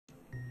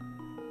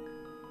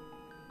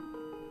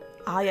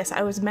Ah, yes,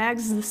 I was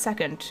Mags the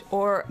Second,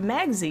 or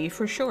Magsy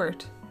for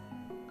short.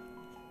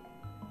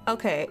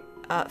 Okay,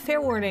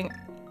 fair warning,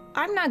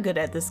 I'm not good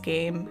at this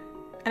game,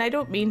 and I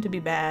don't mean to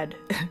be bad,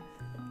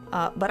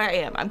 but I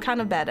am. I'm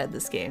kind of bad at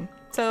this game,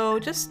 so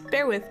just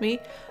bear with me.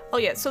 Oh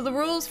yeah, so the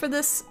rules for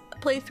this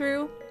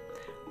playthrough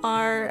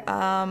are,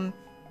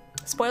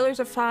 spoilers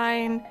are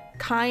fine,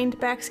 kind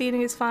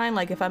backseating is fine,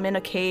 like if I'm in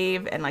a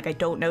cave and like I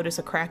don't notice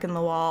a crack in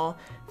the wall,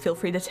 feel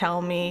free to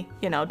tell me,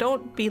 you know,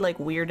 don't be like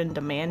weird and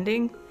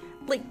demanding.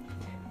 Like,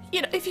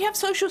 you know, if you have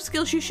social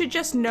skills, you should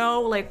just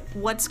know like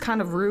what's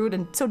kind of rude,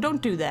 and so don't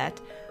do that.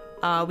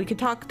 We could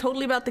talk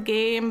totally about the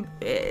game,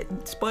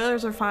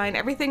 spoilers are fine,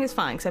 everything is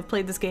fine, because I've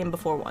played this game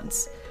before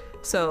once.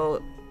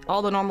 So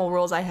all the normal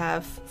rules I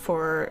have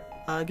for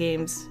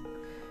games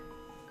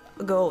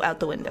go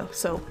out the window,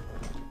 so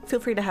feel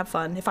free to have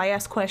fun. If I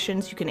ask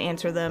questions, you can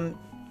answer them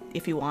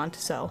if you want,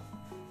 so.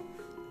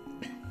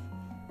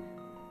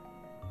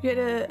 You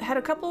had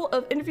a couple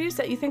of interviews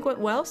that you think went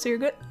well, so you're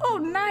good? Oh,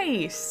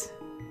 nice!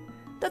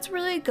 That's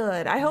really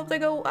good. I hope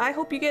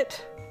you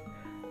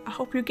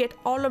get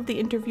all of the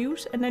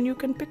interviews, and then you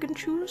can pick and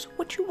choose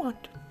what you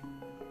want.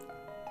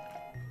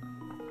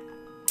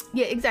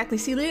 Yeah, exactly.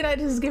 See,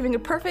 Leonidas is giving a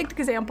perfect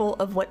example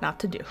of what not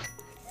to do.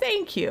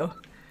 Thank you.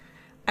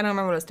 I don't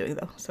remember what I was doing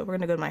though, so we're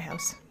gonna go to my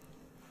house.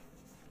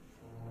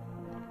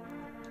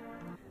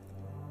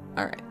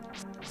 Alright.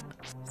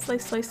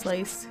 Slice, slice,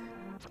 slice.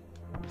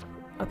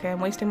 Okay,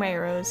 I'm wasting my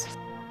arrows.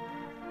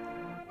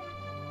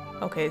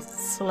 Okay,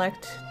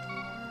 select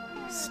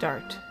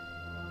start.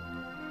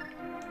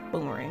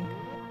 Boomerang.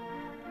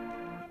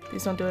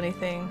 These don't do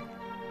anything.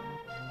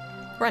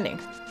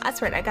 Running.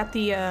 That's right, I got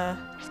the oh.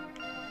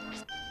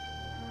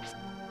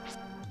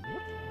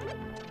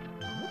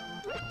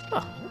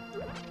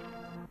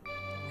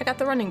 I got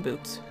the running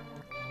boots.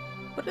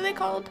 What are they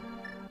called?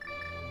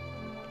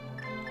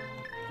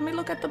 Let me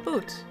look at the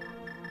boots.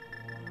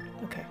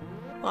 Okay.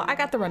 Well, I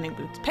got the running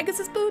boots.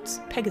 Pegasus boots?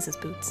 Pegasus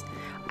boots.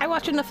 I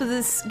watch enough of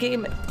this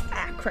game,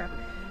 crap,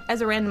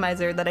 as a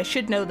randomizer that I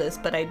should know this,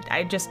 but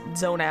I just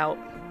zone out.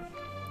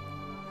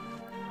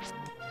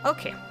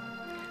 Okay.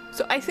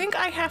 So I think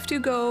I have to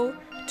go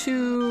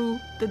to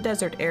the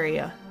desert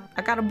area.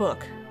 I got a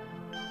book.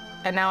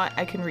 And now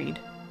I can read.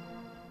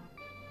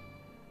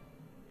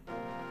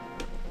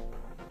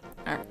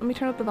 Alright, let me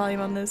turn up the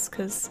volume on this,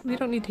 because we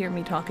don't need to hear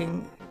me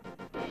talking.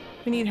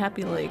 We need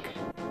happy, like,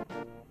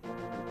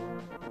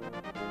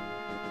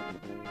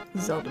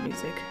 Zelda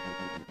music.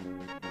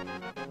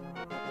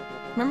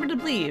 Remember to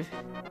believe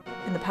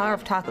in the power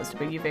of tacos to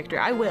bring you victory.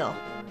 I will.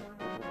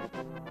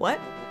 What?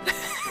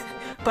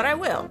 But I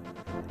will.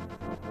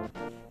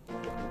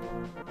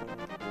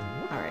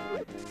 Alright.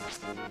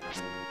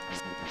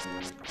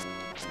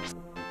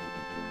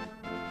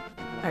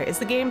 Alright, is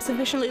the game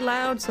sufficiently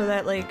loud so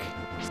that, like,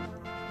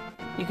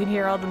 you can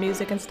hear all the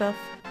music and stuff?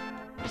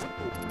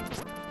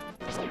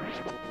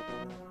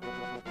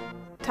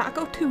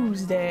 Taco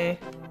Tuesday.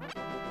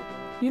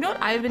 You know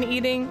what I've been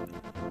eating?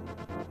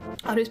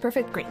 Audio's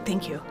perfect? Great,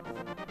 thank you.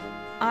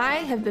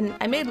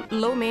 I made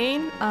lo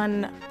mein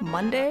on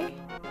Monday.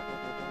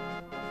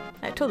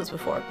 I told this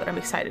before, but I'm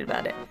excited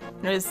about it.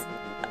 And it was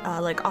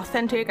like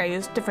authentic. I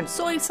used different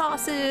soy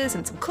sauces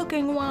and some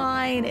cooking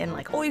wine and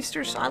like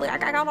oyster sauce. I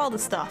got all the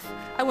stuff.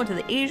 I went to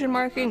the Asian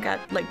market and got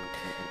like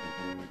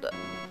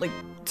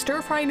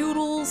stir-fry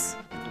noodles.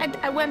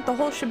 I went the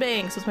whole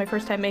shebang, so it's my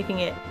first time making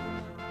it.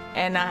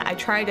 And I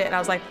tried it and I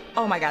was like,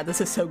 oh my god,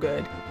 this is so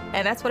good.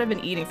 And that's what I've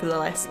been eating for the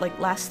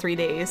last 3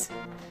 days.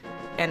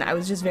 And I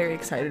was just very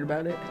excited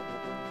about it.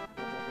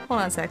 Hold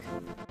on a sec.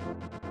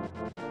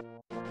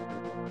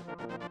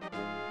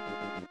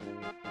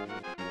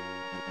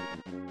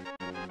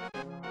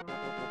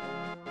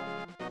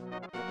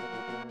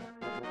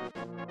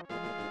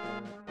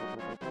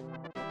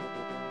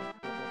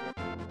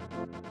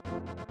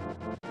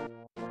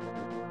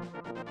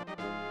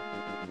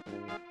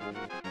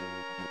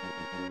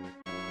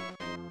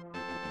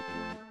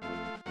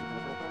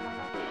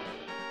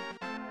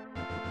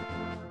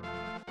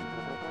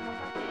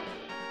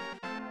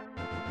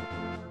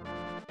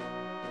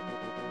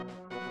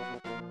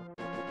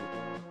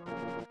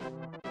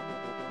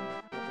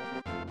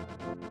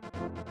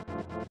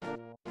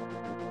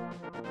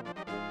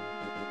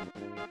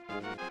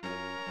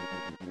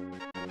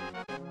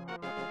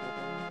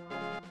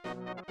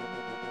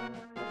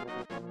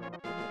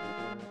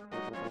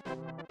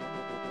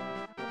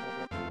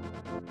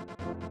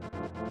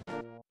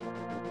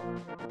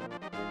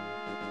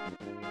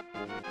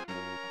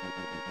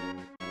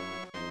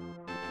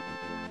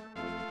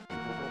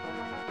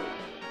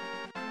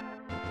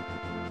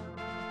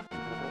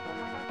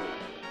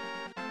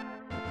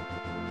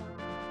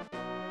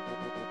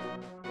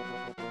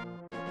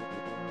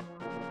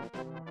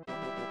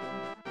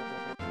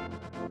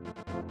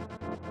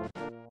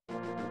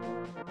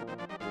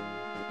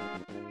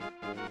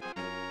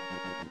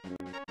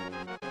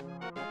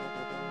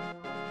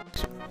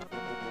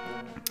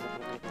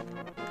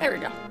 There we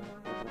go.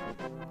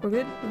 We're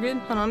good? We're good?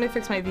 Hold on, let me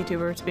fix my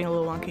VTuber. It's being a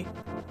little wonky.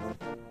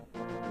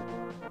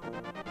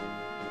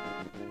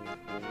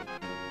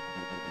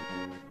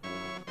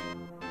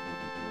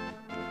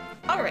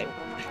 Alright.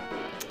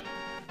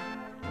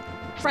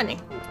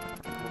 Running.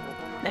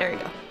 There we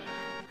go.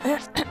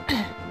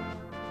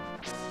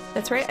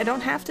 That's right, I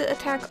don't have to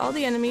attack all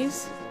the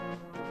enemies.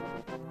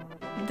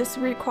 This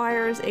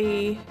requires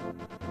a...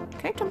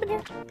 Can I jump in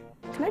here?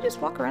 Can I just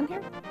walk around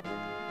here?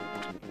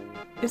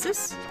 Is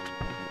this...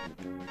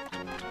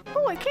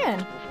 Oh, I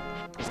can!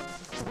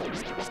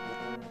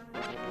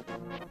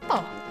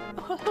 Oh.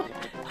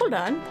 Hold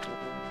on.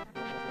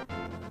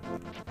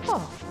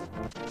 Oh.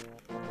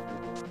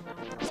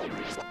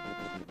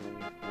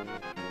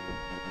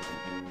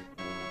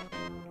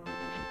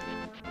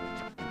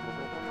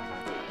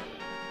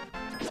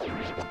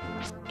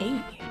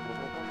 Hey.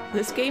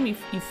 This game, you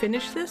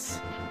finished this?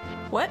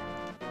 What?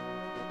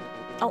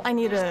 Oh, I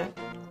need the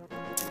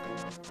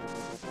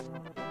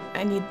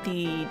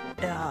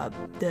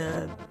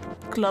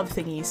glove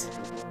thingies.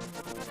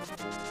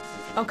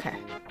 Okay.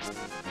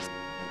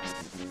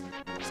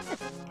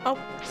 Oh,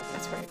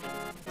 that's right.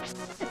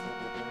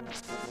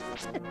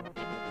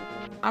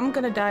 I'm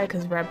gonna die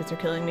because rabbits are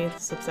killing me.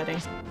 This is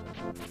upsetting.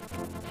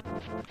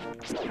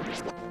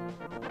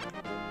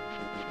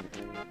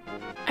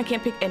 I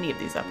can't pick any of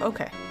these up.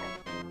 Okay.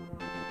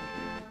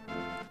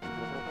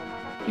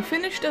 You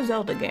finished a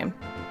Zelda game.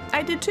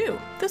 I did too.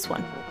 This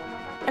one.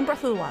 And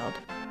Breath of the Wild.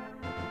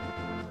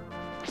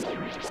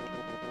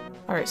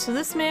 Alright, so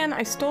this man,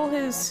 I stole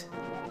his...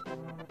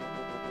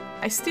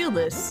 I steal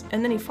this,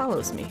 and then he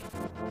follows me.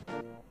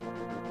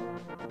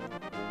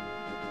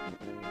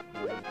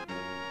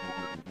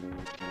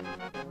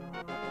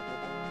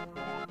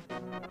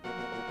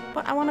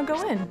 But I want to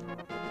go in.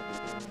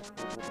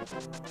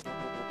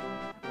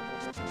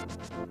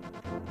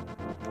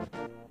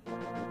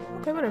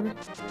 Okay, whatever.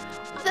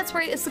 Oh, that's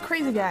right, it's the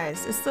crazy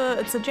guys. It's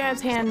the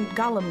jazz hand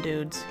golem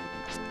dudes.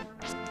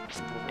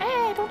 Hey,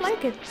 I don't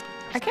like it.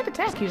 I can't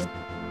attack you.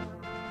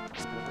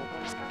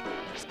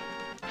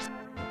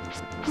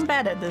 I'm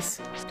bad at this.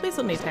 Please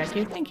let me attack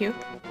you. Thank you.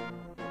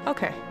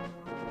 Okay.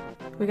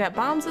 We got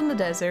bombs in the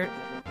desert.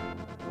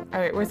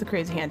 Alright, where's the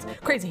crazy hands?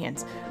 Crazy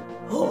hands.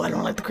 Oh, I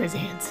don't like the crazy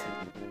hands.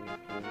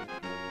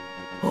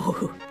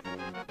 Oh.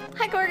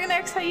 Hi, Gorgon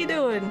X, how you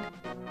doing?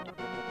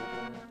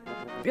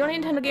 The only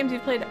Nintendo games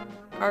you've played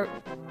are...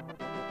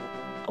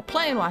 Oh,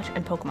 Play and Watch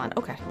and Pokemon.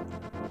 Okay.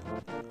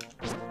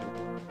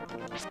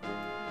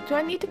 Do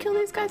I need to kill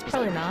these guys?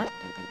 Probably not.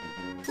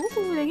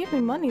 Ooh, they give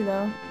me money,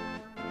 though.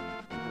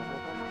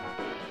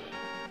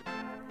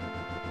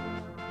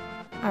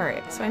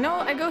 Alright, so I know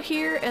I go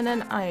here and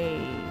then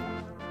I...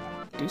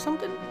 do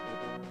something?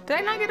 Did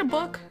I not get a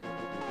book?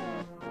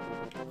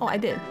 Oh, I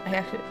did. I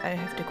have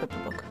to equip the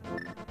book.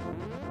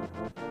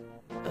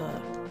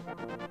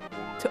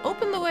 To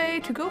open the way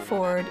to go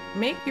forward,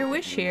 make your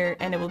wish here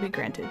and it will be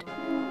granted.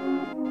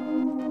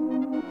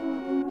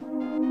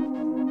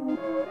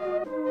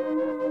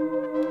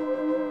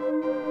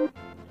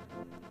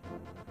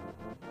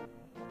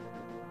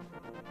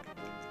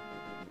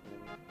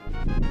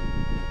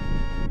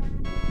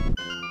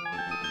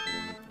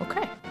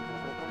 Okay.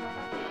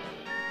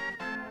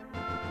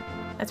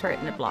 That's right,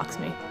 and it blocks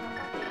me.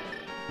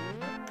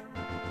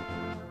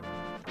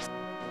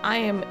 I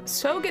am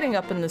so getting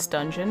up in this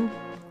dungeon.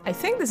 I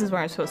think this is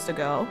where I'm supposed to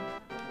go.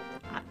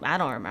 I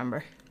don't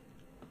remember.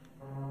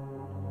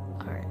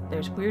 Alright,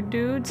 there's weird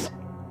dudes.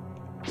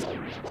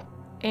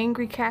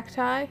 Angry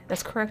cacti.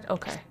 That's correct?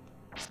 Okay.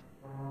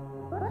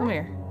 Come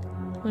here.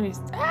 Let me...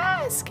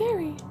 Ah, it's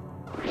scary.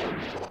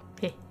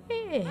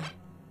 Hey.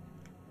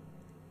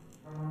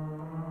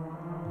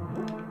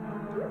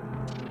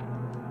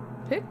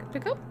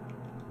 Pick up.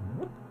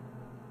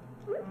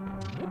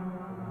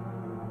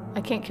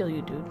 I can't kill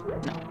you, dude.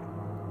 No.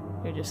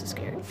 You're just as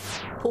scary.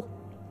 Cool.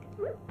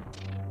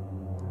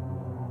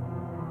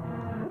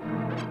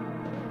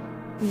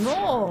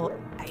 No!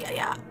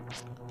 Yeah.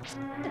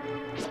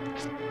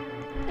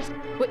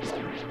 Wait.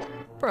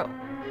 Bro.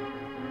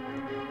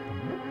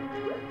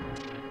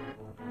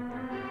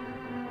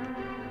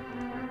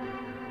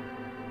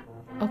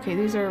 Okay,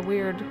 these are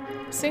weird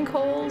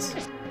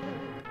sinkholes.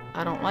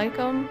 I don't like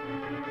them.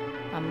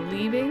 I'm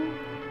leaving.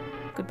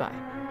 Goodbye.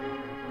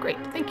 Great,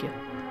 thank you.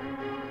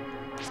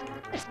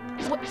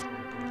 What?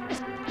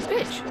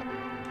 Bitch!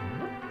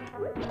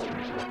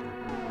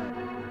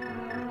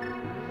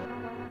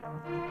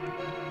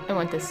 I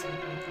want this.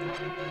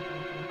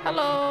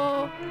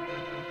 Hello?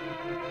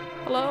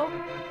 Hello?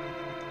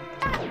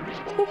 Ah.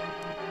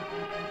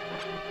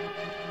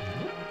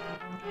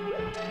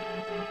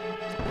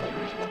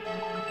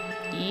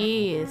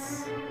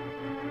 Yes.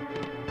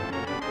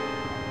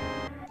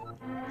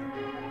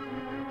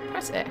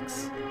 Press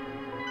X.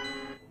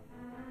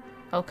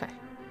 Okay.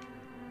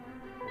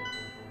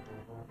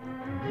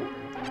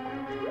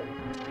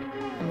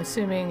 I'm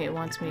assuming it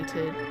wants me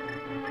to...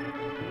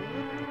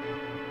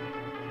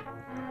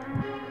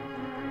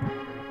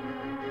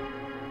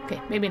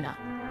 Okay, maybe not.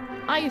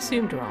 I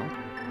assumed wrong.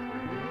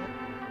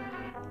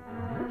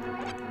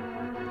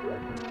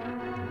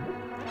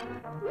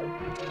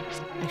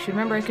 I should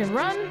remember I can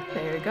run.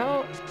 There we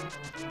go.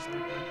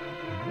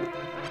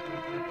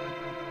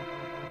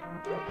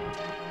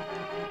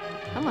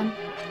 Come on.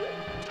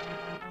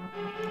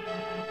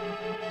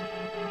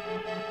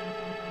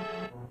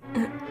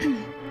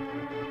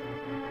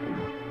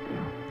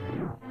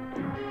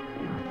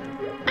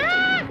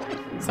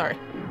 Sorry.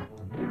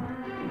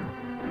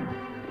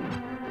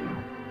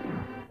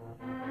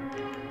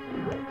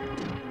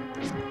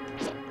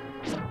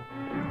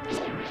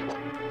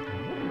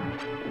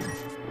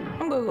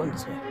 I'm gonna go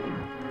this way.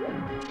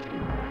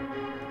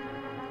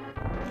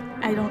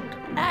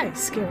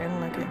 It's scary. I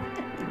don't like it.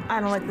 I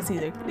don't like this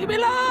either. Leave me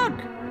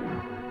alone!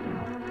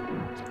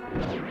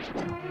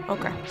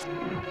 Okay.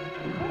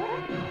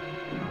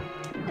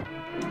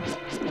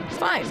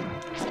 Fine.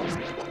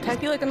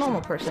 Attack you like a normal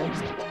person.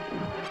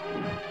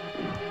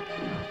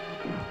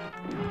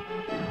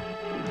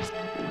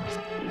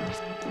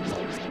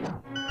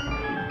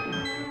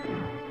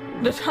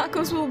 The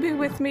tacos will be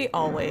with me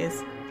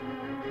always.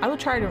 I will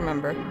try to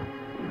remember.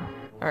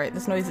 Alright,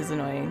 this noise is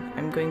annoying.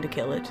 I'm going to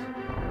kill it.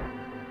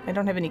 I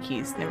don't have any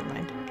keys. Never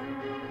mind.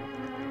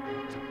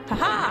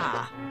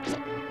 Haha!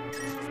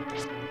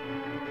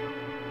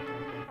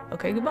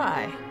 Okay,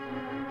 goodbye.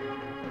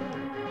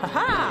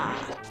 Haha!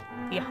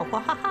 Yeah, ha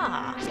ha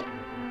ha!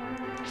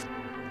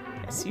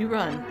 Yes, you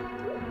run.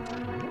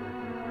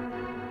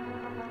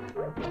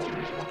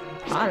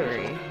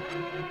 Pottery.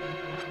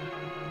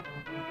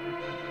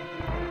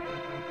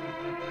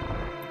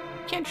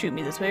 Can't shoot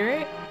me this way,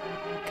 right?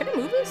 Can I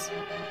move this?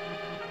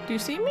 Do you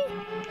see me?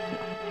 No.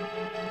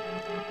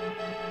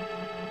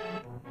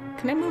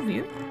 Can I move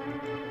you?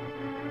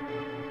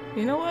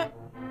 You know what?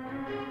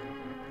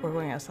 We're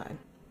going outside.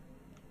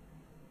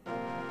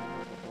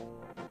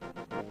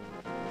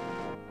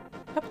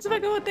 What happens if I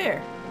go out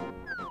there?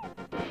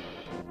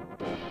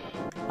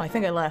 Oh, I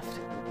think I left.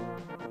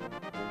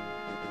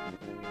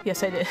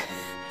 Yes, I did.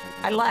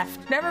 I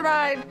left. Never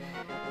mind.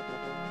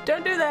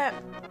 Don't do that.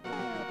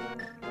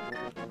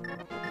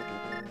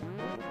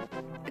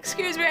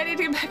 Excuse me, I need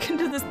to get back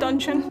into this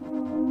dungeon.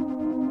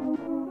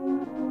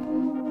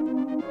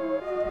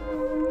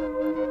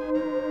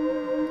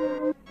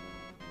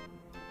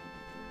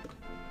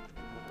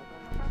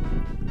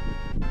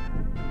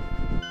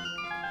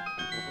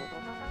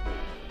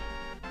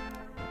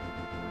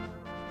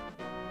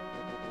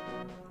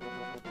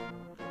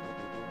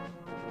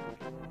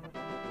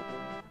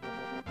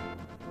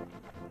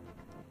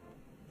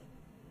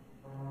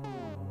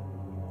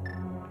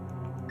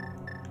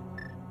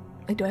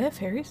 Wait, do I have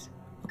fairies?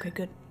 Okay,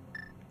 good.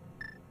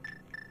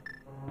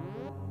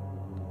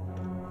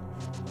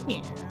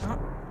 Yeah.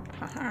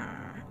 Haha.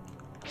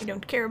 I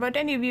don't care about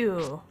any of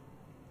you.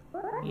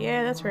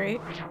 Yeah, that's right.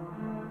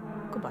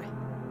 Goodbye.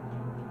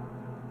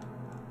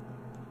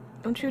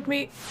 Don't shoot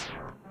me.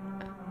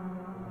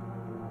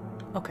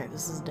 Okay,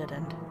 this is a dead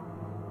end.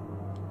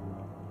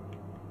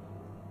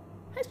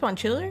 Hi, Spawn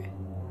Chiller.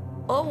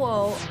 Oh,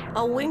 whoa.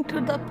 A Link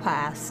to the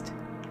Past.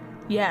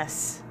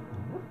 Yes.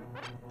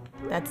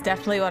 That's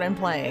definitely what I'm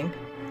playing.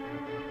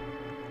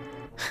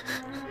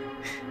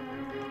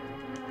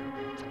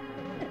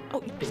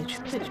 Oh, you bitch.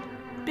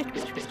 Bitch.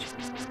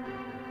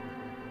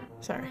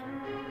 Sorry.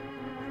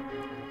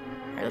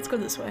 Alright, let's go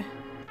this way.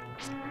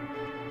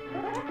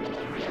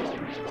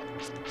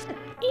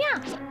 Yeah!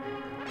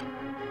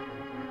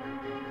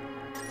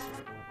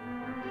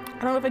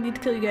 I don't know if I need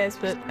to kill you guys,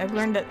 but I've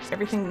learned that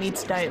everything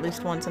needs to die at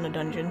least once in a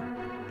dungeon.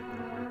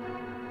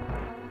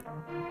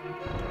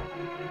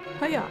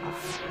 Hiya!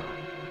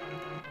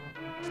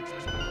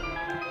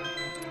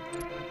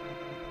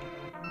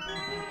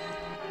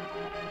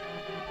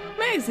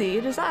 Maisie,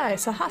 it is I,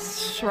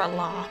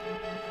 Sahasrara.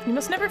 You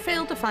must never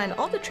fail to find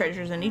all the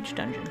treasures in each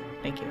dungeon.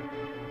 Thank you.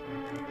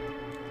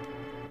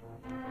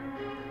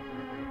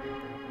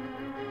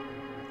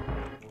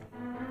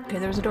 Okay,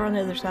 there's a door on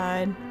the other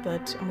side,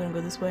 but I'm gonna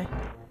go this way.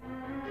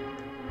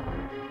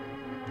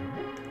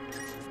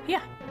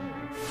 Yeah.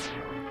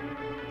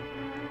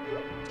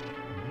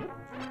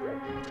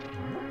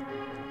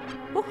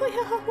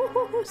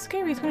 Oh,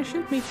 scary, he's gonna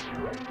shoot me.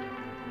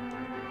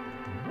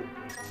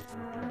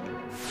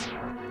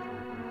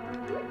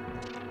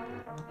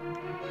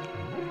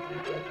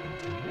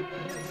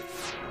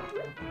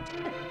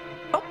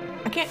 Oh,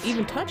 I can't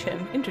even touch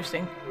him.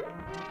 Interesting.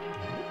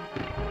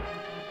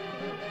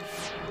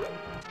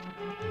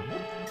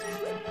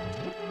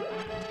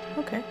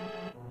 Okay.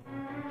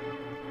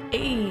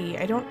 Hey,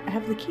 I don't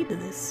have the key to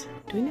this.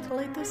 Do we need to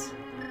light this?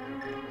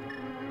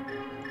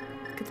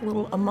 Get the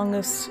little Among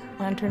Us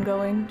lantern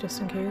going,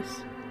 just in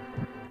case.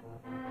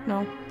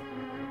 No.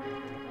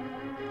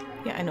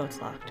 Yeah, I know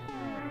it's locked.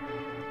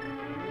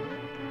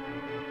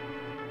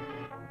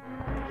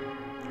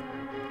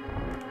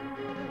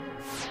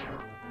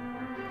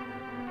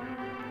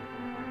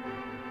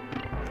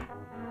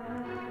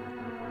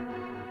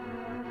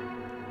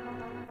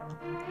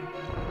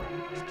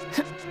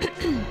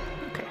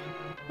 Okay,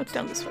 what's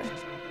down this way?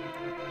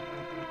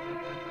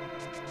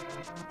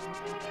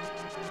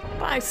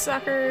 Bye,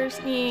 suckers!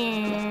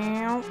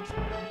 Yeah.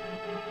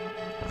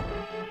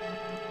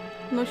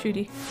 No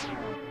shooty.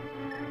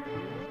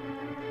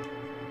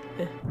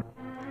 Ugh.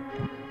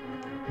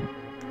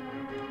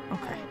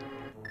 Okay.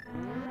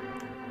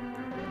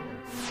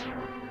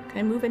 Can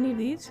I move any of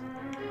these?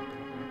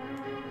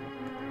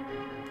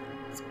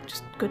 It's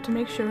just good to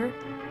make sure.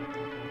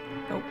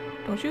 Nope,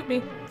 don't shoot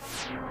me.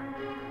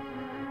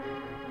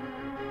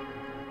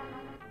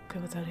 Okay,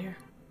 what's out here?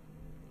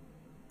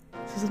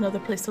 Is this another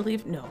place to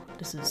leave? No,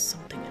 this is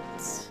something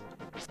else.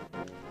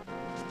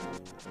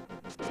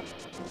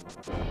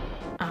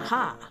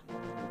 Aha!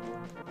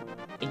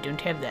 I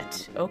don't have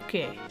that.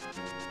 Okay.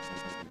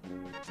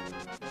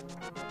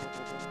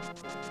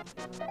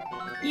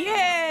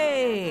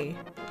 Yay!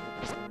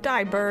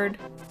 Die, bird.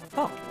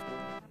 Oh.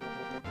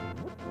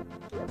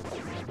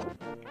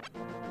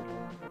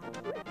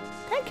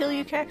 Can I kill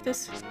you,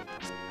 cactus?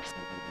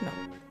 No.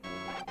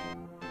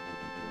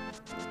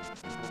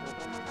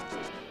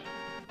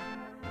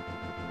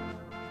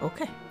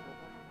 Okay.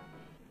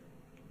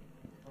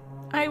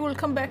 I will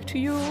come back to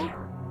you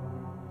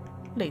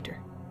later.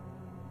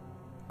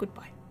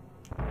 Goodbye.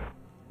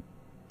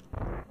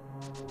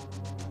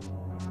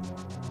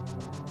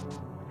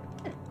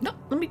 No,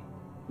 let me...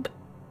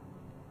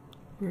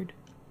 Rude.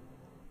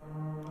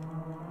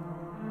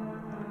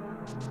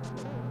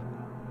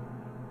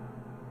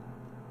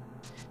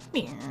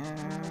 Meow.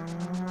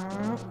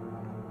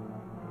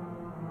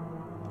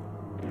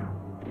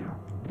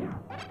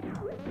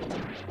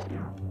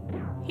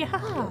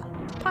 Yeah,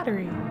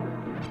 pottery.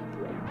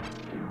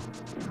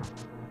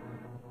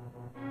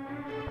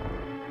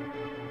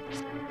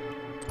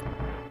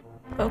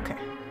 Okay.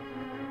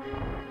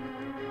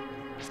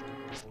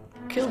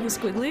 Kill the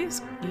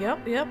squigglies.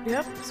 Yep.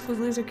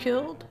 Squigglies are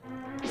killed.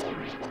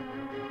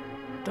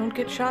 Don't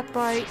get shot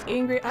by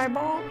angry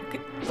eyeball.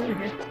 Get over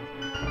here.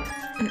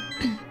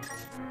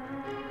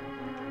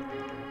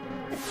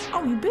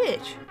 Oh, you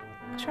bitch!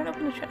 I was trying to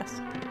open the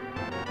chest.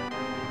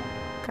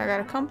 Okay, I got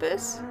a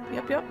compass.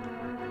 Yep.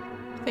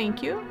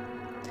 Thank you.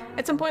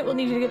 At some point, we'll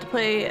need you to get to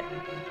play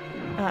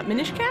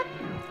Minish Cap.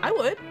 I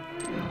would.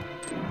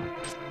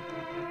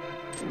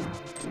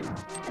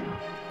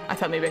 I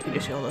thought maybe I could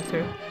just YOLO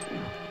through.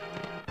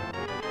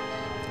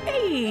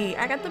 Hey,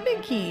 I got the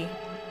big key.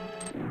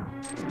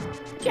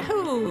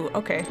 Yahoo!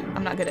 Okay,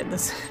 I'm not good at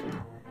this.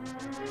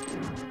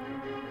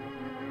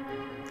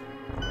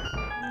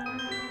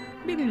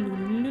 Did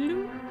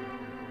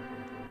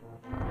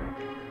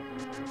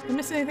I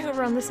miss anything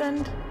over on this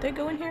end? Did I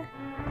go in here?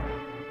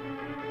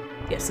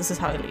 Yes, this is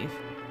how I leave.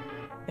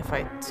 If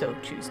I so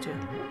choose to.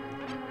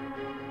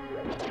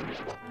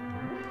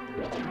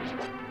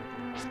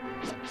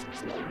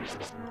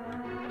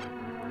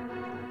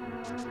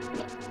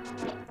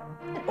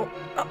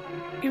 Oh,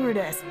 you rude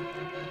ass.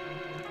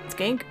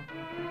 Skank.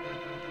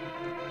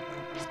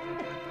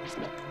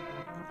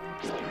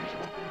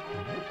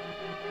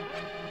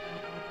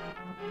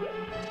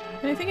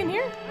 Anything in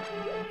here?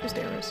 Just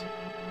arrows.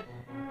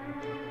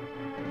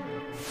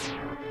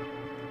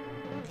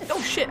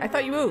 Oh shit, I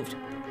thought you moved.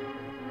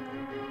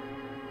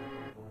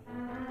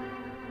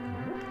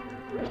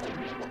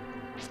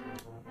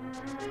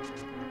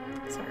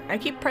 Sorry, I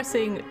keep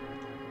pressing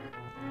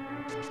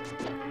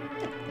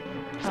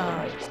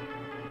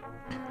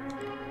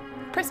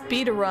press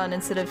B to run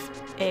instead of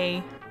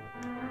A.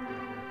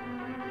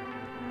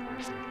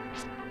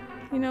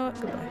 You know what?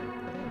 Goodbye.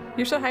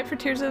 You're so hyped for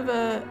Tears of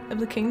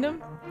the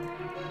Kingdom?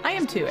 I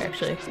am too,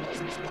 actually.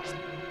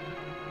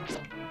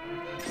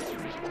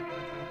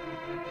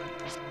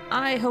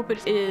 I hope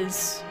it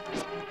is.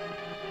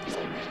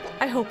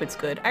 I hope it's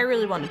good. I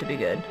really want it to be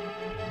good.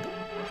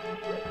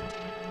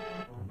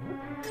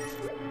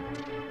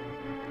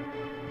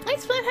 Hi,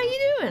 Split, how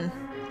you doing?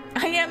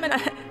 I am an...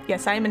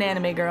 Yes, I am an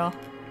anime girl.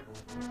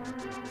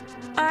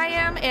 I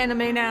am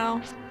anime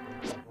now.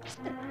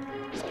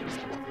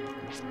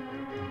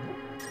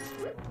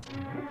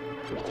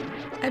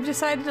 I've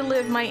decided to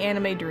live my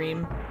anime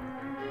dream.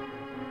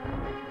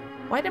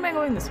 Why am I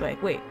going this way?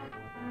 Wait.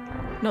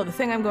 No, the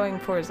thing I'm going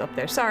for is up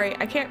there. Sorry,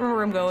 I can't remember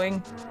where I'm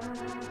going.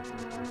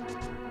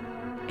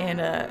 And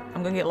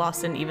I'm gonna get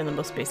lost in even the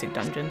most basic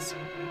dungeons.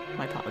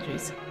 My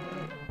apologies.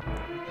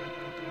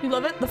 You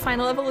love it? The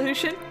final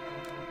evolution?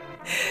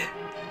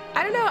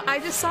 I don't know, I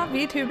just saw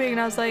VTubing and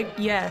I was like,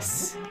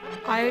 yes,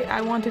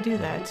 I want to do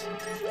that.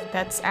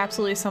 That's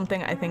absolutely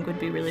something I think would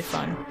be really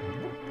fun.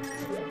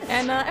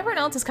 And everyone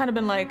else has kind of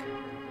been like,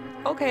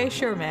 okay,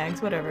 sure,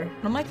 Mags, whatever.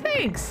 And I'm like,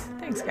 thanks!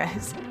 Thanks,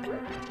 guys.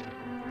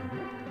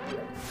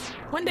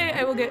 One day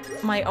I will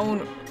get my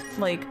own,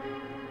 like,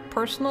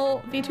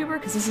 personal VTuber,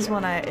 because this is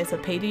one it's a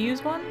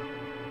pay-to-use one.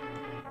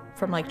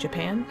 From, like,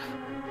 Japan.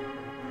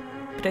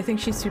 But I think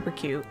she's super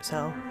cute,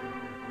 so...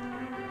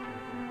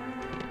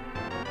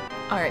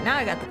 Alright, now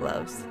I got the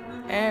gloves.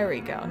 There we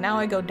go. Now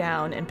I go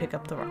down and pick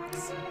up the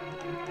rocks.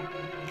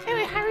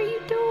 Anyway, how are you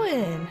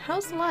doing?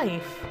 How's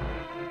life?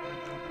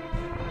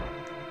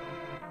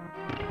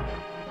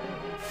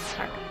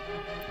 Alright.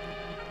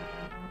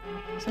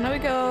 So now we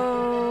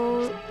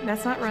go...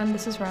 That's not run,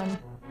 this is run.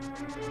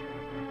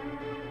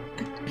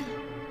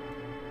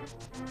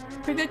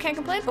 Pretty good, can't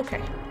complain?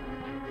 Okay.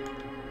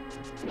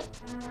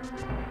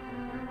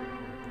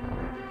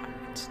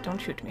 Alright, don't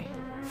shoot me.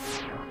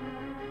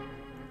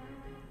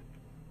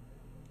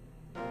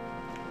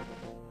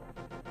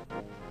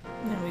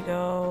 Then we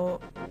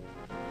go...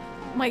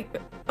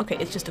 Okay,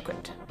 it's just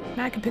equipped.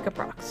 Now I can pick up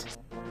rocks.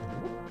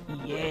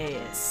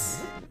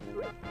 Yes.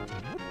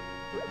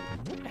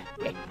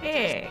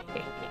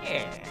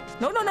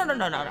 No, no, no, no,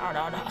 no, no, no,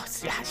 no, no.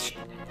 Yeah, shit.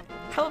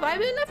 How have I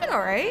been? I've been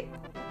alright.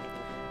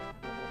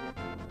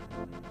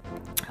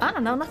 I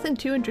don't know, nothing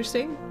too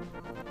interesting.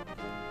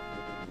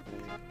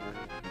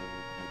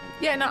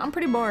 Yeah, no, I'm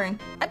pretty boring.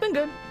 I've been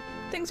good.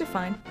 Things are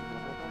fine.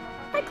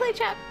 Hi, Clay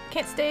Chat.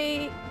 Can't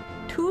stay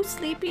too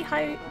sleepy.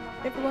 Hi,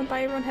 everyone.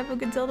 Bye, everyone. Have a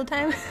good Zelda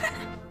time.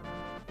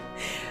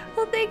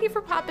 Well, thank you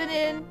for popping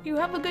in. You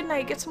have a good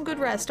night. Get some good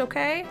rest,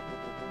 okay?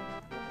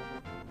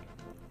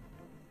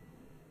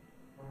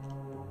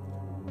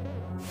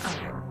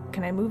 Alright.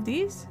 Can I move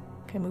these?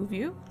 Can I move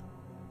you?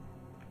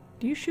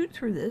 Do you shoot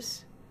through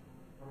this?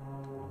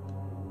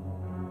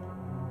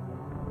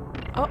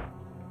 Oh.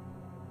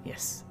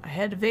 Yes. I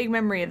had a vague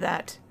memory of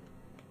that.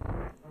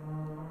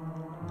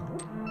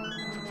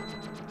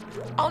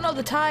 Oh no,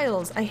 the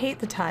tiles! I hate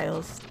the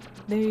tiles.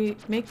 They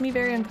make me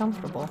very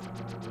uncomfortable.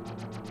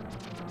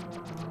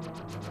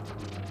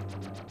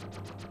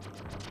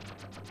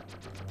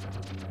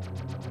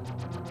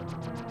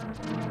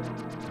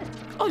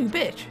 Oh, you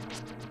bitch!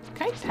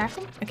 Can I attack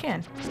him? I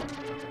can.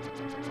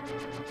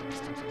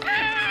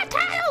 Ah!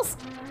 Tiles!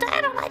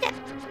 I don't like it!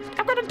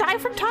 I'm gonna die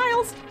from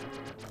tiles!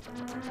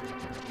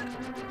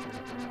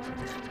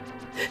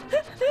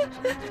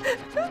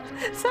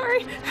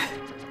 Sorry.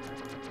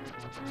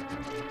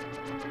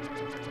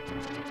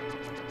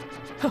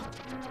 Oh.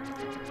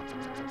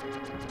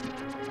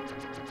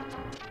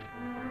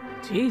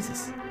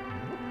 Jesus.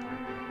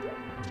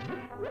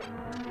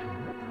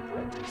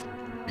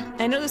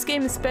 I know this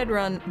game is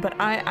speedrun, but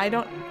I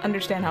don't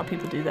understand how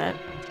people do that.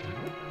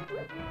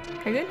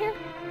 Can I get in here?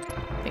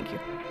 Thank you.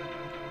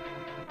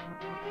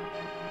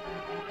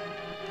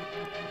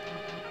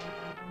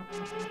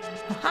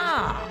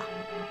 Aha!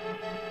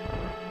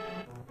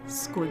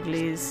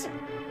 Squigglies.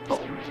 Oh,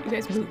 you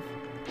guys move.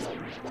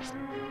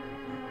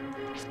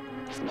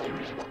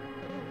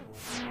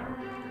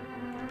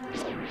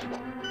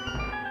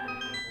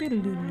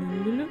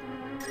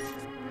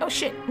 Oh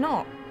shit,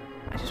 no.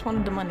 I just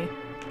wanted the money.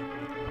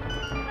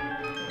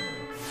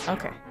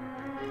 Okay.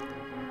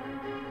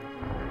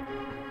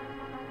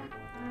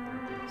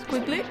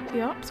 Squiggly?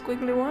 Yeah,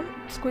 squiggly one.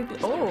 Squiggly.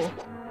 Oh!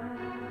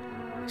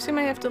 You seem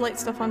I have to light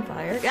stuff on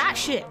fire. Ah,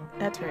 shit!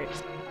 That's right.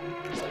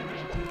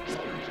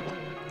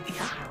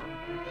 Yeah.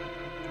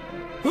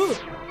 Ooh.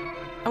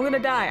 I'm gonna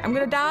die. I'm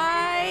gonna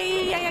die!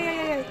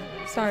 Yeah.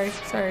 Sorry,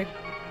 sorry.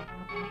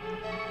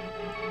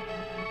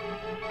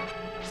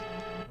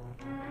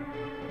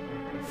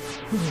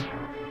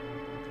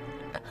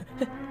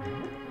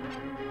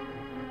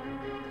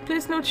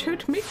 Please don't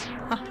shoot me.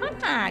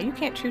 Haha, you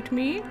can't shoot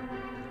me.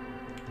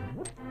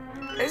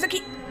 There's a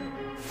key.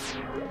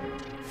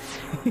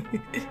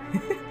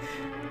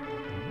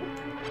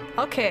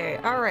 Okay,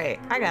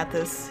 alright. I got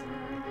this.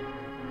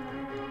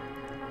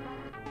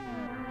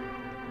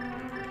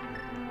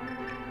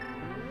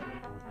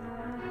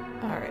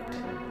 Alright.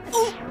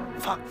 Oh,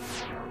 fuck.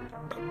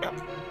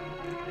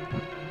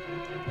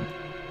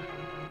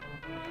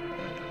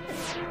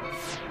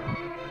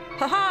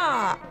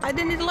 Haha! I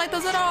didn't need to light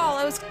those at all.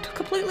 I was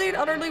completely and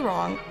utterly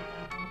wrong.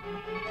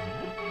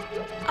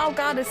 Oh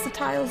god, it's the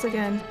tiles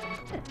again.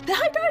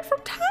 I died from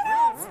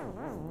tiles!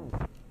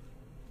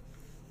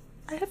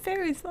 I have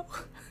fairies though.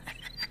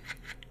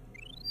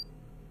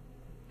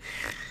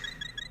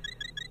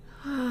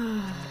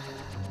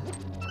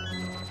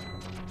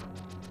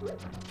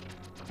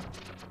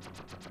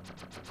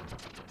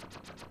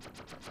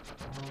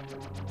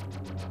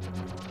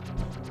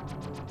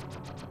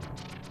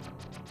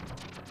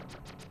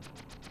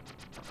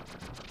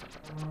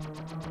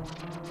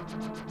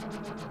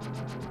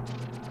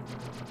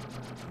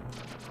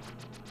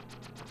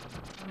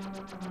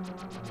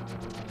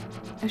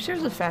 I'm sure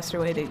there's a faster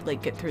way to,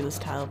 like, get through this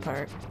tile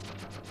part.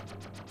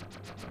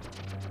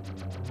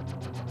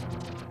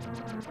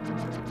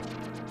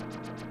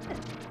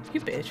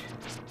 You bitch.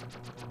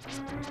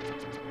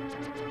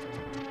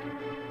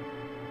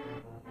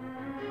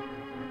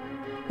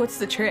 What's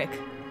the trick?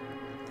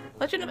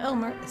 Legend of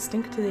Elmer, a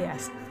stink to the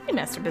ass. Hey,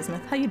 Master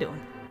Bismuth, how you doing?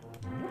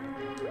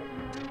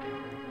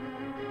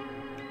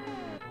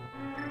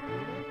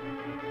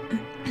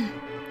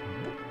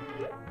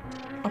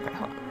 Okay,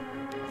 hold on.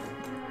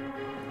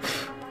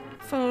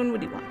 Phone,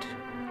 what do you want?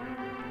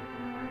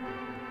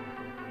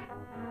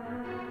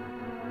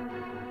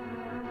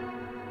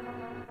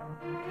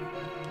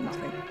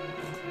 Nothing.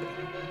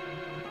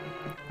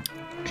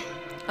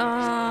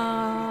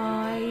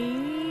 I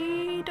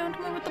don't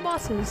remember what the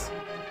boss is.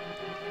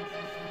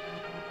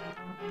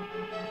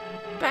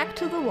 Back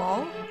to the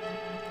wall.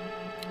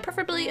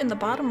 Preferably in the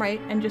bottom right,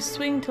 and just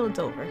swing till it's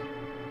over.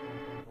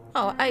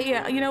 Oh,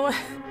 yeah, you know what?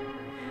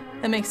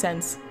 That makes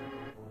sense.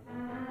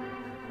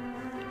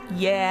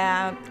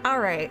 Yeah,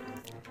 alright.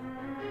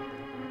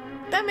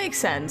 That makes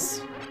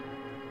sense.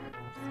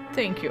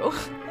 Thank you.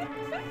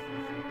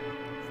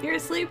 You're a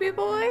sleepy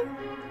boy?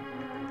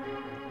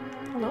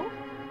 Hello?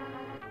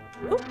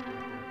 Ooh.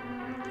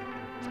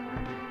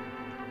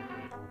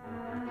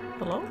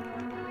 Hello?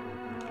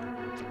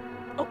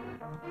 Oh.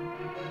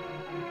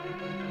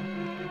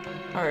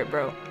 Alright,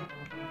 bro.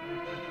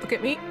 Look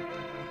at me.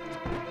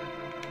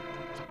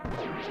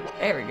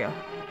 There we go.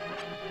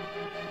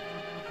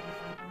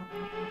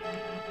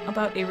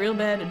 About a real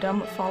bad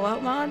dumb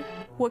Fallout mod?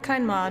 What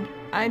kind mod?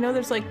 I know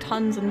there's like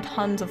tons and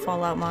tons of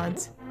Fallout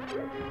mods.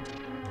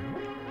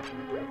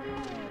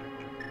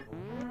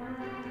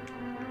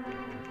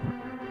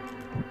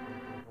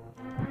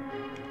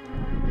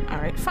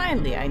 Alright,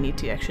 finally I need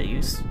to actually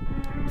use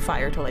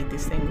fire to light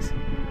these things.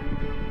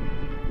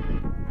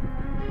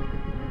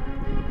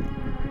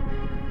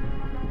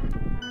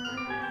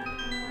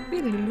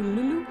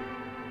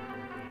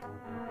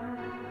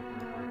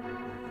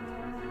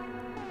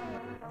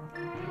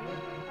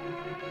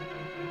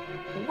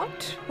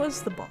 What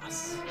was the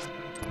boss?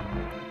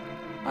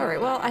 Alright,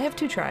 well, I have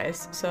 2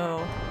 tries,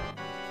 so...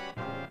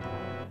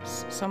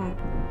 some...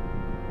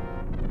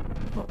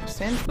 Oh,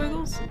 sand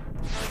squiggles?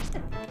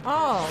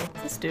 Oh,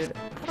 this dude.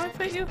 How do I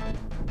fight you?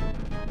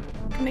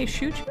 Can they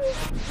shoot you?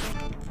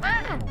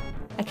 Ah!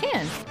 I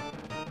can!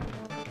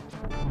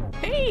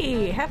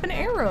 Hey! Have an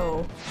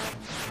arrow!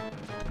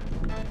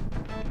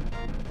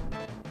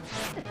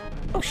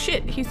 Oh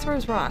shit, he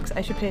throws rocks.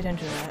 I should pay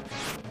attention to that.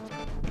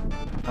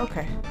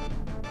 Okay.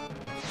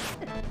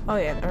 Oh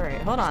yeah,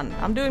 alright, hold on.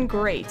 I'm doing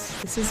great.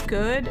 This is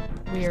good.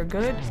 We are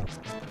good.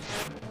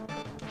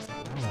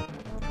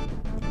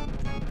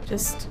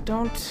 Just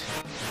don't...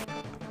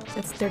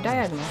 they're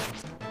diagonal.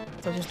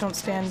 So just don't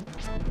stand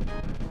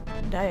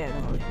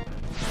diagonally.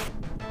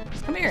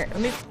 Come here,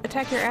 let me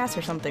attack your ass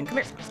or something. Come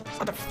here,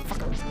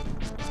 motherfucker.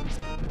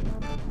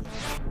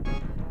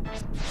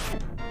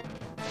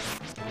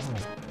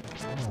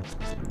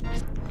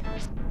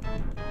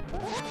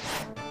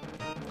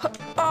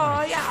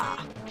 Oh yeah!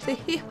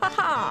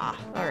 Ha!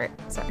 Alright,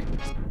 sorry.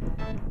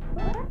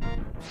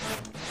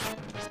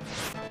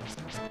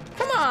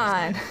 Come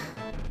on!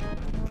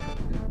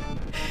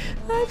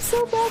 I'm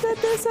so bad at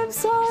this, I'm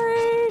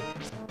sorry!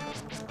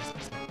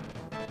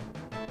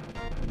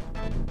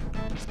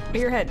 Give me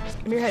your head.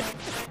 Give me your head.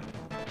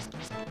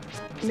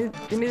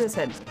 Give me this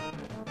head.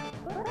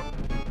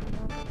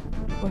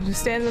 I'm gonna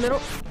stand in the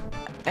middle,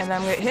 and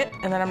then I'm gonna hit,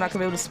 and then I'm not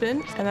gonna be able to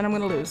spin, and then I'm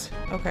gonna lose.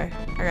 Okay,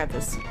 I got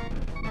this.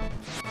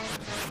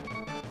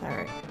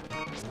 Alright.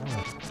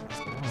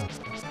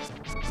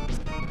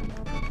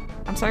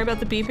 I'm sorry about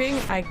the beeping.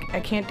 I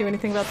can't do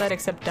anything about that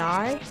except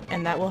die,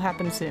 and that will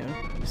happen soon.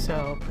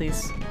 So,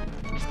 please.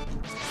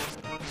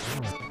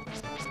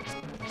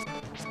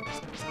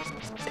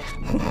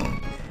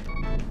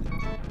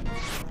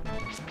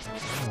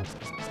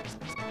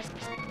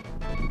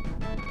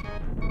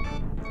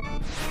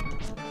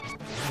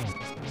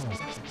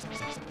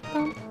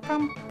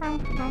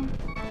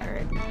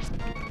 Alright.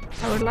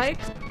 I would like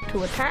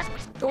to attack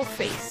your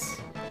face.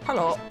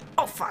 Hello.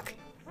 Oh, fuck.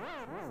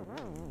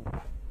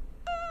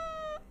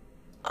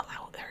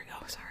 Oh, there we go.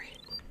 Sorry.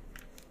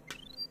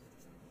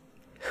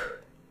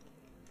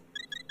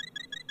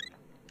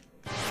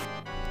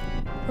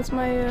 What's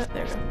my,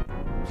 there we go.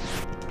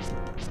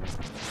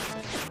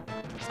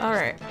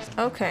 Alright.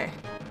 Okay.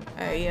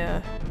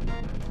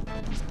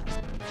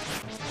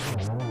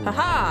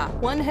 Haha!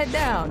 One head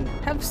down.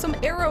 Have some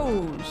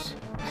arrows.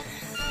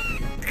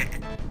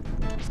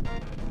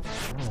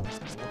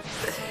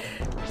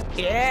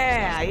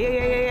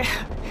 Yeah.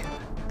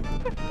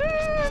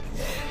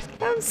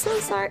 I'm so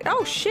sorry.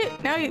 Oh shit!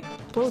 Now he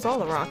blows all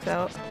the rocks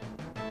out.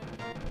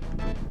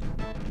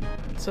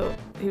 So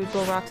he would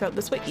blow rocks out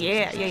this way?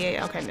 Yeah.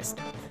 Okay, missed.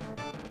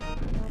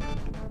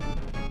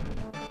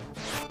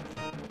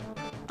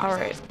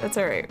 Alright, that's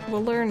alright.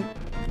 We'll learn.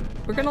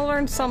 We're gonna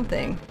learn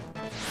something.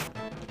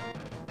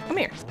 Come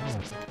here.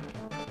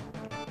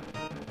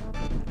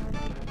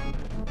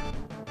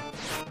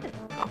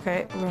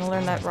 Okay, we're gonna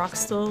learn that rocks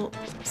still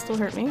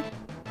hurt me.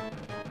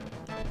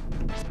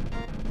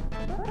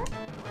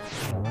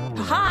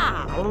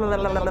 Haha!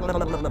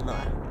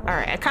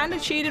 Alright, I kinda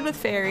cheated with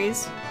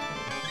fairies.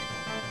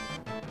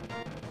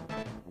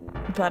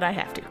 But I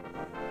have to.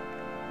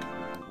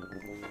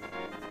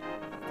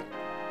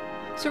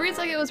 So it reads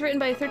like it was written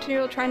by a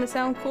 13-year-old trying to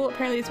sound cool.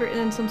 Apparently it's written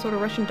in some sort of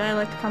Russian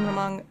dialect common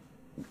among...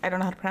 I don't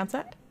know how to pronounce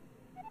that.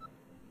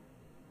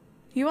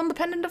 You won the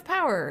Pendant of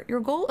Power. Your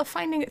goal of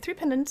finding 3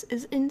 pendants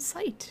is in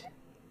sight.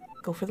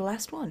 Go for the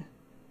last one.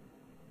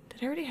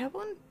 Did I already have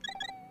one?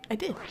 I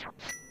did.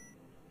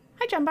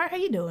 Hi, Jumbar. How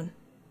you doing?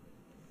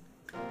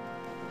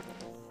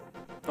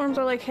 Forms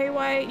are like, hey,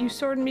 Wyatt, you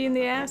sworded me in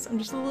the ass. I'm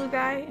just a little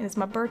guy, and it's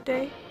my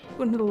birthday. You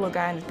wouldn't hit a little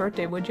guy on his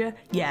birthday, would you?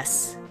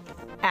 Yes.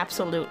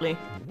 Absolutely.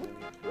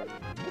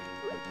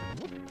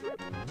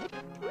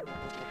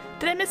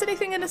 Did I miss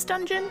anything in this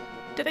dungeon?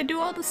 Did I do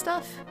all the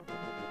stuff?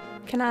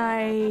 Can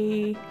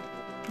I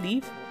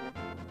leave?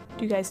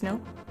 Do you guys know?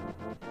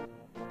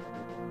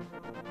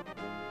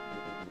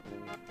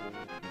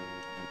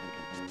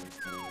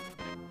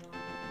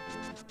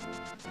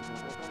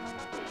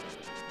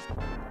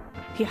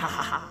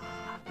 Yeah.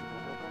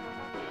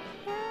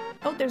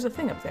 Oh, there's a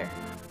thing up there.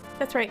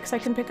 That's right, because I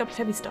can pick up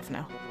heavy stuff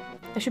now.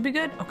 That should be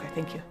good? Okay,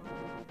 thank you.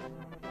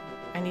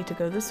 I need to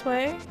go this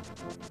way.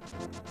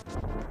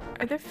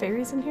 Are there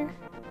fairies in here?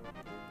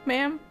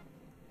 Ma'am?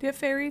 Do you have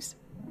fairies?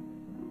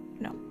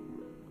 No.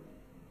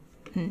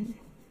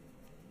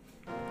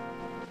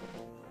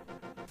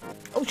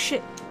 Oh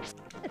shit!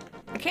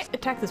 I can't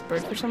attack this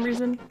bird for some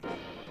reason.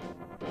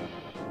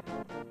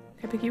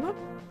 Can I pick you up?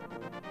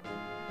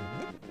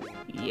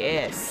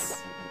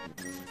 Yes!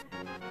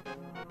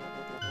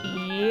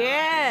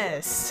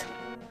 Yes!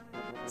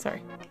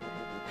 Sorry.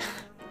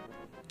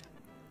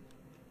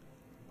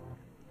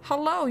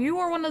 Hello, you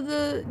are one of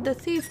the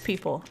thief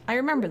people. I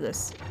remember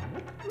this.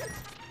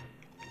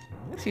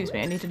 Excuse me,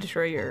 I need to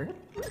destroy your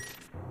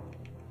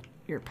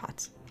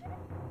pots.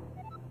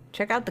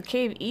 Check out the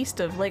cave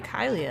east of Lake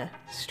Hylia.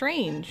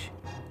 Strange.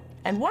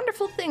 And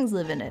wonderful things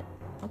live in it.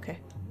 Okay.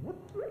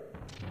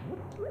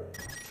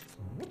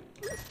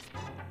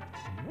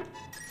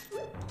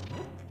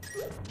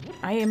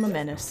 I am a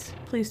menace.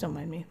 Please don't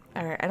mind me.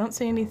 Alright, I don't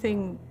see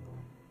anything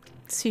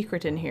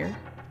secret in here.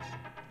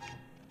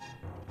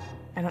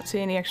 I don't see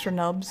any extra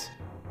nubs.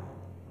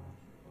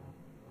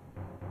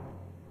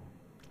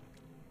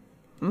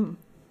 Hmm.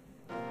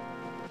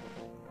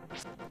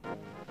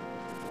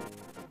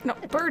 No,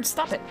 bird,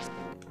 stop it!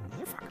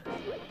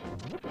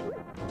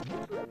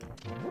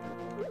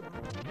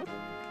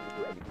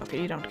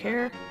 Okay, you don't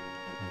care.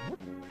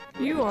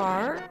 You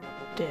are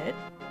dead.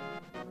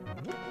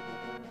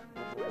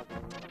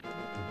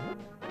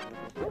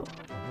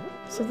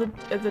 So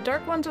the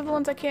dark ones are the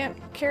ones I can't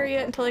carry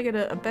yet until I get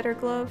a better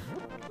glove?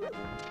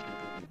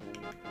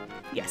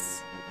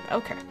 Yes.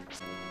 Okay.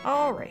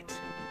 Alright.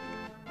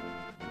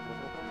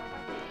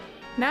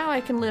 Now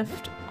I can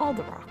lift all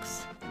the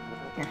rocks.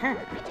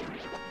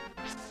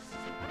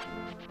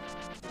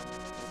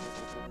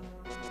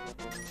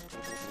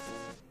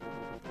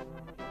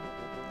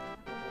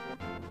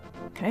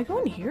 Can I go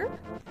in here?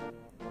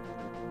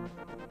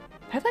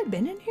 Have I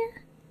been in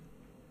here?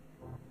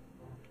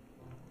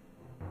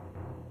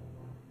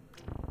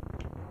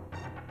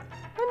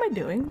 What am I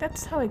doing?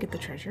 That's how I get the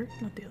treasure,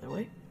 not the other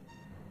way.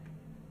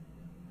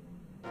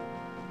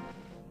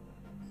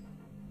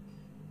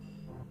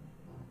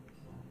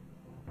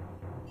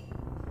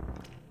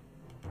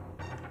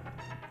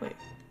 Wait.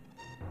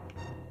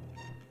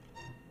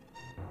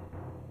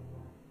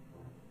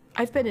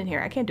 I've been in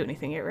here. I can't do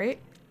anything yet, right?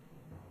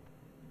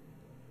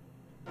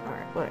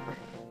 Alright, whatever.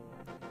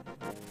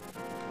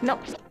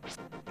 Nope.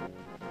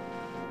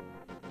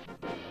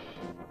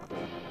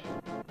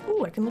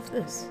 Ooh, I can lift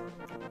this.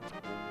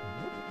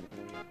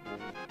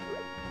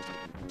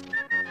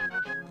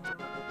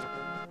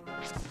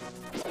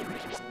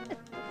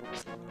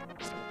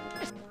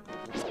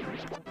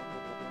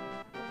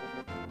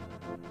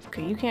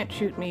 Okay, you can't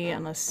shoot me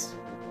unless...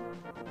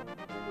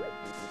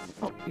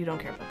 Oh, you don't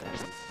care about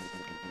that.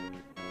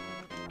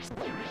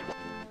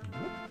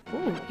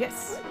 Ooh,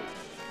 yes!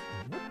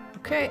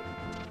 Okay.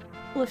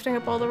 Lifting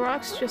up all the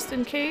rocks just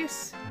in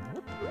case.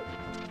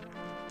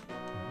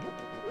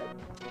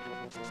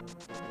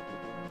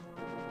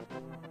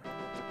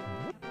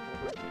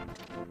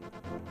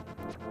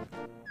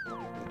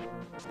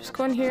 Just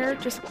go in here,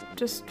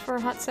 just for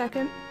a hot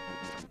second.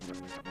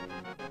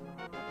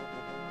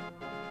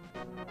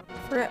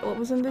 Forget what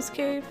was in this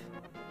cave.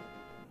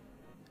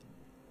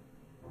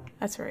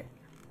 That's right.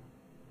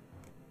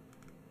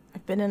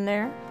 I've been in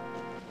there.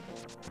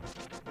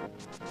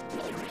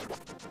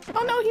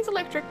 Oh no, he's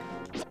electric.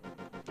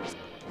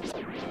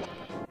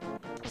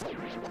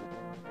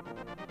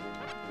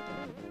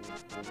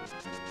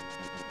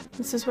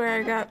 This is where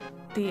I got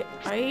the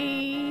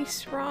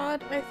ice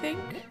rod, I think.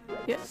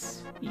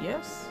 Yes,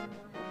 yes.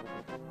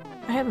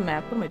 I have a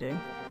map. What am I doing?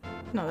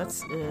 No,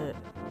 that's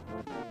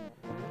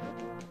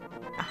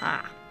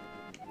Aha.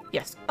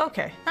 Yes.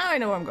 Okay. Now I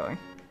know where I'm going.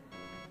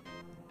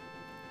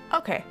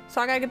 Okay. So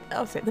I gotta get.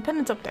 Oh, the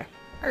pendant's up there.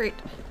 All right.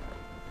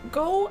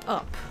 Go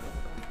up.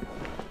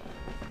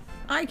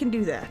 I can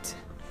do that.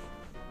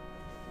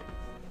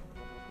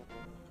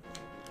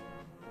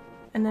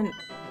 And then...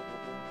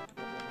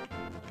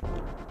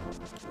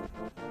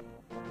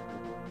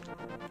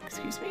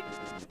 Excuse me?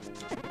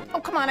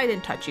 Oh, come on, I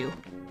didn't touch you.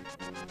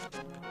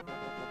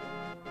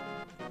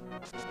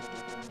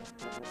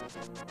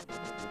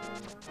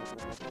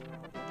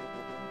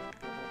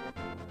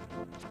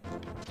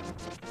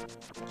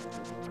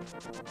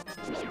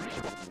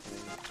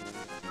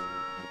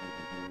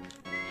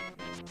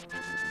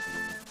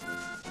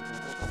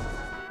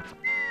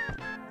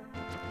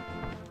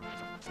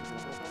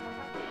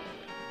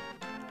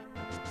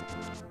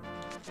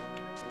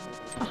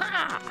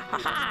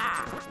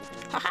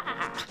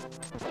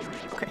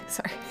 Okay,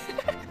 sorry.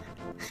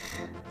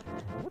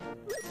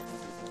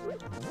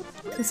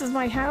 This is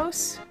my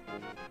house?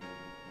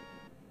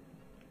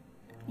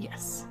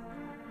 Yes.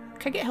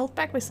 Can I get health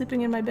back by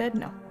sleeping in my bed?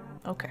 No.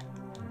 Okay.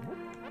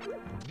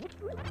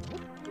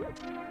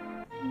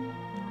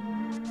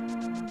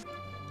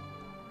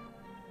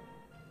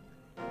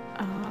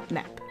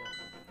 Map.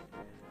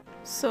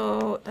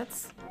 So,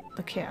 that's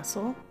the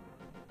castle.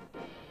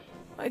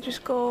 I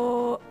just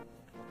go...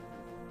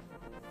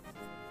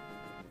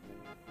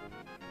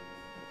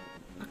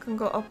 I can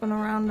go up and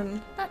around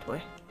and that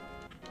way.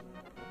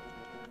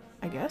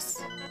 I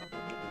guess.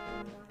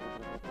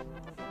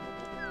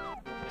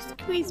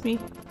 Squeeze me.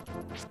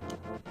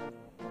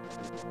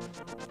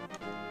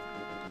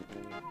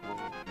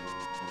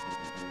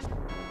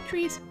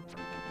 trees.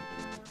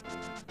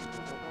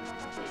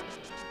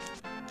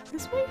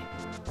 This way?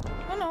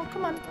 Oh no,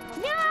 come on.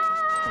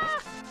 Yeah!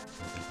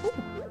 Ooh.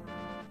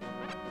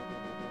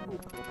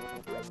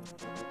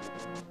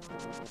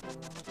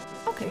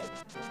 Okay.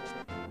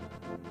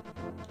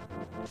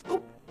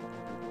 Oh.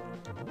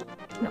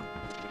 No.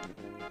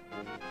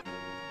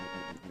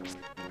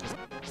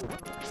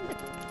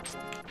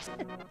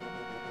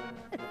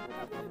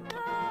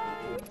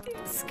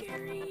 It's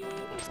scary.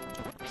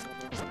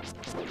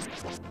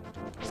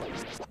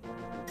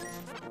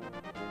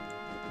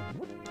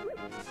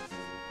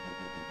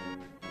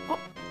 Oh.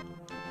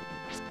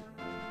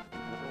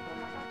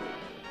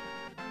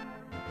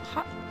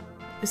 Huh.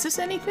 Is this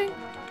anything?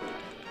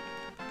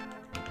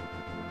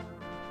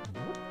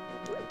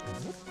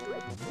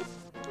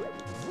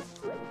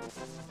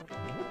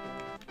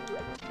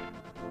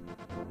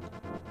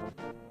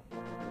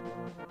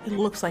 It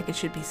looks like it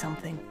should be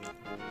something.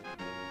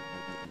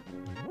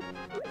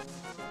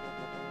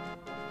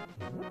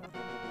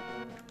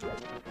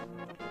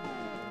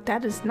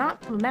 That is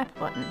not the map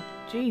button.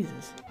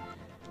 Jesus.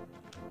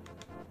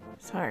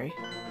 Sorry.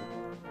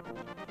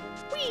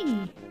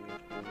 Whee!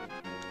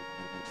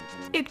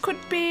 It could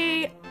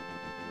be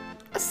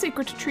a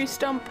secret tree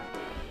stump.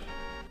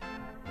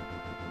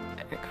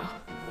 There we go.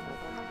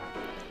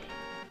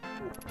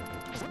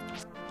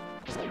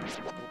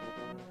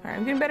 Alright,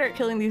 I'm getting better at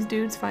killing these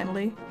dudes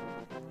finally.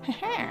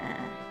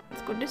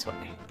 Let's go this way.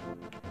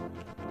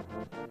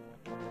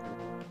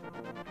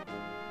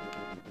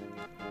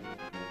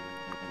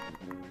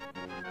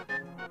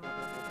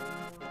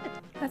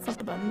 That's not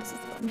the button, this is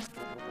the button.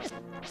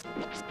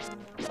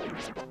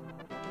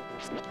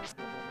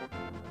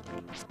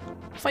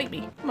 Fight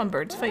me. Come on,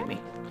 birds, fight me.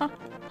 Huh?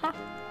 Huh?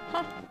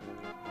 Huh?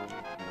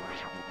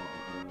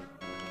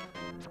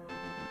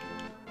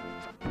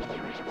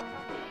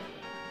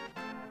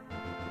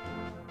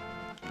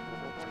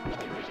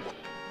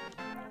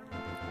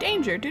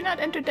 Danger! Do not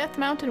enter Death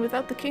Mountain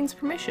without the king's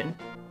permission.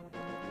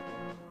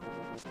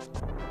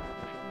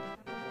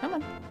 Come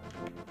on.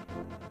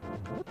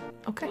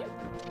 Okay.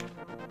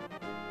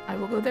 I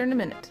will go there in a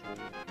minute.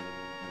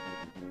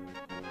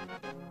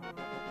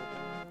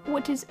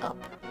 What is up?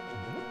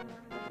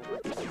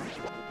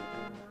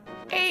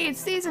 Hey,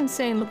 it's these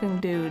insane-looking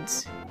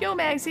dudes. Yo,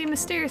 Magsy,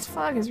 mysterious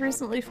fog has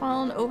recently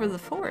fallen over the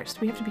forest.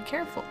 We have to be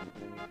careful.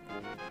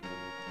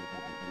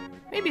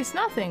 Maybe it's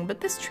nothing, but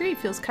this tree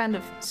feels kind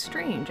of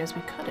strange as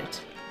we cut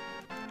it.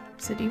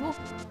 Is it evil?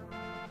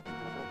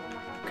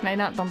 Can I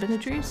not bump into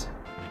trees?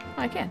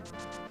 Oh, I can.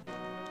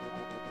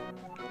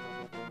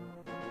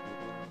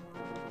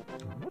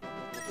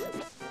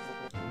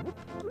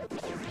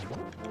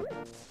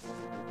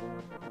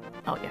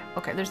 Oh yeah,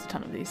 okay, there's a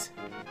ton of these.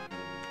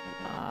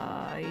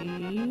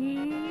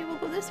 I will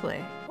go this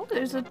way. Oh,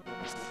 there's a...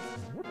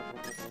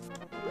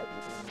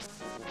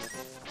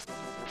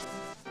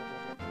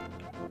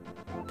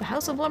 The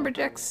House of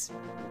Lumberjacks,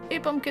 A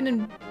Bumpkin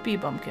and B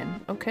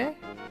Bumpkin, okay?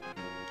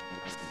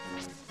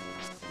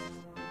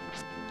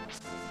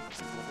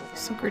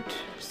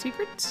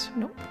 Secrets?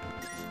 Nope.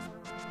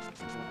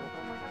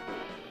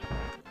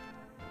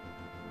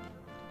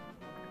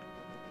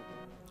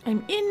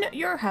 I'm in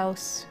your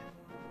house.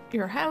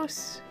 Your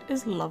house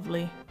is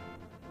lovely.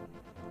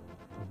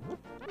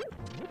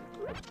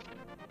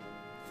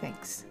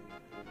 Thanks.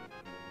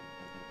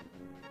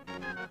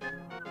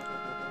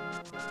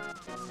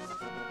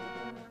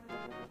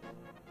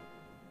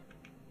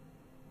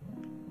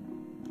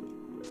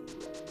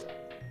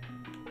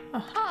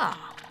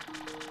 Aha!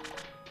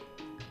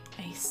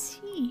 I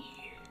see.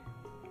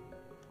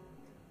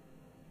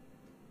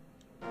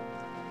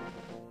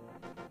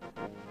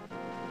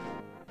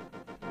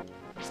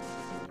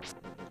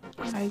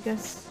 I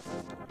guess...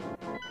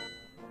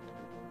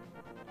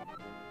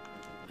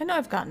 I know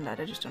I've gotten that,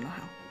 I just don't know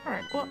how.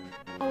 Alright, well,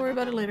 I'll worry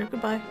about it later.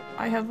 Goodbye.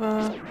 I have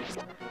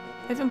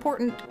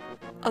important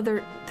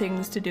other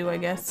things to do, I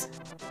guess.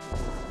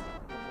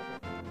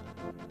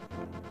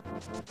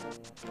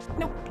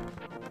 Nope.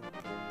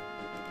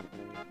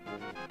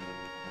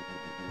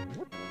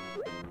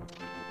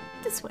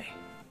 This way.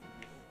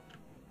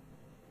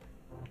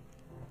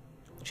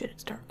 Shit,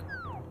 it's dark.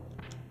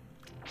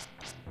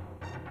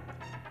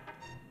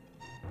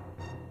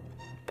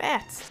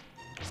 Bats!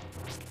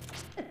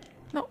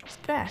 No,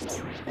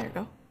 bats. There we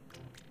go.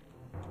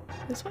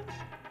 This way?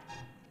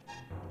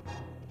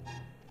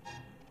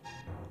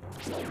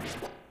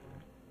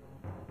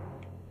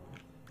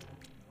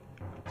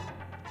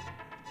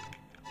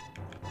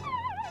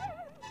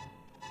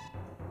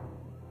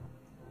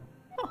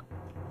 Oh.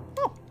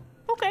 Oh,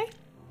 okay.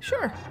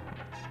 Sure.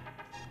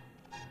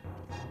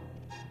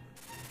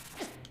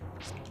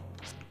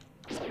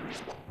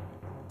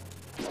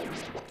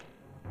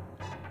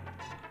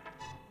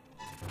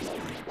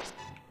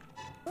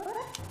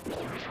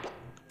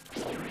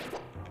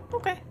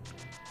 Okay.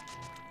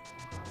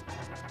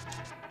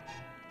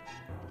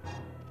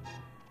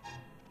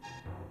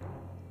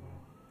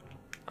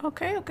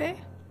 Okay, okay.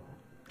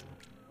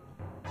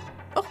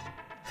 Oh!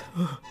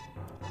 Are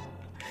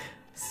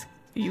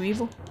you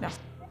evil? No.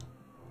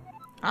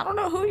 I don't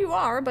know who you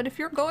are, but if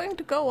you're going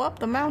to go up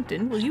the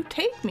mountain, will you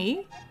take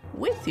me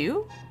with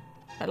you?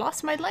 I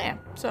lost my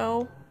lamp,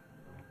 so...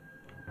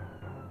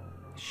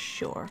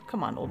 Sure.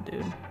 Come on, old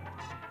dude.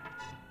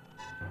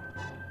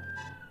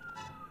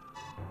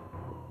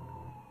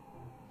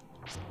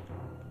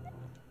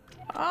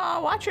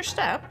 Watch your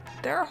step.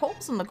 There are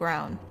holes in the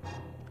ground.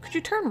 Could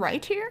you turn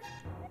right here?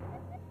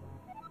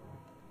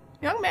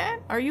 Young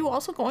man, are you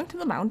also going to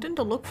the mountain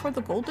to look for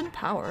the golden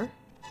power?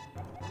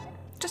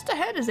 Just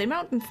ahead is a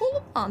mountain full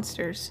of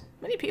monsters.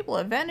 Many people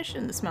have vanished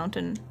in this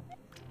mountain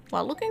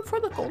while looking for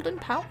the golden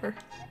power.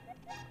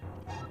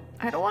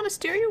 I don't want to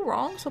steer you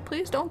wrong, so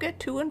please don't get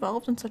too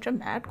involved in such a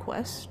mad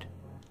quest.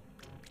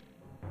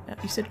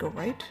 You said go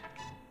right?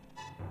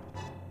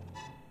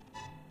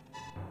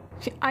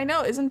 I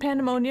know, isn't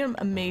Pandemonium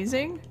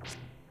amazing?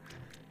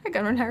 Hi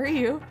Gunrun, how are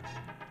you?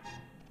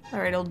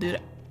 Alright, old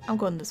dude, I'm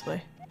going this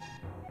way.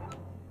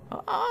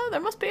 Oh, there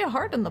must be a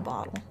heart in the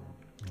bottle.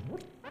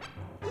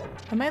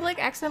 Am I like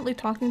accidentally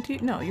talking to you?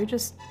 No, you're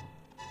just...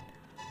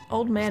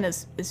 Old man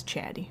is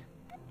chatty.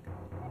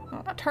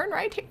 Turn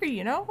right here,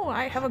 you know?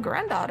 I have a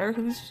granddaughter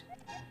who's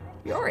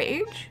your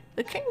age.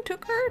 The king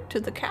took her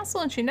to the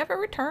castle and she never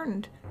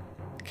returned.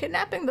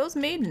 Kidnapping those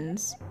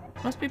maidens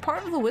must be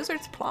part of the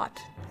wizard's plot.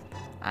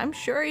 I'm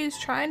sure he's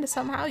trying to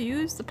somehow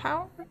use the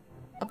power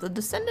of the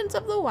descendants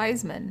of the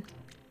wise men.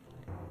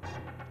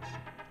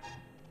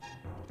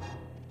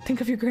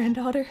 Think of your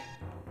granddaughter.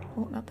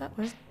 Oh, not that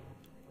way.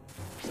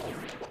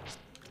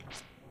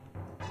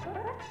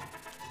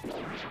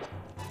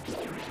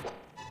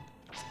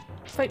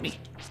 Fight me.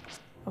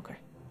 Okay.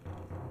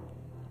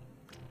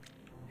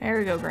 There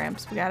we go,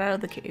 Gramps. We got out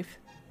of the cave.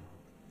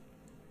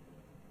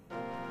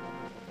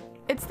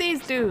 It's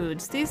these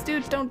dudes. These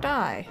dudes don't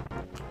die.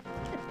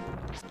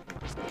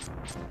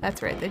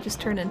 That's right, they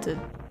just turn into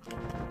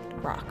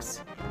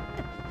rocks.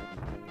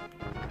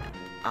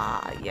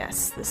 Ah,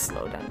 yes, this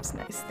slowdown is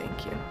nice,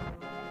 thank you.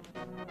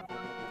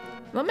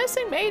 The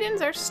missing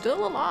maidens are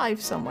still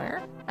alive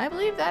somewhere. I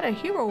believe that a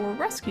hero will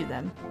rescue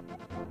them.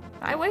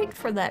 I wait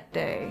for that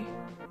day.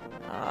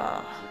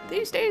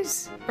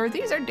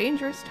 These are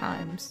dangerous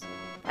times.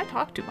 I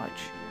talk too much.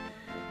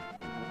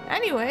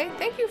 Anyway,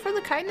 thank you for the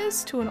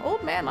kindness to an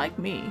old man like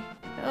me.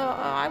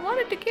 I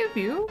wanted to give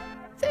you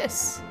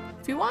this.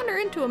 If you wander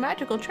into a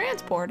magical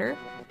transporter,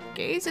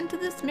 gaze into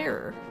this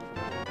mirror.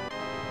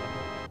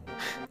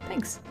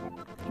 Thanks.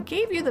 I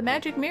gave you the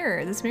magic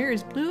mirror. This mirror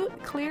is blue,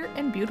 clear,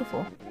 and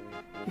beautiful.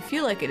 You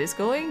feel like it is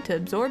going to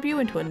absorb you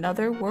into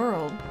another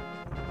world.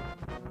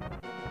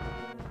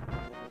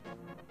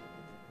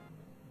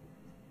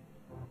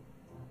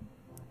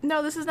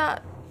 No, this is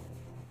not...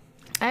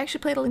 I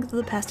actually played A Link to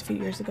the Past a few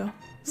years ago.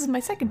 This is my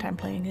second time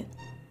playing it.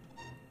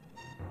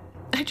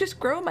 I just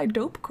grow my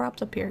dope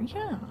crops up here.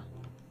 Yeah.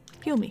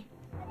 Heal me.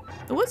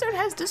 The wizard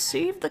has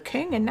deceived the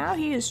king and now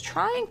he is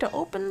trying to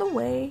open the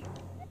way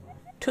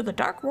to the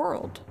dark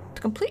world.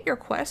 To complete your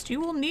quest, you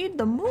will need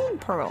the moon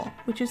pearl,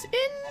 which is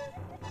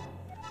in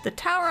the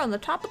tower on the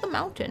top of the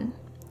mountain.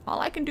 All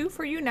I can do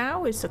for you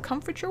now is to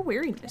comfort your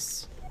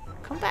weariness.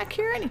 Come back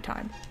here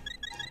anytime.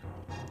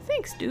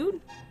 Thanks,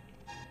 dude.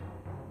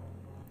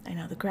 I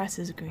know, the grass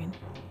is green.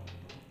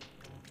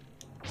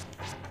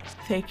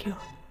 Thank you.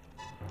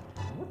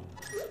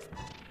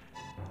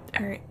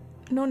 Alright,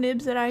 no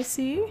nibs that I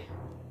see.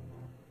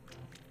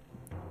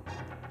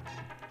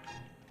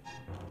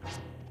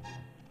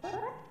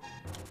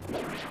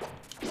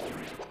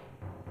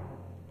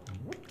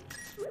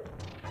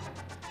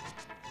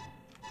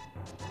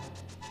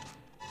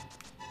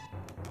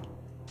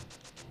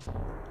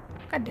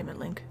 God damn it,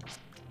 Link.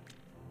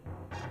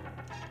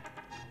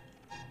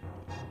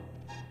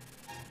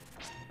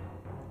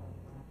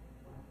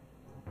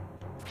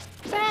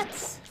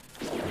 Bats!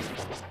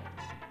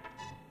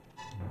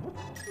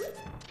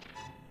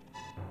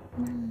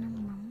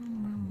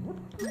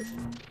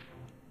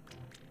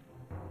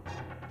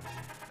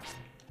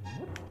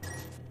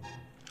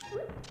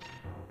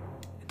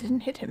 It didn't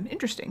hit him.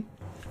 Interesting.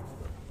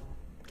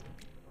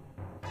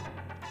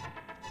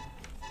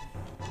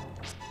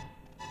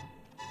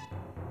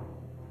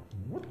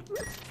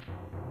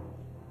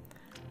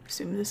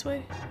 Assume this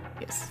way?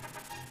 Yes.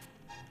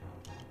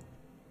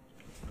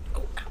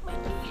 Oh, ow, my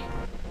knee.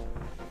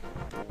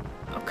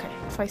 Okay,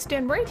 if I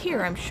stand right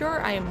here, I'm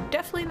sure I am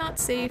definitely not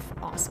safe.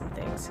 Awesome,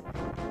 thanks.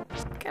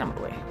 Get out of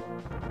the way.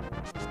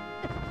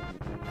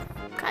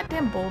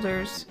 Goddamn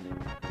boulders.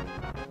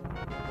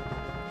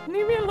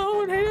 Leave me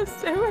alone, I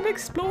want to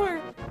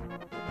explore.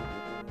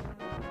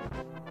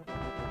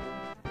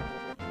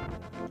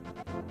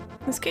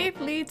 This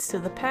cave leads to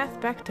the path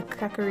back to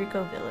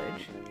Kakariko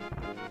Village.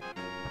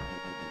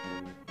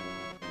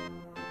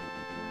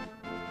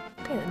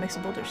 Okay, that makes a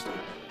boulder stone.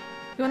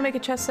 You want to make a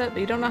chess set, but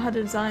you don't know how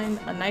to design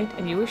a knight,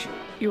 and you wish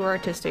you were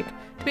artistic.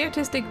 To be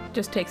artistic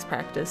just takes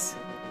practice.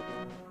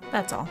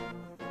 That's all.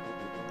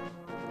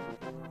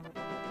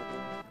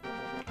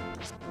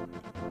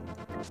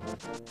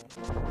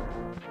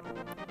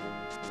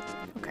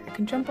 Okay, I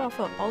can jump off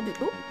of all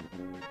the— ooh!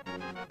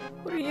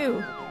 What are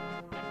you?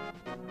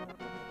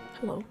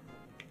 Hello.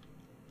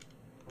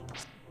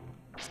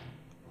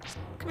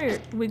 Come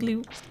here,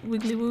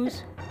 wiggly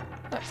woos.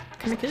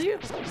 Can I kill you?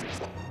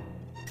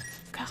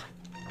 God.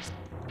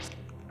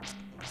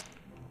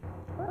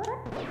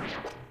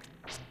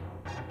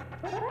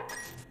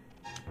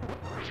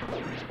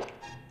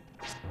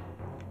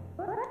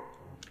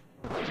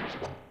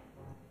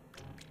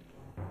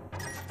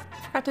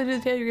 Forgot to do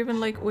the tail. You're given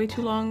like way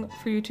too long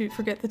for you to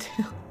forget the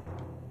tail.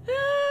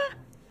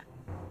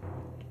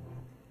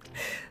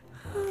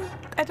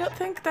 I don't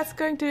think that's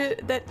going to.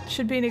 That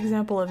should be an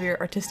example of your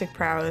artistic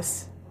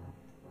prowess.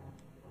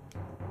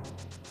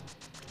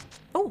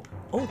 Oh,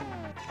 oh,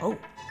 oh,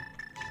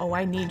 oh!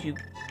 I need you.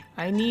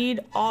 I need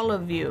all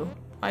of you.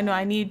 I know.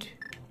 I need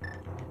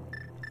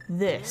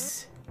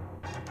this.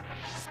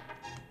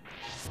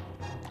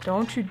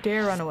 Don't you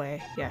dare run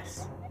away.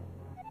 Yes.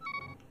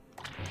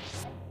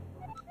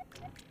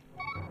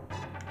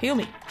 Heal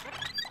me.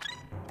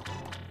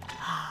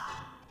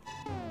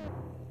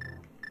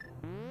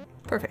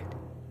 Perfect.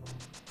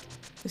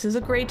 This is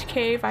a great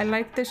cave. I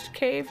like this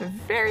cave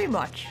very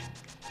much.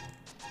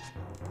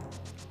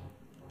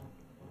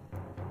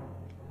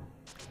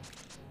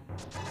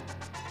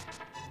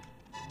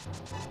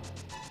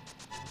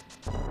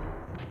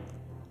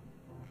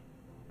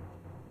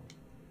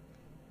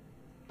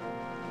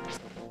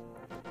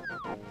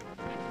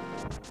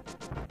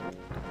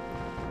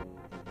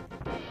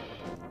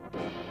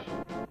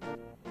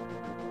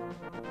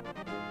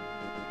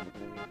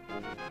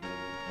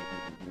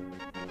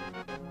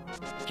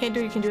 Can't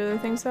do, you can do other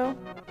things though?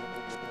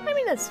 I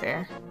mean, that's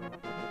fair.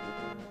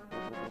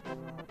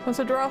 Wants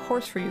to draw a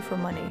horse for you for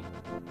money.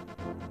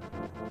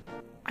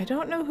 I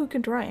don't know who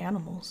can draw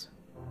animals.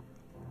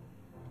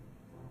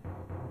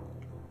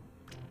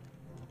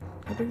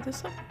 Can I pick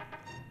this up?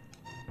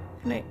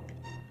 Can I?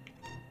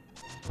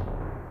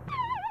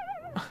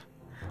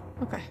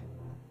 Okay.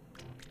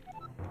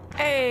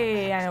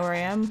 Hey, I know where I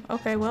am.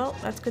 Okay, well,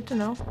 that's good to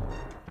know.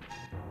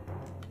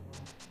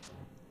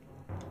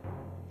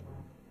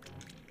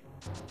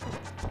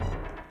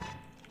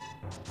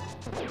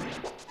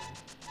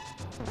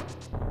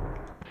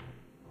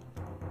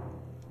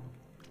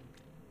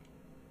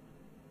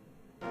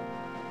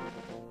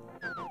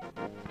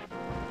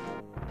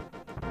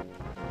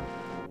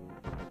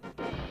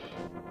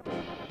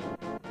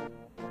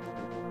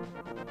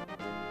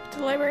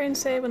 The librarians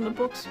say when the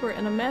books were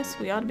in a mess,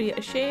 we ought to be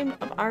ashamed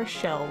of our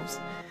shelves.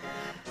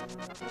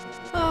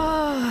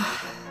 Hi,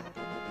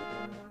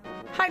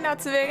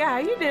 Natsuvega, how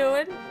you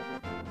doing?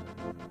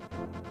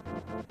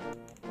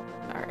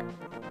 Alright.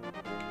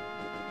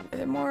 Are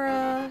there more,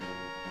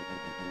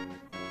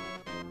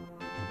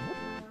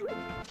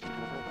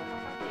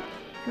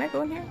 Can I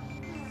go in here?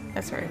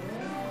 That's right.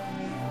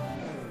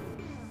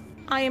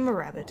 I am a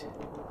rabbit.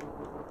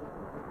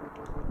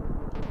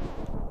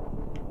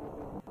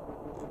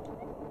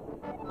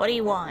 What do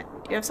you want?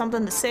 Do you have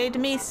something to say to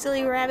me,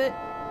 silly rabbit?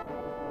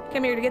 I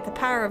came here to get the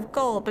power of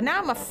gold, but now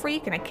I'm a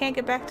freak and I can't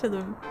get back to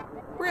the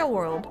real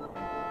world.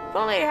 If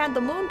only I had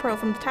the moon pearl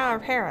from the Tower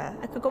of Hera,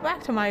 I could go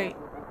back to my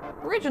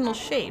original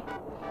shape.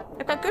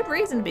 I've got good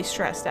reason to be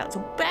stressed out, so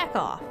back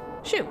off.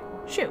 Shoo,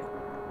 shoo.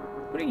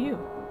 What are you?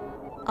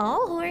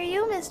 Oh, who are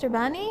you, Mr.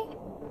 Bunny?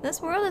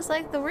 This world is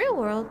like the real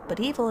world,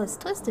 but evil has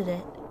twisted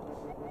it.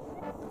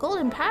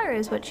 Golden power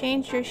is what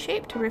changed your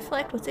shape to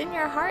reflect what's in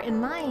your heart and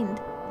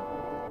mind.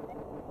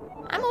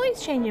 I'm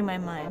always changing my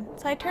mind,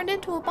 so I turned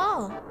into a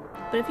ball.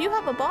 But if you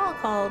have a ball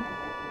called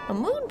a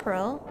moon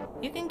pearl,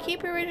 you can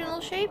keep your original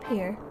shape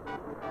here.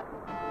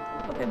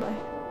 Okay, bye.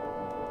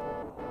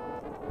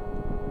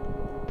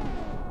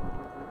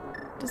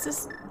 Does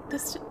this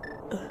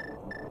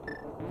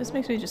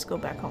makes me just go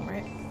back home,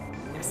 right?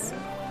 Yes.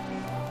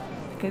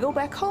 I can go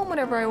back home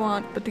whenever I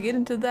want, but to get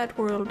into that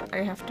world, I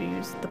have to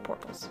use the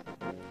portals.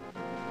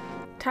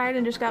 Tired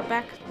and just got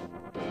back?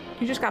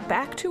 You just got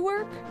back to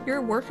work?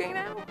 You're working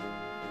now?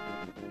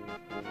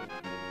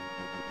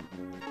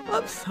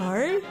 I'm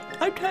sorry.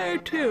 I'm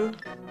tired too.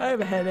 I have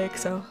a headache,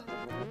 so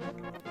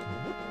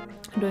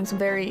I'm doing some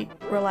very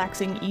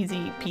relaxing,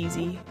 easy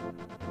peasy.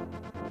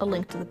 A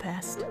Link to the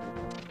Past.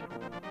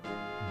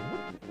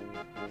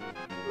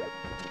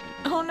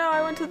 Oh no,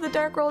 I went to the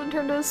dark world and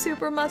turned into a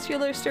super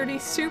muscular, sturdy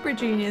super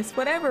genius.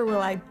 Whatever will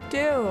I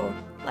do?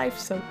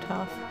 Life's so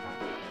tough.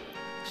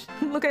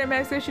 Looking at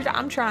Max,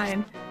 I'm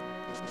trying.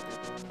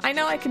 I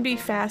know I can be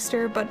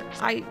faster, but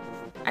I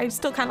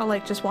still kind of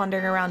like just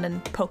wandering around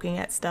and poking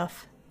at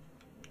stuff.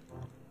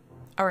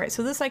 Alright,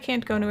 so this I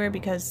can't go anywhere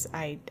because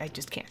I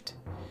just can't.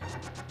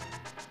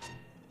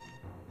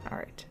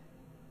 Alright.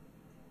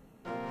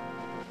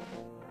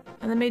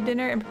 And then made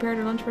dinner and prepared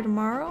her lunch for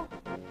tomorrow?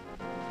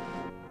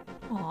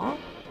 Aww.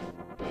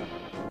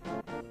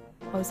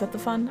 Oh, is that the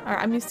fun? Alright,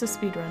 I'm used to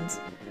speedruns.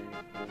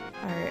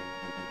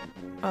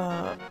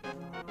 Alright.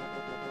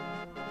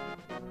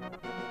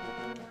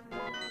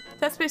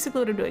 That's basically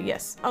what I'm doing,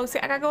 yes. Oh, see,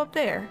 I gotta go up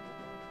there.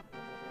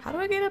 How do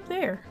I get up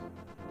there?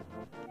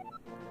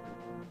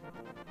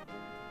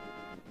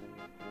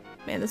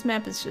 Man, this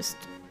map is just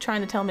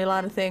trying to tell me a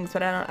lot of things,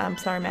 but I'm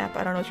sorry, map.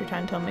 I don't know what you're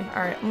trying to tell me.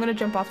 Alright, I'm gonna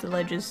jump off the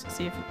ledges,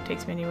 see if it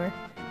takes me anywhere.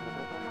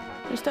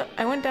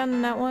 I went down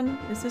in that one.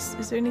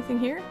 Is there anything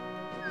here?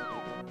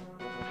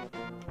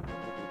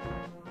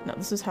 No,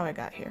 this is how I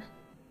got here.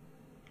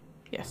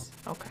 Yes,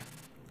 okay.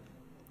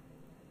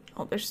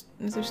 Oh, I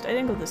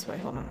didn't go this way,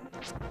 hold on.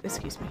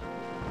 Excuse me.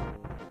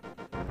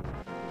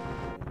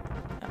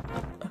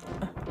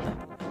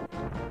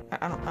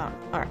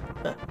 Alright.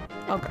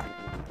 Oh god.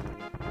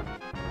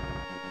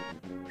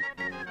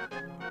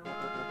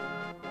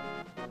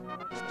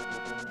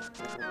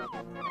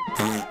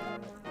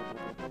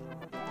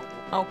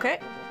 Okay,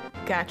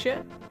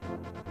 gotcha.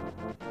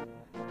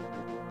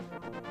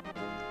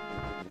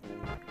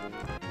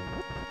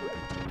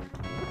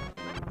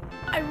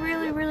 I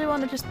really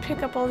want to just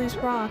pick up all these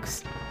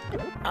rocks.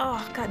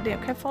 Oh, goddamn.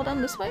 Can I fall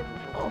down this way?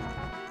 Oh.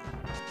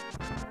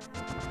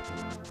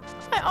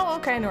 Oh,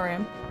 okay, I know where I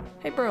am.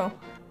 Hey, bro.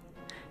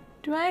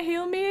 Do I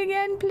heal me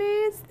again,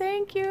 please?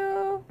 Thank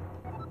you.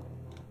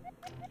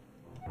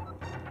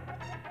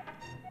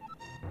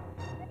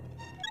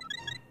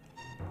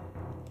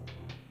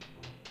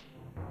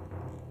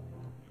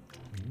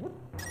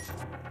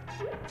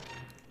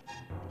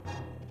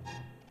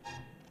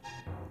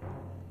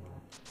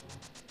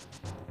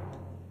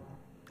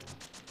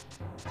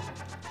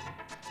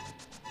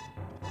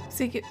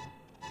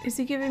 Is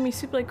he giving me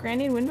soup like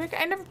Granny in Wind Waker?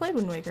 I never played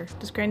Wind Waker.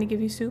 Does Granny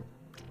give you soup?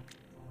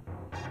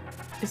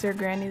 Is there a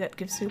Granny that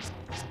gives soup?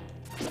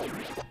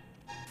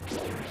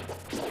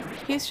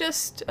 He's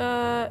just,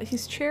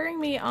 he's cheering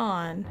me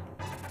on.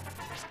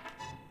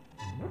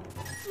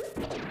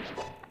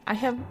 I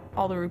have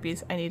all the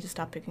rupees. I need to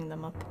stop picking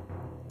them up.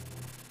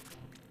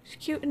 She's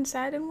cute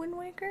inside in Wind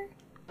Waker?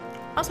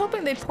 I was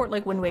hoping they'd port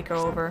like Wind Waker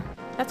over.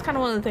 That's kind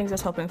of one of the things I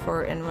was hoping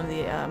for in one of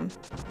the,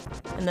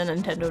 in the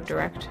Nintendo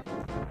Direct.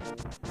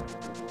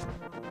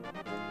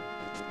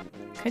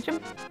 Can I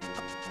jump?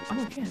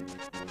 Oh, I can.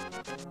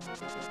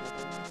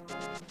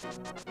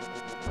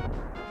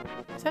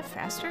 Is that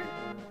faster?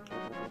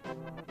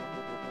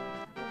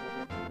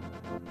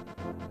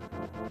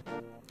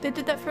 They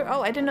did that for-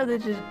 oh, I didn't know they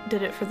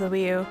did it for the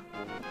Wii U.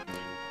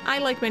 I,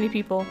 like many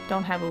people,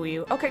 don't have a Wii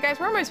U. Okay, guys,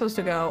 where am I supposed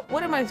to go?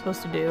 What am I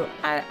supposed to do?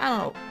 I don't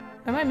know.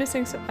 Am I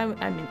missing some-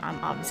 I mean, I'm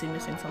obviously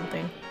missing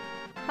something.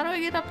 How do I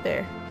get up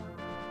there?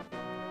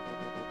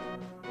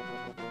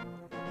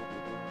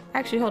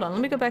 Actually, hold on.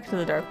 Let me go back to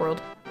the Dark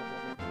World.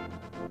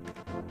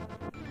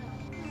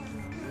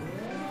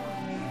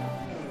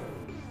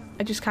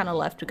 I just kind of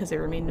left because they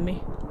were mean to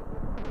me.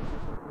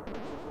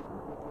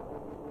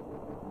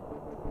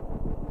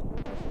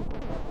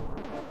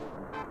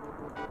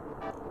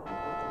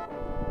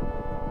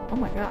 Oh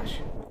my gosh.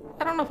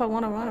 I don't know if I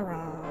want to run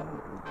around.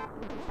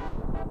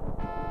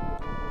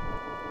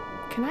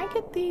 Can I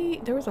get the...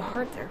 There was a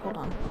heart there. Hold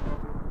on.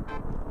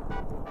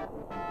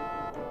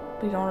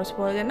 We don't want to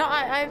spoil it. No,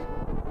 I...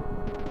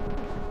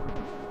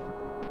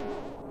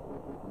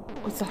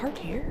 What's the heart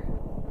here?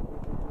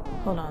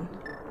 Hold on.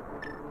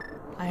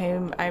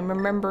 I'm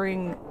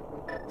remembering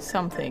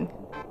something.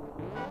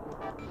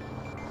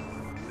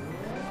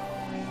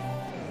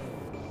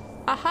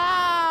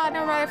 Aha!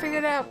 Never mind, I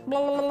figured it out. Blah,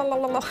 blah, blah,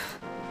 blah, blah.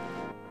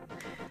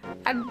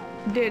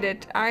 I did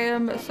it. I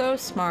am so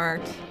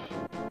smart.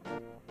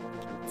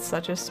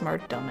 Such a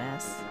smart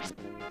dumbass.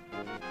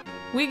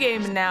 We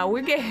gaming now.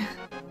 We're game.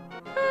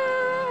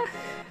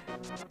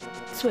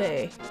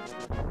 Sway.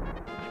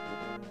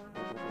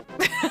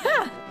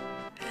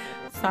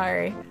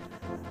 Sorry.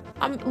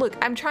 Look,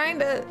 I'm trying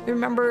to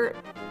remember.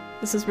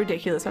 This is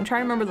ridiculous. I'm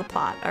trying to remember the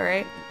plot,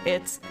 alright? I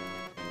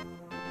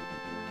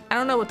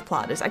don't know what the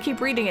plot is. I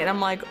keep reading it. I'm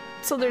like,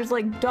 so there's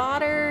like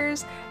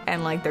daughters,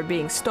 and like they're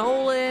being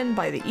stolen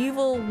by the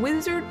evil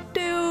wizard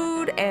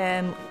dude,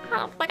 and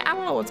I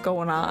don't know what's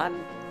going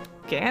on.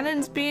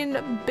 Ganon's being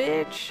a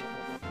bitch.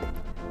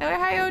 Anyway,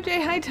 hi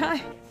OJ, hi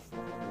Ty.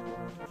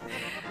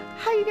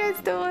 How you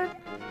guys doing?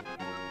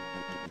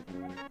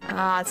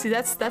 Ah, see,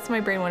 that's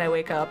my brain when I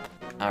wake up.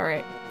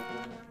 Alright.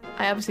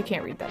 I obviously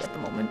can't read that at the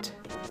moment.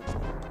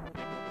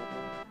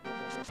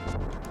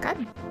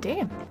 God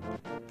damn.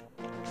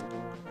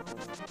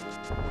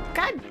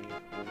 God.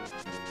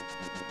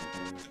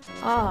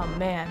 Oh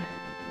man.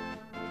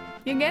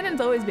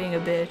 Ganon's always being a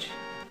bitch.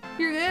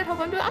 You're good?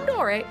 Hope I'm doing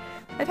alright.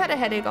 I've had a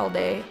headache all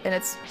day and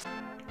it's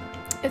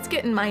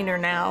getting minor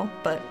now,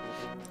 but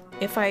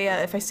if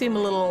I seem a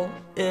little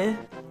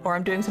or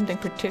I'm doing something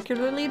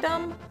particularly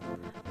dumb,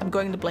 I'm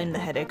going to blame the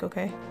headache,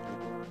 okay?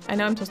 I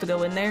know I'm supposed to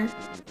go in there.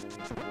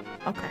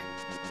 Okay.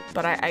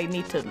 But I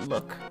need to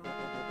look.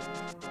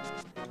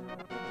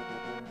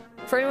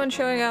 For anyone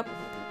showing up,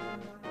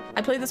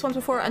 I played this once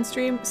before on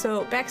stream,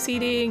 so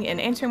backseating and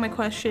answering my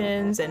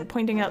questions and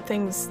pointing out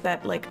things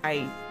that like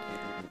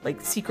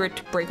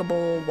secret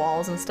breakable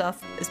walls and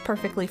stuff is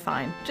perfectly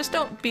fine. Just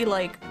don't be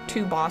like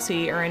too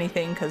bossy or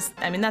anything, because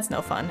I mean that's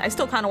no fun. I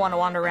still kind of want to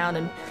wander around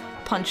and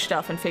punch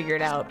stuff and figure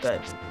it out,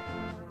 but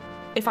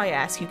if I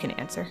ask, you can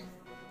answer.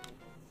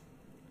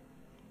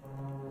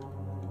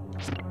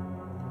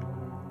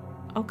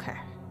 Okay.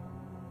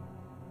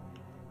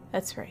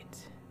 That's right.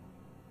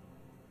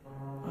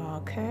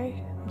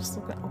 Okay. I'm just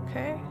looking.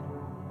 Okay.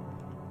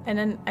 And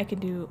then I can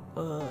do,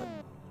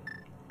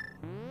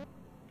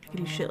 I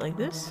do shit like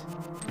this.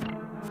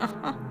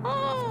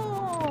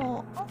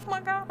 Oh my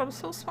god, I'm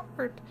so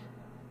smart.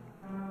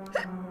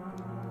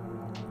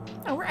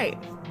 All right.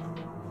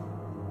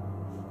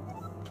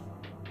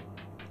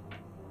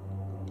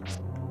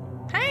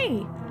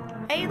 Hey!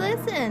 Hey,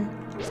 listen!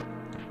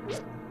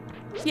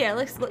 Yeah,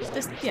 let's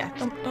just, yeah,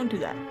 don't do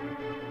that.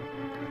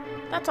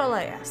 That's all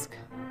I ask.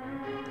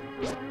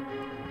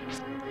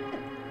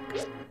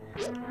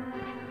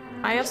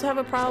 I also have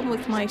a problem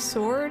with my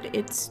sword.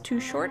 It's too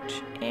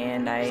short,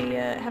 and I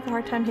have a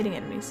hard time hitting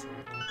enemies.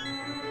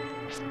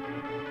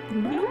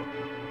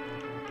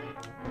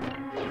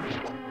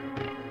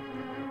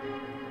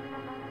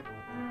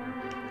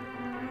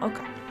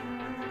 Okay.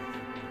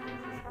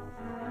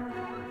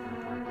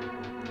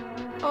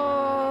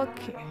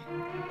 Okay.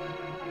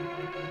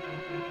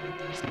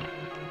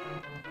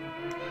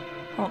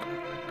 Hold on.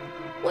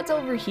 What's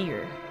over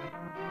here?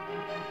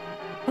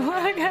 Oh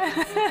my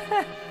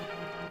god.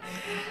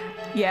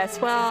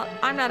 Yes, well,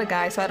 I'm not a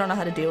guy, so I don't know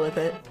how to deal with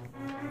it.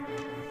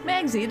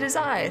 Magsy, it is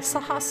I,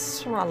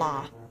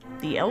 Sahasrara,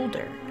 the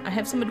Elder. I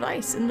have some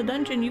advice. In the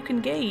dungeon, you can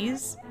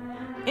gaze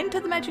into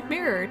the magic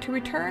mirror to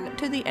return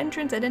to the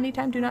entrance at any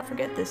time. Do not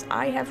forget this.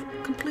 I have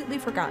completely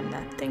forgotten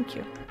that. Thank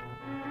you.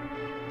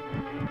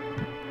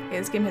 Okay,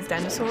 this game has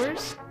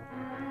dinosaurs.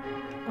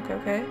 Okay,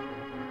 okay.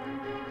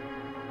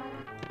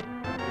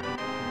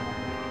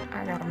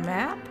 I got a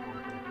map.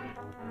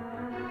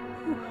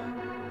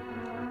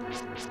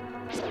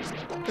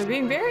 They're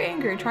being very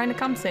angry, trying to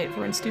compensate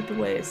for it in stupid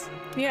ways.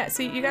 Yeah,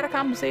 see, you gotta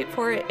compensate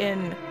for it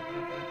in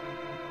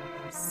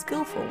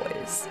skillful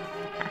ways.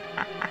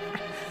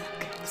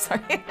 Okay,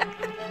 sorry.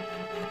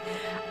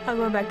 I'm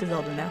going back to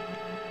Zelda now.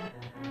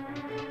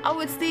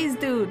 Oh, it's these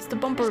dudes, the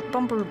bumper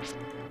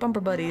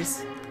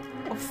buddies.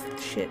 Oh,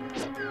 shit.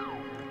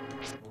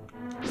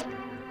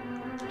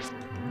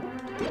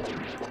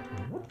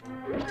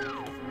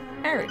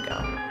 There we go.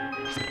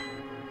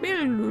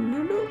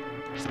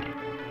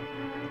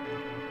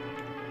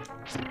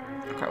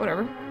 Okay,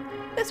 whatever.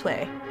 This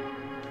way.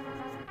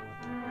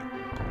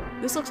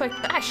 This looks like—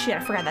 ah, shit, I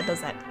forgot that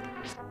does that.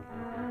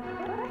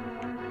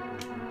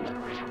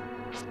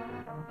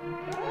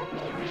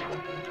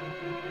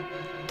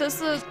 Does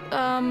the,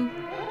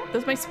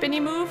 does my spinny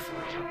move?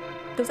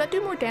 Does that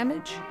do more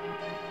damage?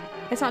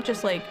 It's not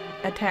just, like,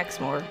 attacks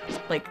more,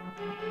 like,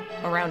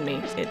 around me.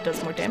 It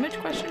does more damage,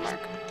 question mark?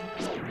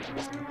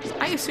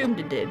 I assumed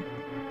it did.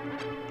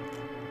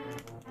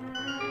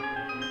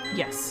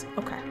 Yes,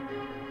 okay.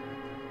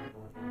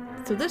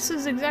 So this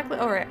is exactly—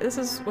 alright, this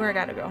is where I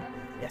gotta go.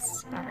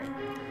 Yes, alright.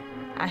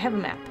 I have a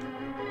map.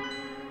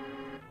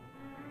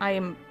 I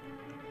am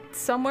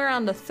somewhere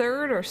on the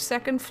 3rd or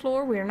 2nd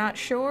floor, we're not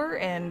sure,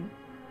 and—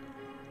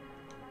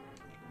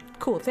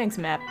 cool, thanks,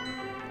 map.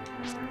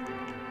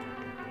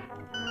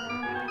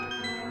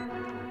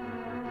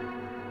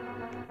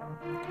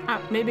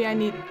 Maybe I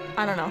need—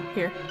 I don't know,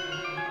 here.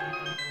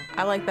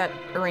 I like that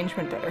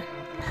arrangement better.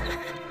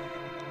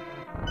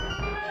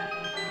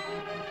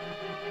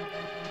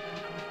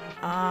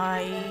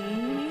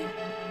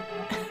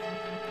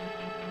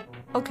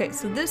 Okay,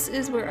 so this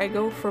is where I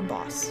go for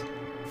boss.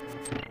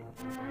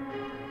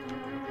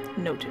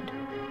 Noted.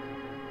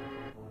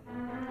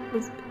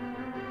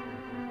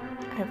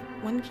 I have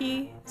one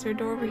key. Is there a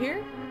door over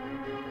here?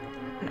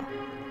 No.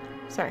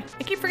 Sorry.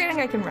 I keep forgetting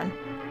I can run.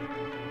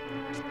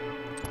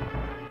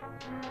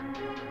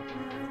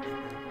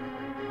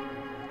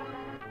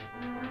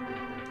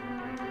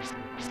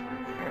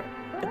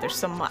 But there's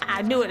some—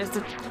 I knew it. It's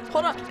a—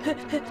 hold on.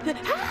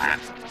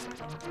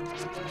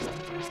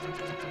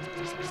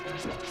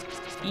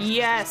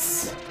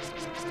 Yes.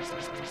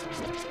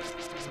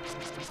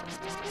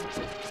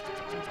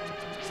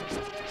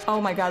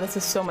 Oh my god, this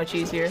is so much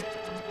easier.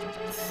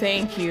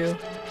 Thank you.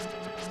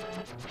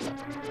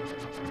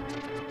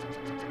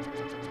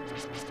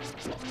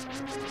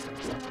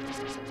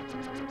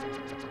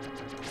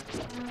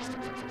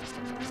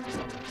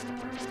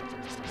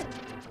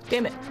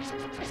 Damn it.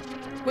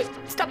 Wait,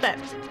 stop that.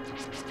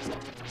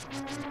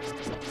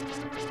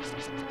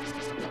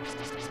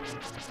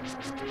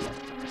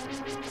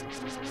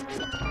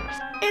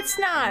 It's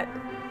not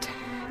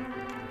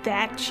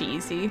that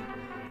cheesy.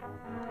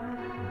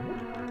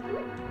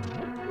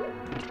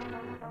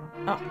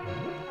 Oh.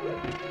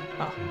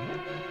 Oh.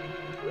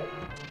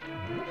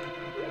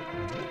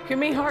 Give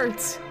me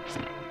hearts.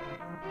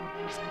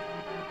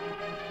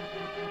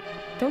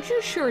 Don't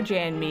you sure,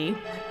 Jan me?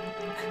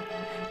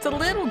 It's a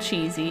little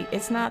cheesy.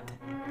 It's not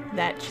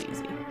that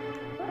cheesy.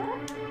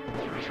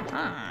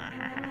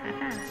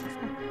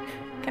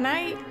 Can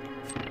I—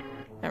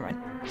 never mind.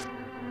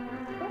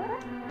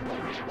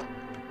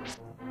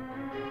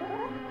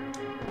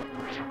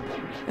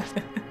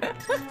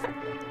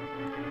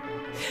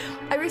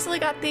 I recently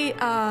got the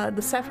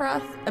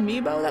Sephiroth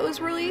amiibo that was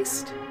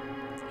released.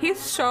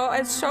 It's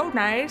so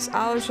nice.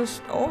 I was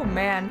just— oh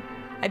man.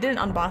 I didn't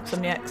unbox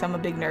him yet because I'm a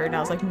big nerd, and I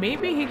was like,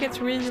 maybe he gets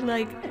really,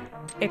 like,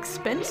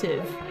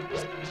 expensive.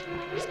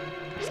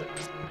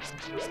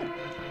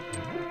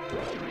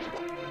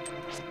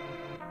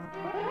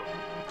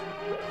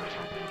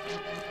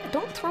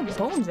 Don't throw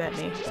bones at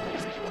me.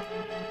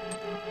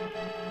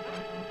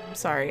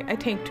 Sorry, I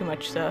tank too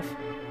much stuff.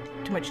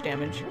 Too much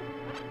damage.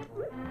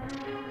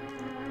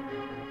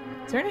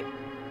 Is there any?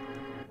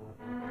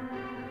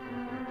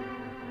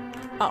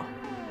 Oh.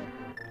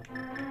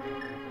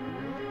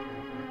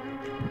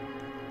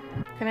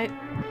 Can I?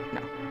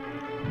 No.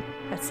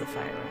 That's the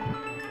fire one.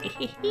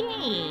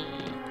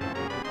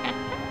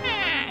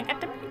 I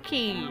got the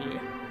key.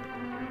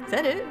 Is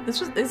that it?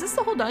 Is this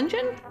the whole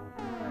dungeon?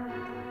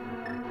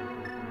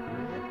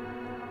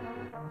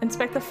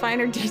 Inspect the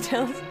finer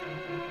details.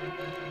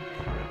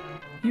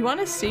 You want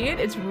to see it?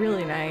 It's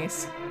really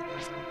nice.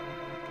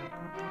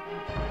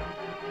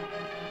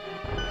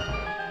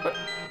 What?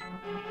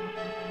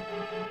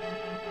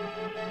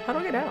 How do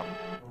I get out?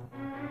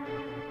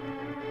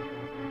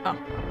 Oh.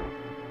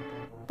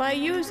 By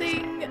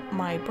using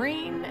my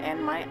brain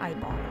and my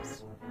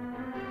eyeballs.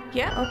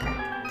 Yeah, okay.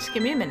 Just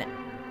give me a minute.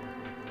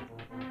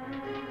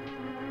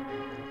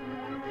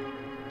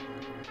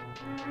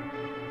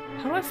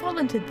 How do I fall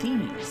into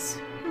these?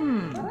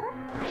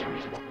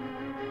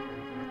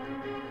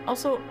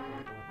 Also...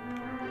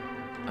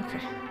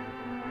 Okay.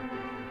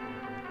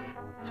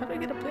 How do I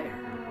get up there?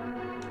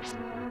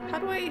 How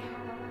do I...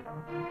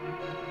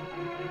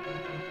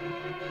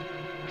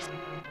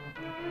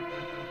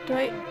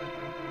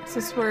 Is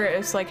this where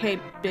it's like, hey,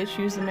 bitch,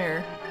 use the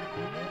mirror?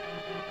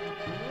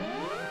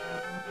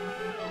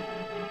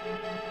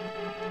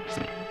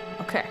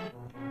 Okay.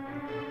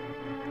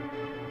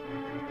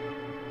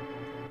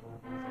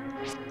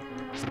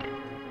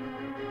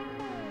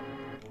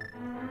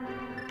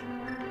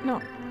 No.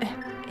 There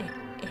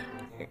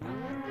you go.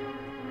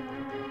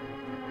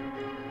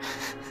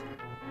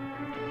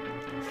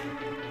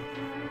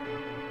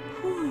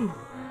 Whew.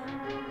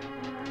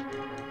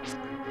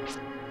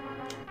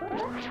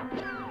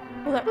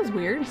 Well, that was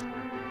weird.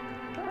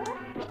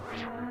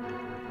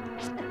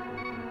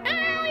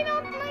 I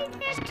don't like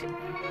it.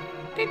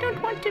 They don't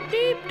want to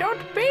beep.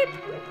 Don't beep.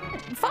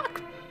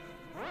 Fuck.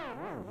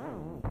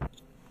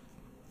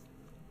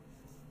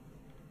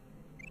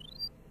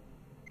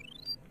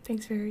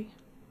 Thanks, Fairy.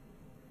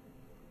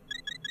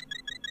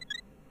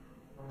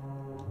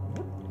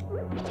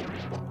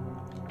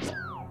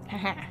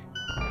 Haha.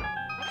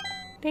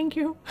 Thank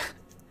you.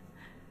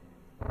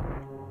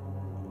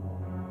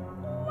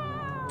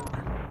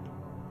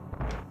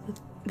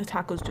 The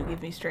tacos do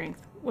give me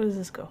strength. What does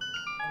this go?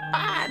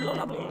 Ah, blah,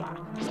 blah, blah.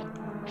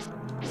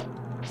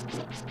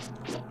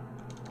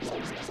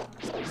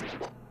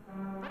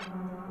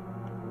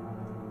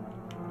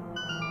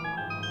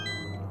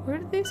 Where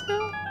did these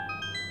go?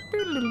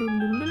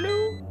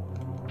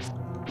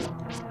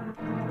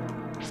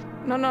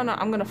 No, no, no,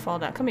 I'm gonna fall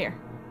down. Come here.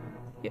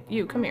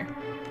 You, come here.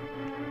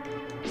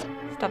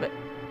 Stop it.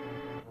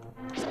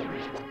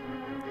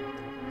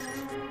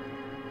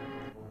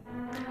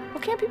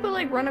 Can't people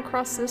like run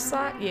across this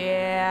side?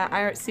 Yeah,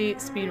 I see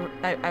speed.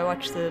 I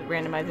watch the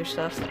randomizer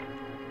stuff.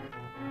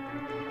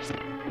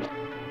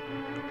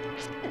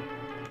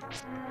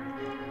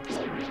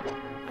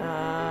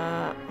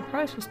 I'm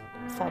probably supposed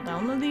to fall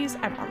down one of these.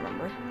 I don't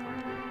remember.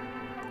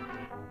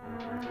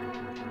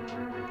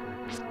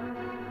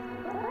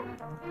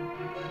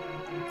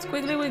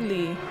 Squiggly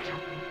wiggly.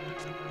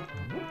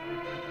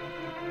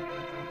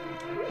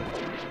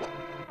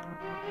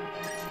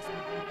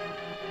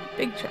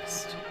 Big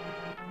chest.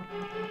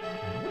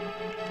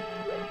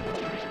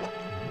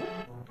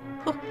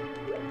 Huh.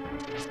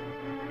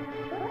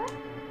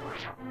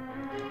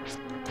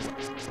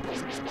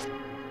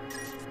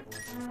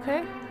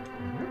 Okay.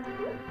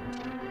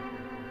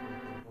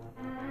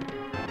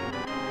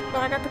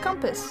 Well, I got the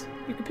compass.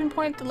 You can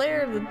pinpoint the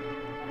layer of the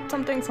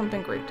something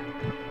great.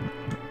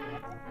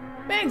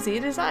 Magsy,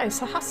 it is I,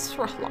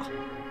 Sahasrahla,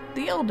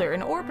 the Elder.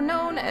 An orb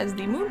known as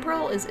the Moon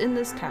Pearl is in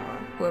this tower.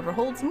 Whoever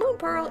holds the Moon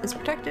Pearl is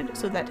protected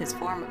so that his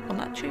form will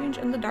not change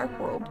in the Dark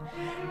World.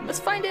 You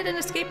must find it and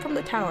escape from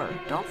the tower.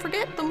 Don't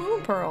forget the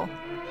Moon Pearl.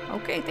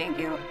 Okay, thank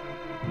you.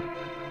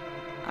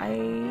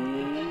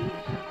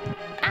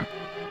 Ah!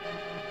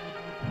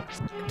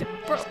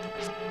 Bro.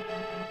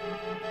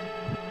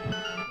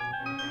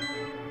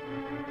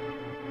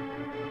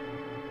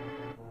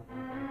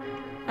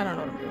 I don't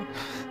know what I'm doing.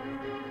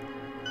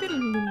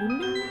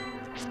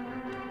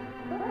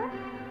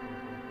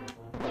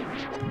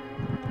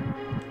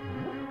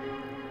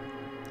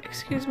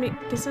 Excuse me,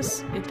 does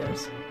this? It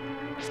does.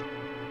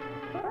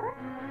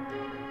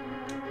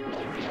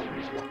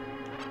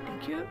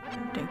 Thank you,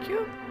 thank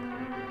you.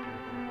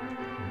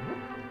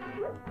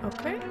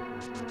 Okay.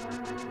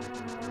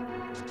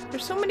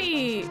 There's so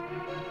many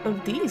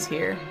of these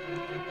here.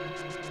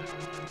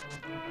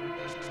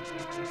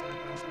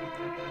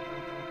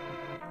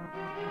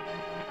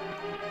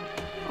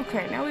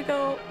 Okay, now we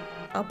go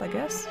up, I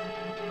guess.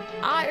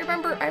 I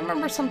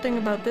remember something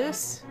about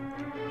this.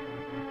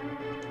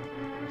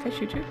 Can I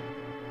shoot you?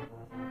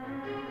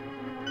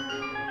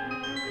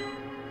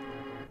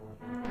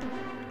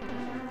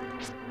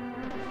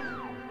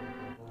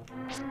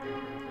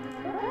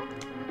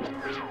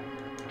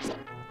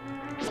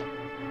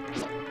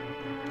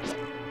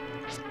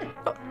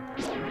 Oh.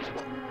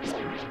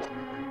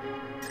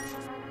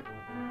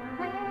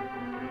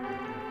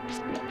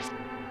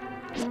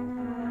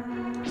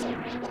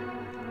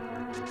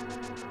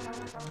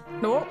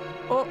 No.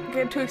 Oh,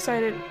 get too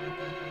excited.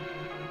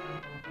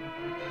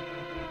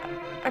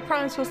 I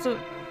probably supposed to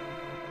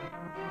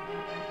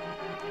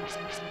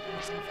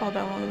fall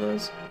down one of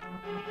those.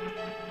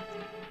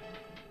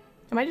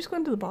 Am I just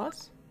going to the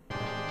boss?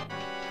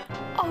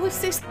 Oh, it's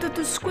this the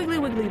squiggly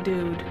wiggly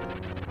dude.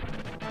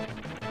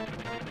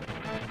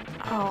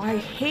 Oh, I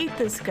hate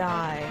this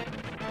guy.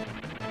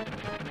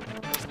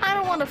 I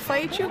don't want to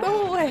fight you.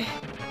 Go away.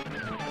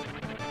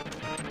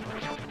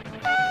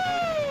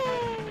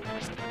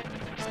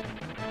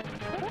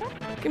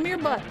 Give me your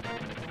butt.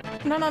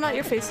 No, no, not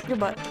your face. Your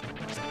butt.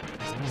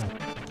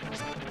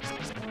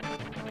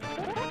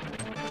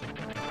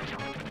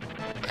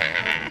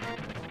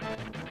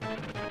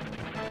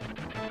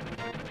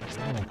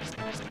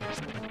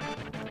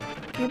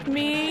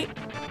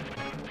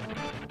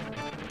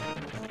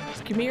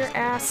 Give me your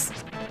ass.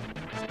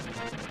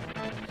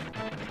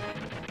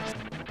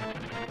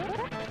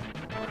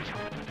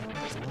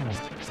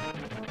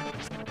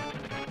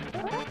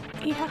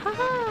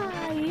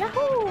 Yah-ha-ha!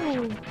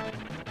 Yahoo!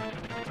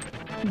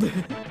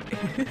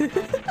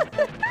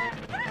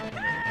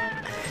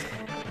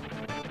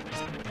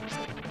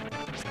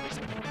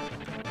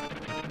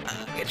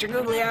 Get your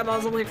googly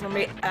eyeballs away from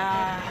me.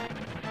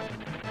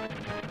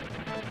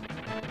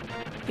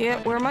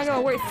 Yeah, where am I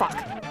going? Wait, fuck.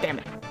 Damn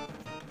it.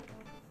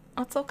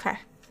 That's okay.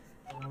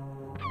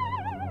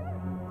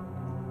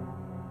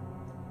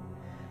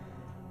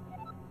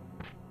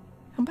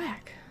 I'm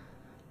back.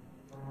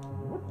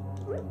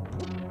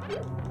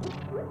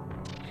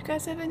 You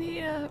guys have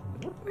any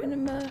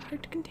random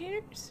heart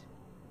containers?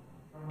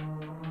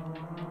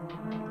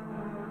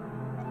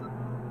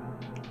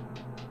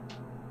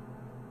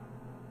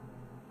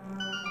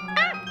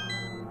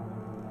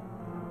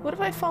 What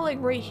if I fall like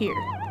right here?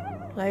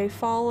 Will I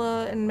fall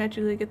and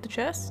magically get the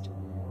chest?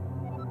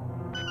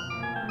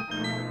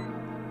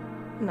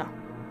 No.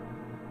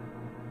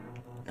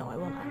 No, I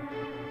will not.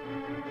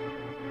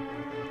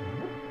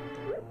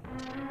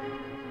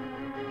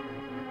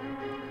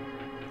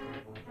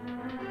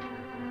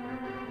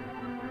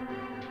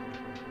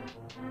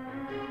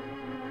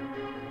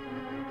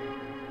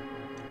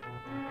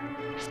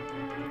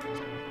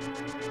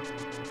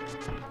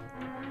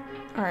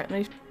 Alright,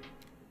 let me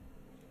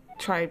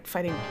try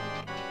fighting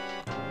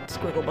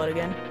Squiggle Butt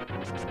again.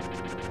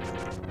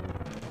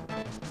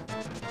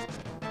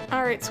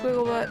 Alright,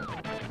 Squiggle Butt.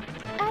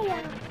 Ah,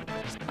 yeah.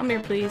 Come here,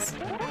 please.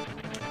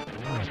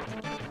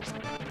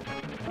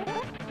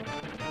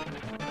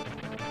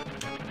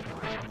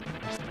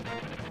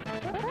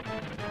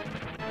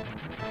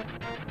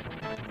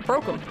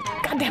 Broke him.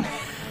 God damn it.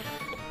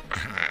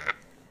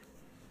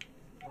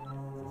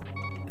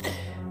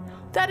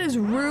 That is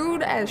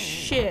rude as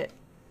shit.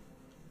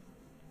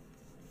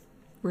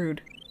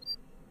 Rude.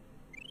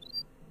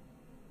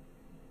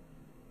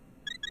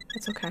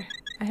 It's okay.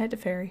 I had to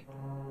fairy.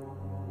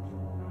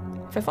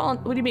 If I fall,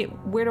 what do you mean?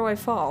 Where do I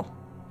fall?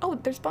 Oh,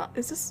 there's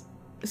is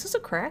this a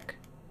crack?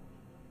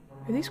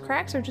 Are these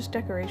cracks or just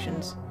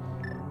decorations?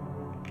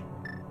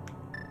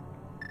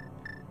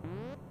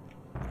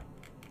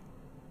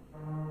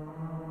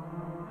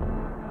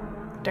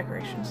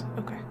 Decorations.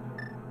 Okay.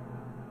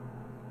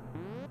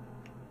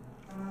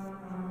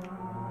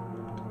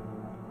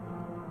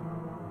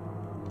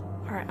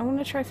 Alright, I'm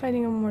gonna try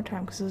fighting him one more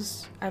time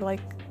because I don't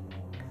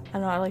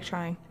know, I like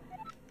trying.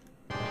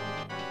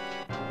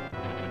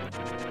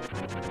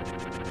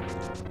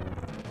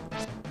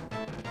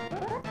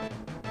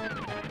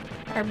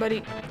 Alright,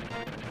 buddy.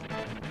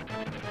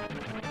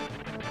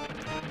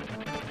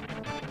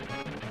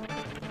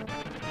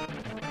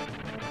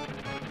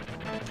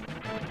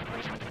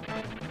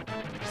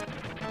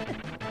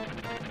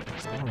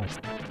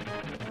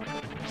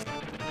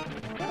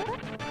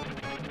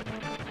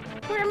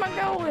 Where am I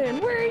going?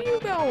 Where are you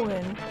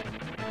going?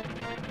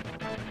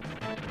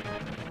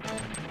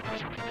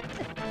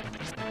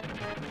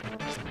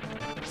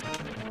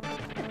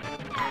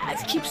 Ah,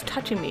 it keeps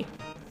touching me.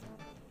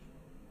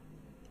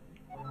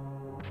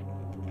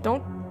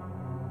 Don't.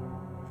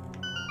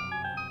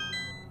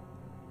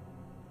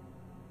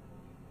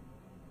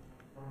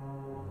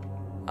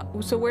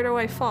 So where do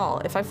I fall?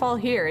 If I fall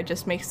here, it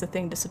just makes the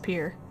thing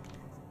disappear.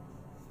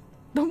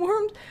 The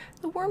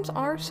worms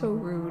are so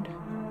rude.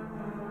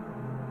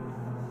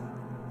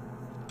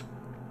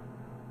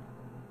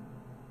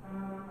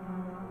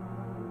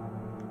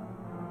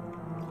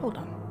 Hold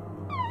on.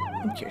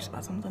 I'm curious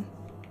about something.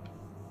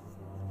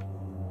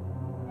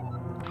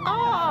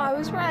 Oh, I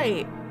was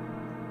right.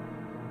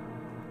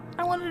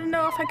 I wanted to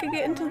know if I could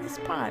get into this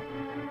pot.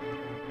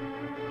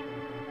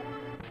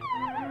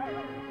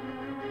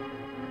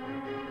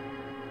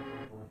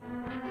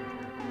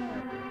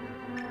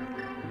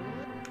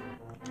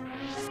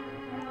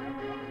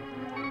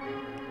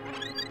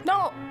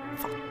 No!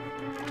 Fuck.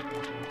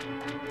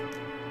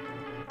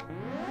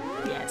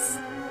 Yes.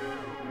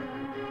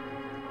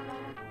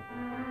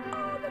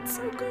 Oh, that's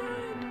so good.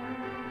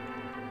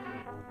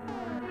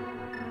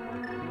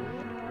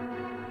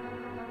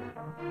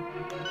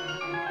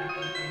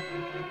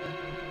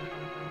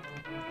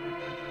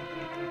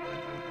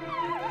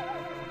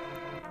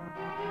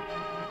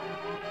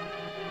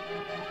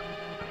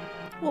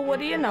 what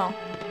do you know?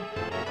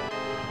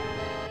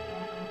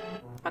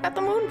 I got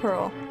the moon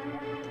pearl.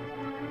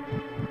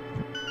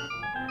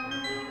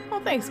 Well,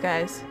 thanks,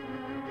 guys.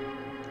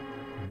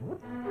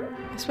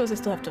 I suppose I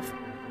still have to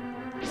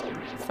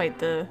fight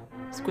the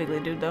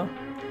squiggly dude, though.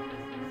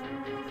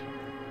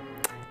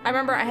 I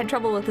remember I had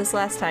trouble with this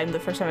last time, the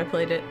first time I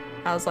played it.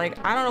 I was like,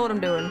 I don't know what I'm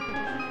doing.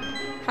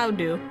 How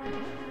do?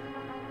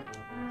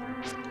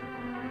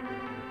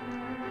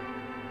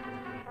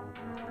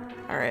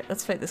 Alright,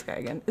 let's fight this guy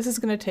again. This is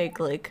gonna take,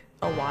 like,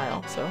 a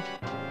while, so...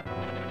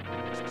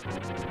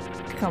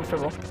 Get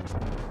comfortable.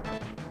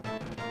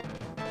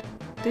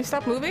 Did he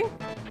stop moving?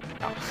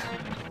 Oh.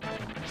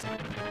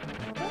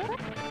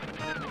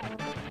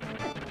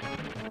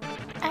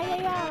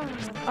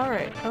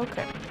 Alright,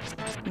 okay.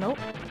 Nope.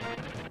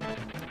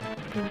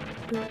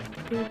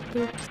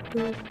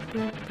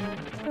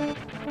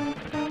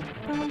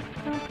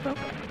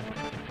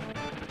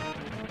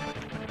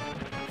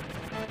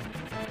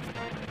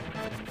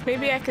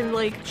 Maybe I can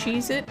like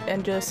cheese it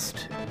and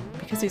just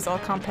because he's all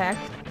compact.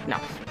 No.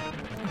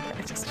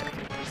 Okay, just checking.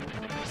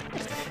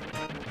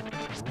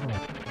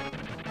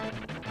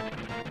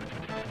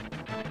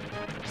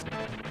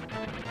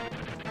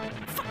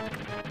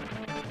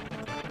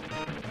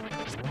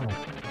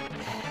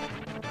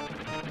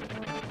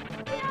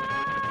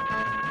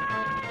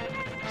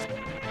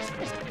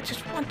 I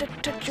just want to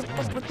touch your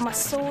butt with my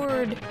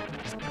sword.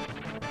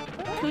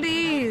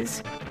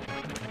 Please.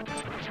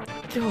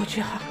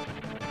 Georgia.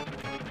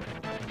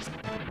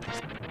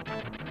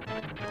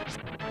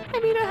 Hey,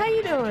 Vita, how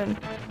you doing?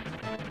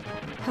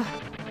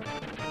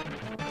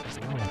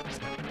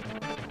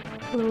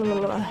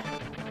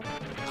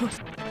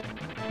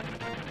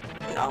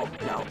 No,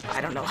 no,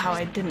 I don't know how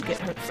I didn't get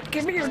hurt.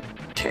 Give me your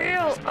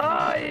tail!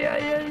 Oh,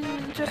 yeah.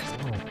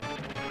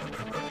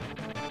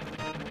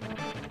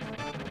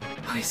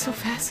 Oh, he's so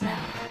fast now.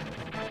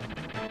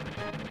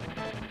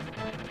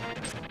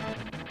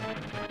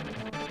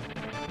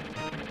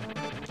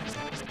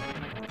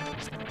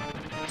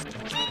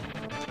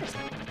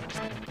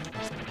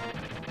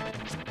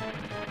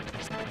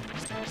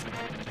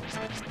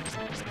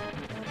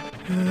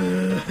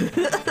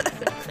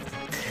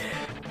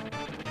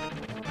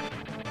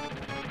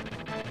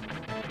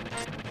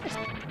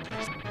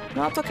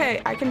 No, it's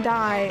okay. I can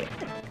die,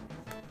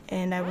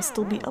 and I will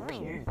still be up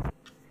here.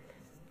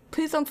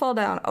 Please don't fall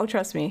down. Oh,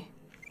 trust me.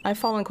 I've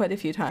fallen quite a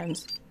few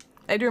times.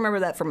 I do remember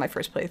that from my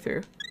first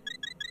playthrough.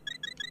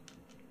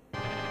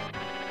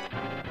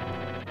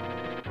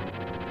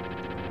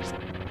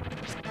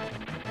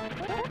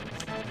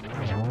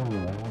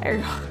 There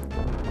you go.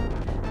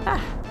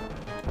 Ah.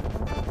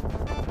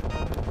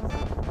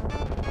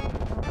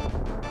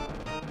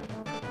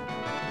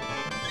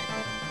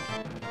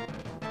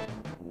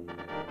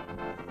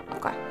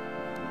 Okay.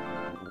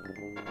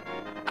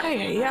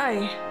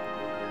 Ay.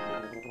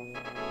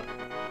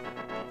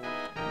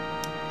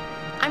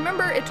 I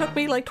remember it took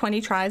me like 20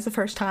 tries the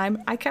first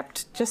time. I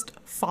kept just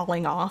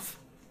falling off.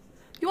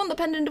 You won the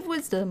Pendant of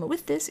Wisdom.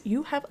 With this,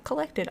 you have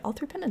collected all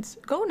 3 pendants.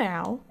 Go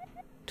now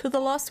to the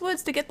Lost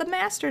Woods to get the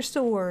Master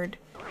Sword.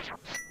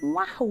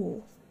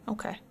 Wow.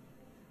 Okay.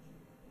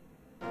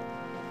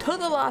 To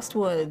the Lost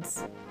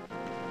Woods.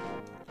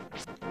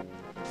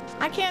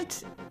 I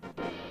can't...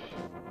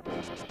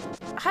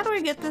 How do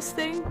I get this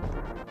thing?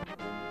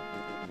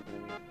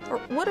 Or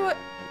what do I...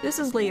 This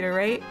is later,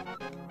 right?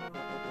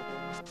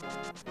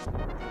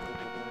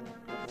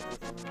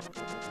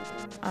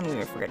 I'm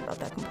gonna forget about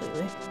that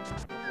completely.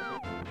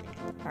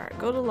 Alright,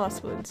 go to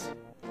Lost Woods.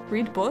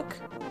 Read book.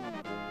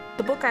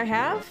 The book I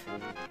have?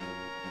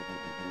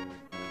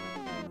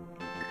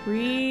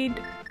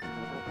 Read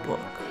book.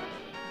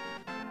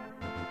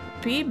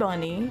 Be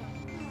bunny.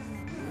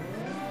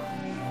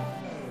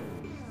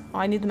 Oh,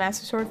 I need the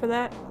Master Sword for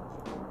that?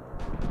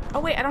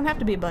 Oh wait, I don't have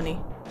to be a bunny.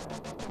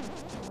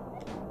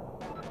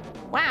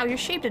 Wow, your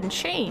shape didn't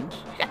change.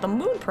 You got the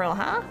moon pearl,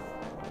 huh?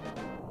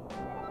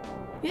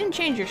 You didn't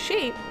change your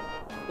shape.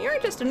 You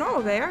aren't just a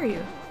normal guy, are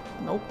you?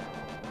 Nope.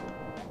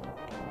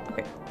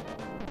 Okay.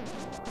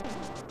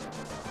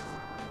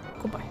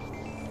 Goodbye.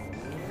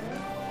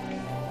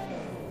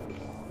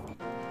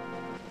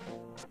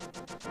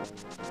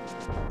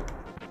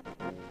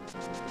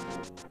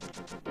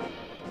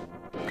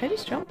 Can I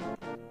just jump?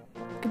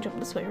 I can jump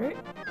this way, right?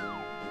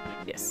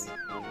 Yes.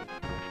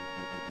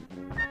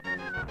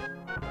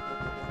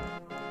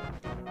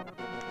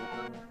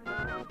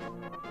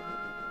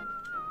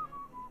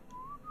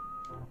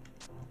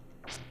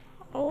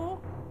 Oh.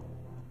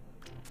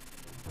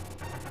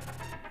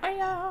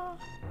 Hiya.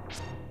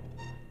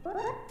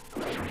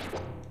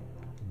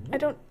 I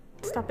don't...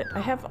 Stop it. I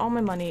have all my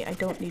money. I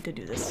don't need to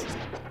do this.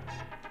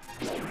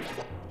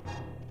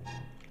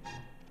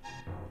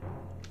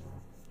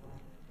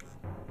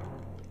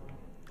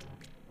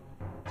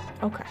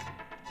 Okay.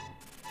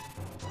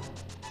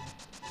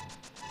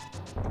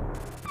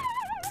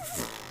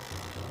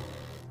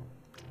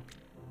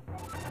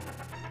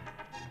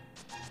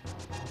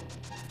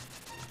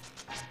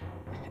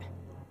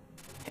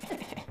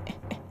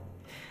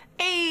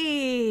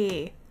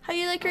 Hey! How do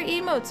you like your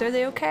emotes? Are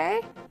they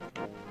okay?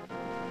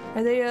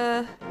 Are they,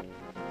 let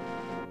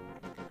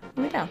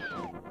me down.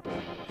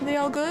 Are they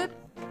all good?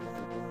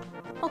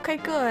 Okay,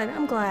 good.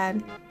 I'm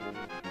glad.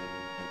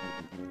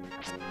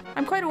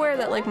 I'm quite aware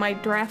that, like, my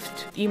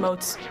draft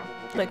emotes,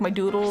 like my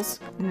doodles,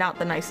 not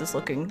the nicest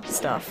looking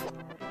stuff.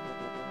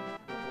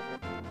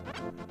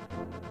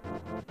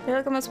 They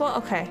like them as well?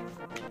 Okay.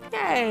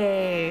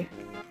 Yay!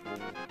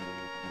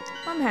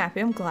 I'm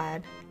happy. I'm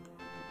glad.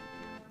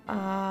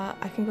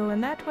 I can go in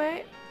that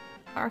way.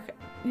 Okay.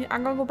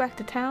 I'm gonna go back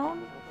to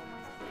town.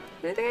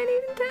 Anything I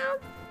need in town?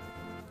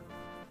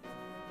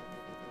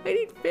 I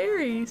need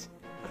berries.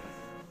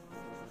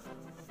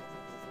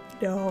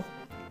 No.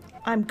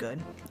 I'm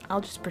good.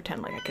 I'll just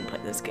pretend like I can play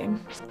this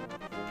game.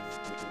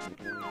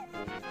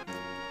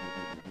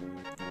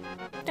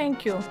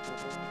 Thank you.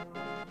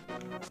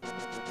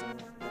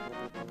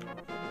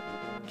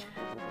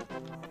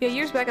 Yeah,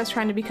 years back I was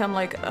trying to become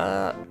like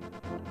an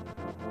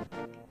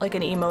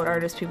emote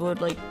artist. People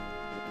would like,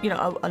 you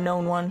know, a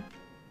known one.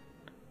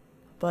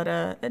 But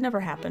it never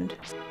happened.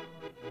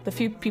 The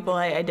few people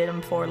I did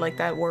them for like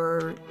that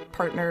were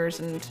partners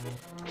and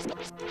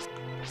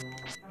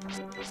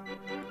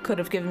could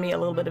have given me a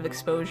little bit of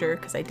exposure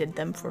because I did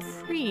them for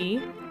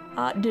free.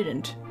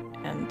 Didn't.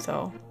 And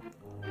so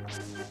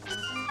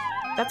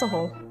that's a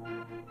hole.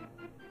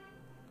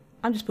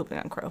 I'm just pooping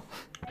on Crow.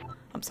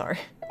 I'm sorry.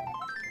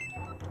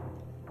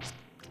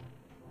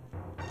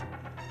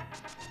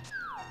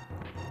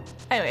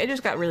 Anyway, it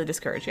just got really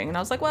discouraging and I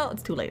was like, well,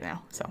 it's too late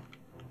now, so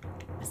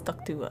I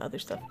stuck to other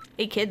stuff.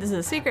 Hey kid, this is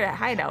a secret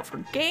hideout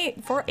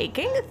for a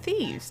gang of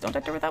thieves. Don't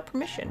enter without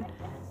permission.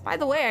 By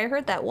the way, I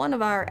heard that one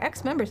of our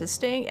ex-members is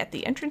staying at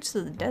the entrance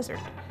to the desert.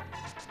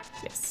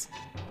 Yes.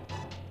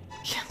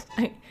 Yes.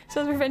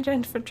 So the revenge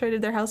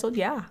infiltrated their household?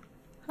 Yeah.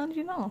 How did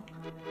you know?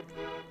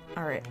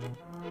 Alright.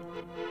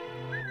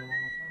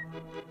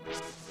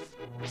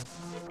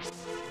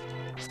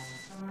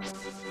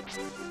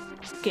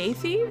 Gay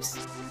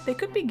thieves? They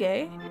could be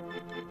gay.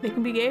 They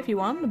can be gay if you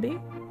want them to be.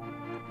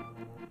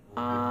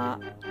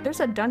 There's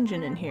a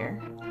dungeon in here.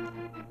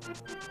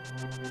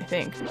 I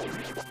think.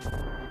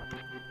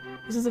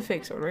 This is a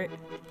fake sword, right?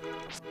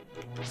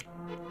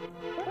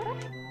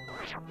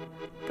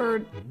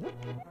 Bird.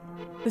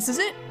 This is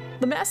it?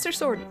 The Master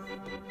Sword!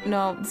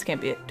 No, this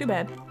can't be it. Too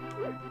bad.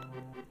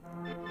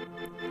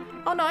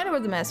 Oh no, I know where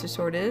the Master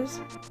Sword is.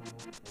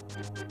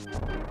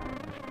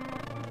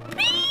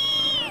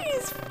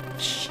 Please!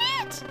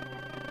 Shit!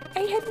 I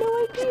had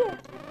no idea.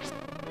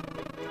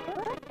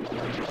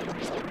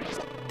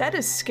 That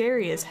is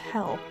scary as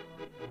hell.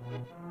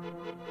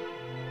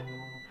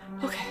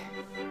 Okay.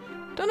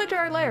 Don't enter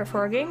our lair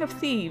for a gang of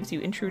thieves, you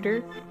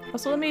intruder.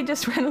 Also, let me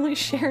just randomly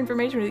share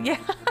information with you. Yeah.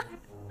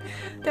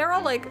 They're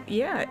all like,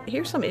 yeah,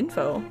 here's some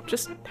info.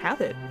 Just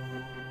have it.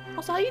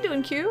 Also, how you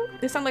doing, Q?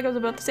 It sounded like I was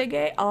about to say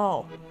gay.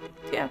 Oh.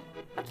 Yeah,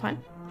 that's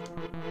fine.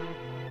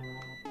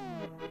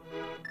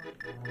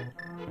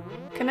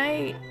 Can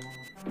I...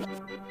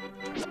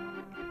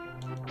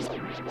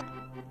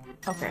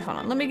 Okay, hold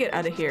on. Let me get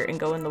out of here and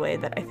go in the way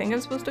that I think I'm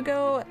supposed to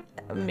go.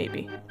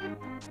 Maybe.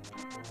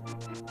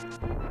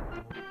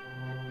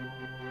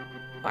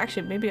 Oh,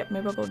 actually, maybe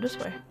I'll go this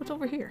way. What's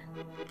over here?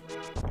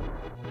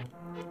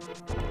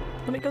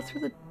 Let me go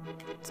through the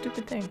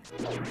stupid thing.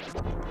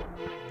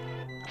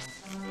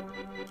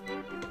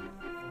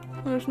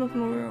 Oh, there's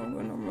nothing over here. Oh,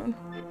 never mind.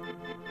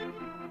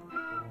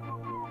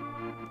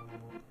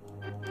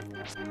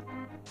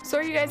 So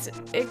are you guys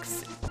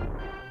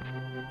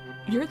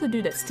You're the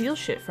dude that steals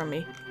shit from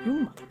me.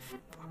 You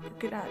motherfucker,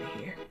 get out of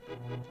here.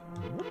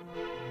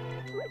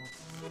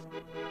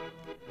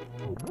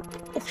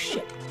 Oh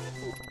shit.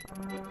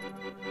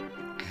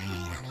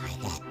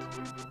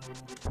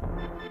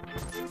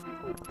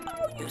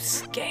 Oh, you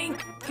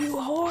skank, you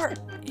whore,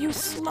 you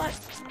slut.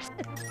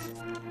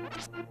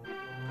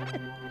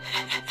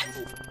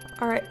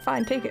 Alright,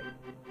 fine, take it.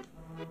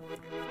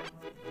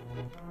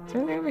 Is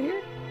there anything over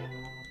here?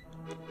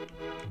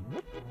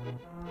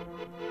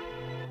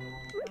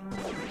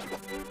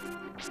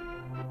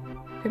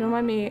 Okay, don't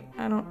mind me.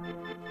 I don't...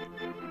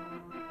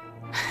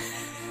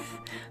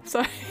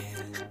 Sorry.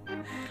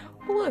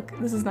 Look,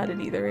 this is not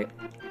it either, right?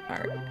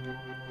 Alright.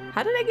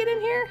 How did I get in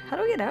here? How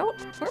do I get out?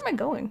 Where am I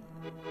going?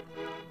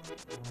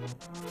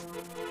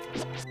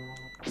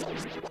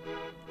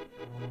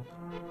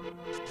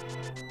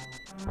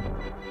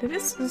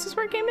 Is this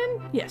where I came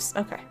in? Yes,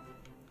 okay.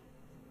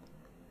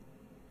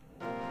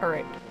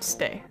 Alright,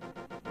 stay.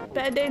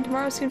 Bad day and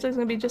tomorrow seems like it's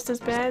gonna be just as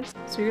bad,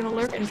 so you're gonna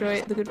lurk,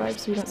 enjoy the good vibes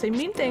so you don't say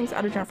mean things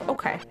out of turn for—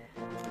 okay.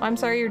 Well, I'm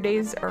sorry your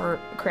days are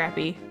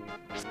crappy.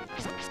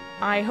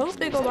 I hope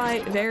they go by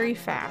very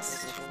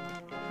fast.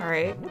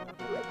 Alright?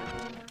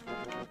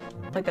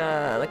 Like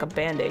a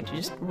band-aid, you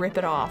just rip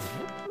it off.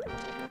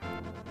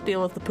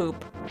 Deal with the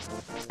poop,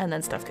 and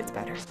then stuff gets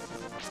better.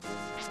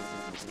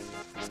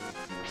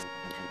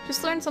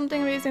 Just learned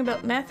something amazing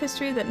about math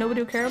history that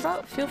nobody will care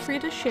about? Feel free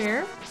to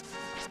share.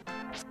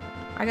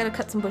 I gotta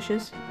cut some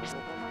bushes.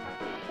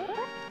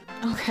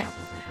 Okay.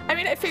 I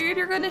mean, I figured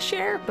you're gonna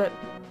share, but...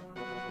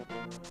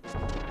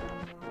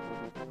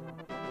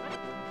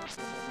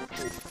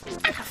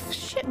 Ah,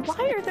 Shit,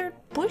 why are there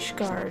bush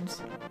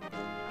guards?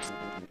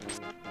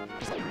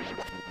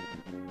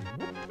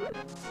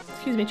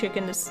 Excuse me,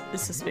 chicken, this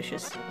is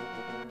suspicious.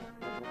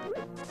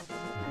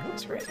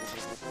 That's right.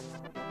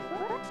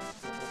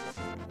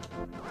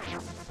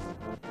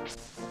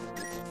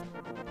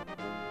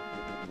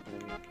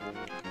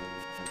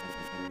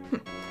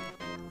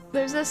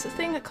 There's this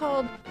thing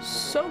called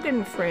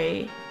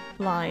Sogenfrey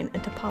line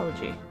in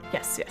topology.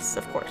 Yes, yes,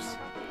 of course.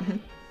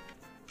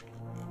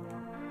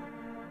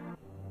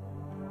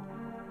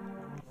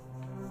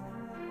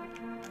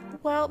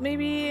 Well,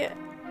 maybe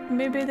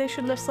they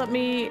should just let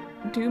me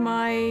do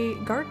my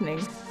gardening.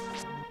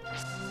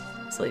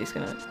 This lady's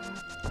gonna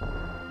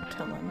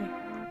tell on me.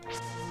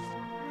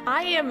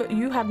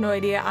 You have no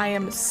idea, I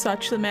am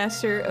such the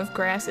master of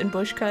grass and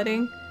bush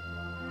cutting.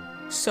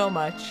 So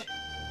much.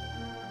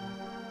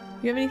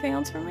 You have anything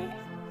else for me?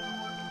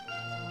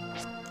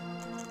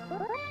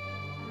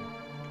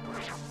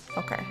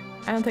 Okay.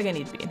 I don't think I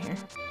need to be in here.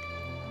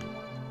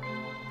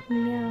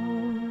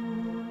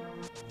 No.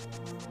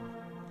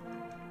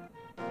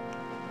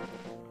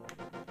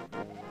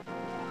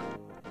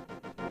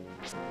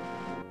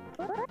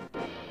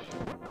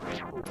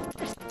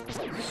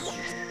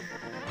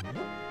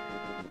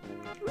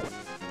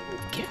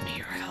 Give me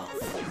your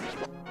health.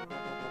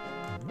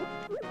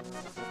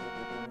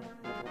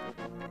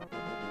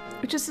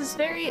 Which is this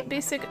very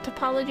basic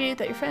topology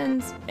that your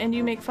friends and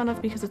you make fun of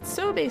because it's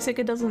so basic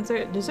it doesn't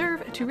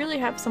deserve to really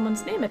have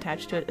someone's name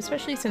attached to it,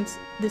 especially since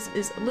this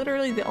is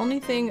literally the only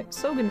thing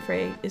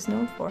Sogenfrey is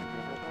known for.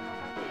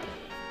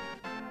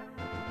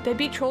 Did I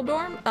beat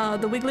Trolldorm?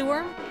 The Wiggly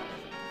Worm?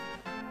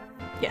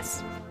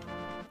 Yes.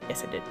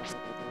 Yes, I did.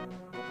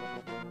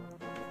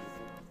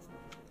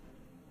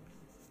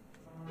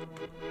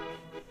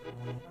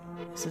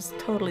 This is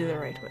totally the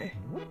right way.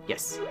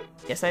 Yes.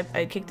 Yes,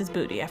 I kicked his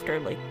booty after,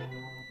 like,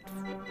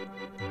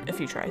 a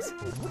few tries.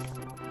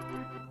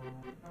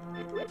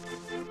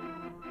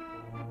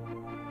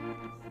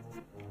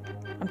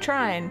 I'm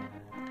trying.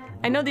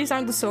 I know these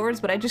aren't the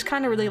swords, but I just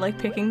kind of really like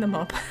picking them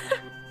up.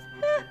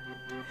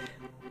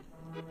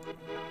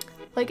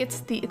 Like,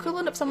 it's the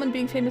equivalent of someone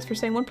being famous for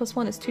saying 1 +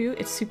 1 is 2.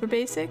 It's super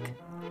basic.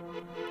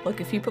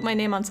 Look, if you put my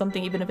name on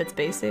something, even if it's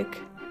basic,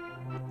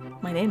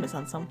 my name is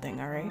on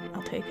something, alright?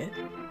 I'll take it.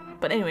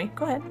 But anyway,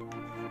 go ahead.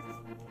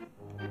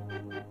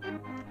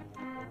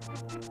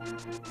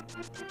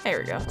 There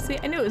we go. See,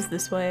 I knew it was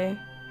this way.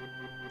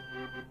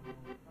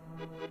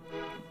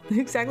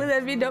 Exactly,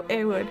 that'd be dope.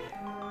 It would.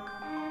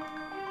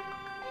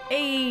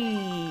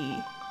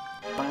 Hey!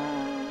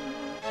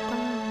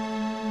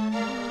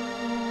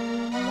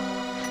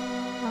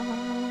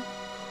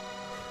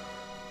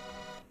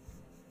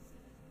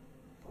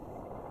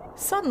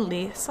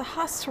 Suddenly,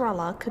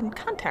 Sahasrara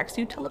contacts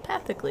you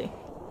telepathically.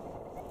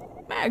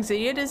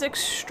 Magsy, it is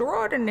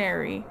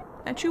extraordinary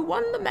that you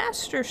won the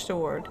Master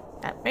Sword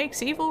that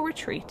makes evil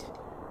retreat.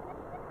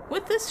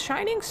 With this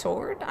shining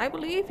sword, I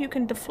believe you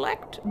can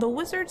deflect the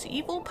wizard's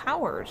evil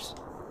powers.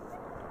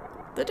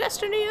 The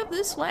destiny of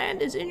this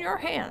land is in your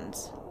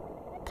hands.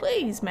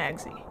 Please,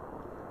 Magsy.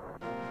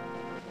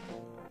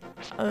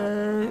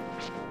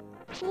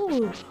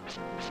 Ooh.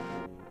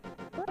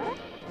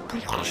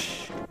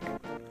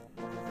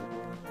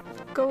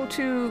 Go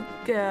to,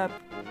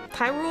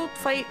 Hyrule,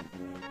 fight,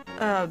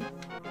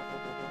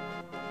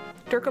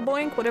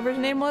 Durkaboink, whatever his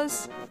name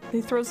was. He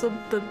throws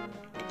the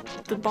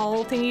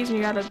ball thingies and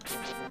you gotta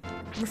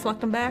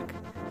reflect them back.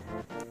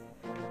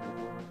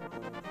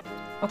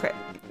 Okay.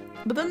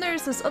 But then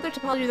there's this other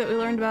topology that we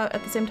learned about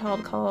at the same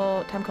time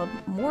called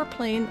Moor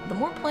Plane. The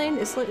Moor Plane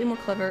is slightly more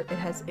clever. It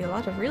has a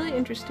lot of really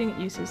interesting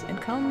uses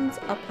and comes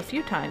up a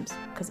few times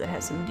because it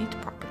has some neat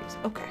properties.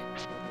 Okay.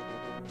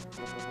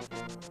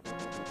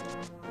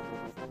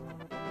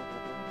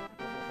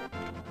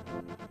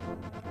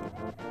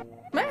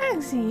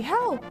 Magsy,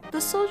 help!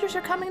 The soldiers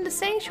are coming to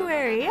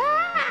Sanctuary!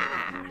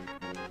 Ah!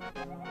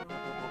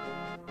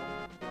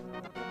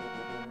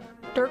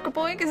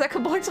 Durkaboink? Is that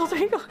Kaboink's alter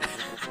ego?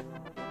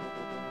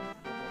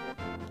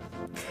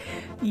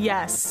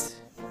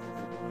 Yes.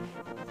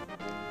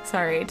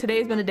 Sorry,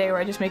 today's been a day where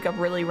I just make up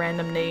really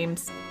random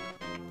names.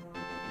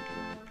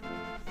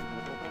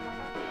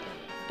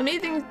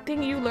 Amazing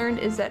thing you learned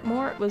is that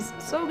Moore was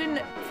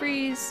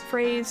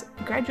Sogenfrey's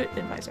graduate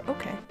advisor.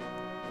 Okay.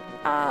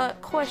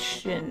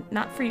 Question.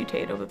 Not for you,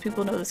 Tato, but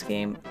people know this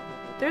game.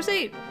 There's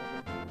a...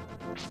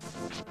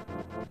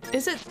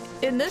 Is it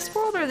in this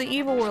world or the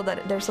evil world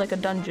that there's like a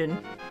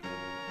dungeon?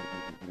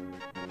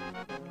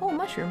 Oh,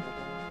 mushroom.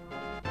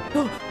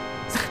 Oh!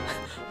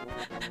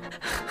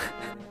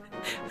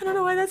 I don't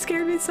know why that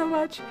scared me so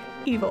much.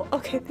 Evil.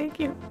 Okay,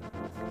 thank you.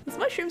 This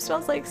mushroom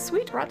smells like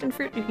sweet rotten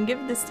fruit. You can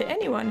give this to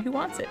anyone who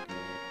wants it.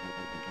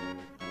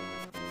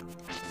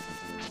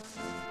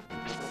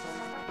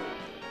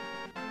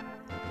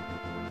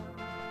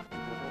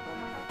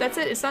 That's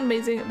it. It's not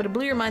amazing, but it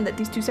blew your mind that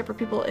these two separate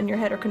people in your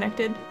head are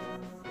connected.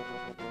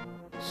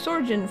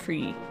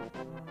 Sogenfrey.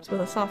 It's with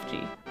a soft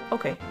G.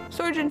 Okay,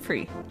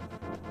 Sogenfrey.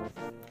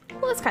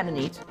 Well, that's kind of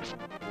neat.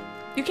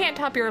 You can't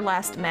top your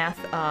last math,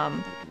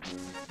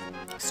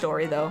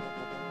 story, though.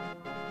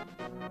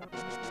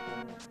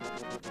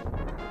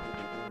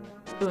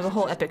 it was a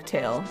whole epic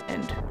tale,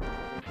 and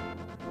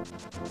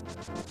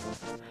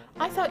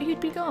I thought you'd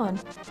be gone.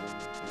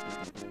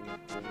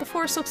 The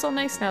forest looks all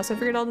nice now, so I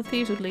figured all the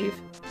thieves would leave.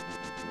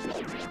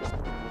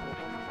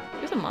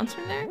 There's a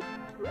monster in there?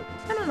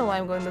 I don't know why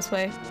I'm going this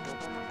way.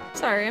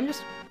 Sorry, I'm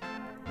just...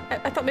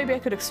 I thought maybe I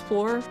could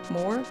explore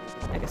more.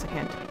 I guess I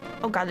can't.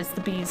 Oh god, it's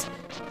the bees.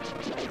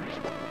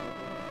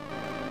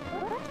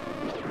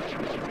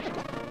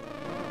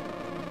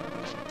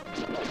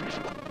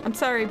 I'm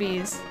sorry,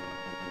 bees.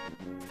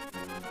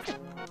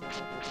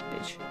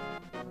 Bitch.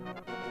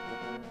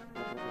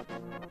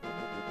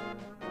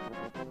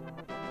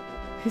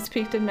 He's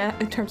peaked in math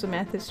in terms of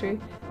math history.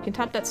 You can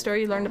top that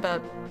story you learned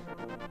about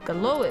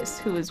Galois,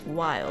 who is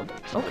wild.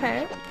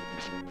 Okay.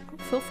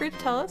 Feel free to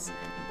tell us.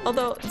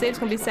 Although, Zave's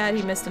gonna be sad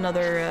he missed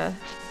another,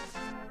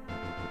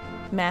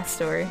 math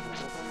story.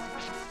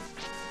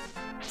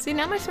 See,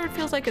 now my sword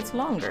feels like it's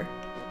longer.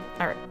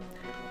 Alright.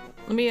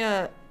 Let me,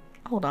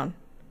 hold on.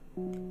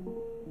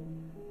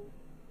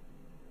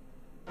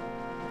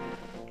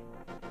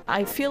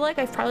 I feel like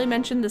I've probably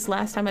mentioned this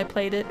last time I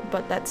played it,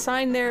 but that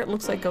sign there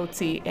looks like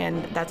Goatsy,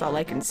 and that's all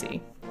I can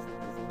see.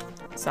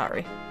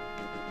 Sorry.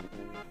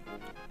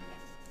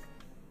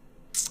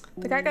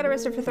 The guy got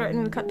arrested for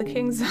threatening to cut the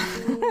king's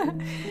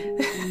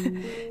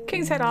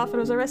head off and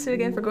was arrested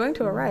again for going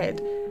to a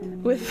riot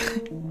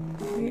with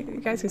you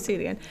guys can see it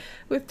again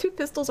with 2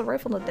 pistols, a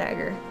rifle, and a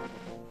dagger.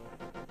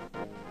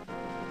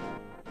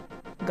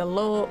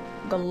 Gallowow.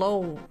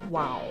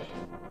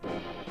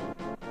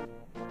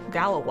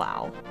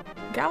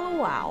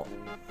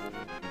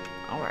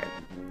 Alright.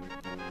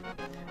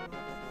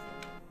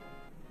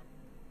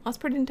 That's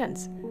pretty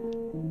intense.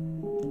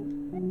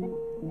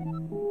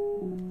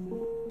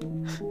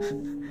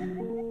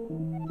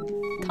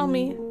 Tell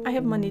me, I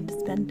have money to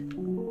spend.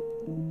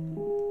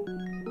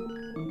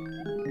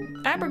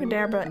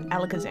 Abracadabra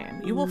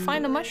alakazam. You will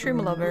find a mushroom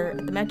lover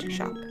at the magic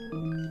shop.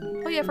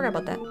 Oh yeah, I forgot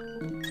about that.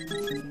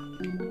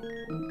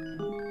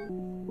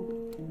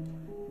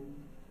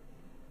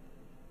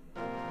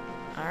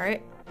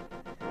 Alright.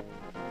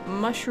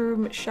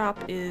 Mushroom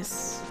shop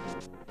is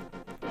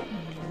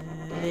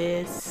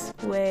this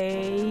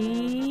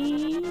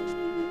way.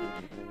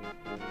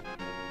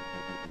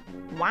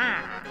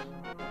 Wow.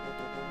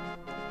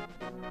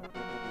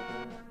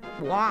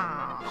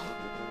 Wow.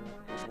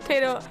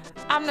 Tato,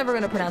 I'm never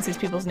gonna pronounce these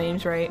people's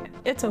names right.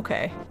 It's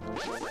okay.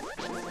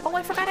 Oh,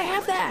 I forgot I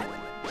have that!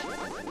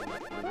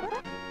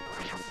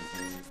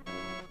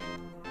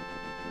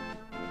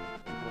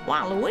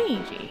 Wow,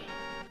 Luigi.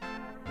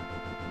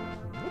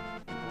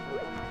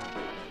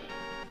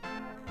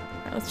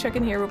 Right, let's check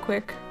in here real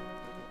quick.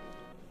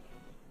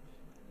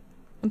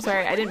 I'm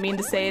sorry, I didn't mean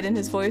to say it in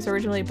his voice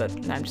originally, but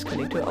no, I'm just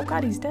coming to it. Oh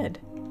god, he's dead.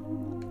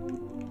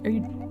 Are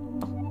you...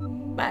 Oh.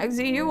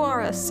 Magsy, you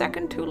are a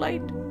second too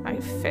late. I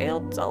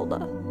failed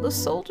Zelda. The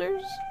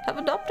soldiers have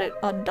abducted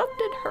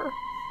her.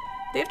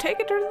 They have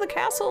taken her to the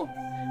castle.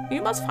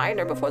 You must find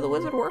her before the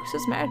wizard works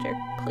his magic.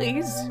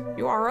 Please,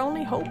 you are our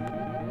only hope.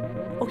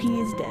 Oh,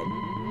 he is dead.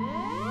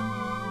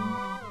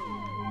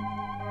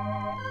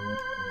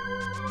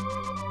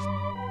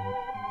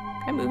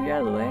 Can I move you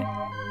out of the way?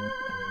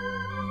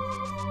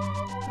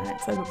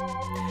 Alright, so...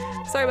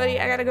 Sorry, buddy,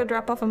 I gotta go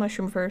drop off a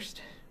mushroom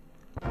first.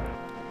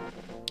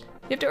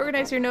 You have to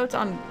organize your notes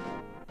on...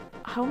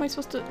 How am I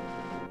supposed to...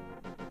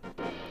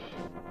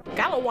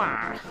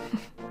 Galawa!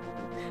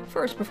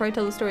 First, before I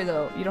tell the story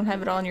though, you don't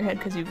have it all in your head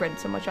because you've read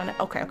so much on it.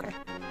 Okay, okay.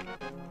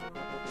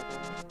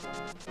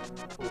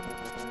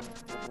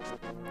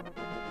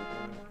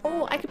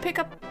 Oh, I could pick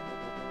up...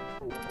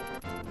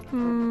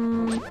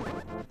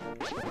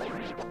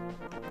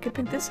 I could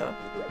pick this up.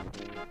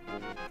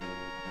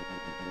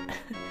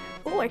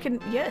 Oh, I can...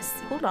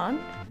 Yes, hold on.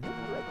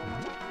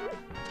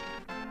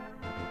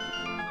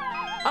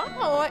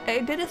 Oh, I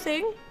did a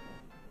thing.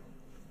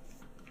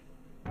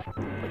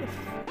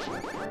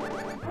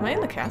 Am I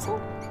in the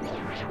castle?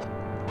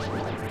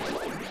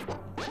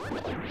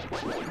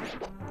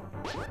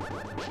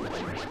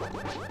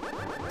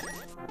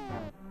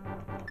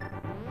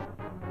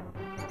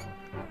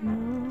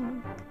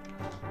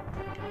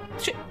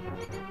 Shit.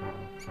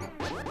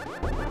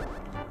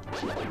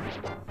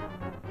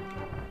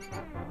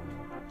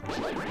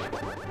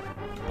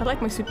 I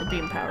like my super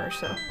beam power,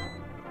 so.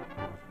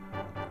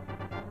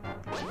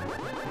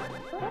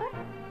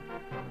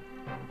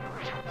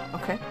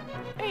 Okay.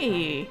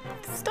 Hey,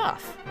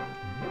 stuff.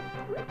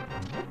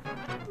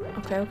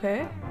 Okay,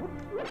 okay.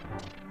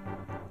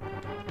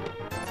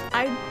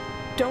 I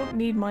don't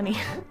need money.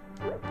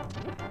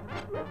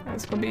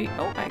 It's gonna be...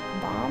 Oh,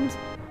 bombs.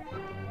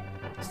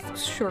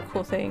 Sure,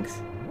 cool,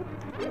 thanks.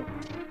 You're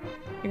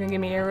gonna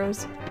give me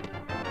arrows?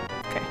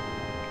 Okay.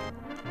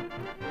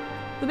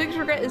 The biggest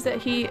regret is that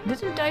he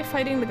didn't die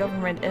fighting the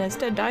government and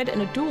instead died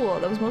in a duel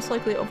that was most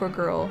likely over a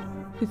girl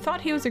who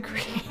thought he was a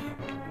creep.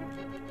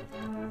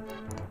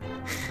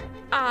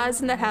 Ah,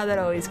 isn't that how that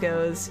always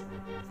goes?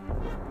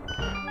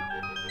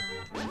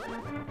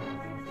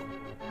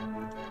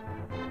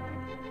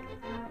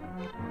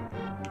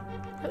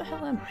 Where the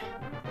hell am I?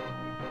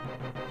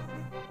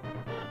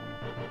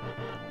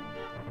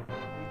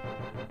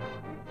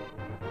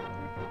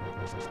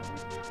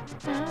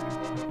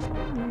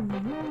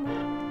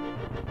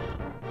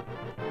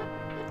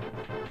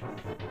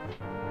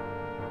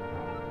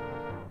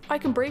 I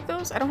can break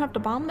those? I don't have to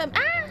bomb them?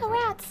 Ah,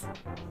 rats!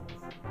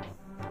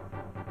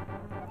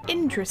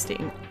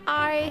 Interesting.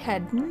 I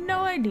had no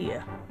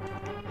idea.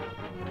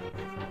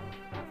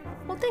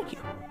 Well, thank you.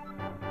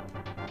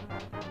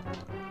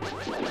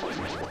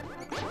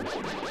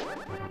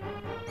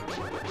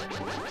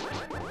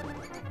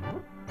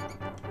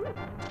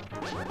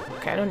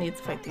 Okay, I don't need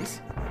to fight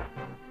these.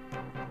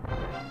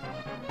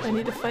 I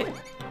need to fight.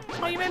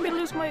 Oh, you made me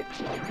lose my.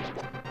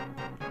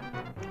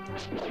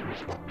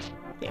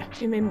 Yeah,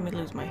 you made me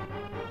lose my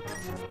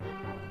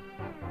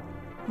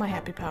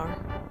happy power.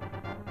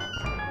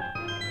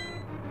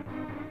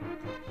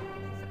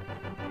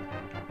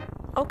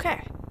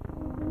 Okay.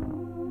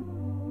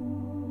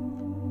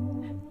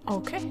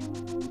 Okay.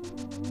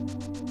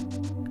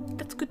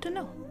 That's good to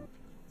know.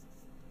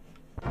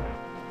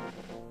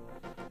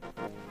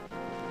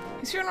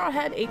 His funeral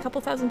had a couple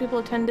thousand people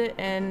attend it,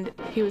 and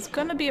he was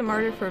gonna be a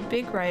martyr for a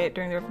big riot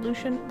during the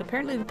revolution.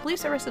 Apparently the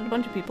police arrested a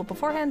bunch of people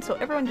beforehand, so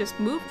everyone just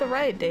moved the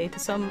riot day to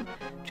some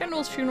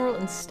general's funeral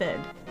instead.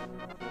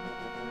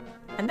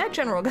 And that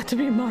general got to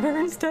be a martyr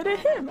instead of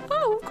him!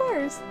 Oh, of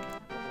course!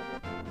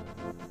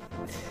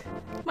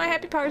 My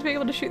happy power is being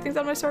able to shoot things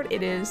out of my sword?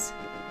 It is.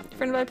 Your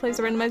friend of mine plays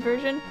the randomized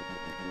version?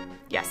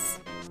 Yes.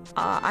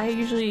 I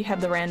usually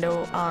have the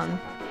rando on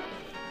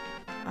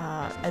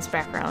as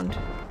background.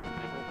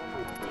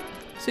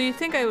 So you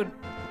think I would...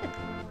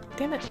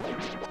 Damn it.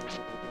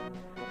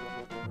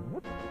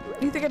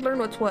 You think I'd learn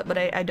what's what, but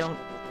I don't.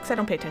 Because I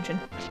don't pay attention.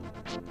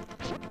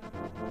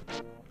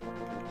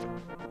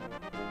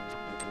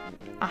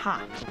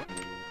 Aha.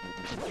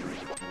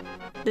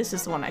 This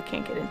is the one I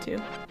can't get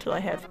into till I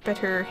have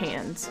better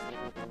hands.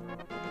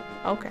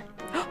 Okay.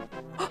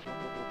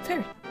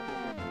 Fairy.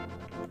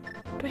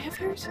 Do I have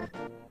fairies?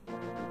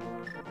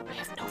 I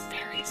have no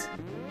fairies.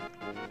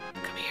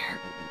 Come here.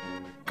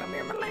 Come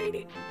here, my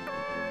lady.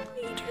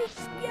 I need you.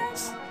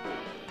 Yes.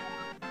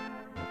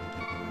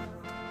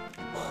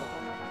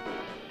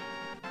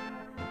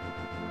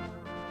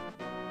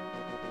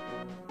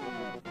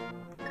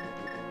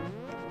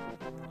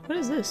 What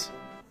is this?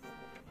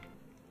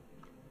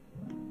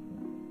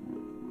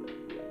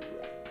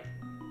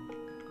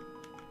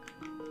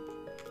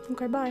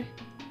 Okay, bye.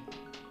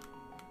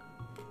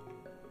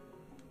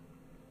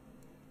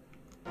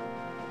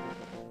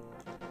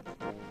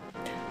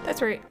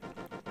 That's right.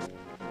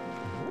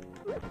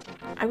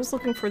 I was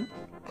looking for...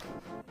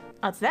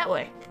 Oh, it's that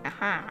way.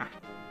 Aha.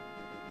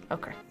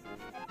 Okay.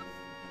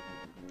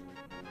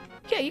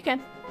 Yeah, you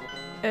can.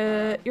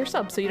 You're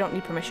sub, so you don't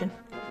need permission.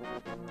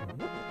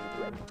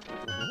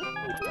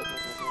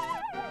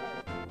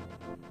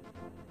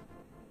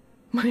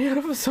 Money out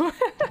of a sword.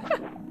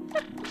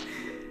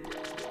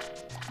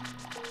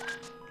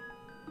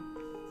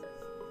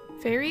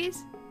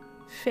 Fairies?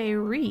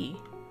 Fairy.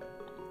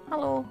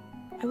 Hello.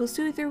 I will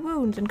soothe your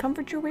wounds and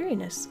comfort your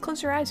weariness.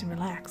 Close your eyes and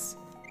relax.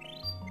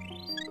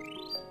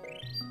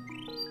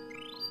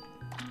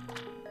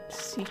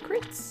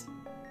 Secrets?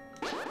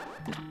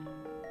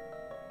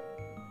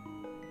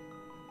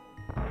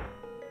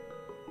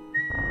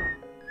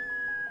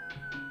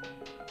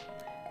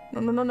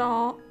 No.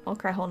 No.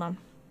 Okay, hold on.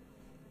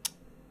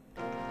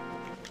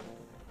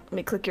 Let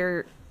me click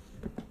your...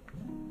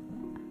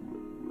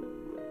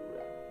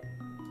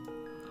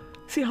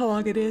 See how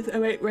long it is? Oh,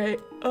 wait, right.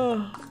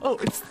 Oh,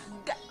 it's...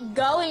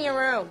 Go in your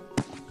room.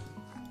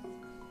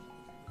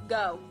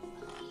 Go.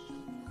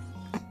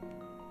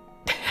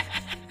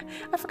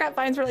 I forgot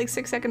vines were like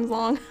 6 seconds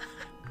long.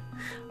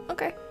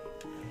 Okay.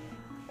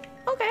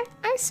 Okay,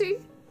 I see.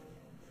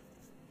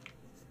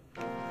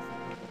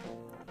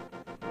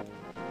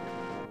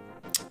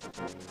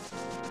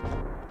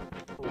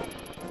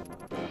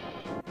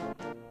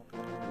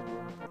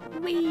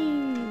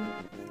 Whee!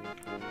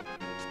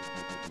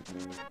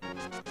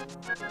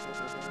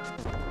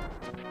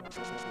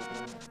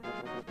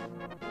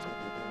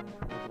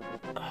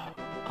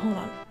 Hold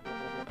on.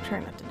 I'm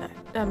trying not to die.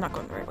 I'm not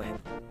going the right way.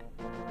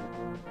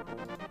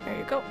 There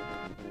you go.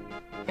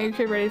 Are you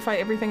ready to fight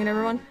everything and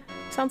everyone?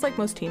 Sounds like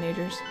most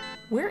teenagers.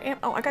 Where am-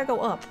 Oh, I gotta go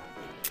up.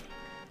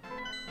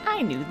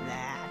 I knew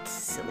that.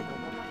 Silly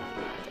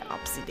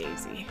opsy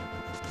daisy.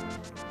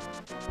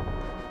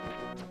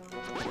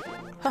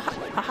 Haha,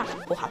 haha,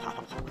 ha ha ha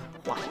ha.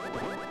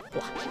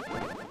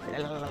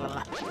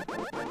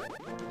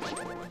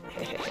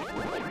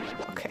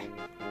 Okay.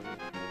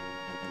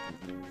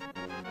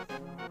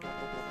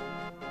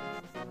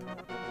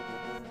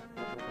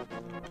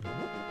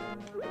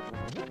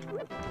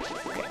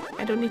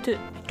 I don't need to,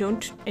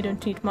 I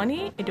don't need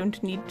money, I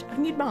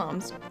need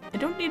bombs. I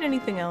don't need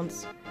anything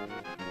else.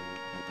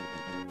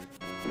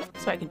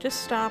 So I can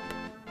just stop.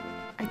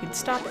 I can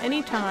stop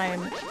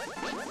anytime.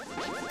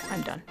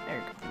 I'm done. There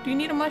you go. Do you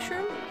need a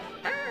mushroom?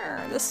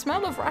 Ah, the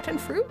smell of rotten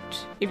fruit.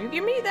 If you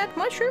give me that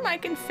mushroom, I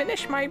can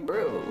finish my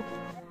brew.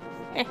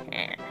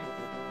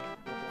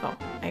 Oh,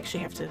 I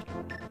actually have to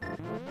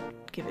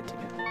give it to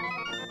you.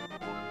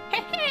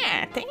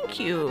 thank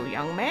you,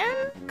 young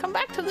man. Come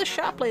back to the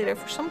shop later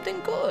for something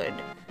good.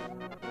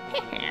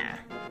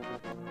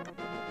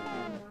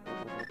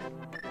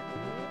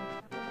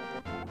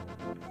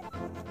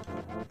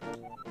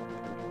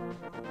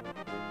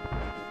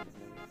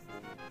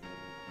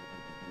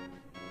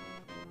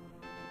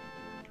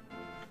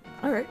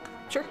 Alright,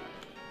 sure.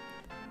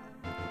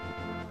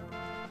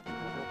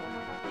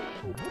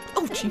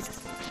 Oh,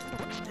 Jesus.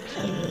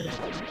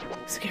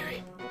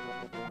 Scary.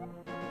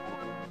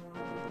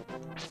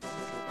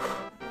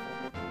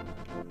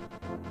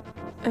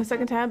 And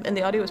second tab, and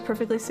the audio was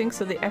perfectly synced,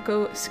 so the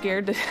echo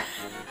scared.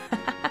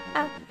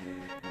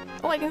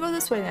 Oh, I can go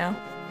this way now.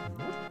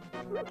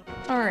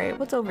 Alright,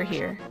 what's over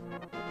here?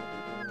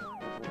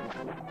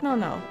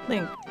 No,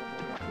 Link.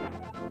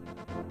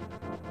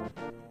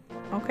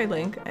 Okay,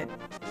 Link. I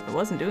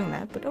wasn't doing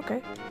that, but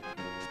okay.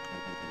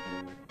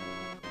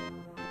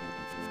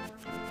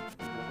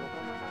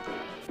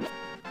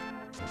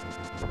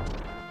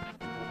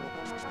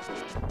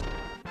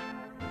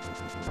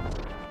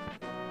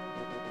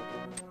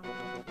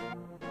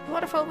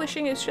 Waterfall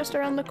wishing is just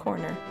around the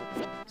corner.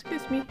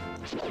 Excuse me.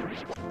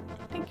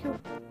 Thank you.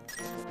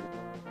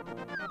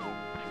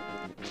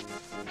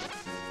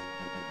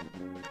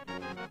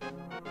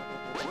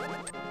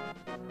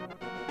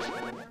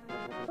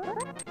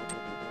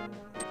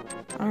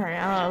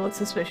 Alright, I don't know, it looks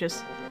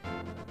suspicious.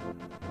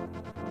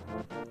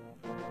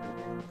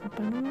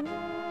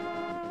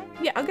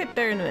 Yeah, I'll get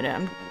there in a minute.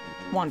 I'm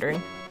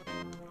wandering.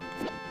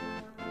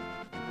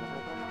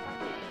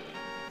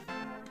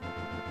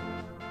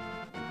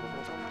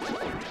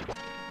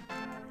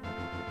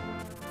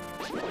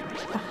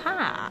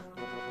 Aha!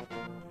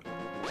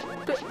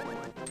 Good.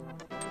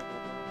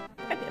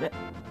 God damn it.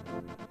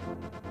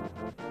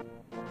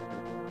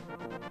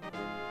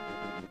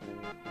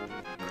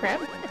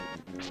 Crab?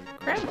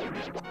 Crab?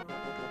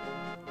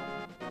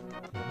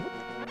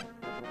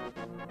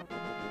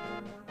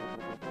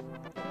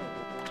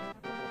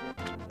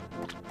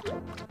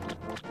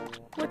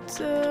 What's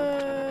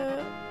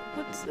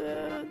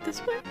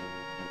this way?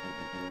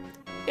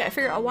 Yeah, I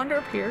figure I'll wander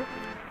up here,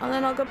 and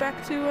then I'll go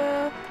back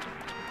to,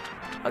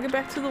 I'll get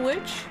back to the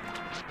witch.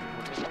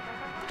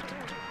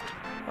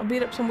 I'll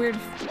beat up some weird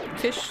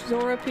fish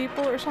Zora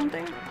people or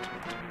something.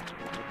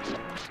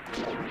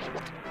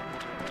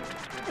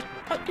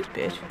 Oh, you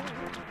bitch.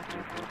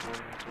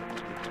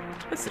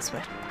 What's this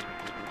way?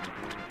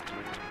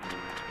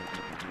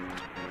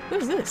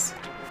 What is this?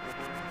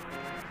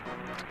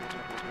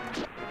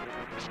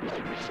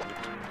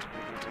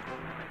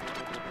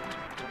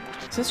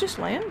 Is this just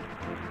land?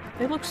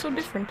 They look so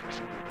different.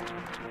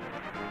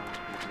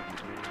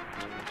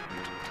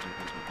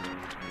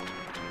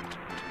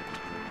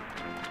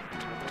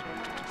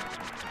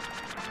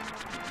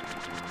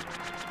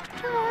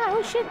 Ah,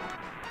 oh shit!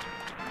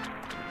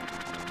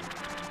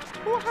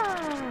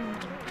 Wow!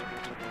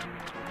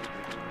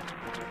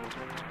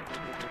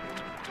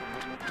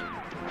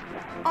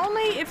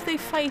 Only if they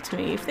fight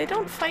me. If they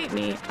don't fight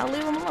me, I'll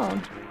leave them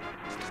alone.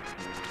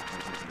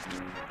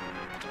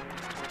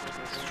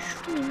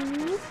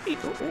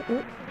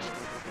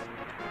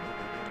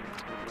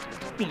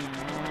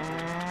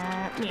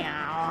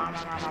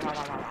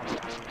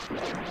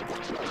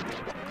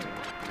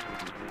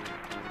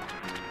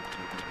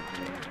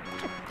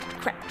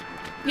 Crap.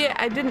 Yeah,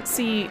 I didn't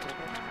see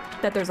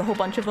that there's a whole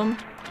bunch of them.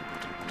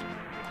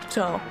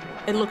 So,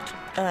 it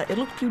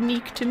looked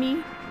unique to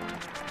me.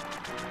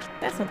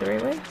 That's not the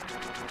right way.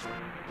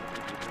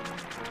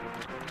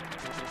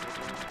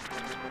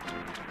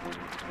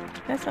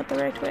 That's not the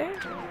right way.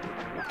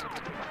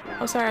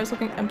 Oh, sorry,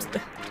 I'm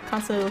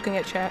constantly looking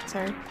at chat,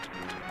 sorry.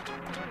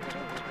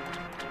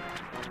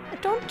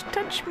 Don't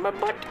touch my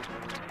butt,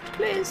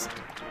 please.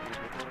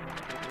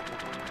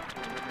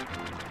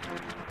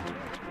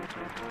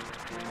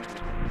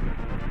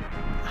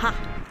 Ha!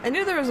 I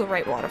knew there was a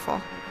right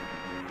waterfall.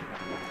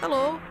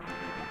 Hello.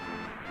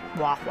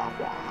 Wah, wah,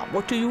 wah.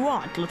 What do you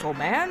want, little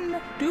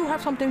man? Do you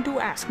have something to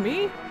ask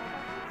me?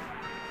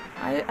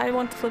 I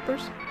want the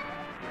flippers.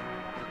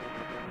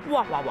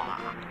 Wah, wah, wah.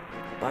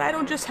 But I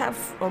don't just have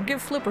or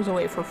give flippers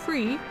away for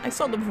free. I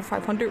sell them for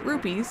 500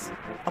 rupees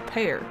a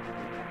pair.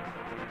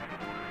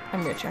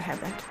 I'm rich, I have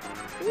that.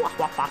 Wah,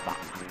 wah, wah, wah.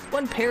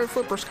 One pair of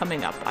flippers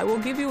coming up. I will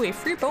give you a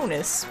free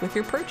bonus with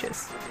your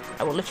purchase.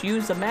 I will let you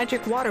use the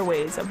magic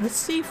waterways of the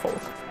sea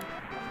folk,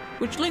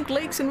 which link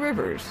lakes and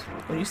rivers.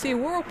 When you see a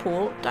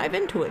whirlpool, dive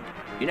into it.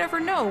 You never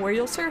know where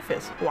you'll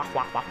surface. Wah,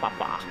 wah, wah, wah,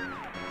 wah.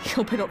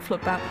 Hope I don't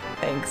flip out.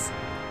 Thanks.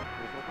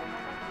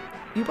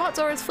 You bought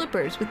Zora's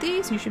flippers. With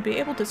these, you should be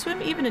able to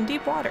swim even in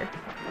deep water.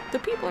 The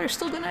people are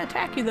still gonna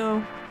attack you,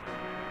 though.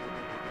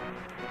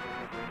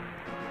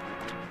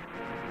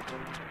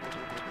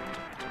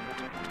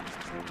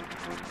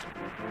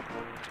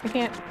 I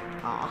can't.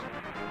 Aw.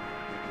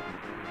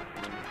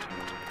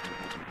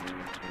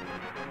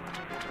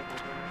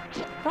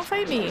 Don't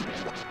fight me.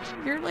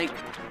 You're like...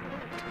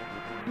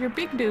 Your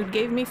big dude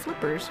gave me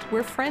flippers.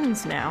 We're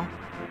friends now.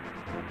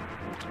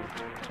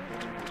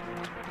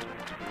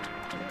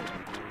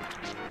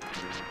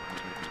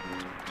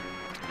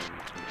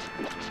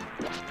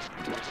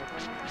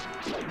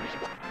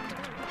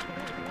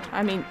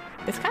 I mean,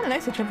 it's kind of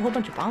nice that you have a whole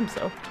bunch of bombs,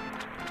 though.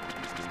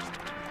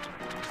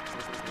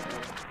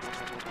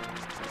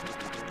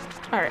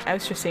 Alright, I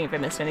was just seeing if I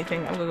missed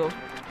anything. I'm gonna go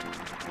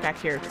back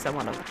here because I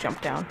want to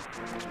jump down.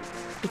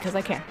 Because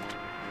I can.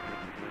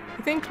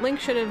 I think Link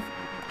should have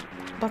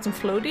bought some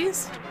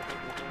floaties.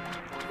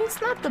 He's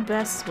not the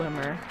best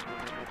swimmer.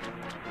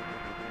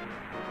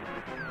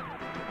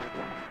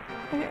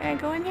 Can I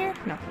go in here?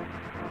 No.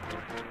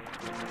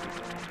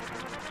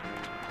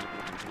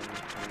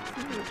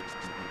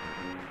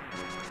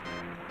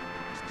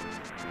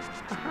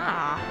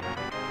 Aha!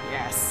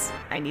 Yes!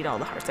 I need all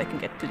the hearts I can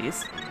get,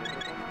 please.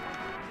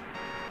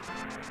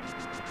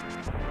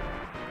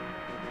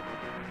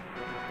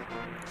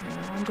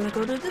 I'm gonna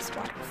go to this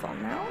waterfall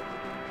now.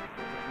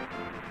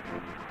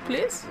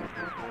 Please?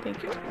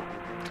 Thank you.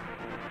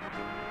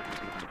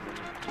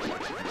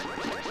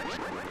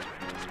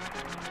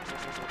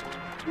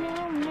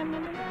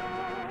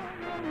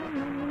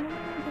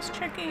 Just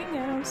checking,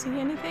 I don't see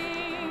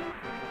anything.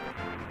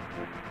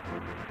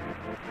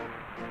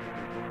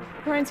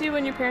 Reminds you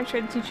when your parents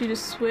tried to teach you to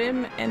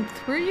swim and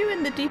threw you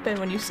in the deep end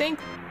when you sank,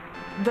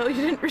 though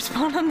you didn't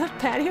respawn on the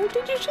patio.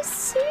 Did you just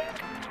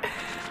sink?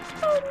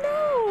 Oh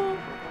no!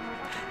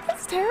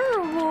 That's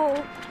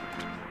terrible!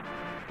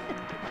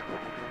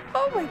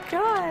 Oh my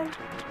god!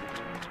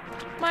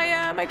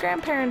 My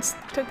grandparents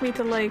took me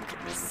to like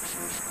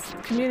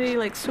community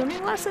like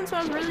swimming lessons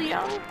when I was really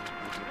young.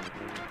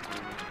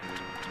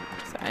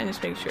 So I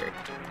just make sure.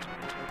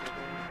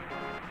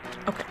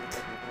 Okay.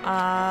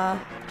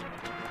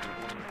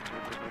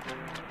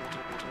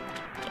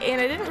 And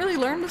I didn't really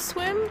learn to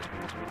swim.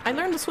 I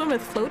learned to swim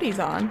with floaties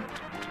on.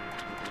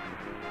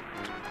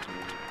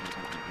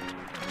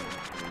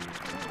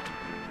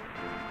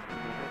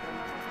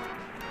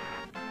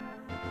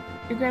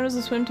 Your grandma's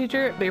a swim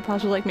teacher, but your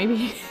pops were like,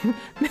 maybe,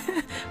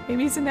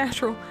 maybe he's a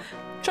natural.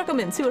 Chuck him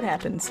in, see what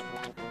happens.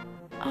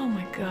 Oh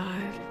my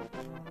god.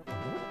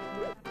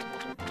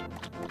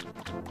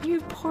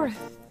 You poor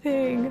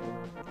thing.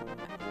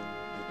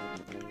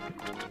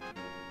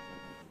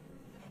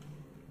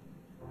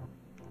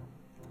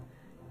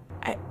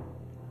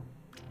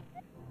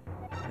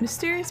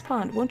 Mysterious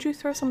pond, won't you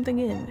throw something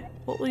in?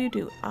 What will you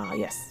do? Ah,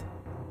 yes.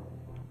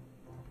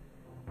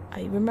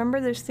 I remember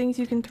there's things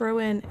you can throw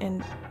in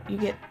and you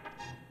get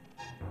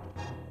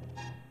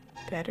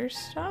better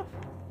stuff?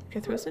 Can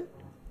I throw this in?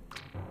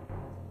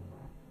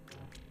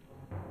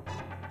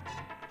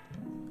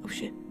 Oh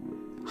shit.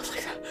 I was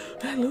like,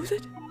 did I lose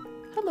it?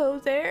 Hello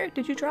there,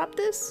 did you drop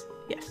this?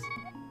 Yes.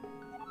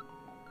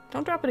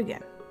 Don't drop it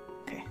again.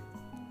 Okay.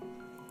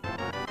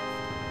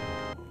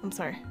 I'm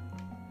sorry.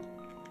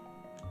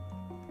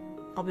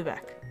 I'll be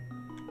back.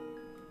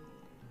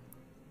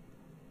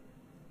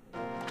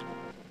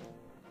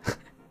 At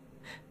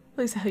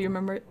least how you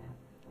remember it.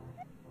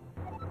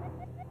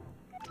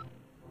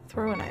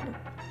 Throw an item.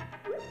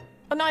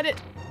 Oh no, I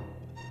did!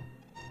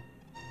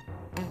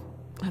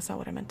 That's not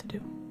what I meant to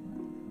do.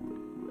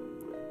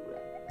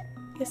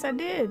 Yes, I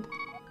did.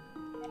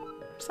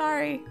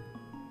 Sorry.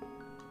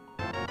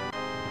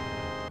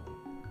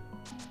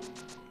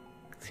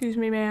 Excuse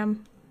me,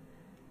 ma'am.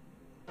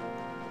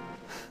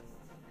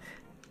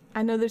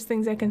 I know there's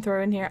things I can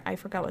throw in here. I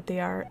forgot what they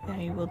are.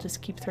 I will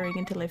just keep throwing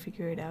until I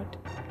figure it out.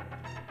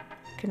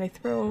 Can I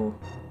throw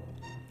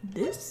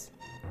this?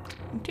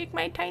 Take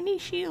my tiny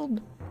shield.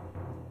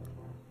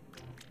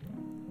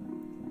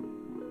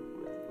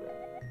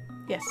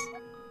 Yes.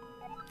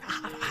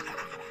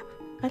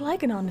 I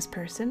like an honest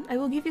person. I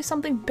will give you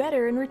something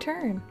better in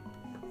return.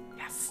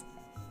 Yes.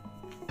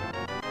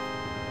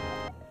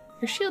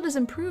 Your shield is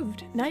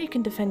improved. Now you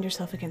can defend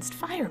yourself against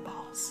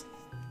fireballs.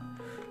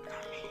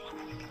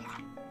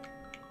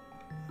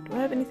 Do I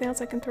have anything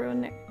else I can throw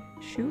in there?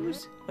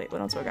 Shoes? Wait, what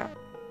else do I got?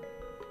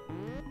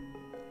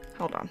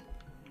 Hold on.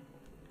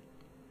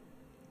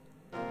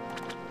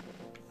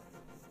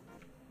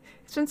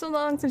 It's been so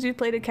long since you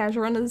played a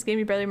casual run of this game,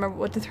 you barely remember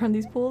what to throw in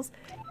these pools.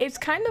 It's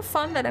kind of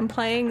fun that I'm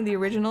playing the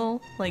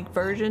original, like,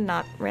 version,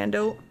 not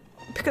rando,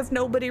 because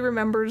nobody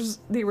remembers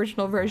the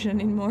original version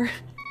anymore.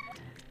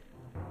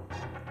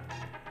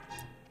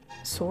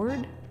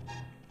 Sword?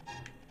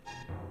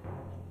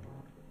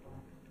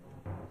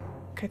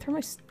 Can I throw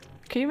my...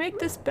 Can you make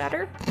this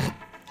better?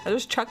 I'll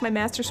just chuck my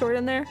master sword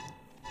in there.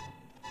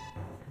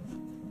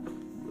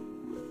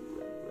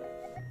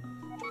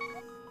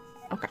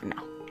 Okay,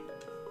 no.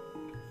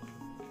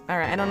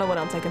 Alright, I don't know what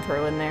else I can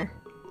throw in there.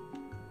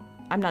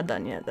 I'm not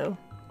done yet, though.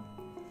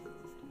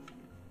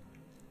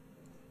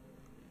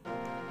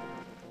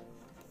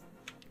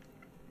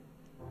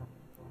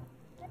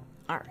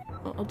 Alright,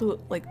 I'll do it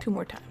like 2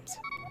 more times.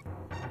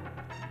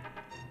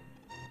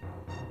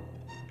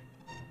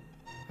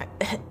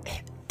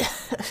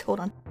 Hold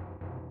on.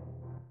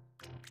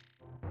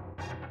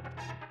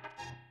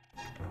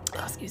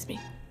 Oh, excuse me.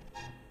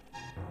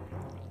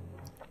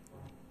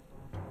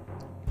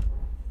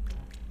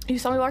 You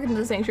saw me walk into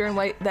the sanctuary and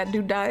wait, that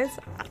dude dies?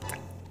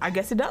 I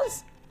guess it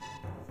does.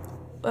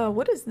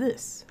 What is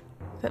this?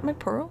 Is that my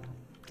pearl?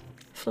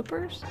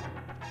 Flippers?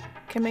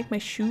 Can I make my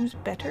shoes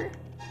better?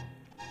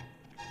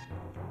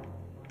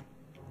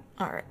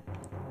 Alright.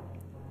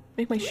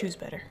 Make my shoes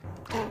better.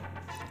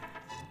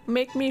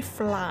 Make me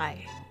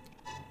fly.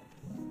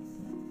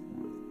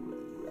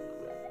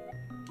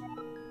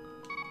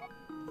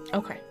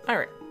 Okay,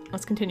 alright.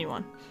 Let's continue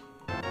on.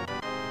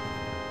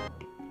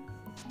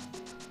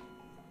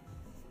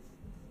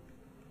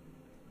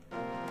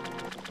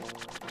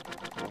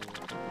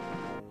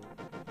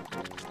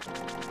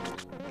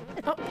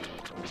 Oh.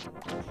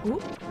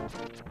 Ooh.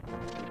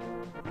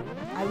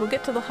 I will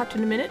get to the hut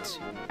in a minute.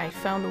 I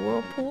found a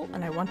whirlpool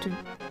and I want to...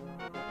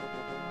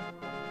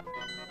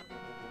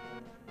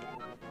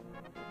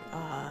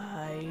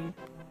 I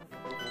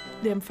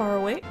am far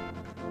away.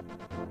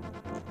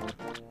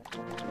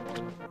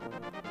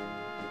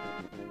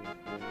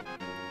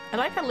 I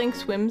like how Link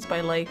swims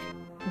by, like,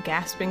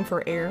 gasping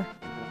for air.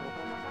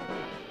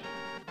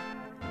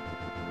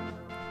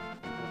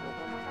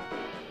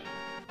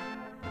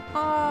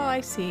 Oh,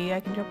 I see. I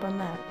can jump on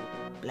that.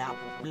 Blah,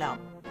 blah.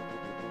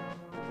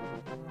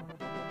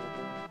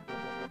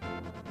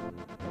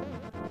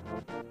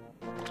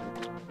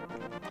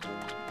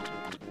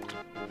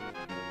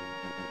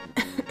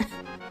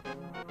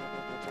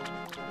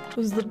 It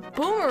was the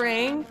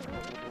boomerang.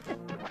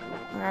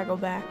 Where I go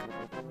back.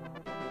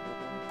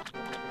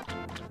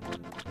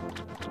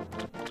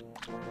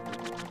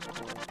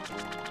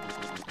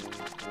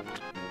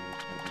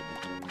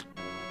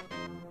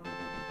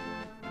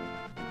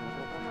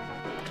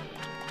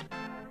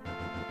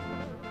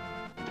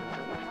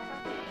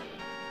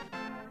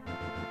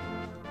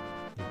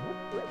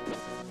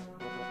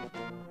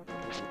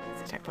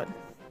 Attack button.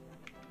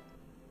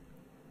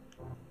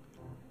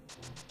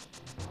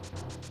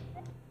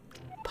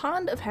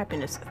 Pond of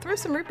Happiness. Throw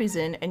some rupees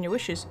in and your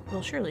wishes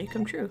will surely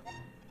come true.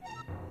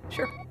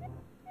 Sure.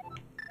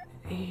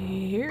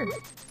 Here.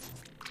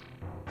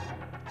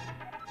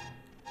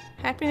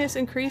 Happiness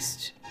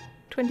increased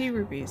 20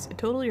 rupees. In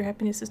total, your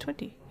happiness is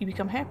 20. You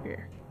become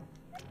happier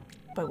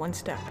by 1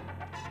 step.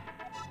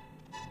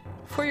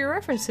 For your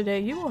reference today,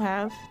 you will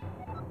have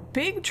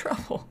big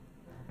trouble.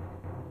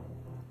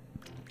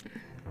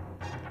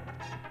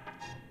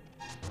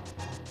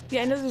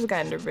 Yeah, I know there's a guy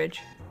under a bridge.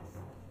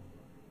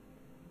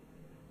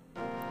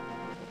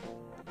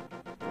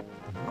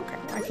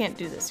 I can't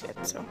do this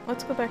yet, so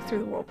let's go back through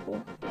the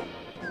whirlpool.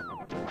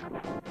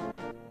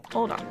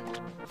 Hold on.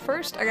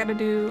 First, I gotta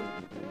do...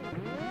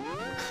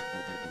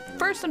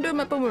 First, I'm doing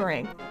my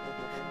boomerang.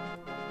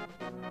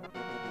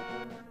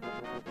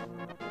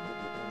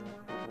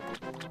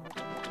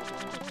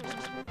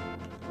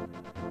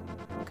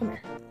 Come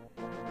here.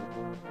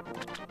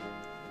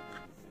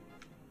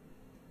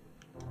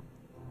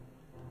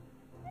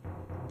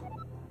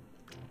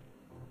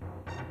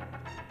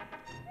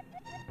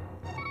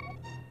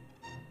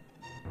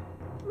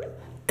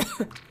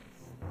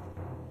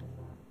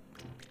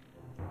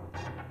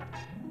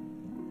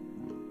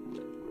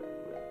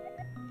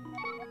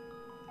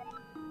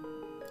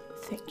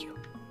 Thank you.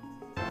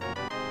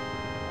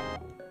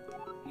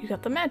 You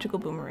got the magical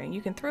boomerang.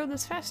 You can throw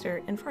this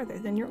faster and farther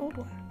than your old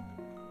one.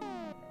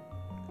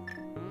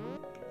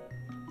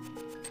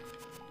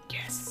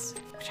 Yes.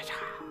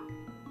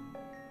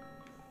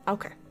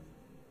 Okay.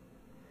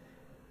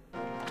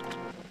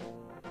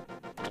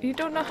 You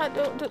don't know how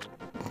to...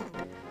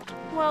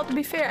 Well, to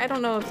be fair, I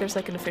don't know if there's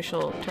like an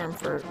official term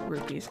for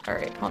rupees.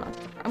 Alright, hold on.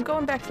 I'm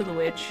going back to the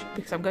witch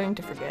because I'm going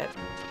to forget.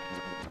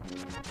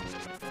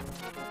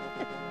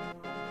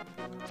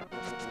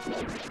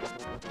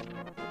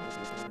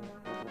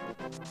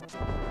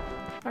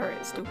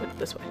 Alright, stupid.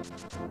 This way.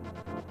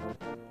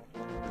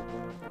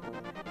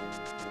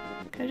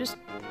 Can I just...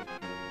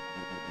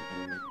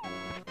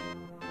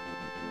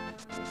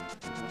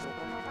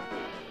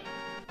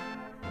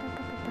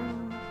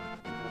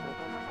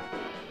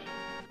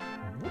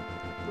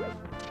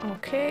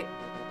 Okay.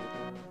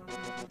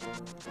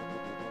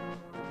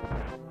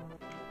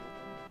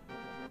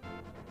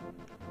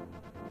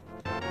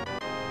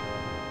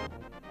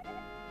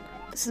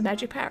 This is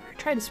magic power.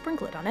 Try to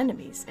sprinkle it on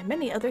enemies and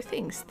many other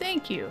things.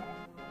 Thank you.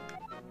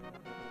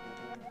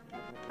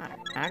 Alright,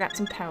 I got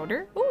some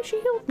powder. Oh, she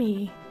healed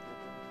me.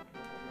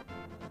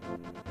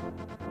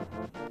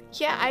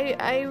 Yeah,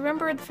 I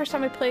remember the first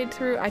time I played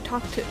through, I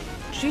talked to...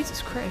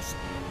 Jesus Christ.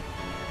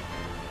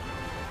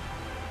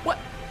 What?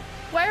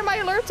 Why are my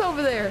alerts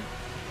over there?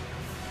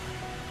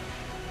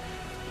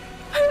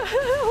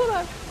 Hold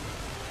on.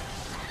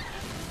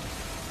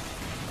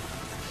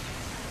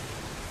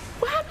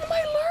 What happened to my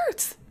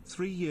alerts?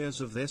 3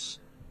 years of this.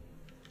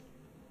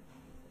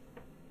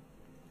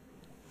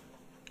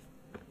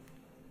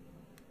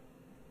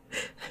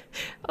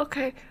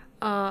 Okay,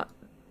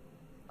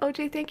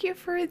 OJ, thank you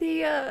for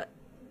the,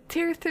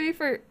 tier 3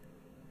 for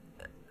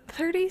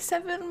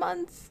 37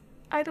 months.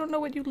 I don't know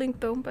what you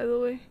linked though, by the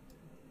way.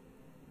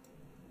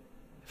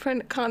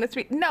 Friend Con, it's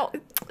me. No,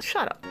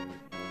 shut up.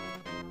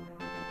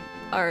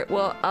 Alright,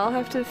 well, I'll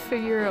have to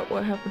figure out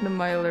what happened to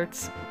my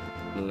alerts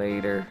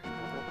later.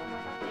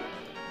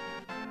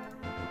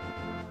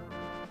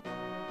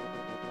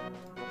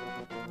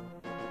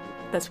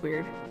 That's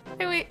weird.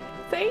 Hey, wait,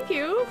 thank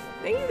you.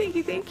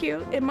 Thank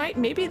you. It might,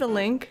 maybe the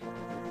link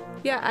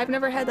Yeah, I've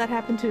never had that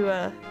happen to,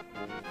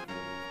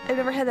 I've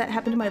never had that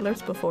happen to my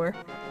alerts before.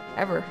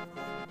 Ever.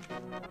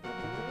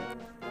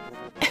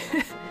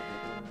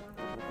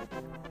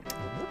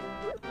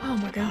 Oh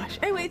my gosh.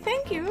 Anyway,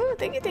 thank you!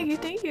 Thank you, thank you,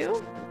 thank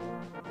you!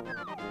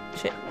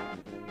 Shit.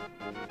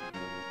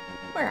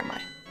 Where am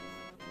I?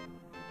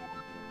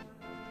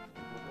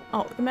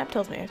 Oh, the map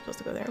tells me I'm supposed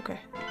to go there, okay.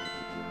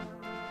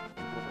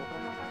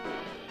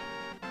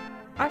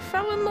 I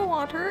fell in the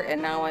water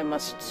and now I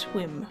must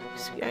swim.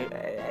 See,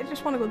 I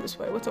just want to go this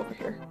way. What's over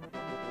here?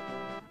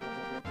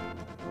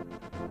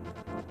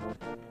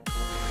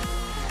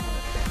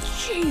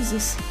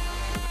 Jesus!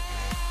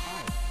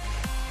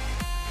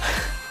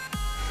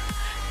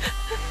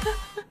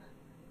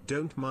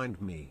 Don't mind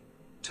me.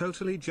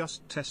 Totally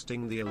just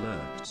testing the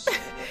alerts.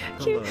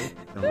 Hello,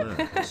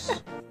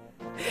 alerts.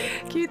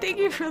 Thank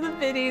you for the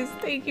biddies.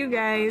 Thank you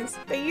guys.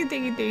 Thank you,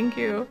 thank you, thank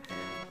you.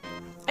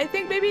 I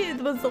think maybe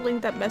it was the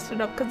link that messed it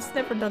up because it's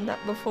never done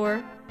that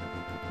before.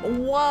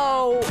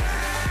 Whoa!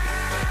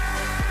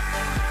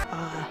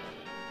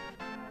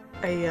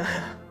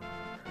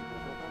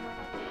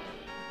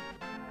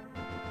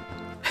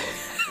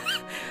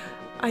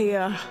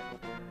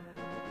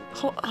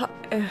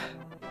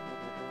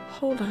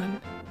 Hold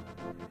on.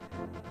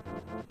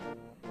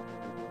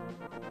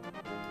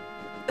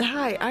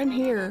 Hi, I'm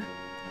here.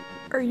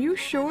 Are you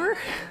sure?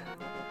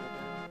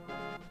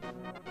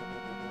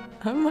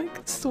 I'm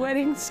like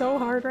sweating so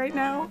hard right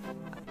now.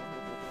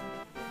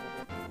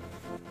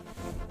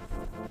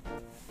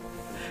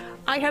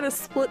 I had a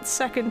split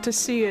second to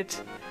see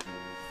it.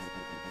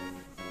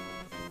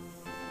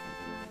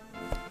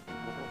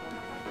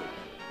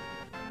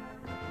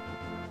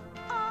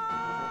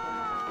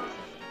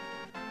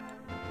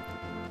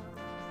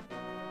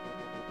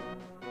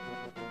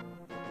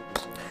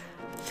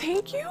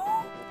 Thank you?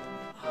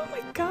 Oh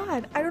my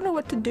god, I don't know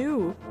what to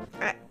do.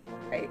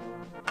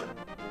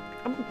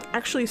 I'm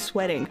actually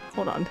sweating.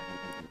 Hold on.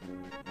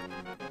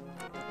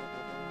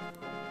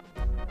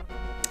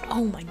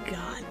 Oh my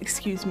god,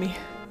 excuse me.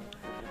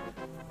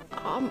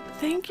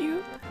 Thank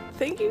you.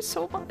 Thank you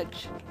so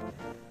much.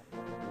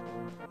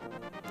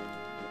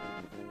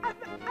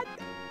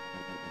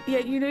 Yeah,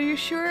 you know, you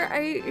sure?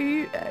 Are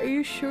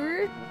you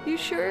sure? You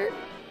sure?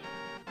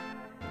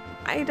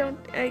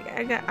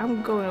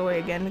 I'm going away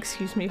again.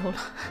 Excuse me, hold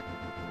on.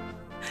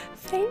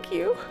 Thank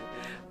you.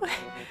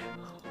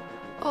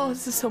 Oh,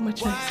 this is so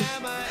much nicer.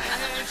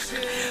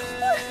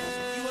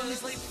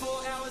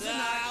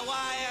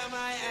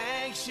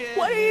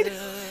 What are you doing?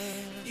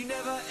 You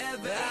never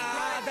ever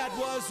that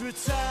was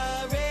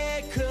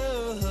rhetorical.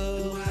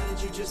 Why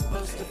did you just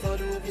post a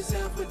photo of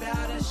yourself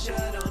without a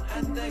shirt on?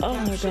 And the oh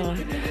my god.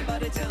 Can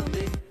anybody tell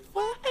me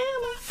why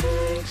am I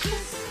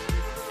anxious?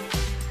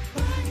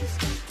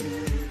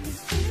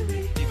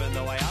 Even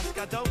though I ask,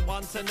 I don't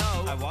want to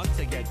know. I want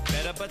to get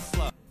better but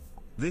slow.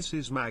 This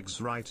is Mags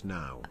right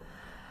now.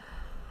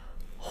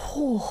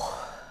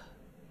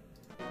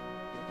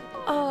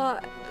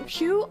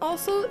 Q,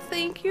 also,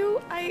 thank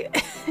you.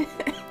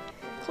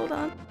 Hold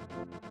on.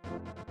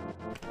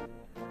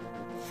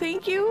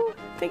 Thank you.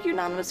 Thank you,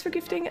 Anonymous, for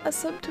gifting a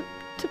sub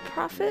to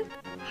Prophet.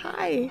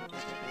 Hi.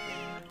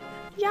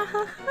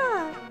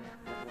 Yahaha.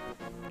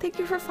 Thank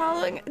you for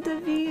following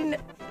Davine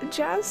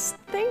Jess.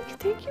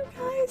 Thank you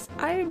guys.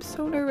 I am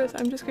so nervous.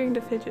 I'm just going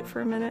to fidget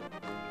for a minute.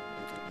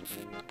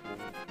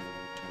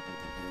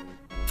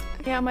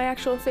 Yeah, my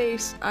actual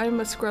face. I'm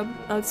a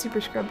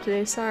super scrub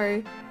today,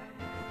 sorry.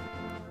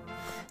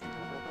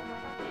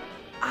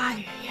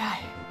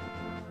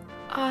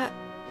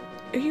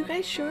 Are you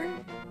guys sure?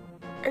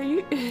 Are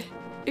you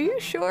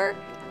sure?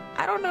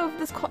 I don't know if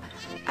this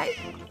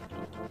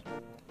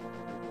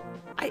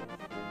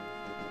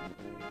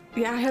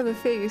yeah, I have a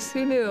face.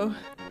 Who knew?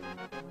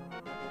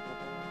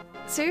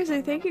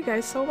 Seriously, thank you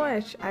guys so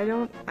much. I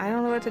don't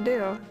know what to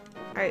do.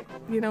 Alright,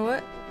 you know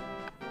what?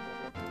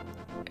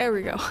 There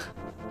we go.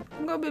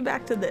 I'm gonna be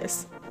back to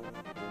this.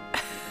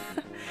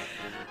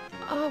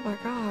 Oh my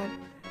god.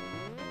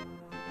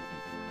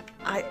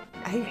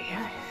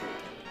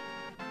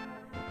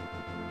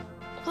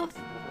 Well,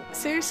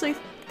 seriously,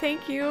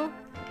 thank you.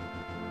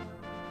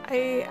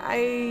 I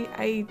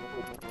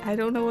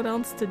don't know what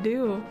else to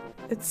do.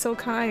 It's so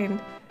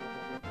kind.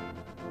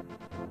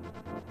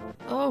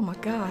 Oh my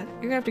god.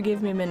 You're gonna have to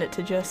give me a minute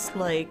to just,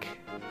 like,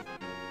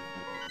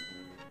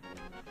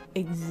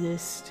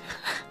 exist.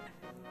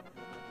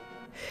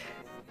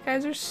 You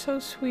guys are so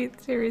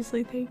sweet.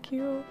 Seriously, thank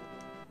you.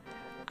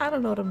 I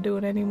don't know what I'm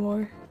doing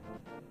anymore.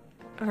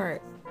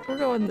 Alright, we're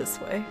going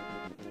this way.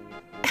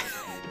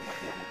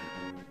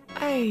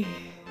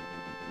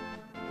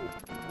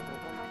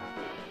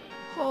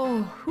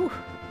 Oh, whew.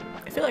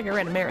 I feel like I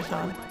ran a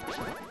marathon.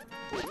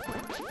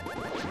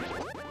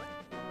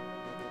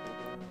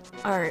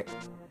 Alright.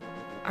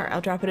 Alright,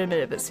 I'll drop it in a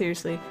minute, but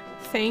seriously,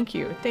 thank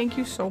you. Thank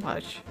you so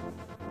much.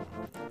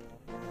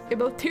 In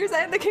both Tears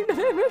and the Kingdom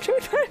of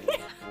Metroid.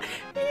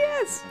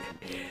 Yes!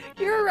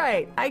 You're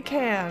right, I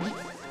can.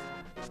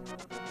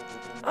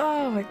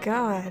 Oh my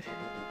god.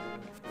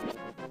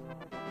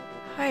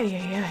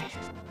 Ay.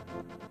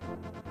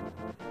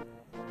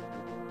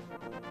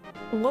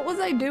 What was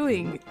I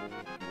doing?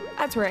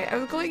 That's right, I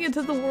was going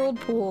into the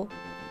whirlpool.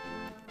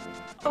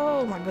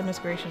 Oh my goodness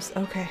gracious.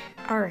 Okay,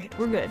 alright,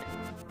 we're good.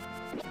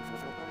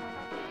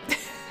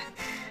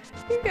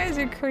 You guys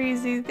are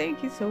crazy.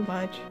 Thank you so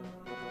much.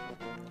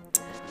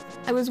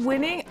 I was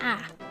winning.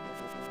 Ah.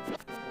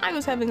 I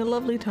was having a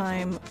lovely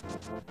time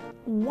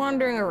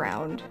wandering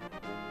around.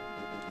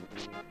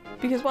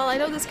 Because while I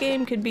know this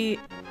game could be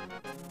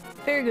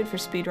very good for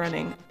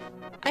speedrunning,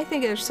 I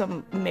think there's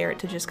some merit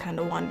to just kind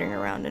of wandering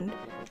around and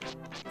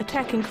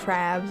attacking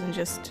crabs and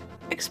just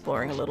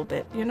exploring a little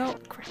bit, you know?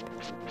 Crap.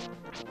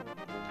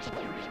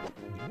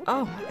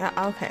 Oh my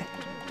god, okay.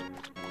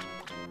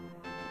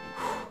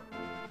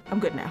 I'm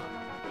good now.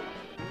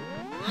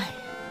 Hi.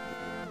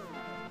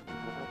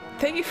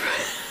 Thank you for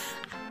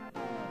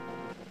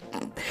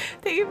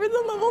thank you for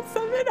the level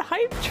 7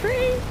 hype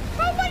train.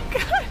 Oh my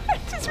god, I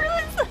just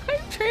realized the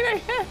hype train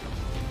I had.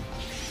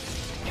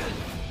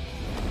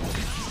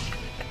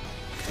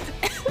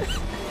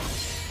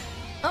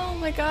 Oh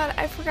my god,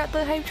 I forgot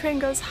the hype train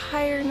goes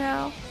higher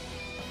now.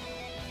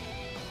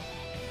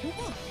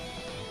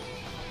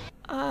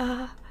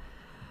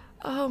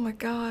 Oh my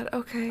god,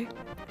 okay.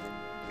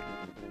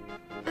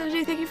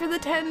 Thank you for the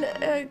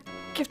 10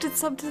 gifted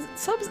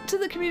subs to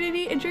the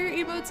community. Enjoy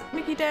your emotes,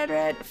 Mickey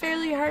Dadrad,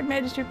 Fairly Hard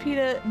Magister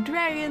Peta,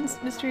 Dragons,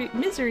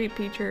 Misery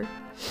Peacher,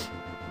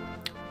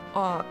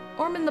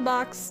 Orm in the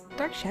Box,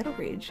 Dark Shadow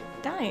Rage,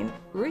 Dine,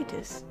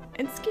 Roitus,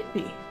 and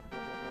Skippy.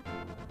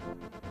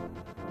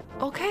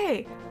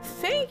 Okay,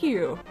 thank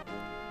you.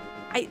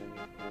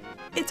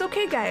 It's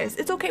okay, guys.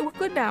 It's okay. We're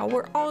good now.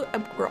 We're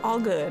all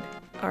good.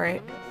 All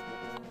right,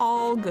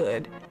 all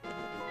good.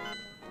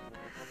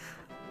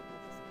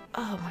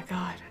 Oh my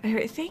god.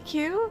 Alright, thank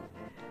you.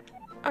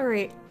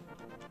 Alright.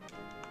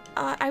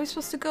 I was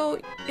supposed to go,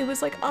 it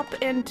was like up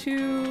and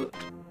to...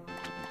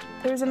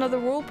 There's another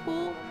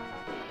whirlpool?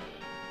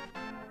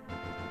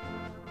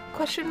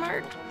 Question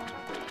mark?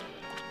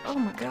 Oh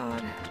my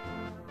god.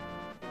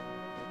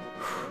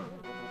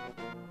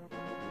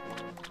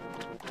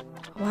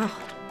 Wow.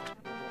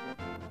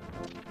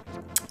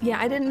 Yeah,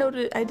 I didn't know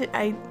that,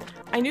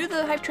 I knew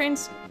the hype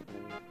trains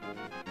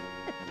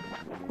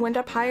went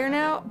up higher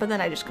now, but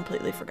then I just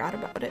completely forgot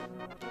about it.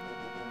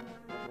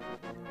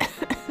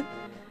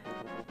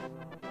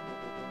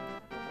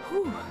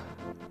 Whew.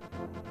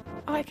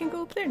 Oh, I can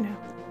go up there now.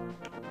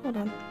 Hold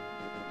on.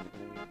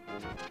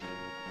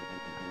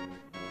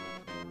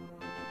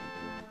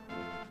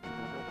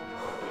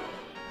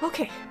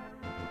 Okay.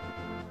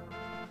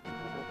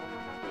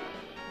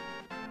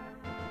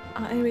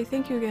 Anyway,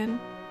 thank you again.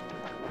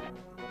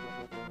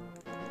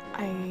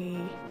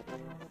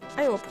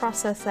 I will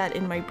process that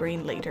in my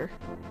brain later.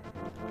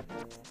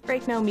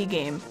 Right now, me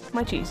game.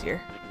 Much easier.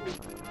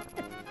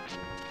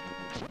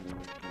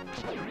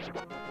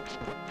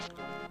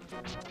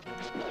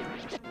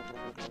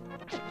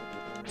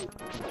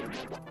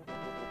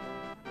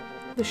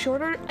 The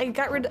shorter? I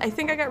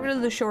think I got rid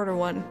of the shorter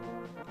one.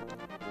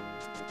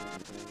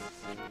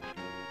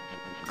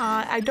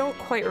 I don't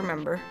quite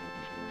remember.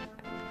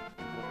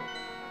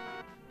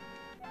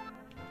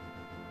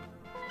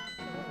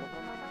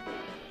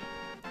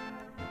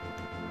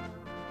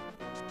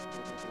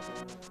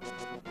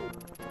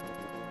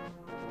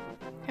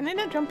 Can I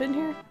not jump in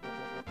here?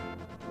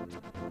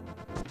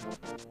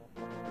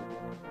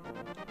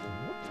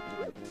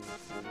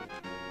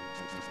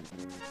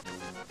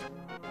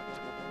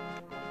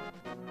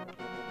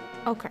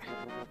 Okay.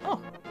 Oh.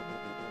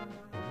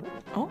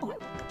 Oh.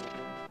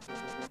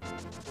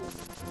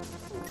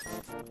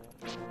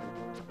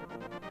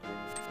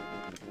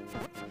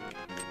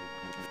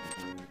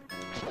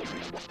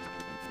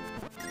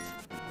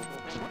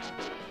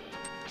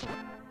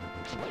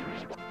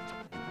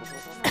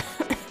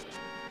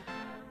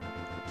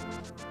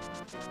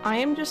 I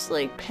am just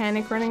like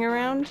panic running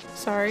around.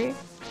 Sorry.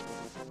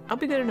 I'll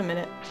be good in a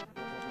minute.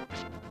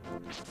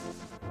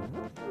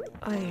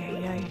 Ay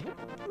ay ay.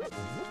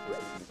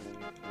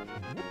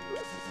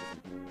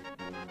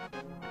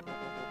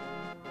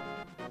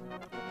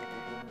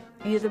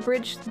 Yeah, the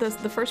bridge, the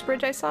first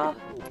bridge I saw.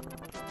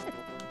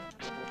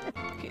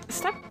 Okay,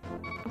 stop.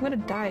 I'm gonna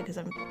die because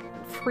I'm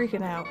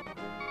freaking out.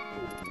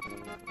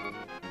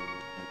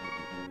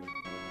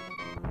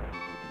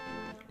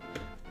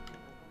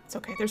 It's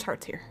okay, there's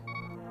hearts here.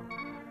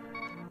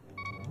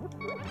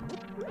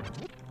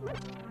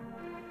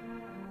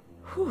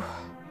 Whew.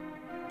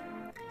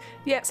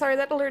 Yeah, sorry,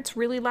 that alert's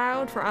really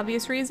loud for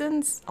obvious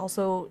reasons.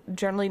 Also,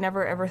 generally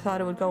never ever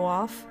thought it would go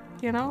off,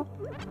 you know?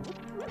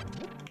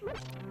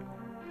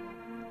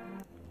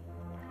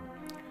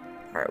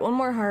 Alright, one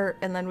more heart,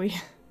 and then we...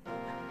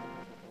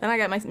 Then I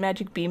got my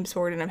magic beam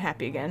sword and I'm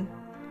happy again.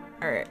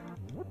 Alright.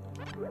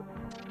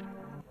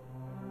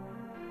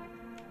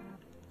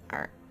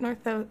 Alright,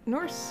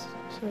 north,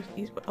 south,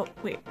 east, oh,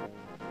 wait.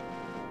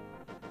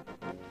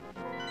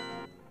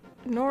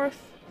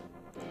 North.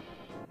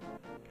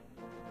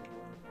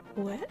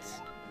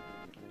 West?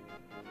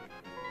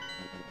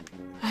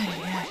 Ay,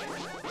 ay.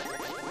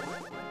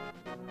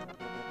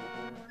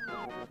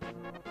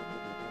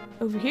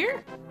 Over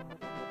here?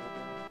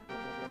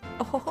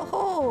 Oh ho ho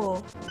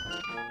ho!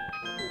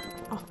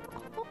 Oh,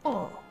 oh,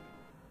 oh.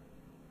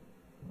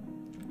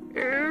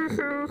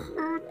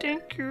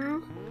 Thank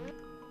you.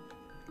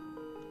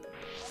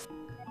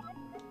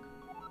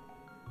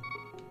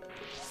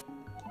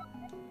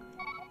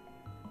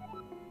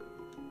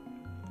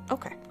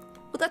 Okay.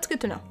 Well, that's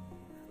good to know.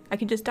 I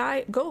can just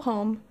die, go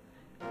home,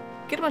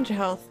 get a bunch of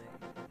health,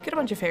 get a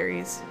bunch of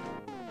fairies,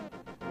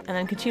 and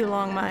then continue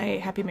along my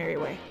happy merry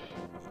way.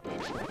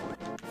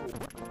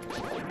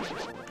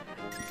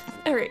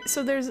 Alright,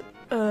 so there's,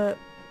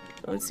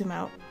 let's zoom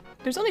out.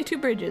 There's only 2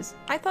 bridges.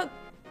 I thought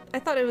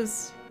it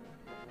was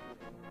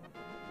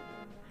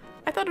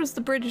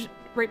the bridge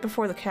right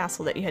before the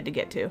castle that you had to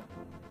get to.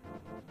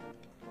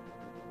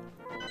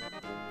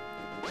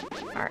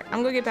 Alright,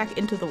 I'm gonna get back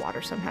into the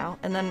water somehow,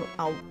 and then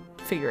I'll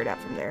figure it out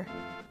from there.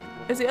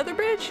 Is the other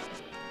bridge?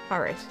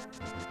 Alright.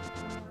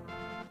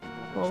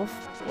 Well,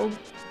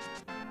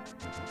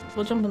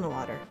 we'll jump in the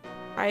water.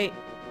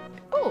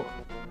 Oh!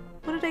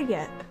 What did I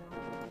get?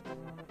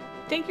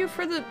 Thank you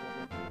for the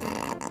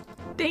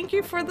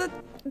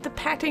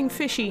patting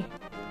fishy.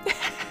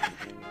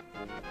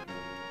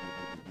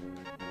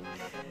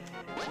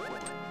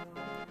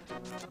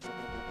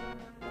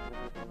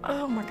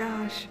 Oh my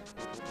gosh.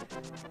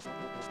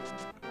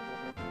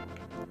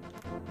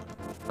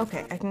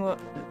 Okay, I can go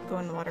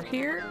in the water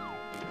here.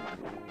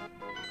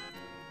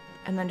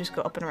 And then just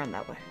go up and around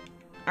that way.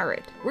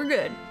 Alright, we're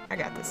good. I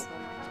got this.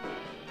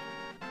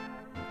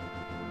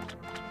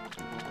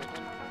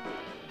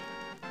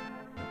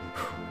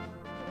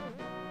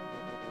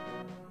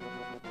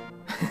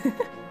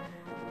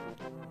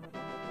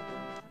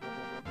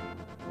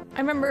 I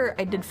remember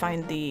I did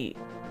find the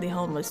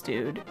homeless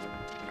dude,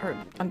 or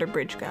under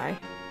bridge guy,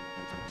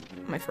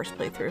 my first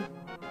playthrough.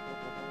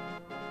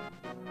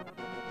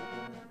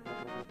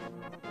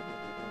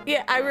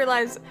 Yeah, I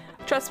realized,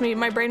 trust me,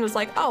 my brain was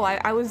like, oh,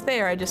 I was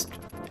there, I just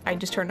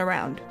turned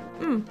around.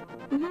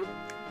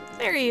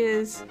 There he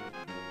is.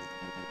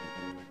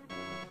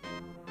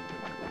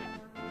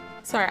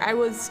 Sorry, I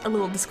was a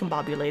little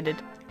discombobulated.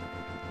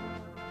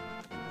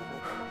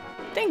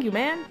 Thank you,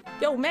 man.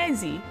 Yo,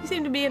 Mazzy, you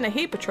seem to be in a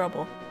heap of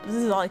trouble. This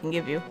is all I can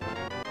give you.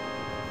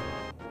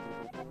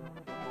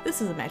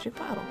 This is a magic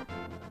bottle.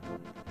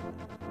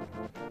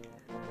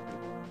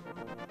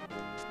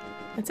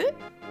 That's it?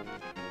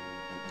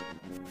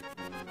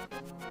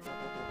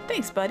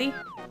 Thanks, buddy.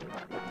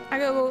 I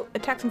go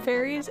attack some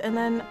fairies, and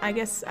then I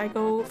guess I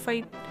go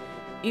fight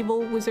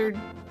evil wizard,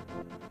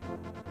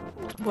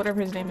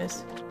 whatever his name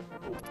is.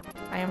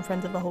 I am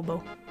friends of the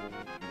hobo.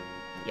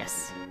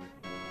 Yes.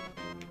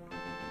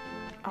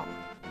 Oh,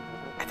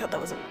 I thought that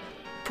was a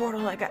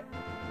portal. I got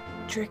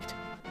tricked.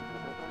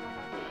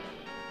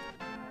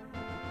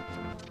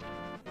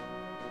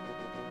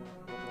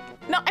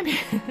 No, I mean,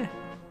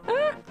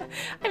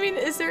 I mean,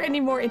 is there any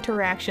more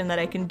interaction that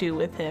I can do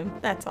with him?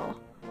 That's all.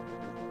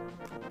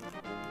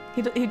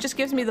 He just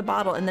gives me the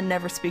bottle and then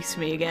never speaks to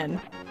me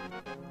again.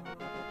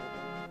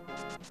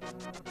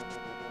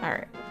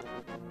 Alright.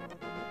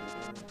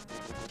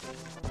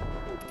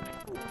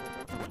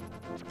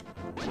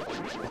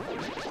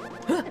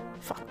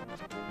 Fuck.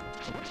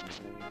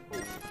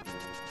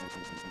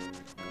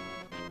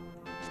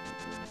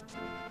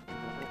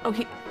 Oh,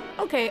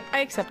 okay, I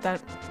accept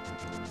that.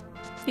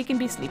 He can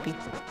be sleepy.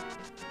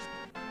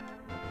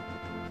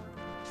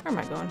 Where am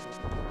I going?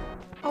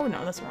 Oh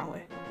no, that's the wrong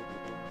way.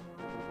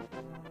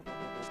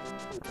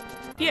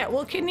 Yeah,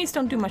 well, kidneys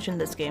don't do much in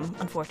this game,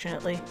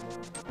 unfortunately.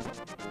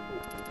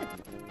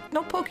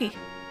 No pokey.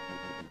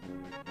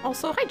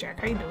 Also, hi Jack,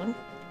 how you doing?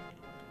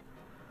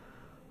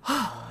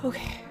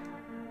 Okay.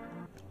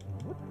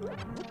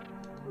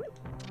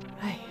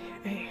 Hey.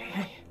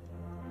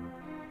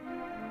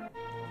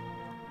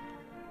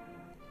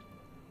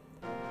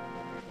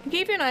 I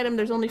gave you an item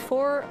there's only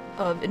 4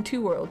 of in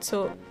 2 worlds,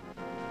 so...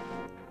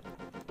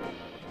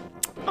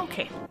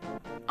 Okay.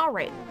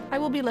 Alright. I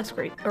will be less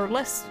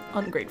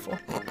ungrateful.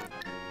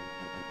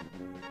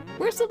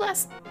 Where's the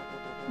last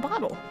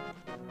bottle?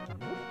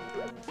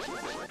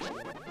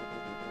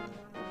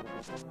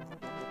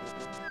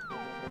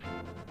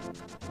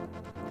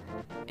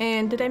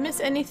 And did I miss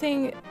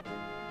anything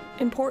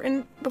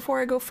important before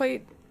I go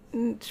fight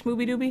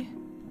Schmooby Dooby?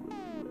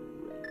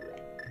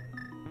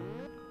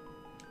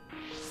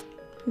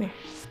 Come here.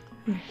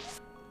 Come here.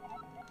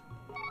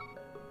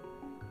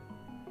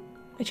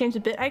 I changed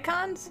the bit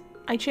icons?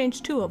 I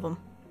changed 2 of them.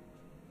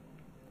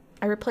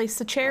 I replaced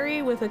the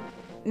cherry with a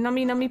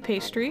nummy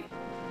pastry,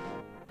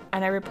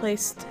 and I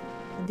replaced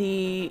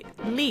the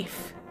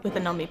leaf with a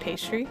nummy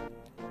pastry,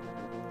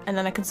 and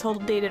then I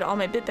consolidated all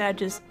my bit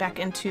badges back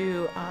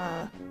into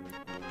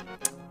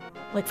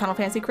like Final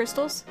Fantasy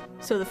crystals.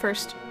 So the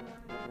first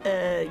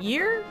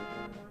year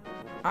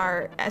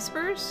are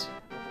espers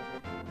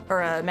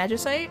or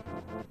magicite,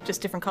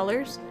 just different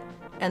colors,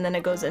 and then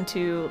it goes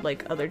into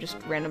like other just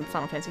random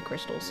Final Fantasy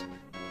crystals.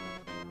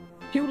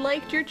 You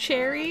liked your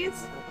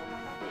cherries?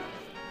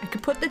 I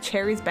could put the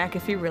cherries back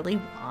if you really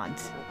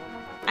want.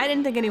 I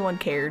didn't think anyone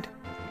cared.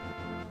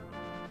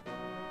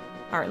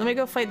 Alright, let me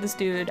go fight this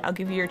dude. I'll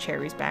give you your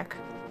cherries back.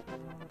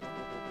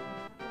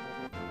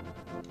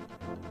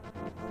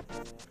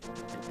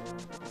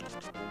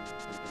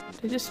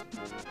 They just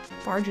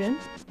barge in?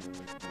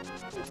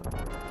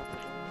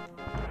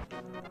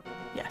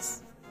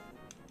 Yes.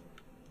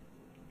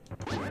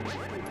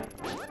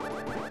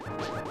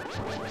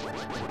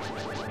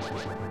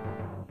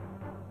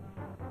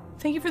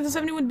 Thank you for the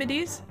 71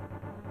 biddies.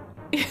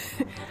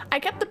 I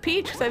kept the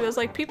peach because I was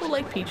like, people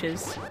like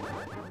peaches.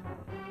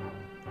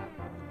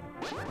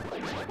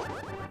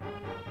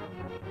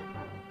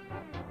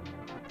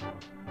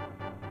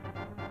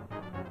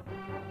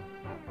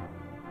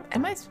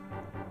 Am I?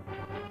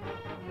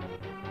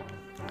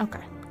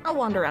 Okay. I'll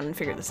wander around and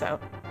figure this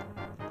out.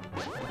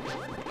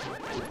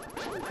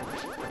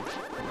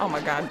 Oh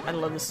my god, I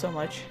love this so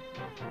much.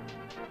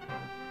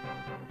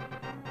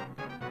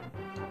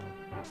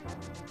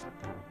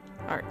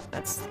 Alright,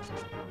 that's...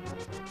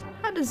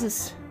 How does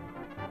this...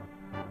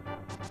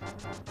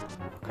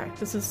 Okay,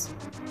 this is...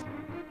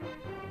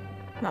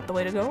 not the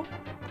way to go.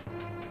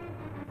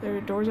 There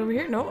are doors over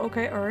here? No?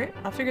 Okay, alright.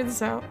 I'll figure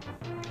this out.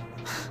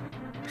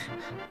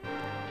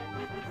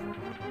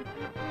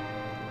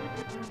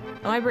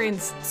 My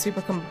brain's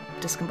super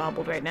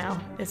discombobbled right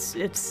now. It's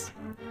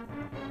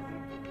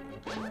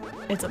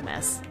a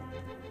mess.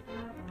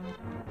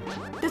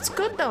 It's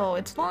good though.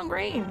 It's long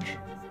range.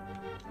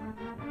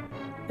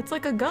 It's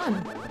like a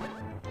gun.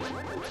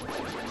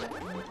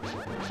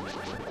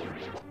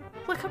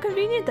 Look how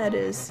convenient that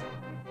is.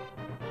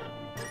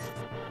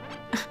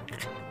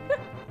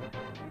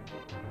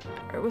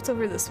 Alright, what's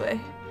over this way?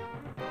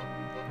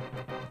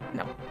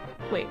 No.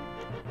 Wait.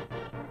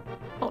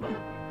 Hold on.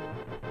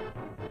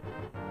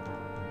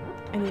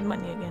 I need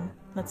money again.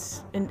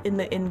 That's in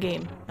the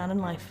in-game, not in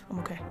life. I'm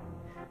okay.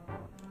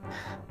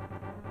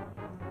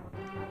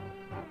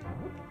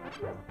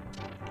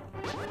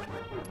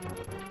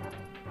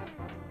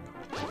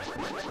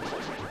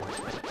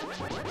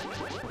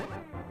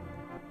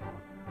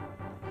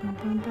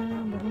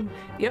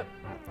 Yep.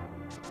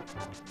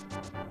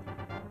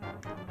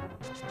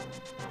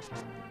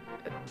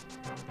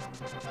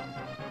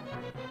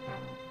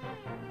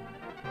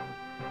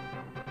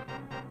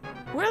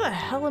 Where the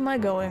hell am I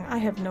going? I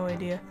have no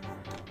idea.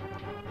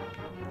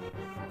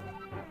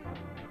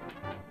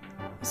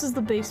 This is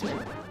the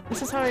basement.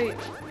 This is how I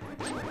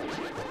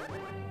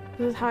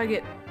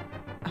get...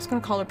 I was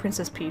gonna call her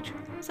Princess Peach.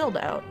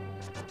 Zelda out.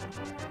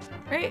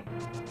 Right?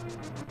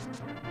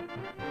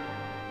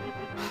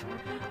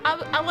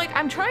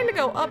 I'm trying to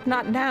go up,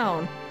 not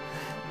down.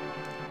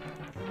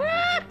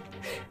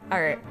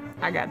 Alright,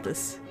 I got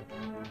this.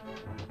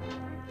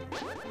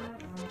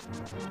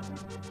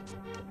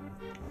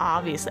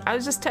 Obviously. I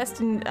was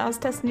testing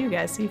you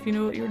guys, see if you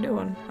knew what you were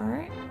doing.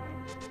 Alright?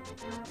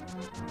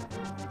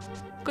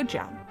 Good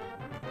job.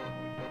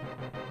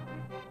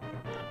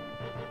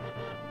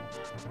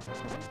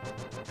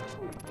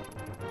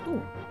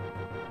 Ooh.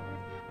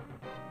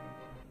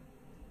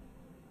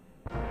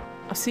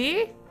 Oh,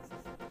 see?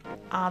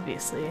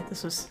 Obviously,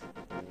 this was...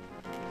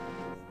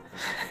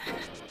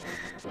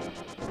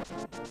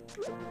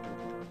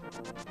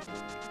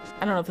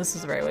 I don't know if this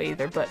is the right way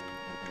either, but...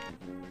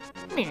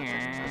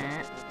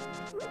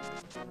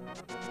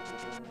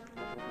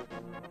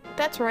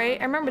 That's right,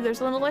 I remember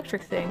there's an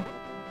electric thing.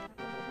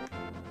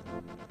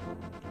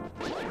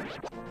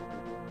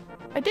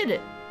 I did it!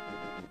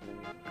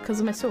 Because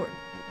of my sword.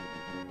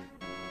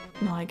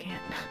 No, I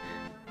can't.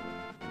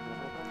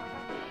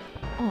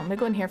 Oh, I'm gonna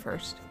go in here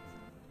first.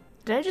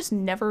 Did I just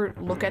never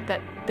look at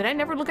that? Did I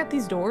never look at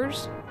these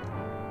doors?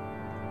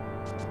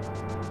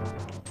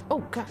 Oh,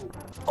 God.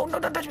 Oh, no,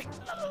 don't touch me!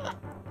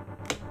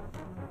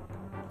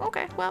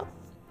 Okay, well,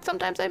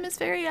 sometimes I miss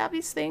very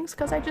obvious things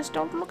because I just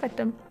don't look at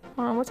them.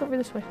 Hold on, what's over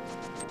this way?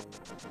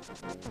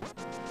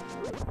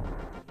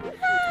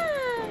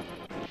 Ah!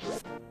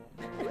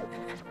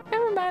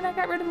 Never mind, I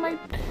got rid of my...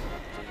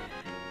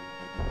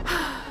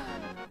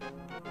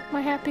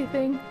 my happy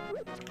thing.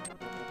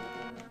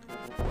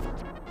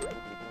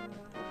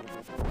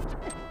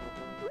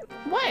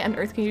 Why on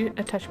earth can you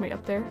touch me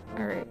up there?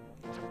 Alright.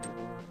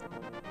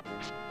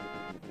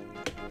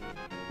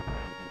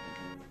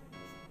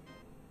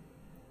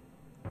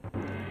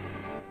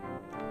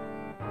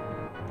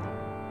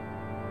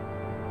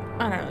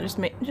 I don't know,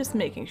 just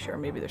making sure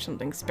maybe there's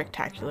something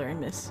spectacular I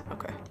miss.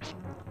 Okay.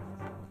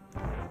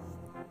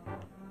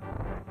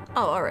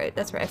 Oh, alright,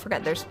 that's right. I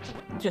forgot there's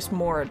just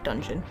more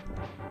dungeon.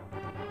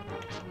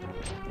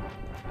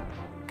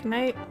 Can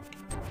I...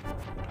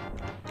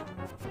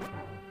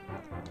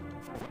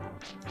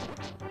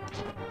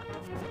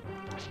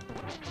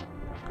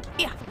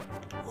 Yeah.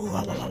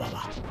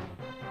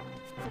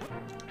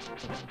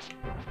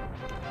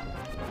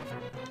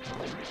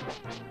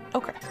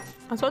 Okay.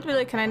 I was about to be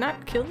like, can I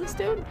not kill this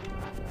dude?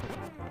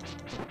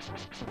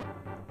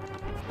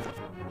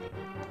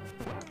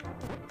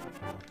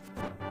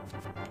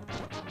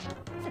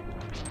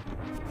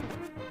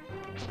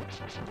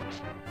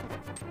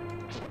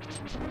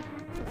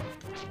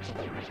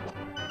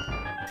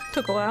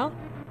 Took a while.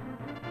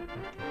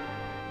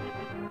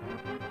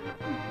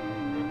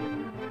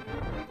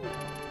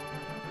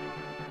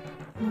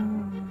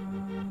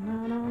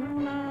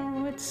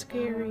 No, it's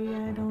scary.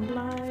 I don't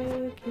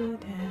like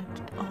it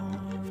at all.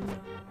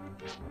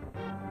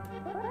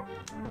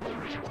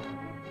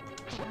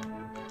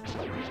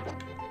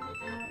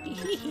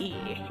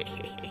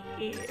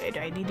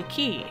 I need a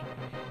key.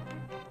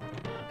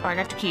 Oh, I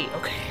got the key.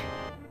 Okay.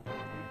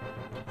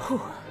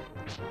 Whew.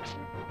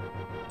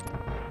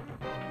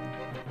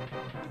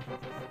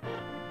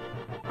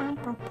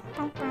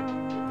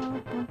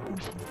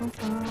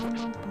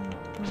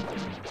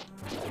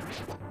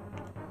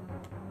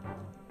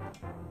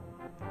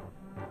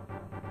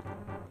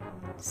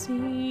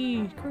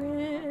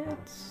 Secrets.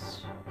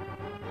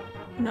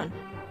 None.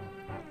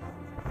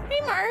 Hey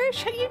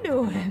Marsh, how you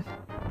doing?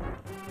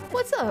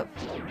 What's up?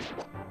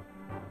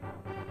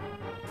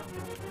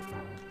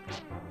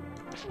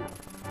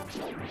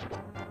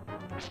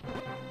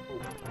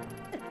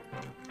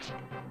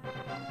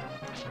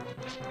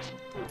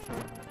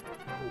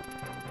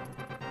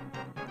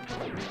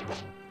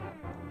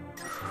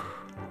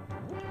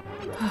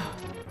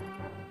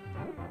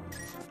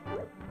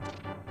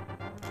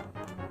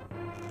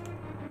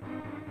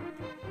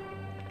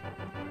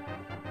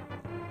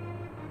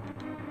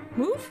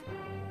 Move?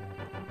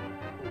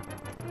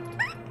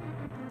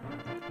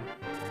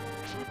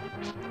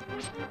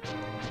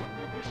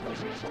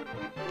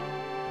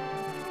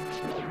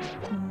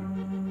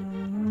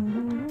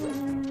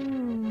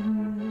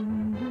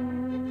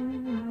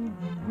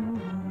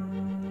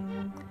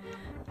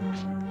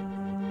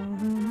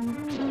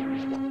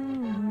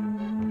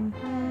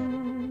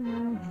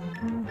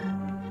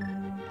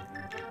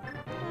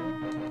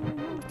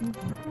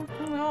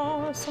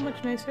 Oh, so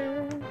much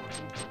nicer.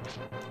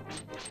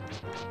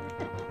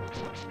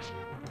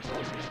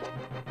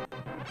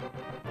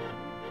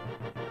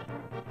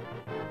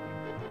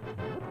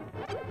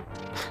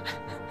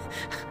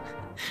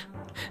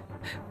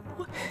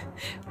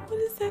 What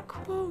is that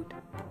quote?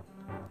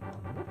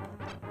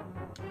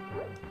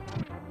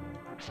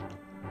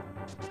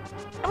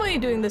 I'm only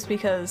doing this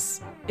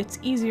because it's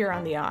easier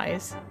on the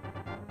eyes.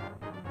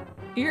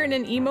 You're in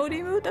an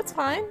emote mood? That's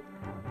fine.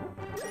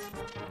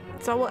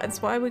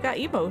 That's why we got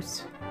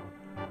emotes.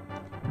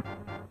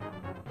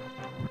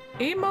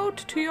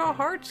 Emote to your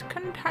heart's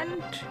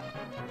content.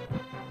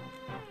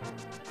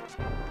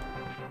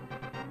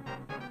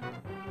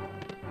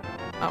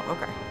 Oh,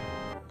 okay.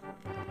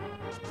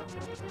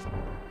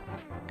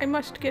 I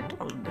must get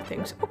all of the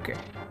things. Okay.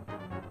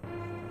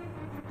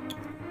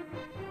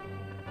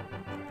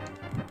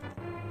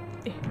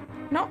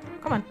 No,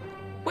 come on.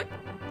 Wait.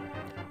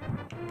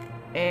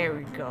 There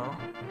we go.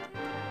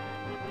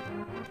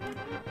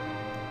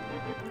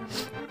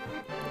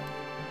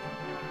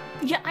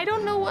 Yeah, I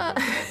don't know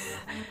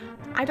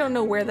I don't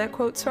know where that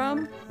quote's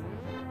from.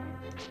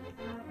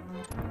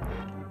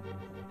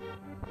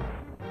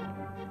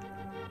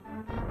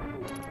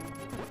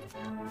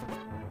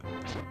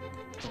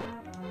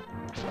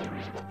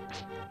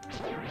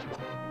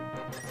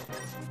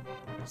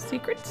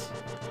 Secrets?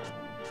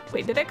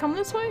 Wait, did I come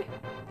this way?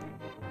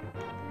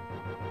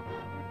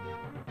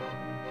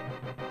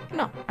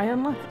 No, I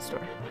unlocked this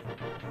door.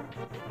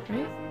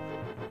 Right?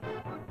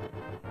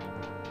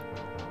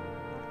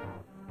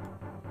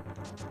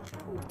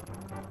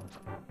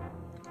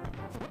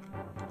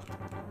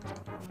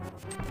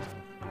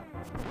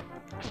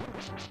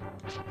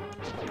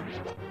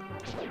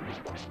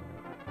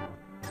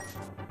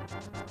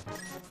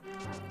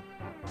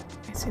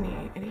 Is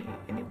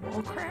any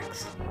wall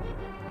cracks?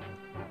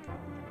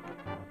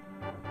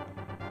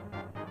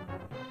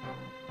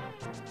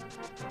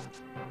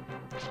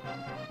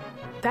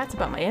 That's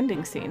about my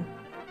ending scene.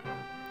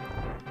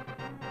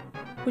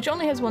 Which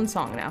only has one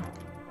song now.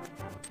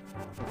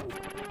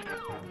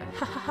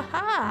 Ha ha ha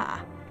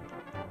ha!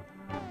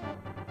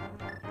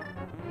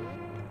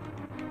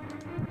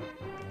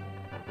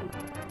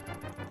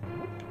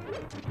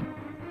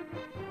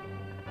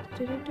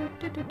 Did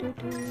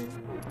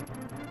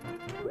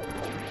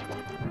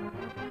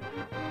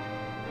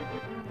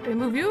I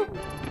move you?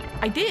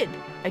 I did!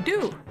 I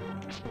do!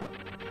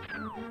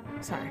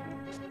 Sorry.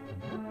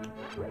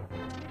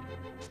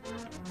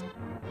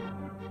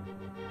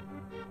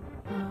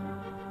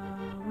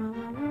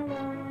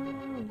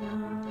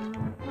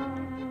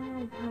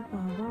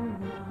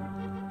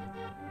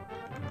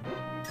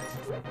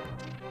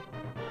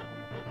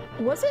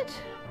 Was it?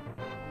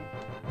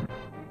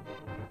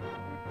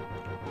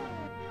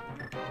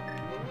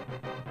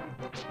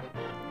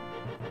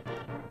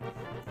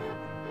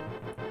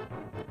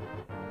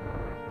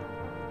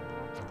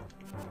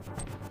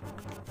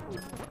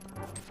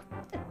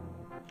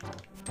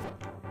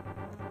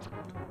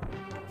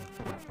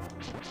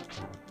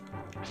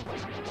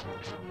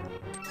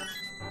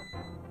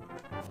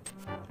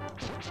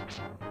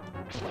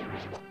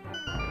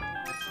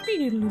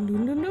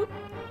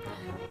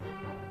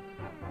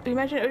 But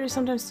imagine Odie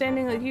sometimes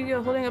standing like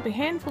Yu-Gi-Oh! Holding up a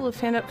handful of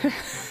fan up.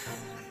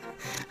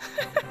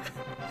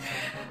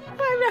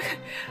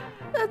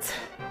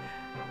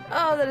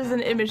 Oh, that is an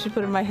image to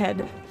put in my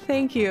head.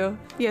 Thank you.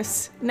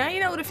 Yes. Now you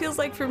know what it feels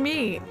like for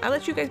me. I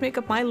let you guys make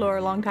up my lore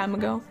a long time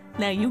ago.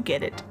 Now you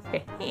get it.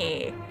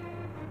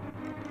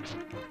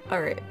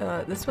 Alright,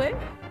 this way?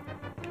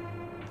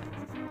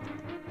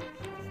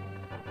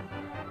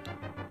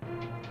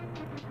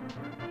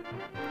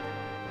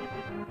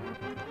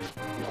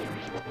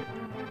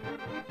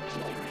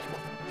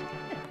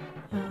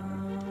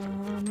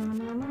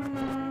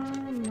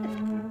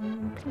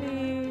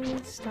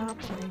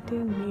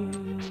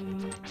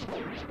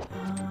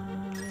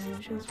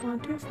 just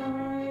want to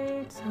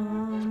fight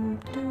some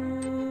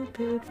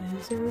stupid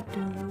wizard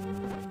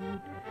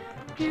dude.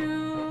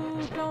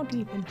 You don't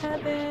even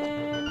have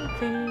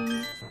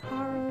anything.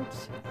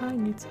 Hearts, I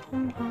need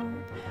some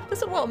hearts.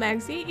 Listen well,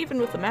 Magsy, even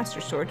with the Master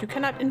Sword, you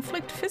cannot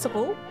inflict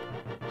physical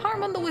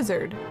harm on the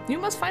wizard. You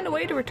must find a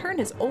way to return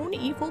his own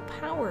evil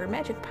power,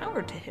 magic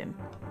power to him.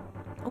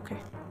 Okay.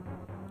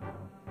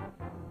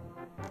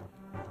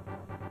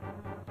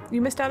 You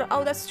missed out.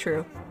 Oh, that's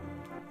true.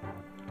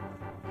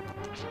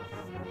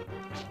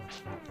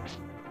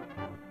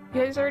 You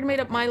guys already made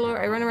up my lore.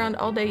 I run around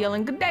all day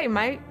yelling, "Good day,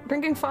 mate,"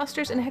 drinking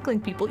Fosters and heckling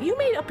people. You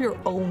made up your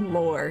own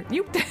lore.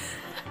 You.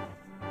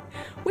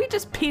 We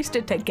just pieced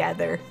it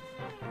together.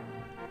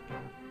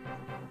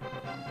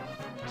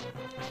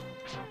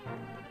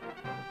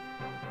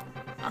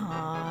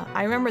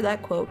 I remember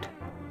that quote.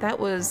 That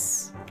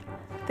was,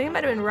 I think it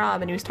might have been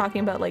Rob, and he was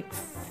talking about like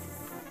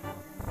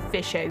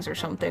fish eggs or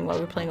something while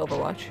we were playing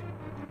Overwatch.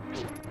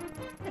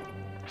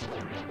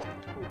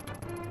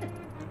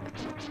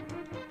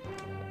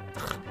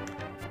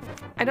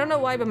 I don't know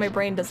why, but my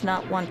brain does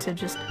not want to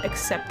just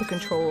accept the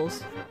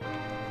controls.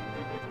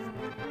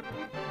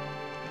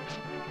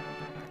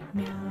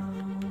 Meow,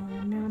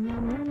 meow, meow, meow,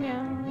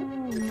 meow,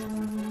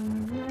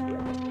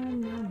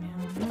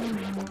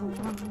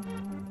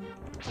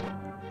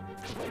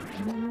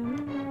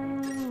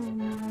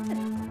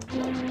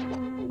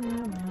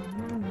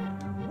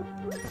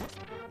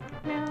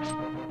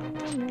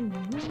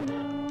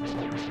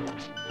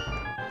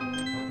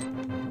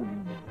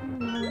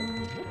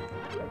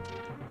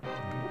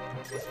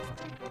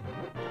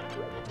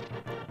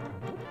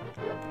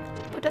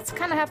 But that's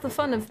kind of half the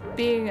fun of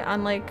being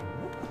on like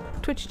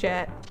Twitch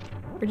chat,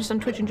 or just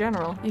on Twitch in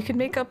general. You can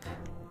make up,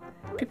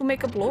 people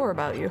make up lore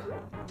about you.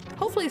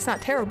 Hopefully it's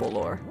not terrible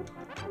lore,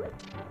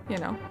 you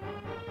know.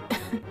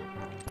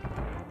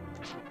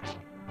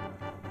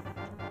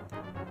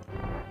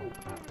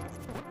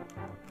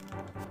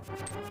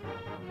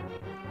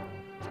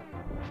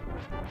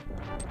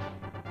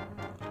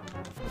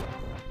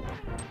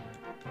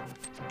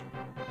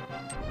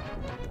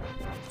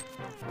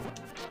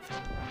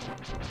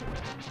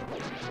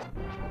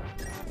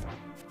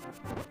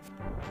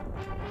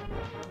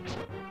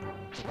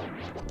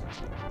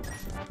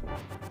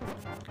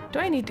 Do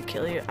I need to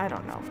kill you? I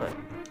don't know, but...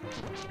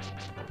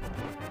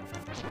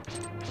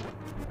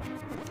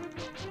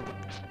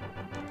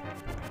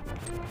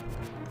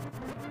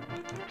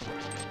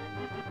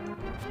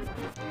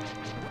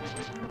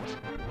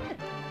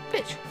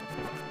 Bitch!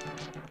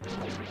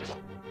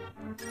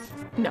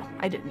 No,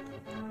 I didn't.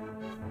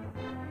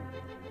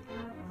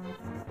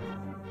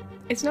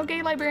 It's no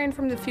gay librarian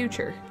from the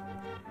future.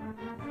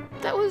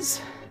 That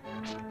was...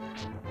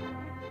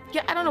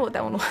 Yeah, I don't know what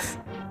that one was.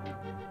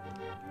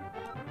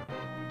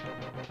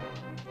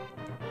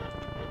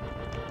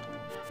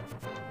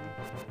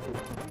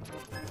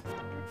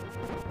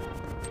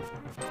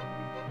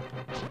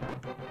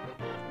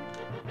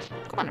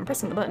 Come on, I'm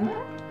pressing the button.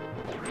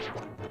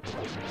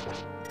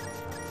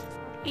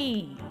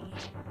 E.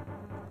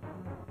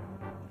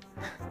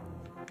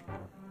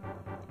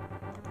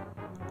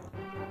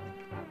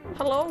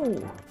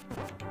 Hello.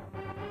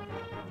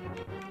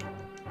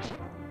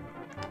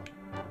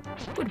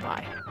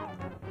 Goodbye.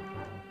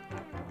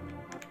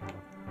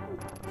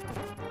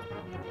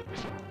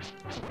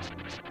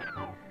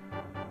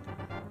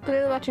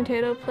 Clearly watching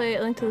Tato play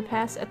A Link to the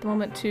Past at the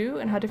moment too,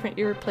 and how different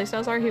your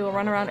playstyles are. He will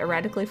run around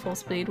erratically full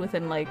speed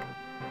within like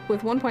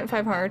with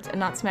 1.5 hearts and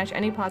not smash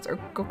any pots or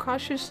go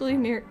cautiously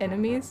near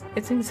enemies.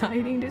 It's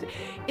anxiety.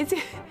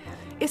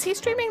 Is he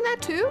streaming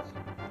that too?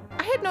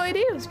 I had no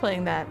idea he was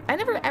playing that. I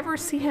never ever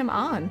see him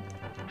on.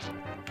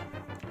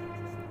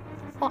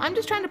 Well, I'm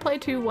just trying to play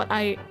to what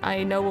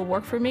I know will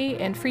work for me,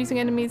 and freezing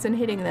enemies and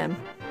hitting them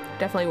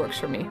definitely works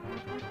for me.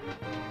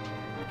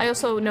 I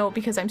also know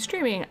because I'm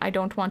streaming, I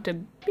don't want to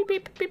beep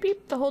beep beep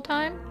beep the whole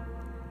time,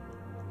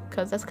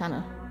 cause that's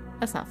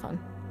not fun.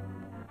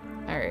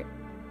 All right,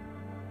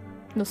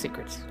 no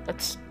secrets.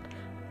 Let's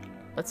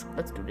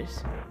do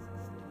this.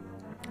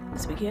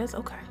 This week, yes,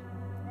 okay.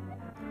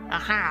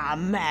 Aha,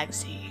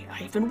 Magsy,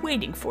 I've been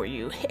waiting for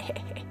you.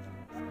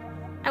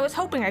 I was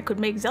hoping I could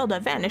make Zelda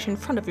vanish in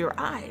front of your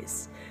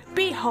eyes.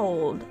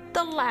 Behold,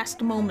 the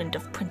last moment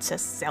of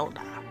Princess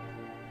Zelda.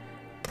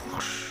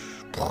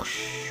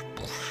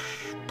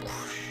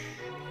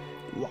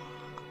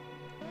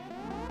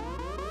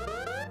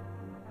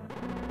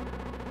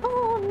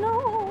 Oh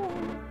no!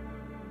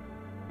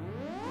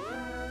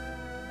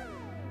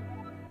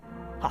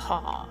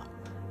 Haha.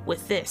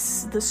 With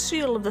this, the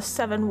seal of the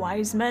 7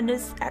 wise men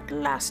is at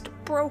last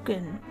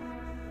broken.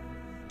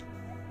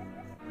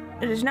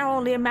 It is now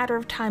only a matter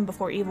of time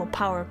before evil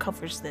power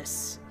covers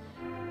this.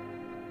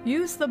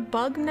 Use the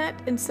bug net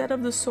instead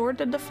of the sword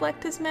to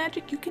deflect his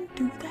magic? You can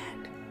do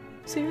that?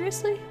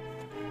 Seriously?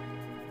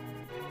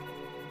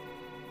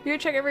 You gonna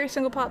check every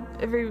single pot,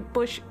 every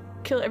bush,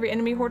 kill every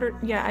enemy hoarder?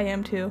 Yeah, I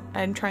am too.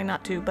 I'm trying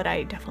not to, but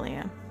I definitely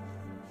am.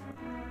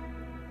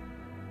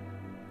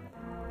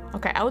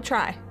 Okay, I will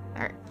try.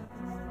 Alright.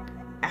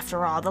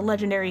 After all, the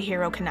legendary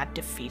hero cannot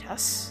defeat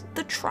us,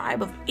 the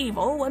tribe of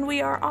evil, when we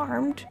are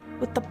armed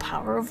with the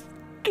power of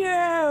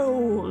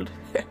gold.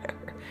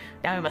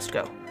 Now we must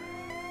go.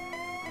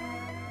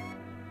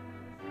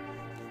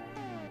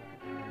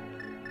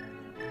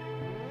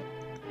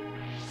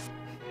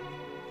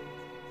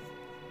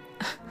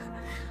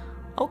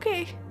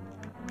 Okay.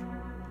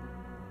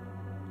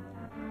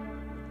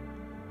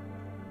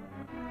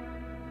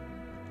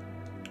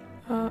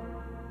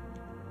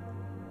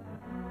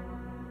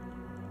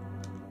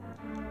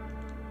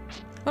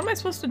 What am I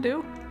supposed to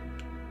do?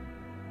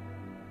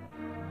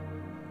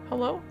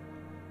 Hello?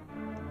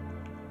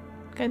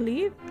 Can I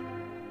leave?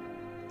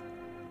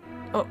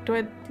 Oh, do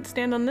I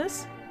stand on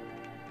this?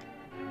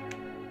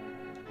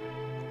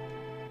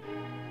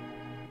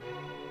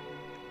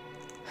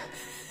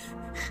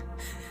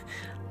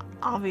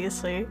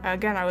 Obviously.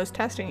 Again, I was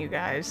testing you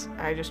guys.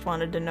 I just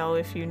wanted to know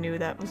if you knew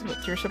that was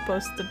what you're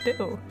supposed to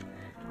do.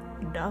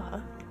 Duh.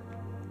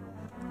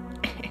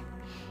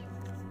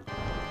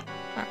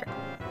 Alright.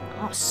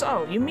 Oh,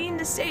 so, you mean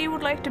to say you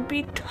would like to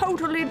be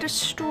totally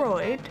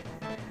destroyed?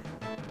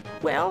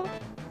 Well,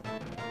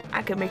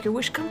 I can make your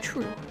wish come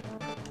true.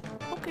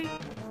 Okay.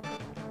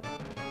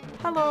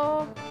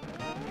 Hello.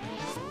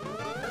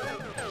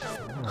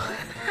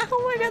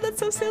 Oh my god, that's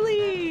so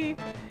silly!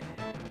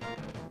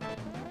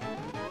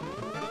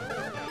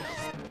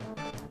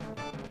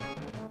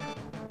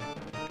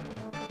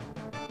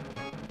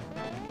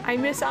 I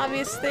miss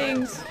obvious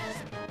things.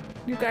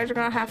 You guys are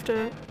gonna have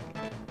to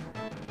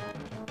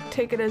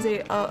take it as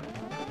a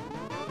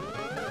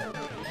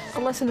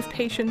lesson of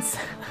patience.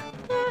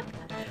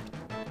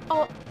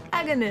 Oh,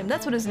 Aghanim,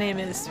 that's what his name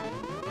is.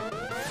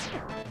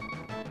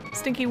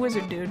 Stinky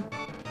wizard dude.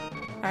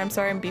 I'm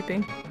sorry, I'm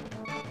beeping.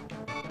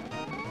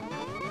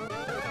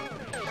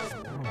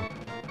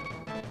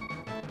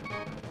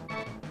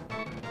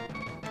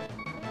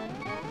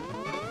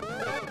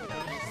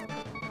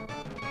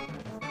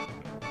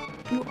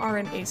 You are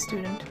an A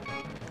student.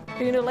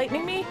 Are you gonna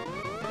lightning me?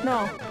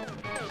 No.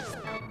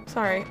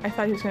 Sorry, I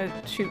thought he was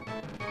gonna shoot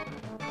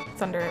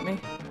thunder at me.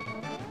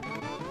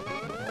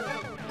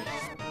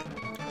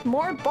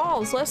 More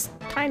balls, less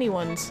tiny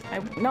ones.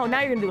 No,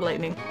 now you're gonna do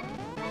lightning.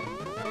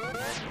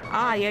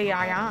 Ah,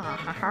 yeah.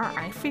 Haha,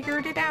 I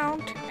figured it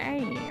out.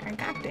 Hey, I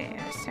got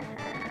this.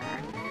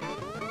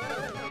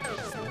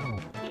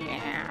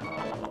 Yeah.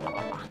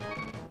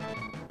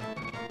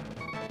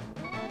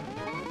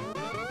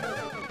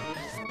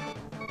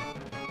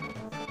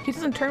 He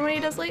doesn't turn when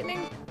he does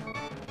lightning?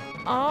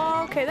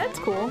 Oh, okay, that's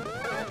cool.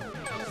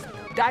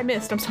 I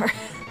missed, I'm sorry.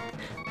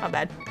 My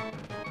bad.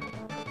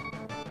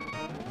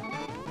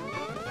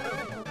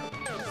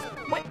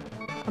 What?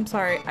 I'm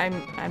sorry,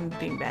 I'm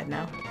being bad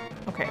now.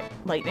 Okay,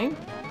 lightning.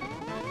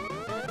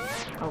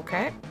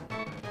 Okay.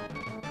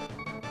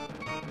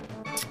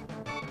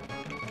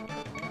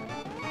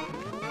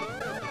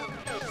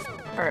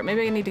 Alright,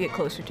 maybe I need to get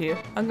closer to you.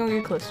 I'm gonna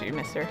get closer to you,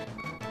 mister.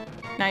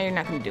 Now you're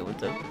not gonna deal with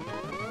the...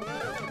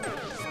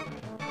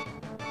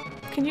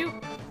 Can you...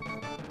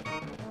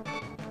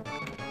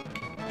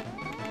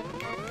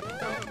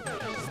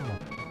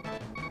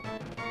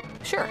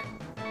 Sure.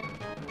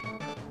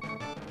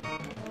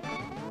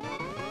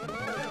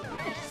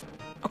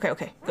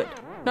 Okay, good.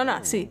 No,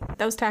 see,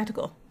 that was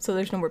tactical, so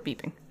there's no more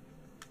beeping.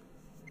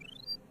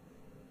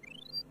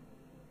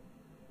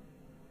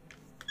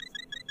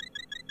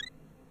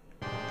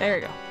 There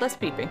you go, less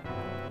beeping.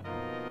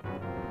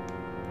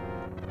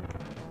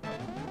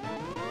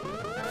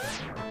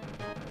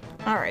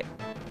 Alright.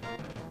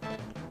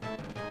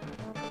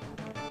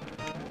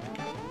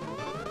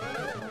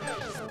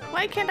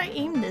 Why can't I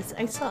aim this?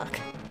 I suck.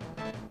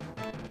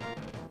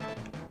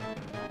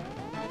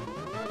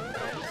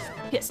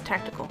 Yes,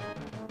 tactical.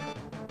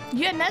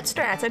 Yeah, net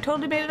strats. I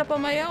totally made it up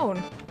on my own.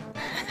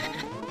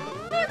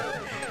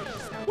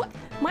 What?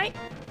 My...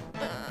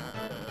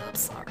 I'm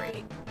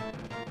sorry.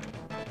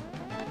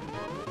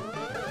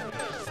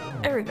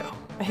 There we go.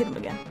 I hit him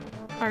again.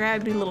 I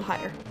gotta be a little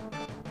higher.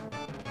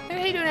 Hey,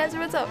 how you doing, Ezra?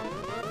 What's up?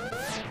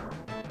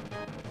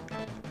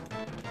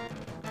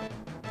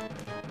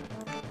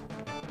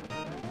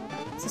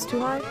 Is this too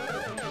high?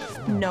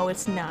 No,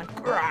 it's not.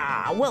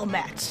 Grah, well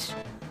met.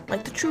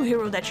 Like the true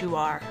hero that you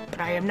are, but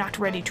I am not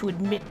ready to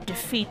admit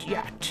defeat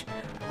yet.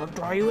 I will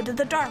draw you into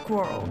the dark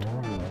world.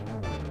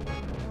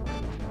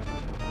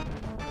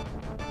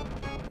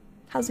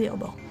 How's the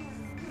elbow?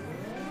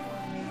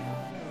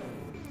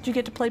 Did you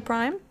get to play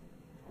Prime?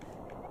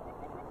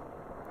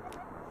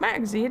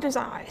 Magsy, it is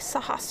I,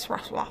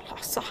 Sahasrala.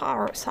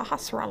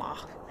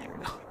 There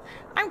we go.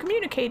 I'm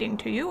communicating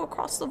to you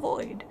across the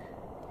void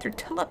through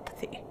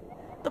telepathy.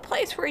 The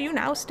place where you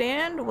now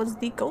stand was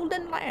the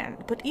Golden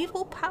Land, but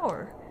evil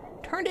power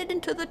turned it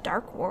into the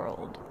dark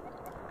world.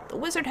 The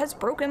wizard has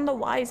broken the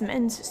wise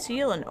men's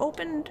seal and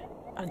opened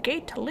a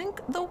gate to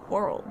link the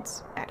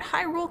worlds at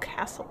Hyrule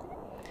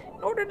Castle.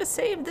 In order to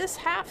save this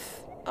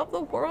half of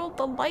the world,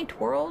 the light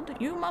world,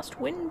 you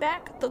must win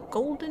back the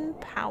golden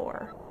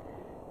power.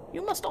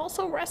 You must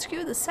also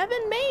rescue the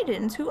 7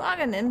 maidens who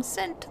Aghanim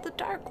sent to the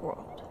dark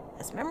world.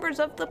 As members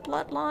of the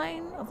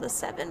bloodline of the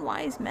 7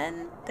 wise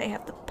men, they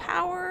have the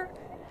power.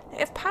 They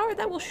have power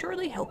that will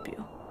surely help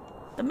you.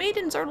 The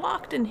maidens are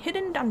locked in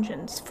hidden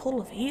dungeons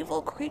full of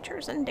evil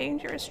creatures and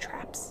dangerous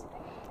traps.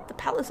 The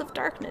Palace of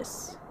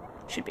Darkness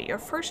should be your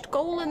first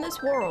goal in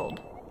this world.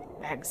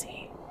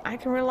 Magsy, I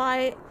can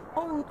rely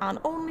on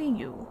only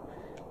you.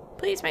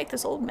 Please make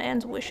this old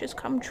man's wishes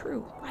come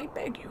true. I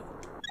beg you.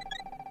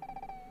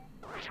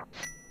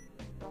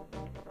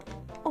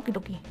 Okie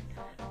dokie.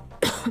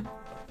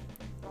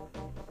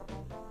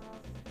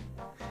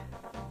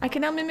 I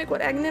can now mimic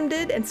what Aghanim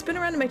did and spin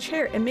around in my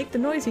chair and make the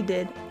noise he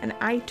did. And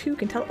I too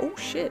can tell— oh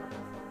shit.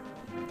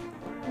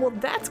 Well,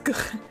 that's good.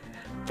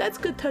 That's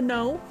good to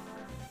know.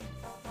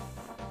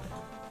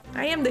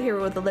 I am the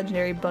hero with the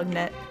legendary bug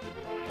net.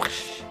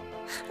 Whoosh.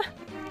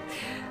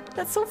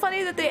 That's so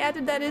funny that they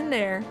added that in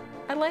there.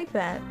 I like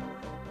that.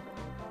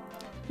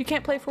 You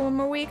can't play for one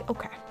more week?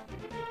 Okay.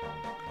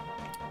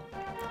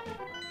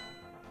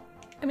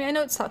 I mean, I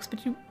know it sucks,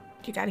 but you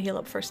gotta heal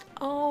up first.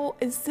 Oh,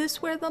 is this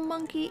where the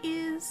monkey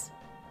is?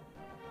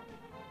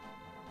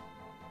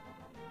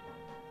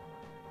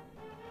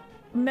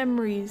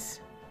 Memories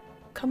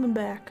coming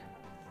back.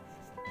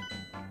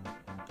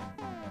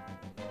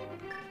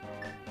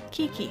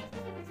 Kiki.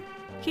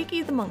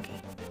 Kiki the monkey.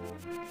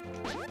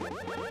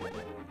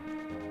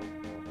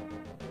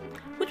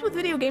 Which with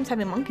video games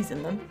having monkeys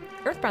in them?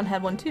 Earthbound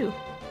had one too.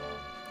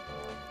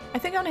 I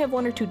think I only have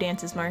 1 or 2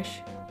 dances, Marsh.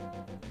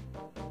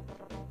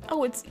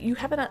 Oh, it's— you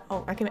have it on—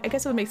 oh, I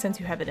guess it would make sense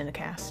you have it in a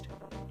cast.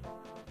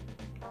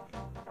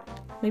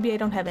 Maybe I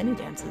don't have any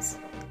dances.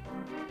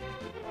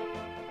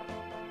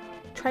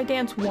 Try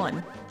dance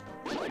 1.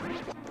 You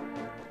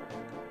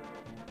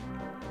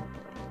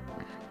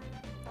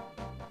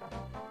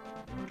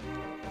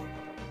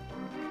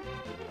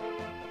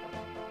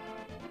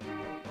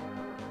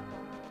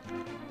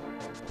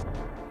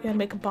gotta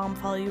make a bomb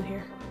follow you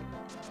here.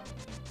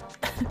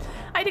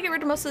 I had to get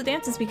rid of most of the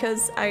dances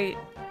because I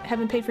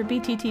haven't paid for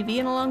BTTV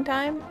in a long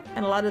time,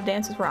 and a lot of the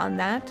dances were on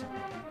that.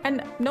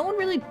 And no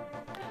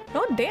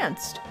one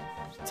danced.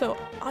 So,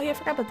 oh yeah, I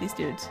forgot about these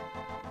dudes.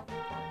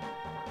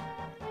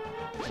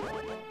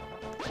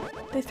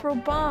 They throw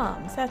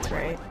bombs, that's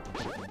right.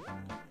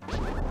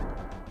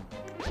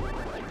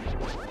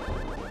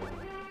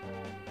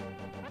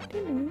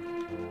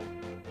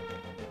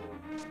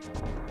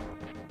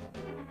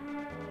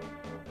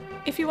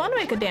 If you want to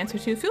make a dance or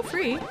two, feel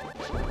free.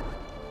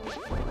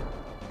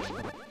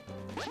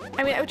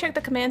 I mean, I would check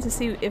the commands to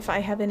see if I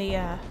have any,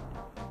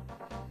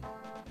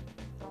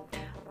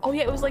 oh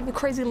yeah, it was like the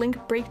Crazy Link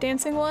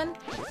breakdancing one.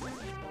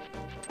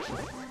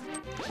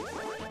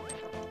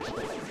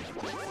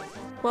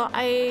 Well,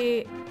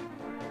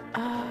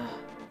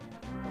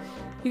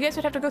 you guys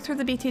would have to go through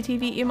the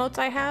BTTV emotes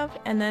I have,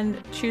 and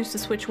then choose to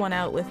switch one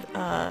out with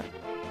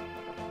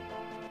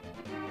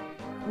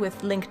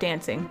Link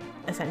dancing,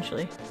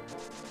 essentially.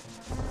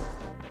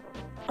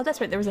 Oh,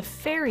 that's right, there was a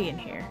fairy in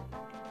here.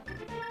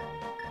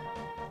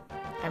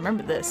 I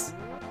remember this.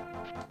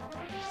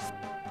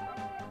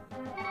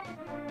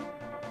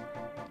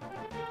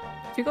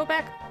 If you go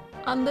back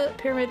on the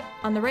pyramid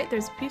on the right,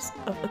 there's a piece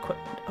of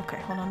equipment.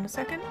 Okay, hold on a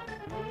second.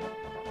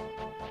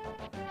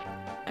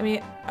 I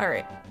mean,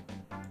 alright.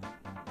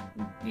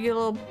 You get a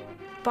little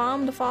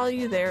bomb to follow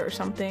you there or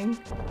something.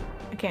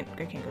 I can't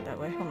go that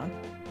way. Hold on.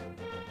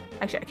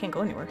 Actually, I can't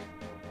go anywhere.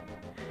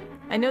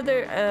 I know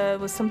there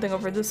was something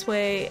over this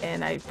way,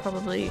 and I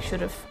probably should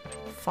have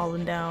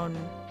fallen down.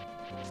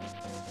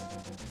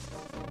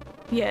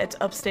 Yeah, it's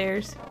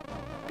upstairs.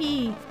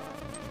 B.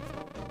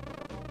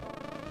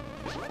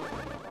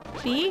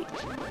 B?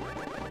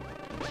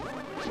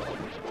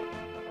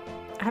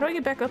 How do I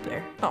get back up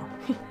there? Oh,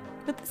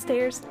 with the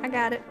stairs. I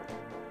got it.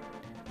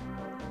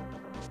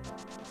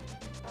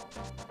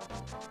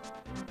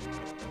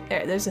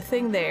 There's a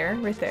thing there,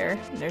 right there.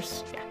 And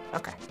there's, yeah,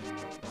 okay.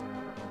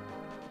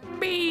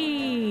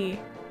 B.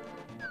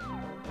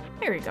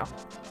 There we go.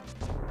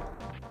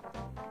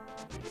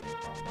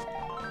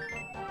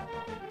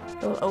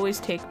 It will always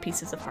take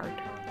pieces of heart.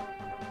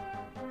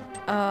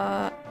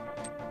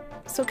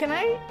 So can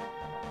I?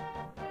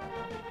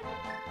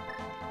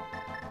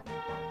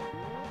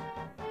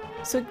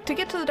 So to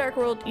get to the Dark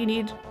World, you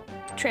need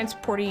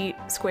transporty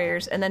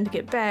squares, and then to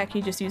get back,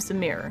 you just use the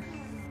mirror.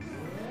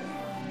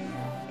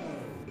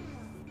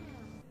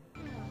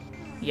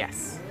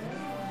 Yes.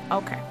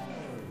 Okay.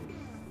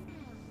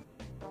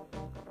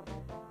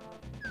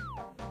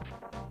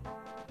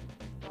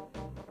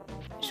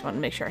 Just wanted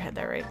to make sure I had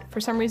that right. For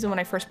some reason, when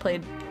I first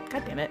played,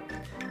 god damn it.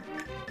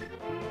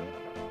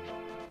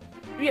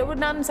 Yeah, well,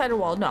 not inside a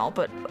wall, no.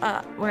 But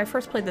when I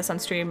first played this on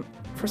stream,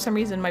 for some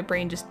reason, my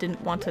brain just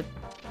didn't want to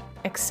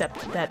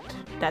accept that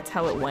that's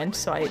how it went.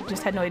 So I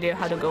just had no idea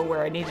how to go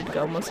where I needed to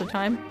go most of the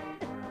time.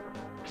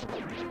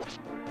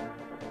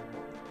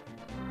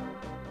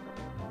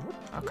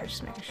 Okay,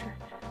 just making sure.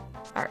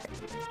 Alright.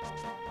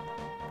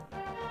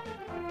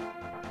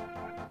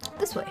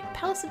 This way.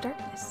 Palace of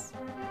Darkness.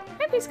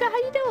 Hey, Pisca, how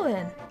you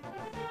doing?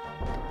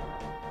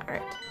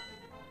 Alright.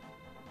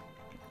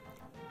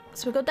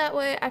 So we go that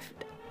way.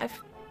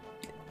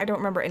 I don't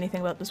remember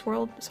anything about this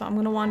world, so I'm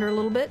gonna wander a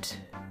little bit.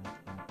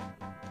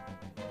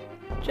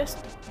 Just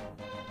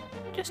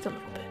a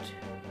little bit.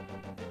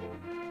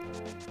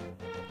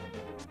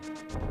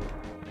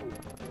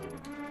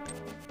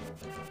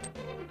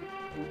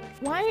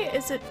 Why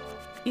is it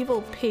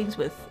evil pigs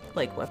with,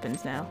 like,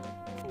 weapons now?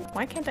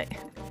 Why can't I...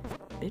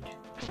 Bitch.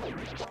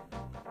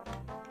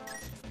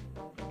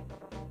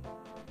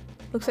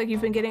 Looks like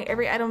you've been getting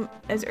every item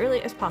as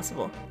early as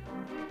possible.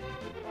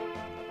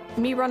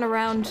 Me run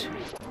around,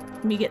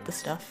 me get the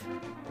stuff.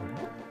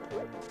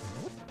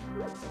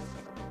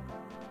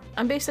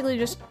 I'm basically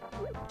just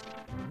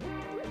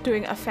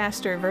doing a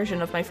faster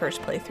version of my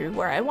first playthrough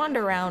where I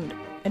wander around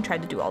and try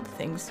to do all the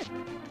things.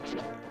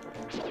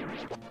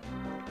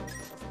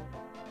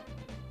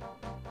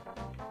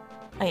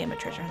 I am a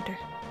treasure hunter.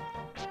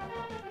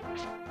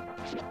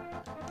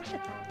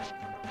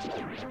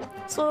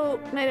 Slow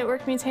night at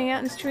work means hang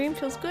out and stream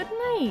feels good.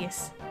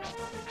 Nice.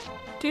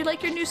 Do you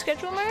like your new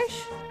schedule,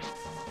 Marsh?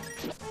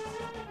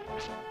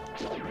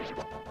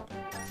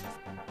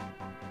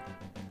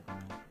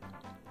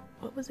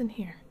 What was in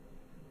here?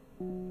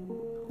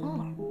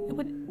 Oh, it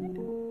would.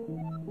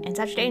 In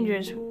such a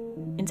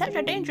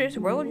dangerous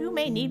world, you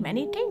may need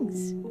many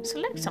things.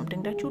 Select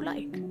something that you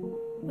like.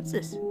 What's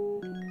this?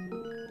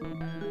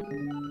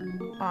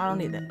 Oh, I don't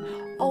need that.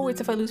 Oh,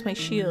 it's if I lose my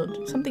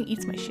shield. Something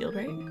eats my shield,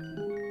 right?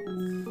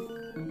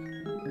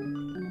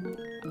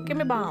 Give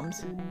me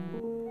bombs.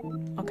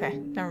 Okay,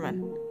 never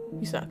mind.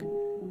 You suck.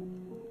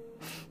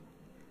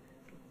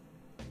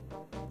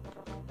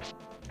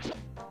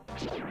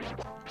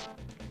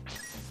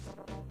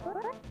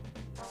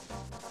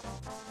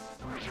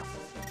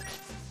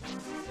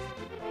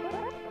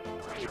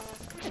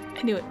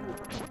 I knew it.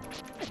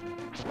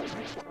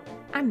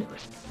 I knew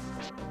it.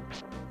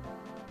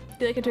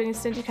 You like it to an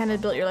extent, you kind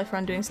of built your life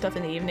around doing stuff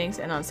in the evenings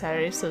and on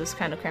Saturdays, so this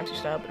kind of cramps your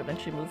style, but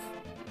eventually move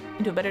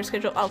into a better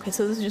schedule. Oh, okay,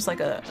 so this is just like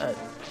a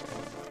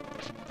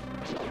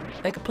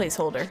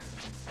placeholder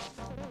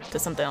to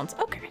something else.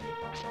 Okay.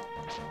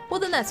 Well,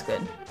 then that's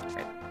good.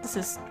 Alright, this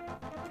is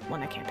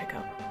one I can't pick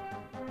up.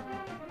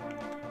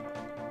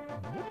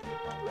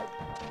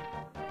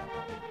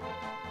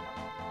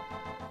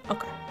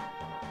 Okay.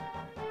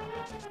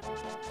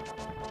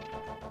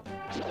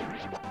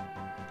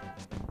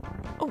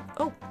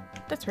 Oh,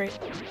 that's right.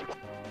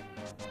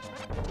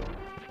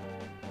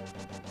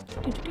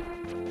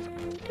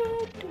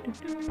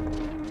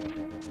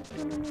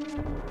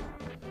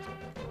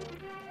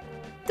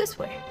 This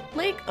way.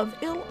 Lake of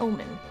Ill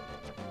Omen.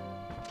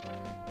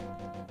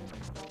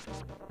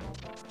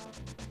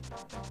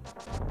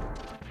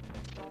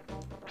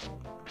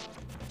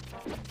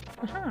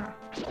 Aha.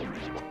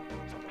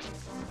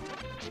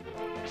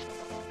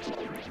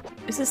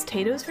 Is this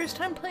Tato's first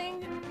time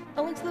playing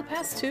A Link to the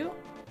Past too?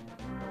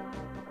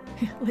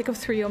 Lake of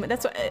Three Omen.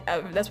 That's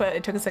why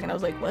it took a second. I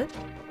was like, what?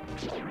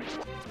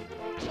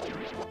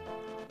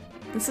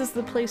 This is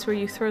the place where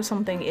you throw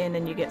something in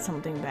and you get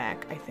something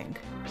back, I think.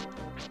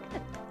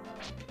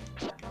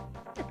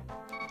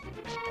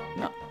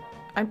 No.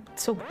 I'm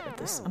so bad at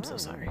this. I'm so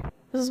sorry.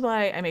 This is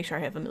why I make sure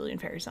I have a million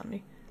fairies on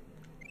me.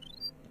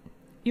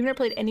 You've never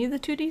played any of the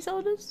 2D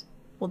Zeldas?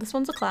 Well, this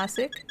one's a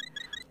classic.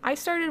 I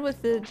started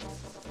with the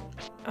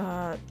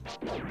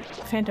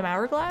Phantom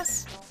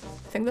Hourglass.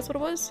 I think that's what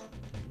it was.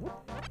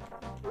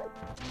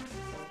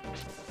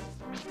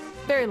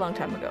 Very long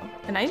time ago.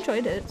 And I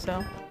enjoyed it,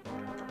 so.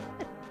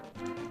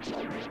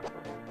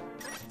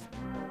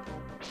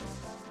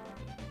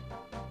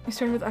 You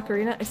started with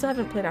Ocarina? I still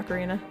haven't played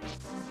Ocarina.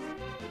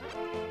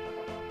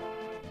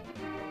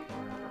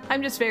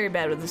 I'm just very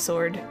bad with the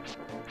sword.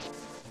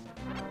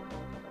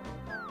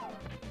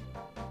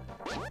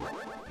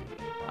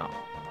 Oh.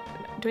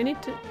 Do I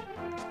need to...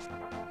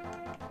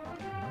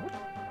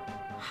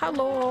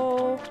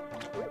 Hello?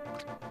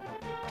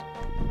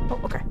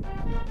 Oh, okay.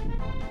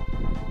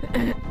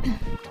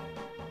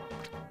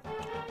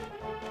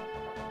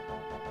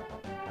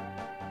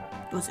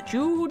 Was it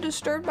you who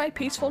disturbed my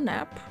peaceful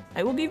nap?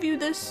 I will give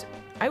this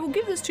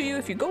to you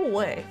if you go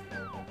away.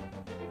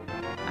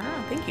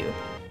 Ah, thank you.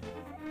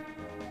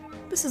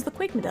 This is the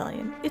Quake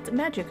Medallion. Its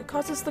magic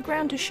causes the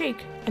ground to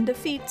shake and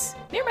defeats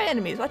nearby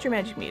enemies. Watch your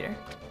magic meter.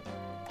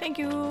 Thank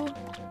you.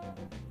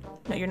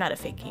 No, you're not a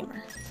fake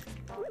gamer.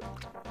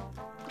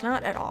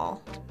 Not at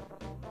all.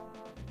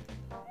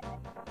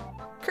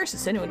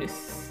 Curses anyone who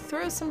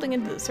throws something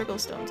into the circle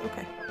of stones.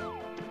 Okay.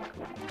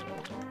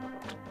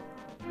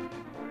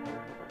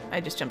 I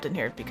just jumped in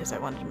here because I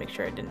wanted to make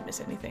sure I didn't miss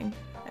anything.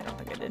 I don't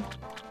think I did.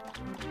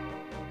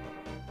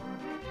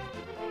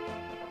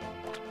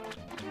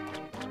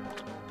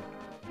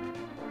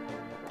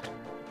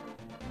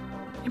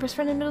 Your best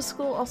friend in middle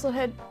school also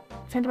had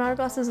Phantom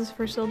Hourglass as his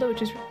first Zelda,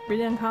 which is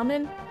really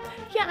uncommon.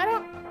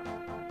 Yeah,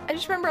 I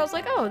just remember I was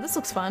like, oh, this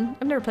looks fun.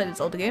 I've never played a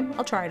Zelda game.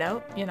 I'll try it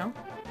out, you know?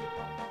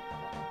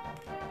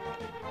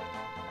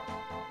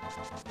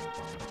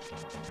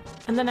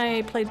 And then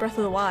I played Breath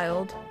of the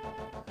Wild.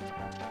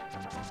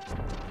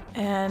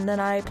 And then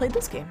I played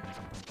this game.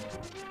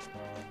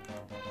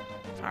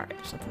 Alright,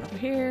 there's something over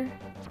here.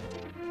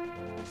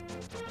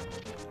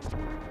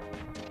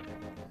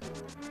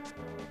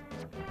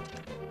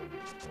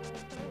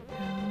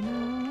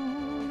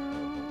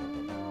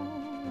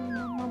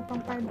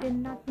 did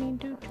not mean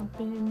to jump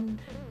in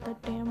the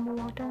damn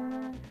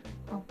water.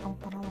 Bum, bum,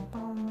 ba-dum,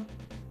 bum.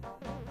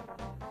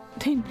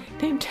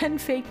 Name 10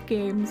 fake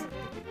games.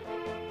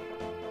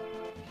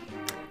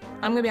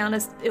 I'm gonna be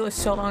honest, it was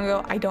so long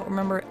ago, I don't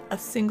remember a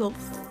single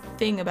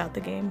thing about the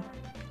game.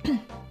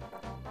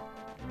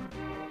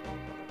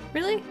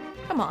 Really?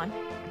 Come on.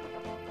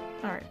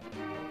 Alright.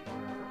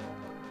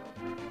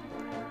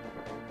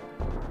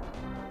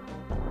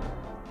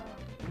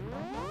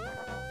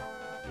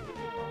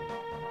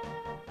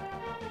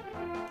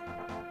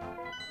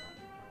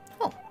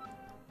 Oh.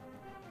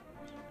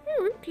 Hey,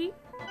 Rookie.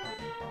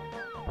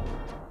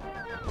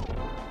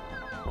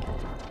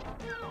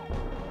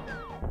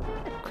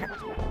 Crap.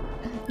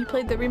 You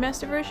played the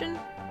remaster version?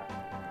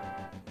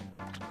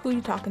 Who are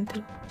you talking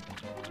to?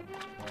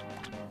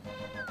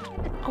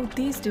 Oh,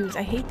 these dudes.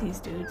 I hate these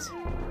dudes.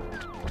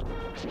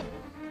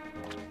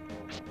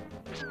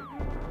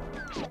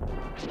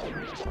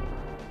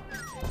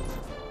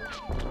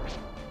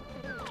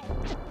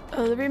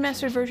 Oh, the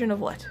remastered version of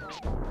what?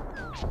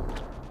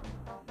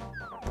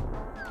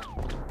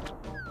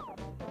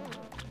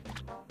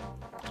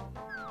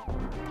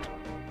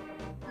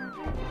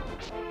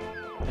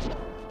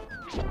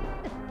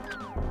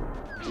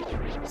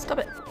 Stop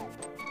it.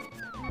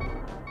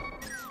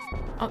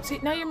 Oh, see,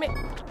 now you're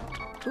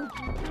Ooh.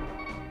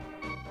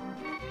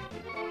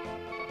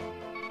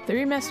 The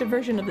remastered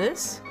version of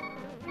this?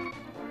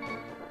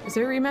 Is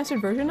there a remastered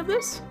version of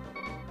this?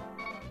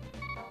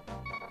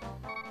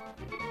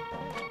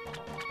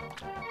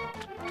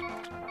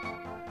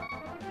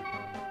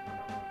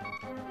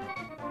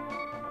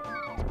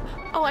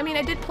 Oh, I mean,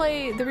 I did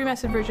play the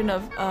remastered version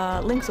of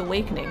Link's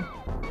Awakening.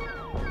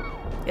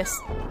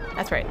 Yes,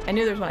 that's right. I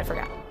knew there was one I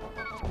forgot.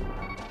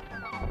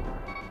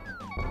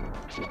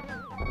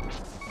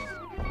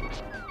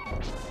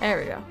 There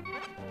we go.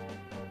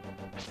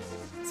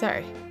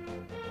 Sorry.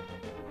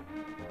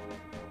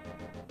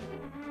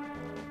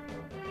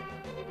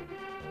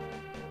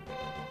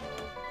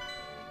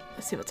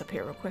 Let's see what's up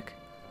here real quick.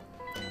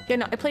 Yeah,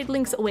 no, I played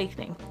Link's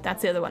Awakening.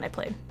 That's the other one I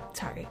played.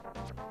 Sorry.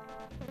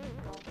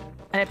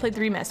 And I played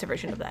the remaster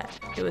version of that.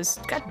 It was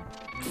god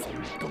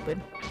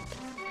stupid.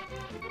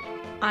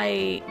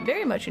 I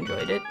very much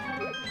enjoyed it.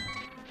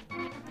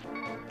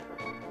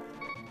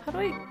 How do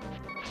I...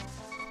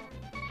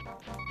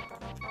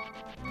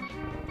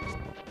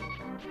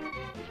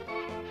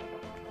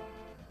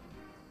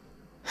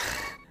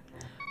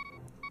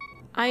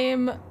 I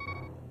am...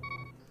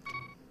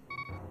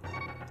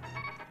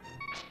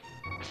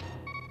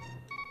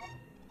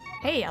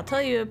 Hey, I'll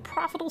tell you a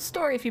profitable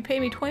story if you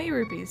pay me 20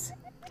 rupees.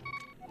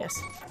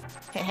 Yes.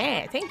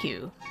 Hey, thank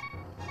you.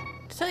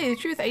 To tell you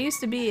the truth, I used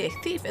to be a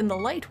thief in the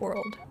light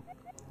world.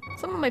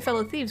 Some of my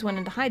fellow thieves went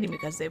into hiding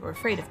because they were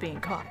afraid of being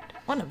caught.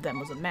 One of them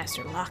was a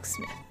master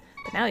locksmith,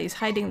 but now he's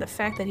hiding the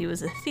fact that he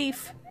was a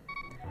thief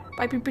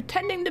by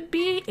pretending to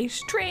be a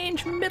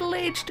strange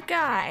middle-aged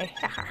guy.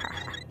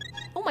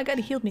 Oh my god,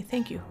 he healed me,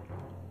 thank you.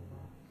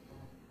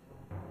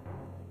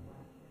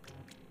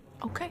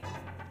 Okay.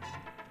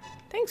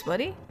 Thanks,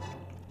 buddy.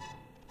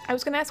 I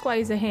was gonna ask why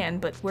he's a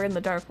hand, but we're in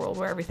the dark world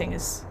where everything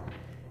is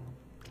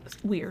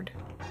weird.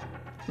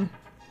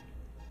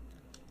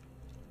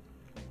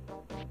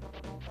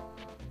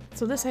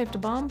 So this I have to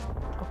bomb?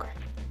 Okay.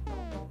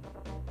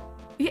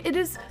 Yeah, it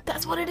is.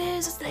 That's what it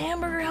is. It's the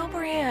hamburger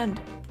helper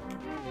hand.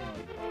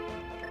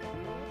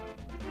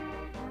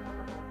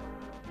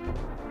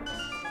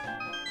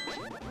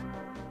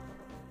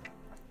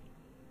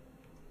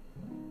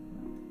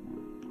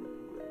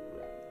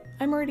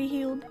 I'm already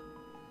healed.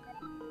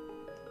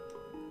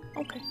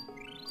 Okay.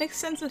 Makes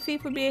sense the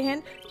thief would be a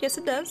hand. Yes,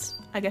 it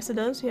does. I guess it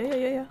does.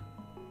 Yeah.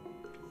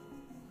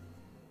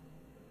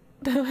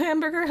 The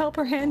hamburger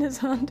helper hand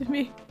is on to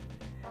me.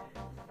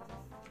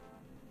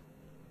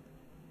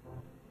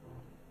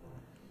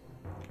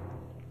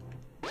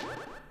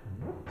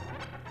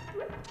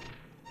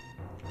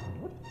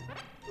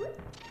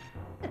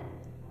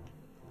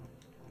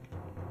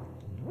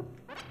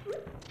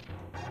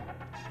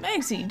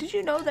 Magsy, did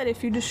you know that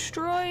if you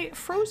destroy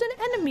frozen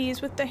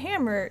enemies with the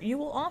hammer, you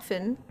will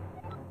often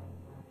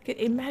get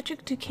a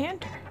magic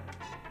decanter?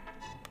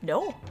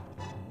 No.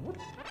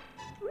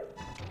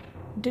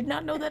 Did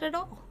not know that at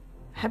all.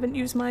 Haven't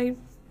used my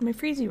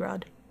freezy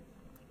rod.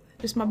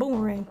 Just my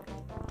boomerang.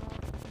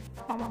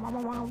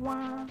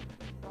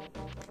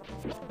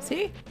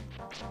 See?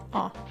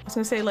 Oh, I was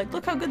gonna say, like,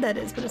 look how good that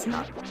is, but it's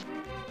not.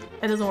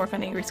 That doesn't work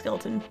on angry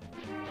skeleton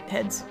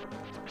heads.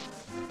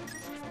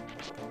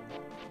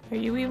 Are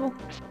you evil?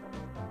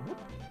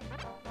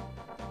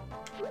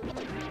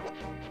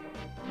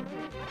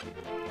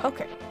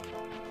 Okay.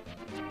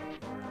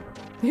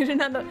 You did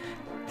not know.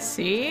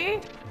 See?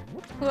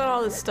 Look at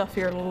all this stuff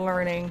you're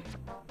learning.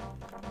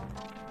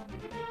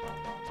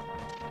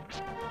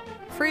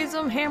 Freeze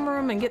them, hammer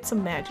them, and get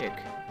some magic.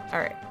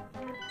 Alright.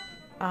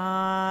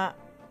 I'm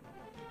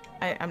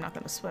not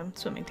gonna swim.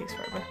 Swimming takes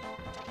forever.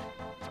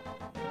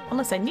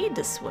 Unless I need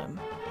to swim.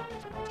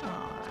 Oh,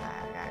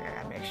 I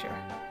gotta make sure.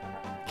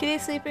 Kitty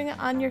sleeping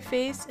on your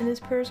face and his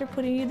purrs are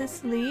putting you to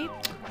sleep.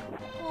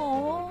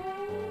 Aww.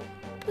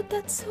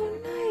 that's so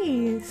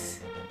nice.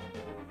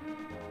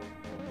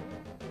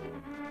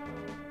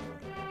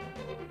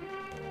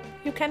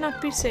 You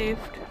cannot be saved.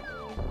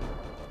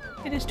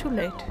 It is too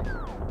late.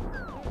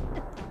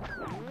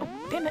 Oh,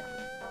 damn it.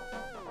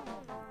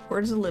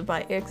 Words to live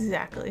by,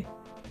 exactly.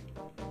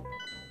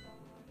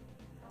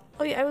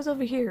 Oh yeah, I was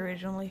over here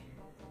originally.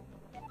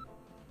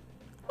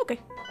 Okay.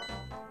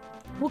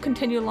 We'll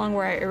continue along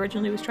where I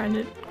originally was trying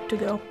to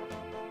go.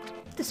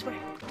 This way.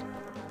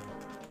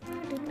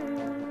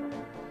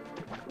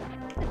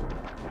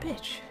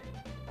 Bitch.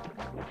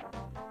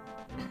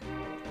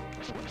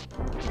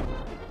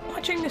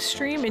 Watching a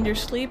stream in your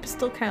sleep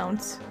still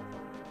counts.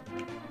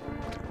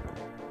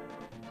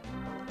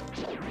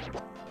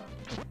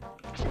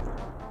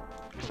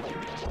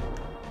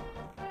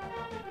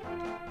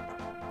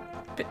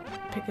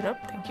 Pick it up,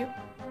 thank you.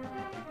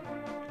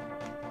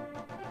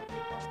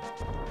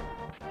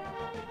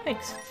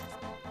 Thanks.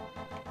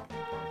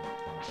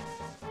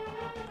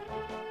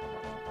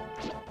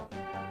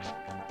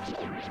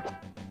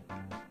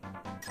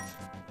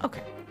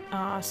 Okay,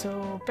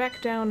 so back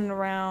down and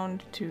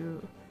around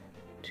to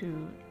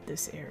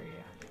this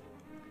area.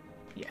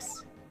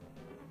 Yes.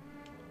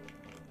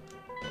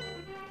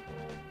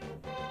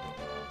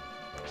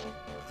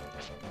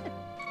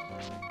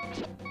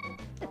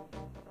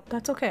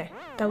 That's okay.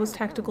 That was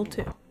tactical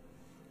too.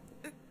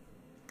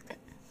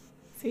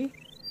 See?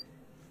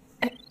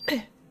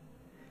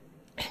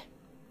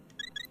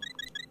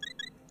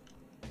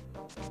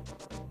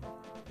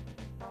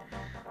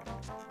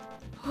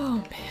 Oh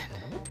man.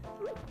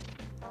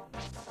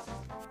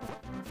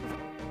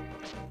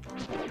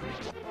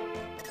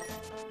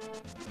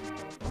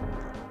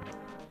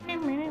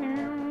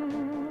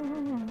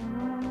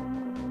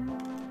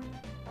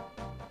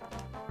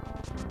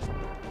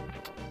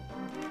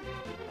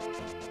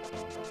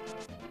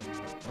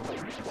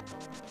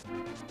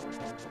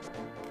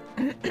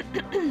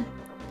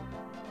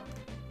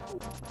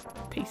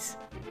 Peace.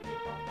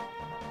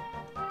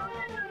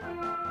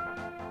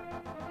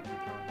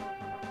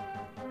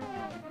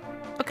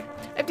 Okay,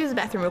 I have to use the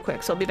bathroom real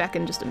quick, so I'll be back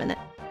in just a minute.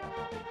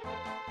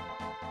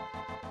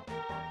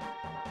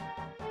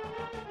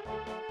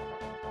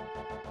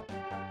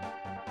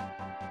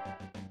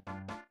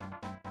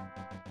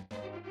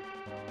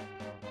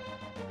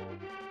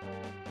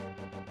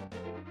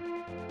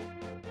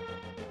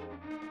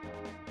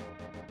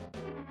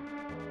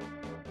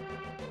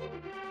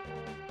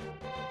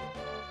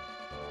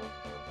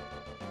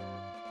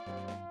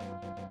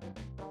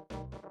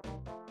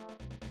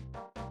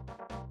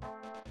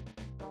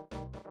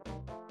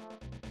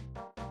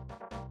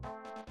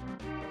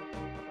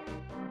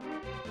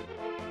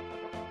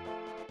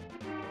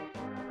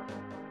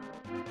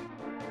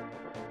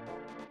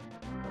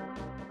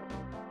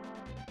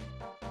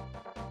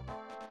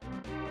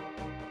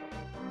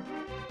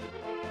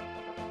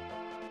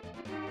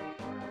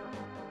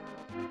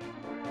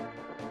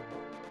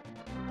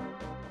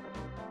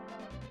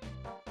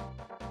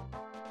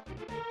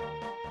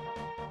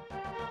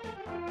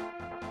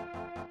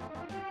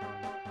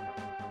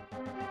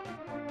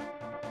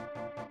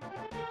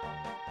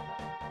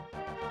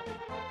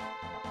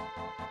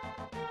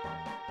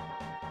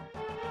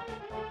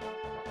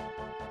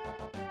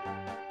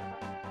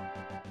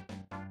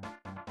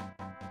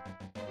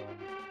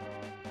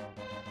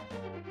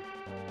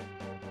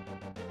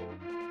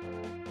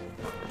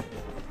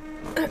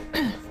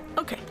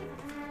 Okay.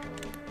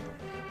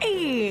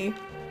 Hey!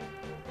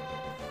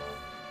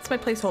 It's my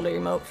placeholder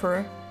emote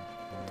for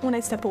when I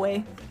step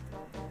away.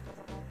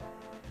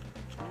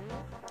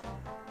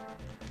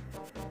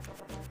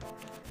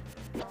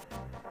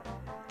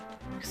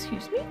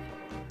 Excuse me?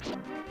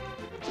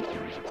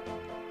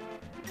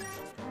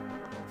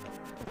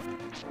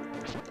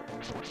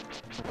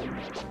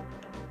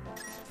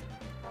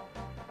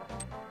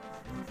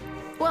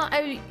 Well,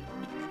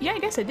 yeah, I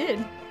guess I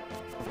did.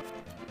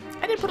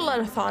 I didn't put a lot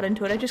of thought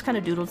into it. I just kind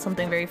of doodled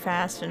something very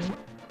fast and...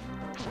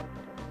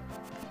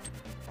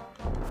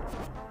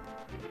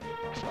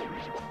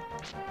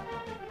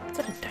 Is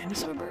that a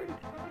dinosaur bird?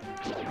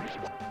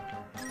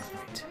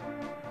 Right.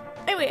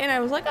 Anyway, and I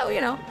was like, oh,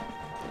 you know,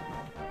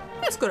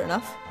 that's good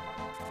enough.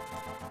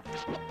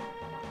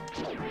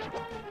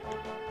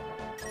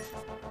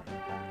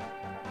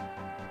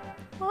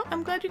 Well,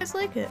 I'm glad you guys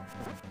like it.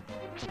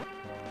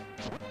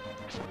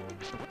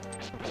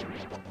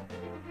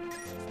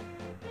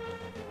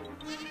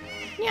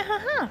 Yeah,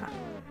 haha.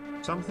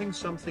 Something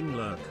something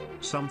lurk,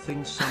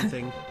 something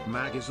something,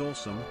 Mag is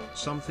awesome,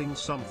 something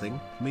something,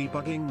 me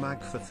bugging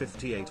Mag for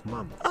 58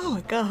 months. Oh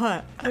my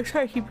god, I'm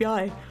trying to keep your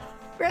eye.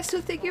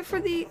 Resto, thank you for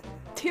the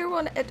tier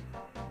 1 at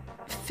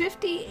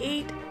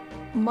 58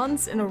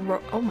 months in a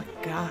row. Oh my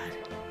god.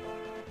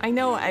 I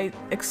know I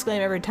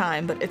exclaim every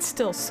time, but it's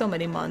still so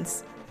many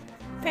months.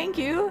 Thank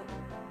you.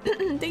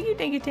 Thank you,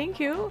 thank you, thank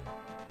you.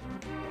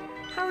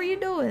 How are you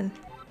doing?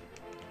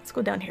 Let's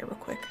go down here real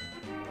quick.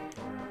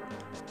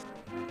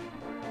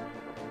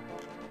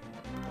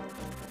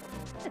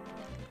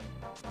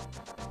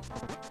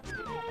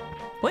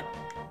 What?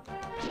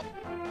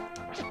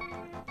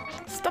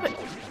 Stop it!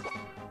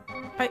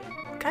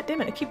 God damn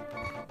damn it,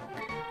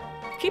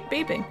 I keep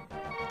beeping.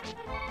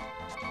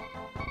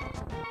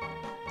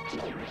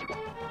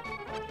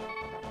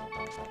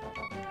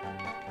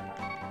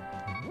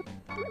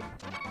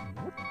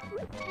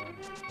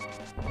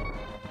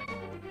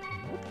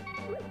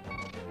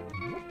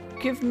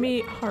 Give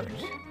me heart.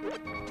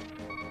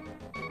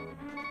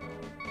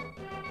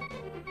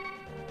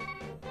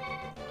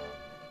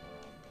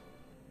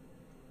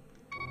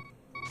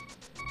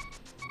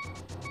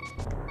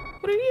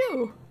 What are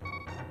you?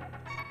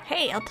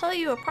 Hey, I'll tell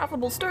you a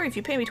profitable story if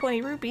you pay me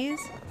 20 rupees.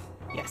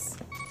 Yes.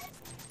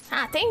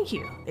 Ah, thank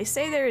you. They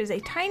say there is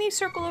a tiny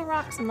circle of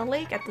rocks in the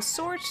lake at the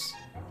source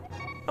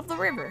of the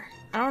river.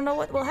 I don't know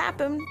what will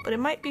happen, but it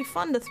might be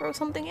fun to throw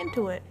something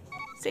into it.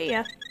 See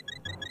ya.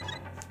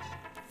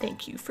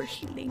 Thank you for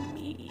healing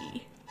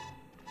me.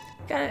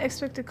 Got an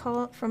unexpected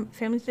call from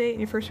family today, and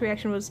your first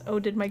reaction was, oh,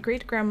 did my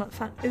great-grandma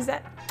find... Is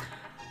that...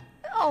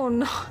 Oh,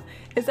 no.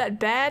 Is that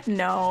bad?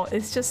 No,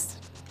 it's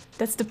just...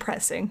 That's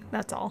depressing.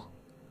 That's all.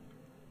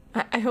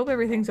 I hope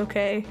everything's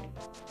okay.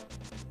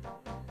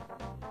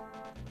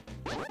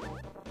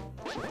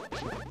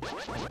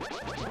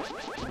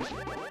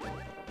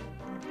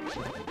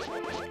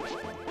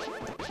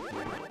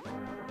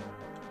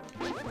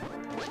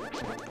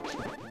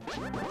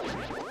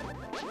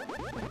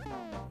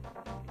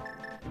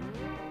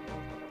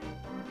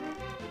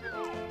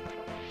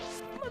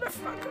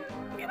 Motherfucker,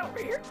 get over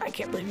here. I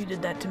can't believe you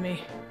did that to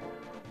me.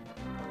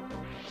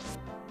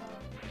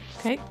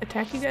 Okay,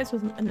 attack you guys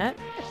with a net?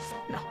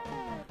 No.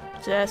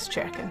 Just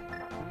checking.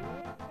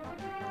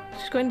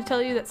 She's going to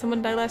tell you that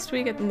someone died last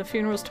week and the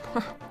funeral's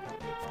tomorrow.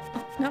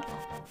 Oh, no.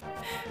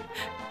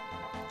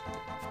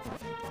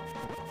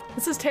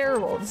 This is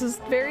terrible. This is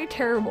very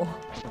terrible.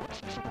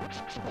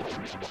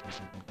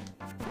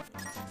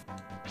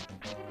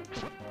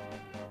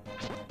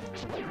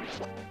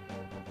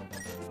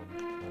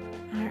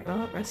 Alright,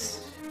 well,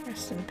 rest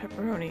in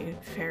pepperoni,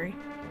 fairy.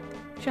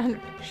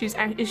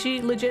 Is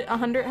she legit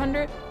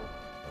 100?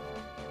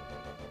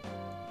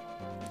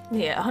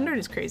 Yeah, 100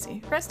 is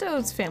crazy.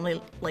 Resto's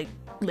family, like,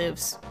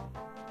 lives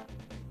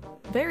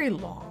very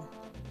long.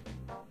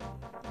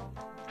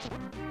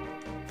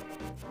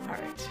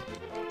 Alright.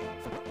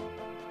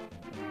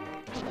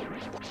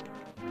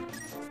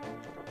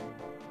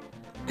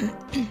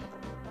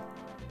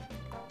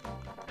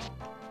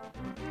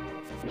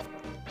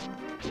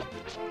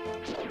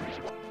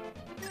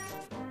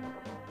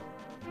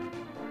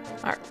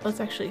 Alright, let's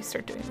actually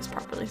start doing this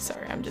properly.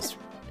 Sorry,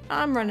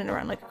 I'm running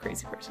around like a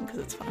crazy person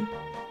because it's fun.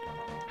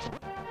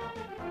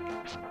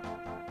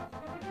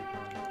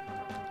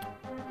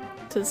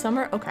 To the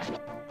summer? Okay.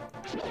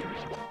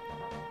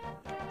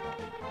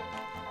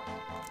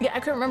 Yeah, I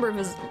couldn't remember if it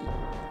was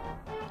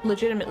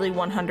legitimately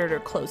 100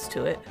 or close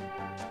to it.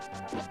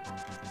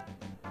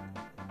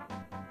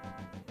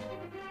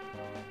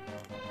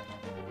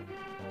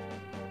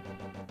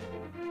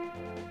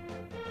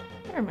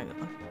 Where am I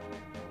going?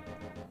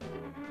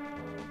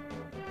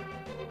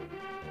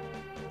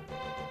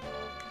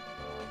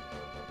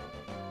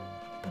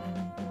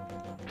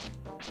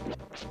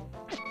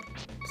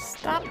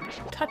 Stop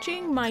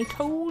touching my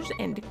toes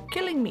and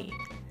killing me.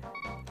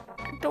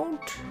 I don't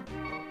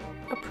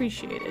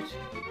appreciate it.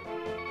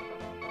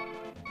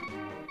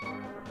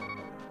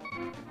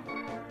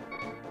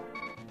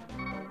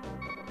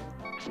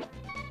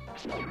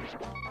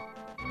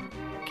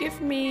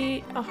 Give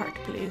me a heart,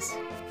 please.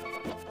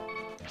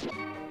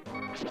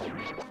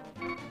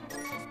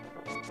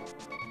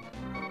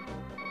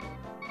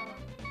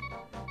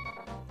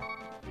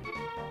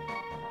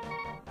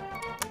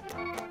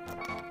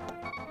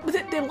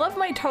 They love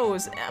my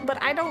toes, but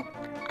I don't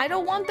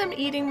want them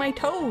eating my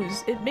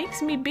toes. It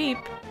makes me beep.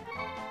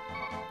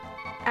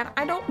 And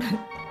I don't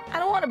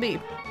want to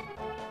beep.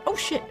 Oh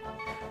shit.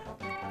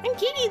 I'm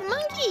Kiki the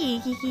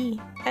monkey,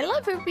 Kiki. I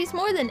love rupees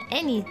more than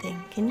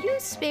anything. Can you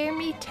spare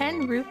me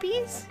 10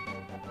 rupees?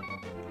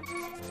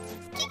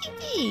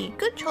 Kiki,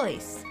 good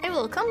choice. I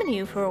will accompany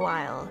you for a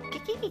while.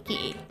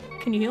 Kiki.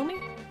 Can you heal me?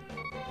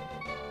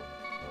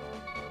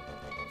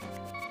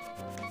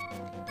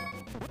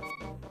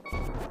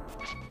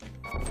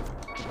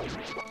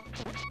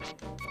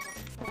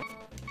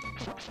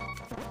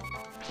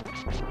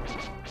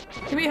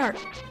 Give me a heart.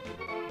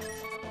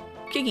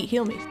 Kiki,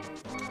 heal me.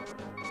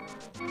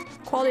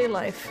 Quality of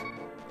life.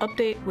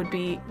 Update would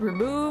be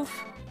remove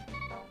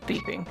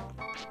beeping.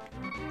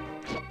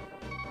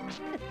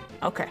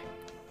 Okay.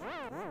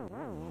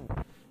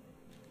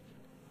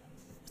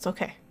 It's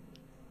okay.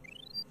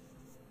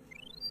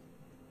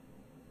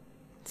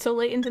 So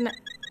late into night.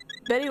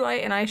 Betty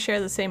White and I share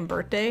the same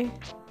birthday.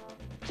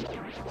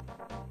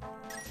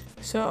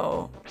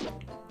 So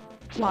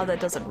while that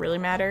doesn't really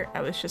matter,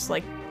 I was just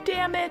like,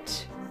 damn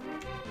it!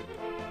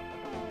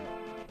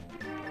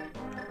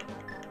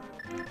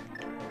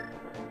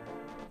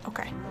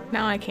 Okay,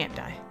 now I can't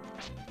die.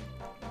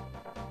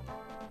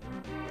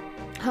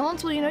 How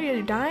else will you know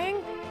you're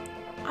dying?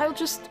 I'll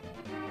just...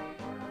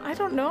 I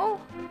don't know.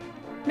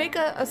 Make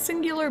a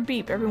singular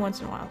beep every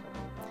once in a while.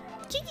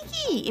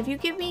 Kiki, if you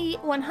give me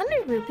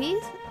 100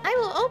 rupees, I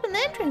will open the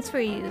entrance for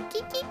you.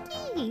 Kiki.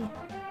 Kiki!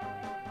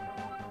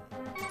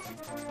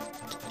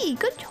 Kiki,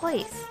 good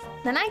choice.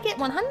 Then I get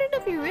 100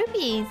 of your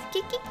rupees.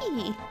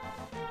 Kiki!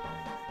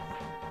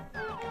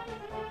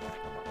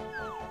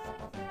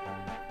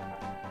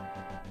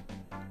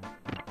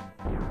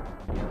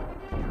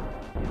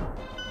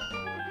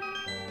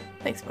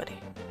 Thanks, buddy.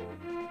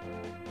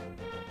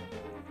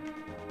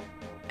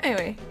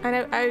 Anyway,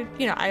 I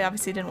you know, I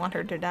obviously didn't want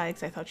her to die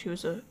because I thought she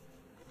was a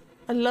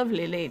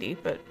lovely lady,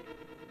 but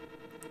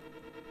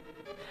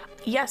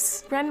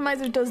yes,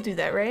 randomizer does do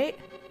that, right?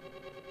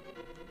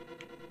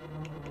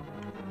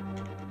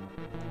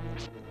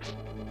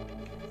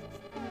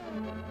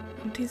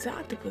 Oh, these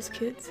octopus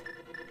kids.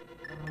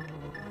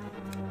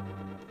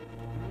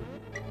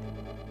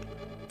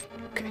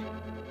 Okay.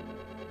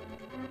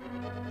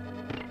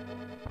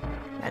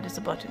 That is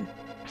a button.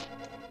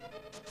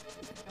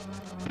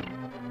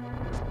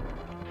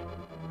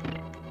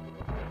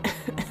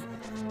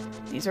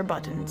 These are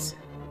buttons.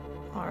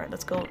 Alright,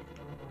 let's go.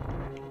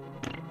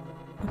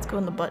 Let's go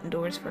in the button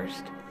doors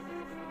first.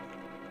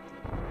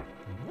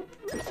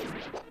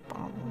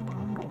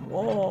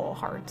 Whoa,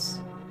 hearts.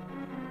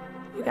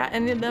 You got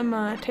any of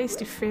them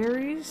tasty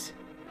fairies?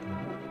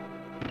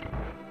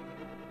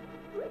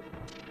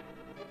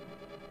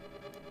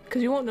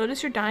 Because you won't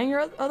notice you're dying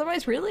or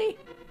otherwise, really?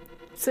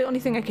 It's the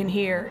only thing I can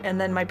hear, and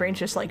then my brain's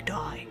just like,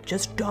 die,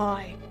 just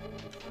die.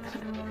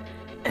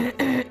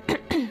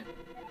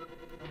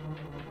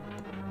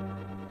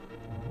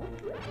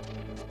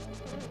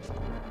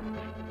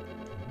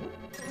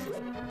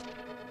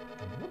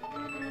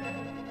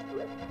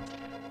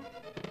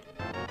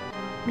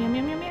 Meow,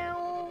 meow, meow,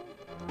 meow.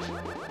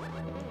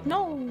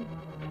 No.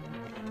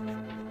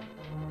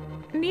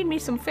 I need me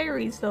some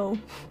fairies, though.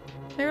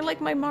 They're like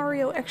my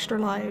Mario extra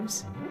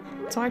lives.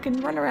 So I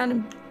can run around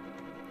and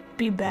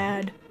be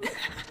bad.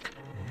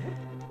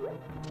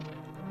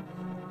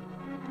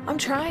 I'm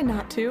trying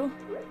not to.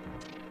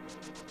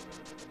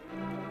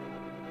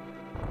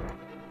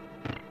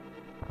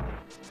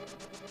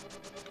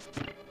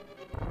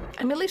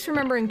 I'm at least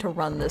remembering to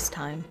run this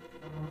time.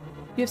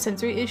 You have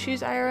sensory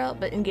issues IRL,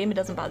 but in-game it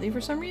doesn't bother you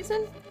for some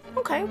reason?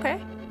 Okay,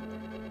 okay.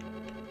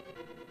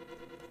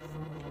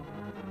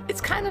 It's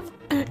kind of,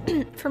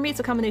 for me it's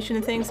a combination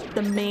of things.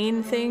 The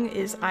main thing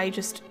is I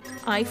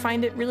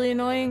find it really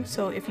annoying,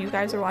 so if you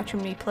guys are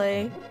watching me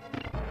play,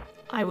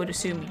 I would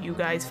assume you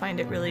guys find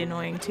it really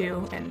annoying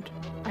too, and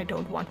I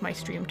don't want my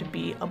stream to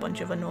be a bunch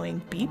of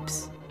annoying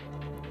beeps.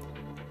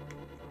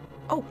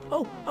 Oh,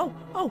 oh, oh,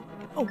 oh,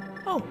 oh,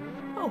 oh,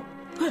 oh.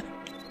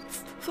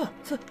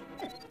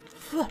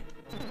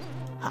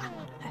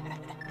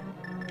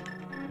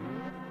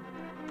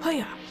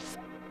 Hiya.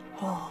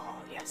 Oh,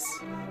 yes.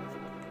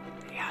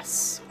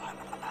 Yes. La,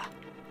 la, la, la.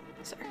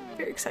 Sorry,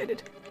 very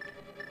excited.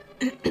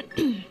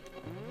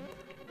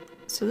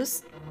 So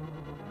this...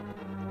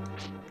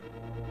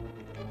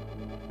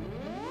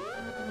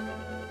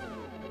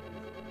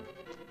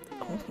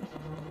 Oh.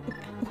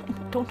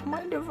 Don't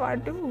mind if I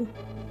do.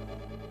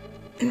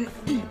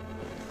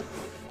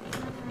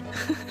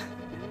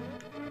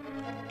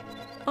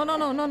 Oh, no,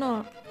 no, no,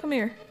 no. Come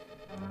here.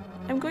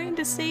 I'm going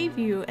to save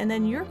you, and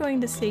then you're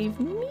going to save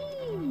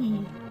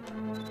me.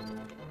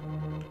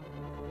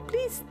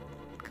 Please,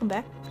 come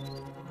back.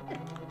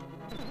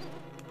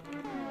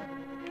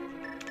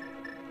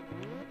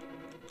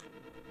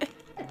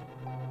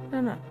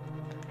 No, no.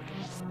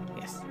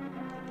 Yes.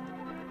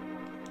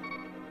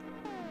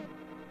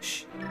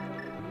 Shh.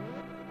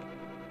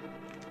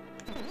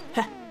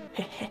 Ha.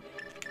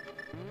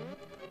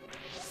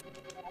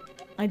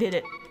 I did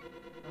it.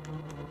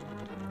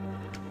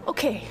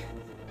 Okay.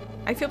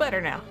 I feel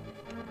better now.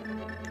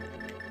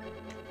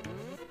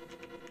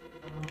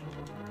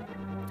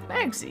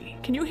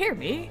 Magsy, can you hear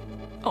me?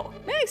 Oh,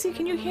 Magsy,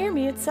 can you hear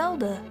me? It's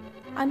Zelda.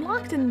 I'm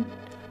locked in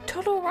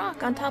Turtle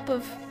Rock on top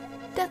of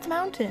Death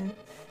Mountain.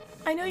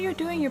 I know you're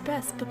doing your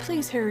best, but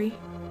please hurry.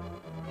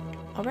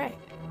 Alright.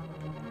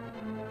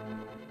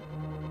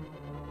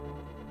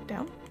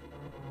 Down.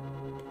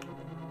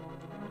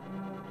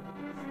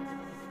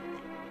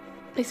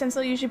 Makes sense,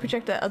 they'll usually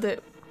project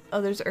that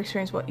others are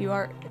experiencing what you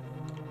are.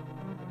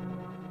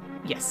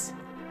 Yes.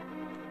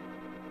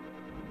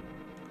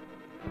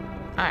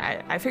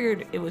 I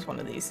figured it was one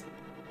of these.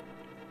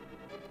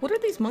 What are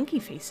these monkey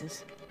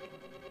faces?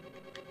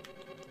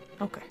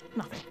 Okay,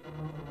 nothing.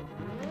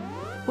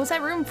 Was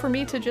that room for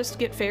me to just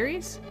get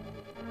fairies?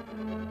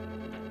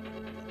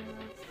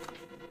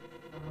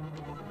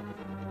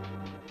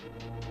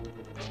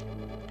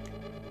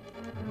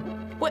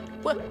 What?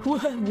 Whoa!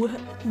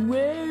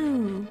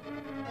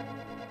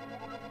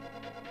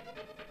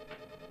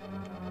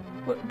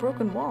 What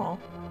broken wall?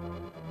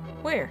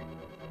 Where?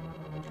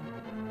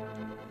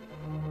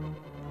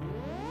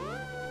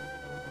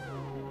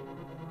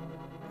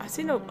 I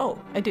see no- oh,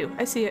 I do.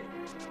 I see it.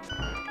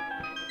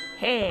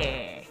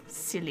 Hey,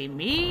 silly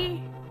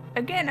me.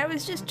 Again, I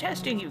was just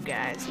testing you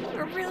guys. You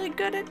were really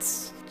good at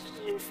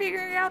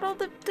figuring out all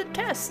the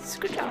tests.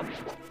 Good job.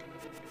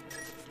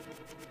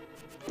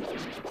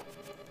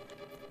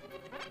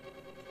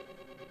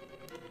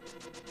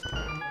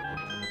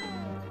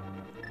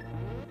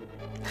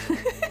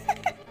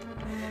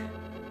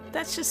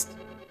 that's just...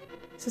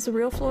 Is this a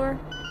real floor?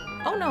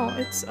 Oh no,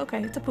 it's...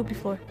 Okay, it's a poopy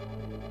floor.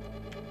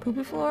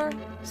 Poopy floor?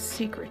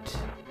 Secret.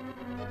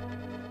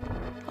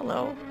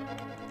 Hello?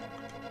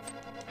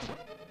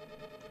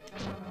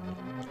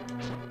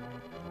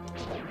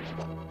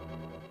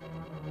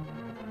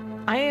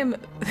 I am...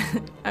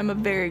 I'm a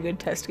very good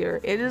test giver.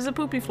 It is a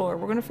poopy floor.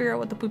 We're gonna figure out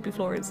what the poopy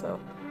floor is,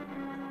 though.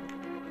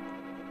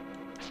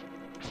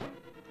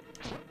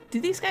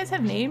 Do these guys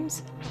have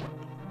names?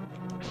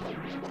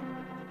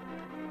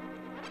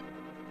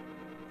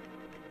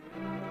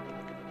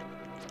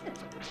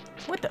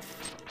 What the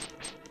f...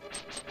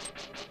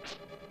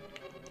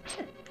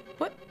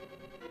 What?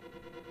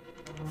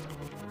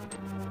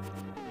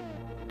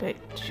 Do I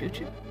shoot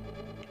you?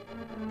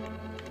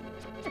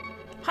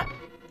 Hot.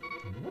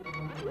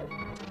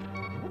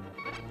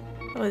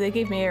 Oh, they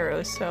gave me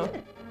arrows, so...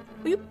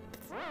 Will you...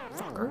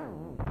 Fucker.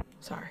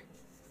 Sorry.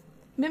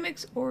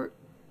 Mimics or...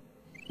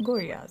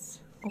 Gorias.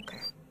 Okay.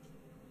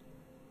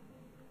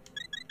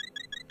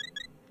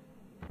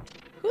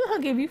 Who the hell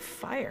gave you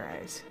fire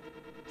eyes?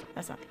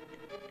 That's not...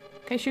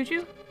 Can I shoot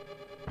you?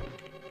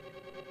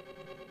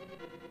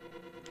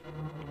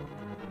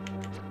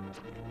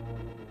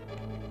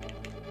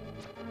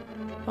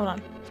 Hold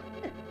on.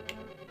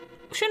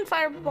 Shouldn't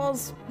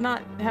fireballs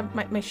not have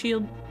my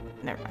shield?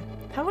 Never mind.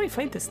 How do I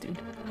fight this dude?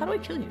 How do I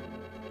kill you?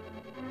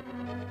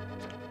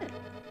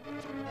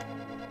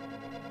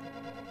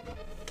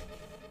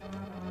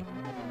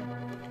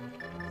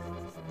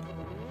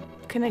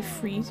 Can I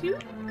freeze you?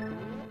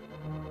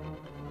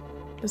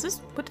 Does this...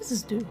 What does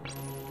this do?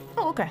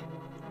 Oh, okay.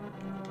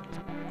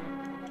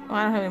 Oh,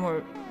 I don't have any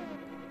more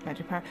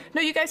magic power.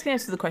 No, you guys can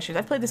answer the questions.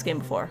 I've played this game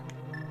before.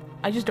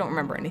 I just don't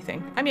remember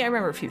anything. I mean, I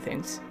remember a few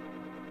things.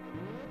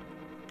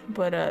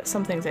 But,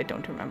 some things I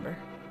don't remember.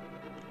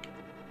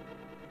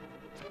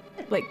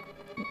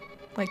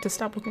 Like to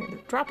stop looking at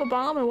it. Drop a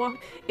bomb and walk...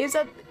 Is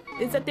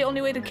that the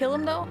only way to kill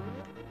him, though?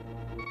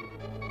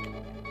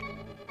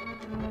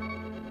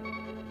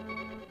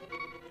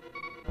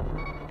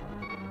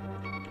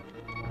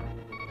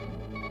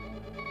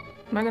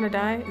 Am I gonna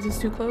die? Is this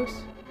too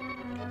close?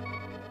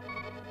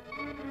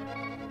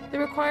 They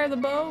require the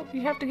bow?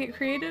 You have to get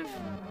creative?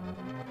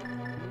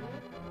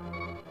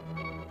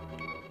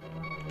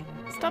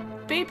 Stop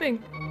vaping!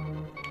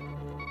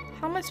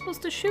 How am I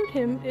supposed to shoot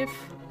him if...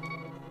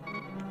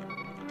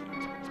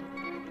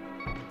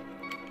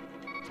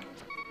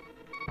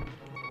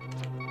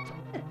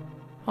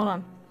 Hold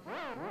on.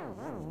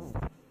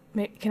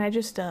 Can I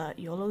just,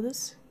 YOLO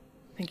this?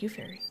 Thank you,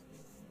 fairy.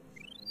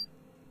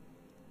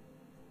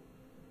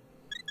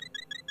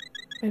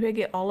 Maybe I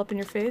get all up in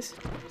your face?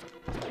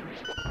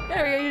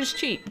 There we go, you just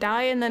cheat.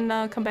 Die and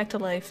then come back to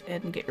life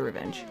and get your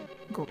revenge.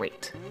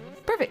 Great.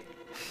 Perfect!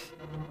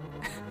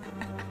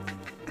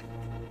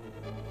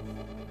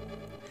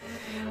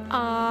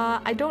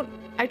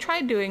 I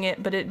tried doing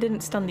it, but it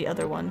didn't stun the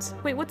other ones.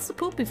 Wait, what's the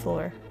poopy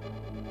floor?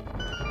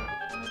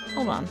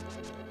 Hold on.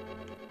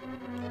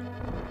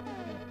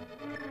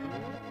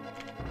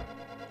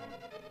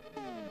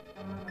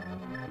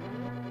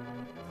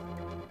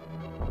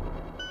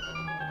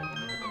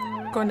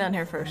 Going down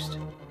here first.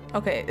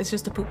 Okay, it's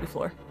just a poopy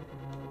floor.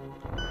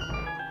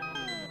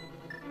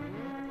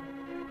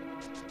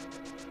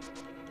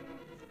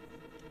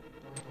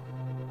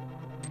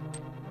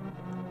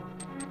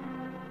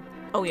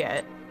 Oh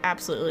yeah,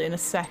 absolutely, in a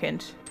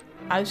second.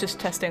 I was just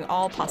testing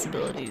all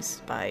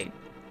possibilities by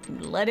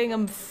letting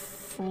them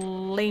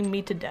flame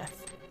me to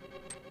death.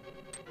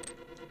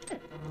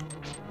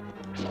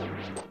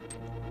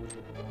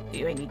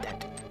 Ew, I need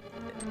that.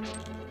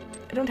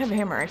 I don't have a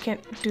hammer. I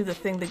can't do the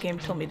thing the game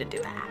told me to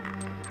do.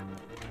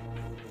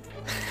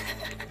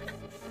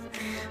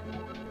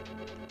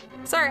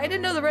 Sorry, I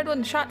didn't know the red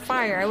one shot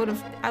fire. I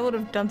would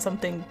have done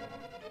something,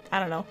 I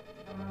don't know,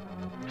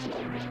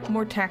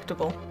 more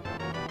tactical.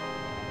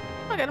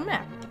 Oh, I got a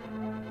map.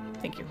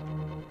 Thank you.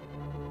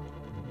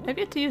 I've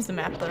yet to use the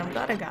map, but I'm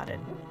glad I got it.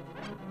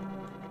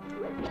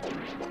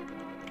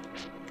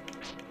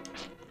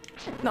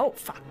 No,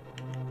 fuck.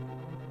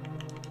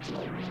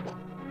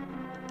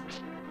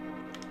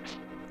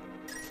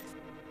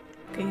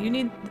 Okay, you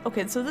need...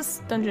 Okay, so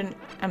this dungeon,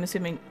 I'm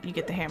assuming you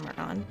get the hammer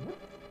on.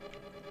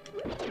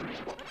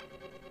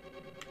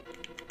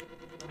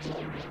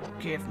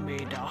 Give me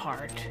the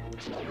heart.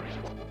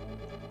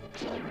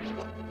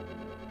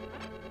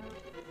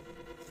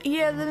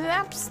 Yeah, the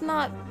map's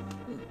not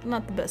the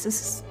best.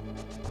 Is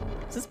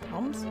this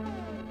bombs?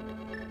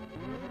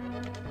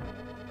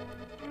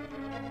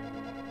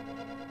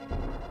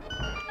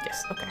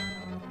 Yes, okay.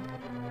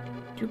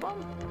 Do you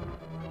bomb?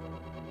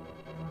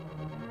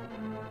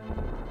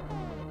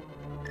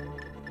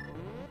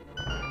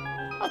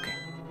 Okay.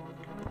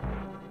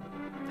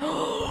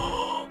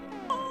 Oh,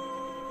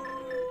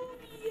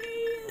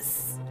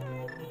 yes!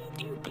 I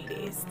need you,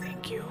 please.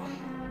 Thank you.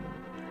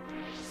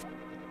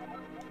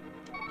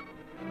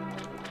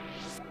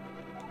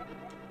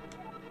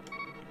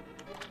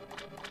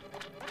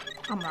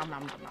 Nom nom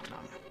nom nom nom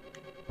nom.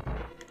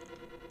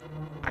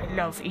 I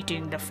love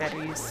eating the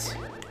fairies.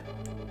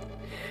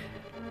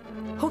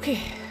 Okay.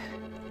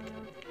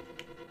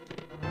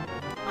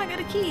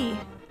 key.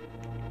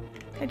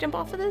 Can I jump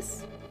off of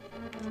this?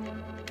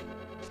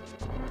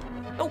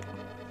 Oh.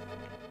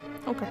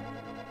 Okay.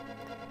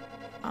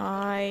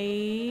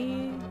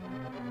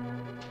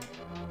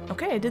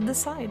 Okay, I did this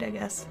side, I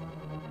guess.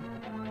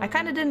 I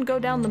kind of didn't go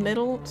down the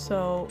middle,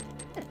 so...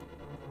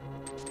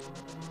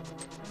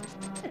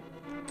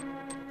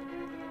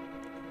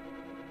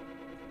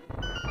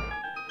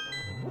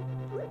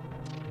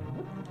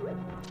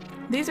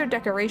 These are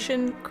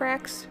decoration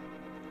cracks.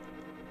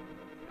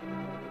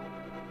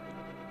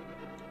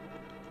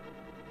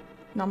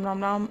 Nom nom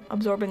nom,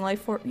 absorbing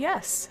life force.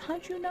 Yes,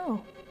 how'd you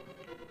know?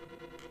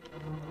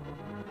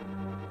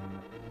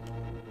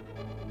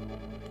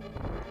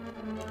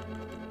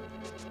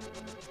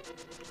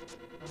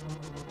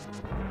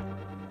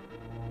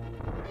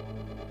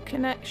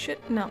 Can I,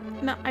 no,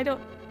 I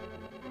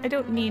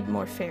don't need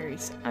more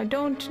fairies. I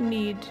don't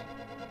need,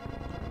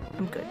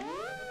 I'm good.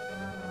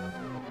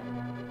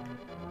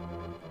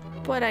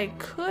 But I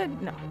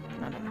could, no.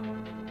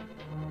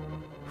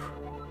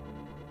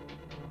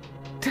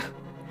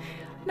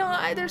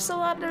 No, there's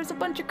a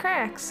bunch of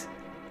cracks.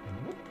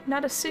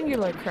 Not a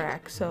singular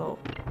crack, so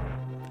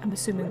I'm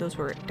assuming those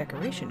were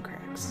decoration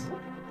cracks.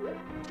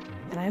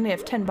 And I only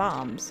have 10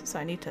 bombs, so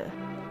I need to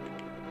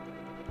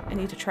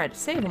try to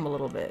save them a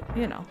little bit,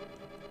 you know.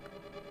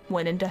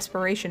 When in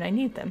desperation I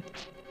need them.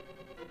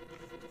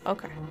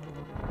 Okay.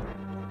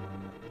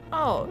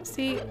 Oh,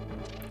 see,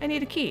 I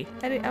need a key.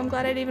 I'm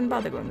glad I didn't even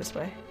bother going this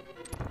way.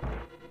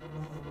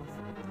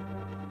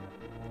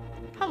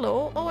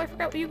 Hello. Oh, I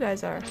forgot what you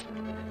guys are.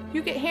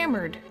 You get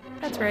hammered.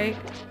 That's right.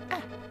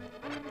 Ah.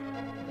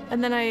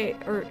 And then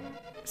or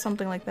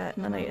something like that,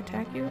 and then I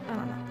attack you? I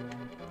don't know.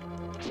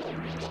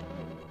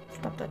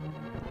 Stop that.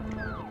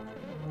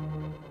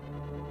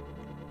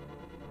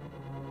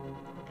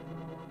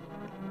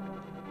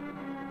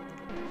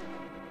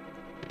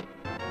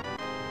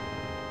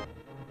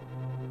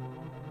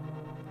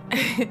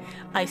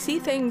 I see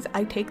things,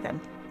 I take them.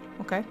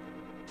 Okay?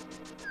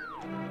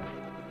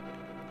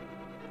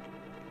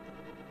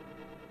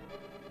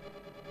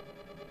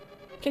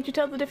 Can't you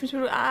tell the difference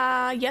between—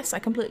 yes, I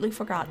completely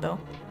forgot though.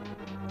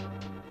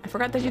 I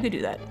forgot that you could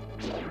do that.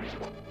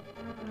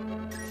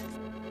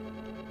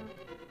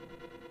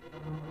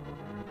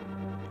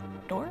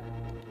 Door?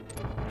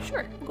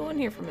 Sure, we'll go in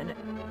here for a minute.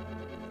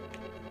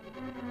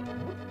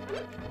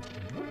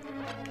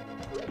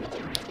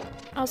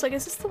 I was like,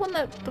 is this the one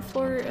that the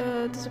floor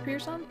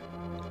disappears on?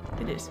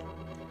 It is.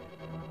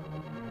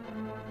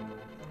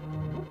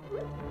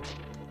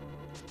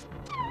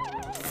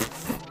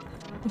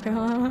 Okay,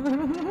 hold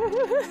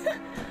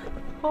on.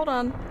 Hold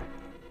on.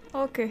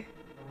 Okay.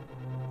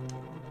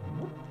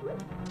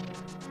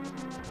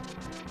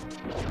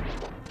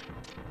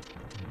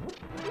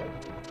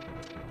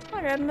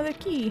 I got another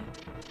key.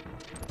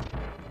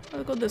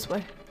 I'll go this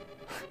way.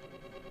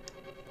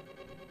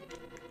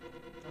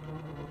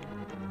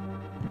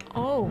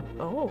 Oh,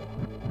 oh.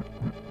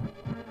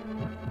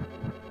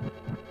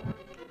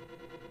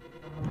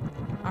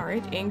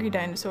 Alright, angry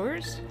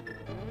dinosaurs.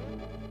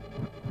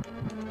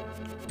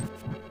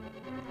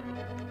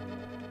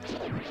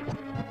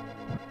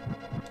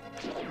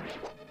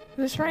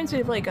 This reminds me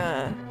of like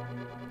a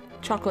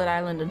Chocolate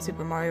Island in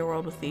Super Mario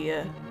World with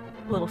the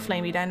little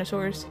flamey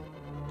dinosaurs.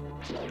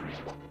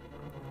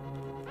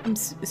 I'm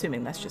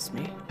assuming that's just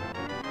me.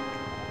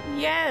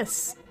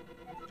 Yes!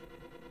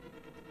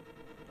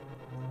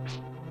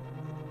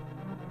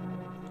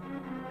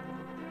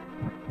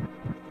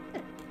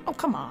 Oh,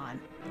 come on.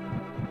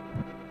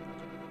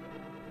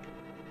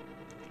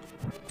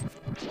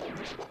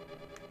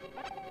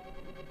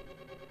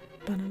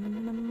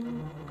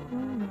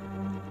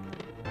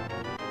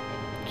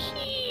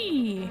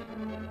 Key!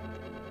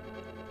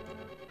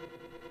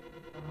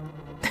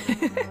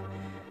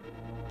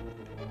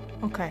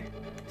 Okay,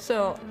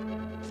 so...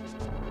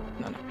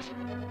 No.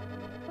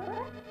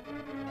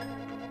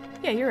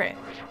 Yeah, you're right.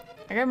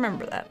 I gotta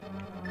remember that.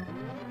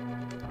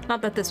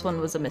 Not that this one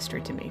was a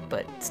mystery to me,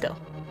 but still.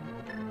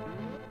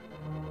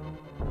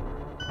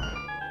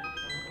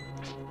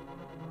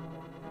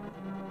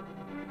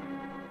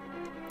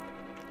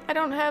 I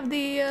don't have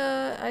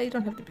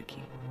the big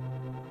key.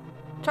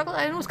 Chocolate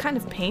Island was kind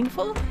of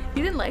painful.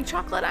 You didn't like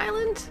Chocolate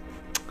Island?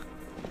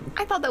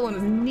 I thought that one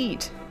was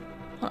neat.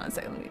 Hold on a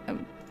second, let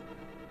me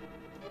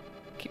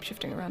keep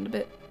shifting around a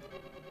bit.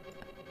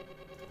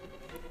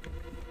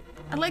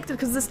 I liked it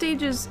because the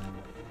stages,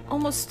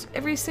 almost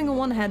every single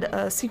one had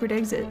a secret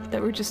exit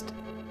that were just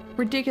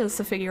ridiculous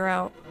to figure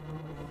out.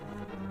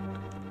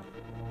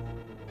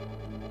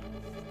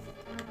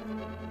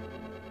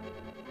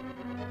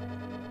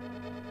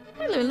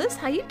 Hey Lulis,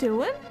 how you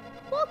doing?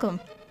 Welcome.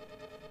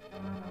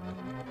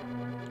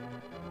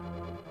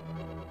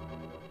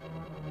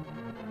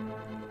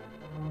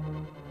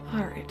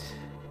 Alright.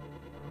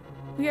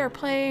 We are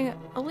playing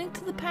A Link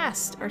to the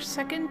Past, our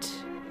second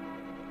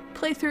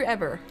playthrough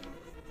ever.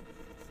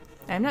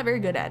 I'm not very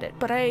good at it,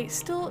 but I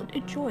still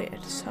enjoy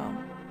it, so...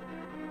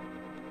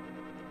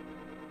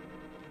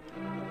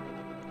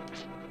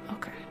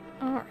 Okay,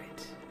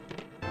 alright.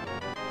 I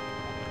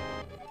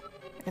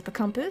got the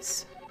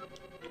compass.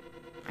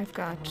 I've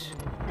got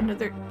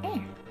another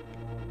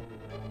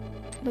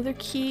another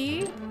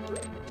key.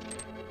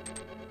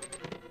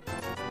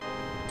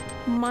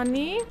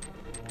 Money.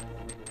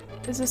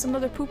 Is this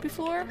another poopy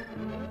floor?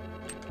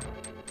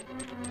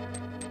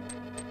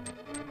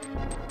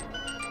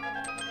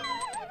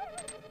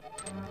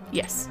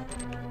 Yes.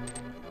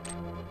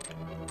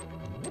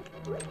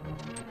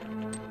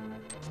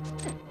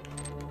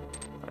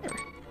 Whatever.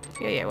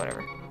 Yeah,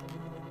 whatever.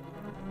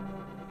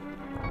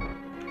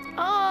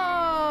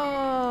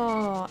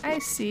 Oh, I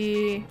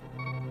see.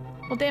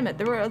 Well, damn it,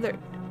 there were other...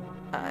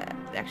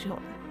 actually, hold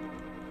on.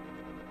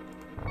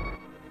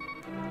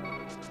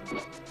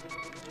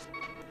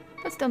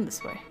 Let's dumb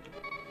this way.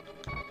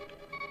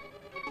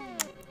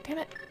 Damn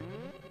it.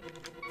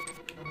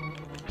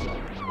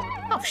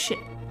 Oh, shit.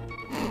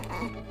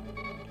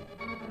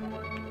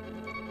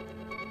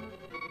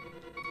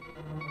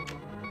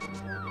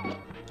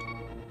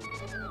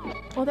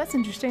 Well, that's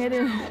interesting. I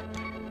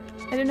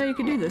didn't know you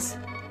could do this.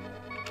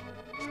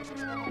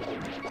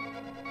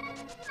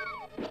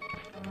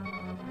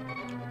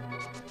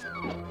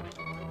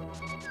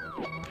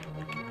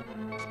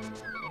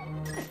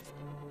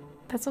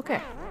 That's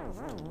okay.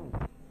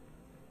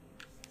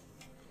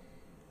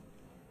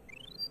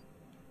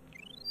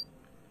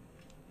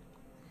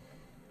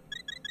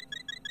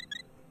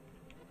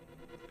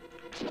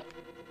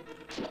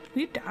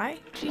 Will you die?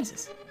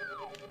 Jesus.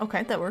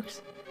 Okay, that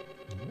works.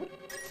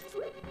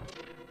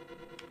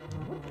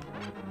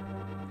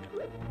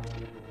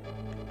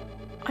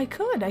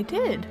 I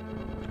did.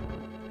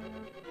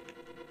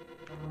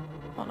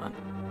 Hold on.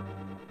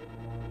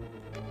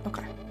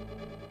 Okay.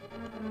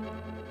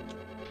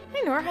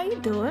 Hey Nora, how you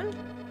doing?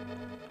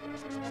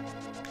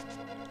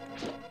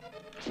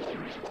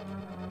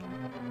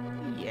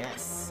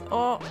 Yes.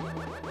 Oh,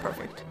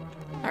 perfect.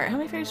 Alright, how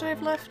many fairies do I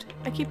have left?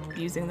 I keep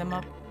using them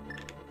up.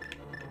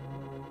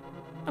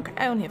 Okay,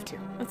 I only have 2.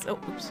 Let's, oh,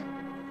 oops.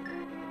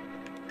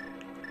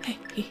 Hey,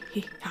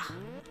 ha.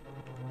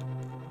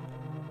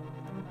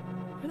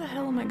 Where the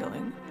hell am I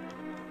going?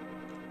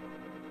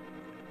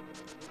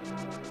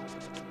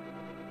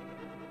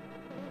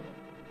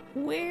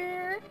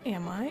 Where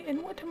am I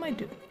and what am I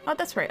doing? Oh,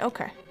 that's right,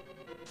 okay.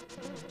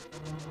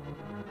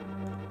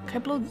 Can I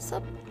blow this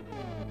up?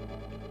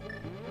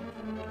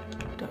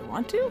 Do I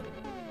want to?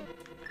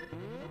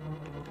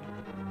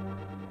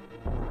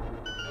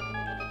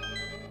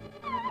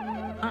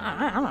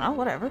 I don't know,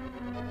 whatever.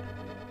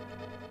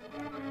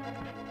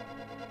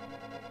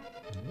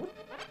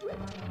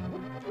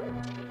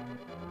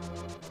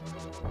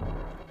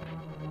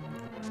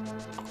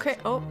 Okay,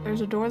 oh,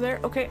 there's a door there.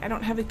 Okay, I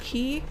don't have a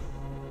key.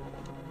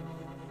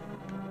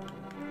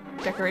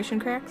 Decoration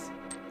cracks?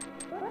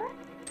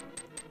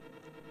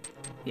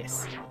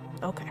 Yes.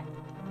 Okay.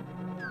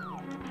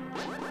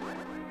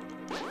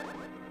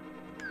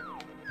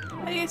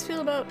 How do you guys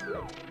feel about...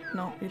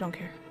 No, you don't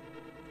care.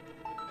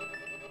 Oh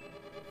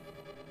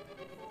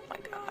my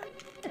god.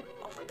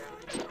 Oh my god.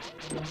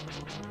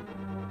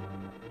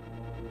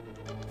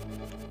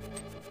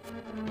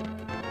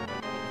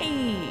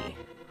 Hey!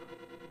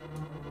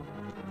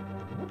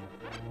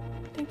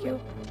 Thank you.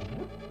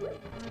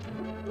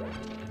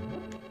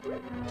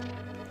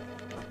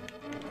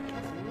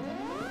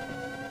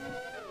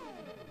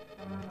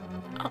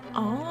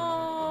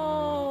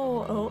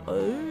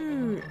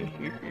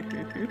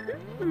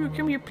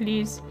 Come here,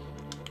 please.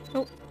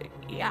 Oh,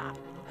 yeah.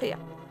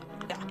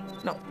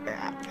 No,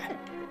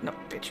 no,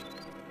 bitch.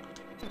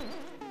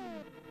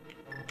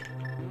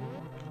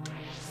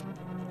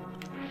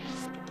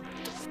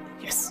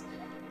 Yes.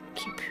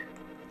 Keep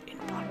in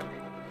bottle.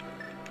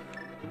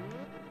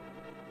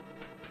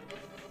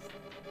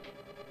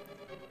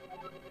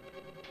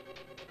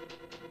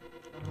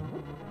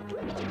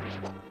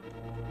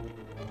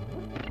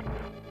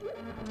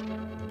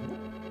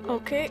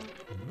 Okay.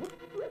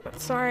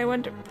 Sorry, I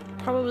went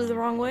probably the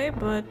wrong way,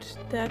 but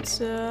that's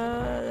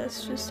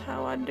just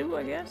how I do,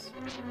 I guess.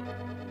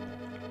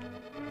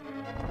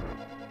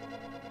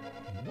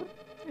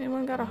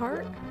 Anyone got a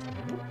heart?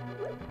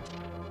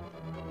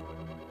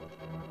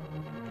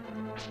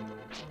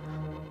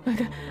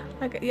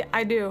 Okay, yeah,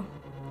 I do.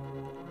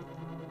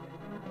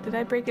 Did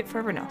I break it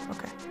forever? No.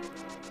 Okay.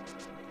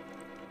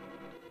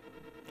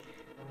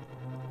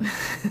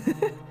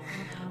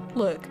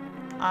 Look,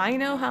 I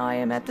know how I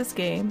am at this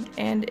game,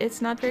 and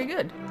it's not very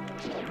good.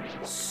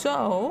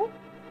 So,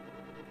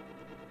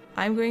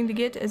 I'm going to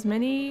get as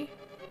many...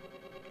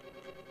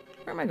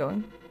 Where am I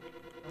going?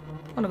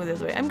 I want to go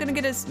this way. I'm going to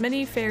get as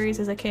many fairies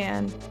as I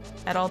can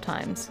at all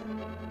times.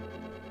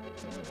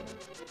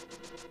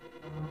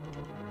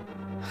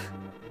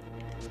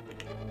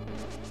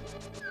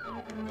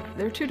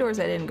 There are 2 doors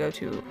I didn't go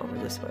to over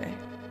this way.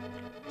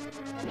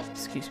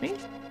 Excuse me?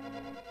 So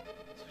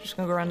we're just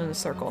going to go around in a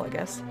circle, I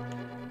guess.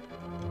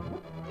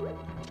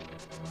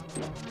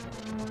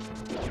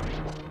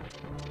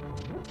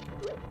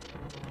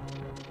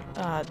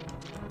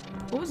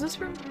 What was this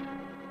room?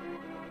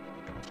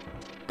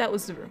 That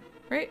was the room,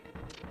 right?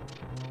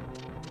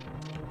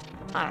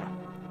 I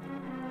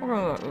don't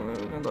know. We're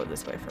gonna go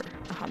this way for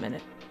a hot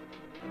minute.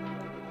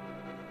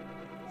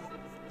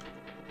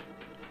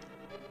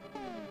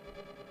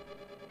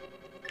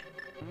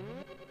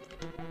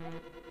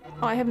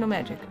 Oh, I have no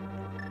magic.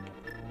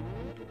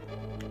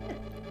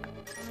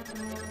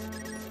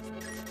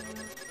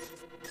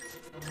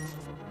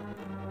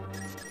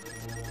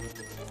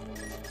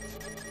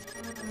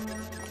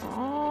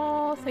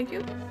 Oh, thank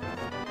you.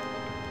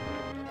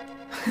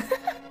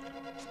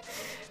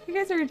 You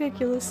guys are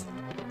ridiculous.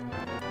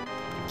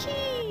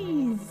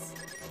 Keys!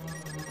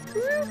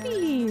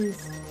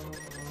 Rupees!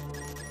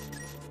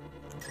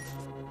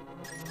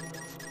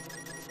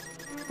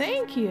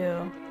 Thank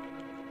you.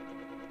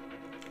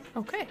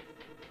 Okay.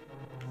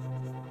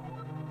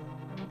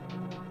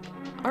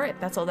 Alright,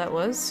 that's all that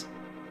was.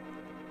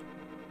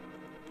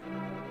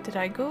 Did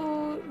I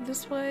go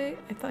this way?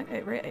 I thought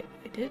I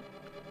did.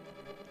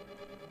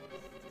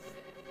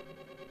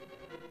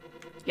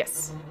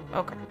 Yes.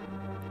 Okay.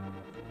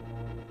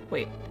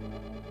 Wait.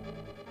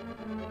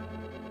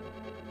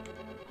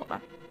 Hold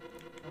on.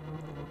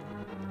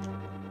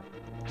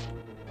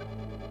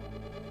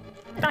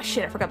 Ah,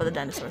 shit, I forgot about the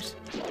dinosaurs.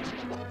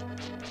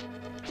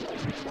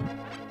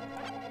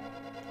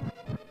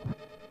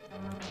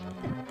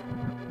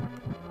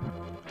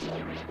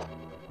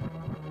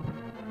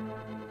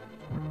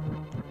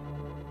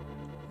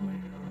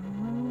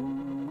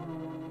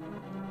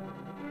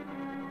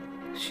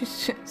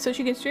 So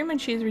she can stream when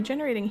she's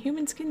regenerating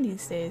human skin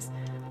these days.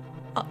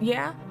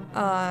 Yeah?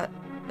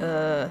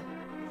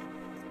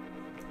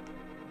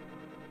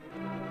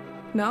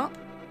 No?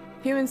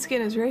 Human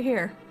skin is right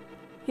here.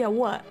 Yeah,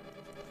 what?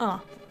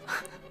 Oh.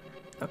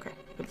 Okay,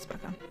 put this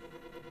back on.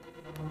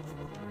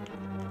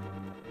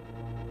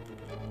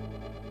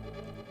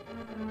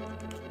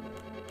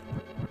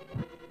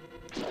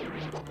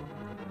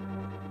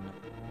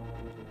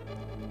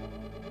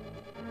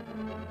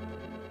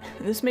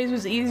 This maze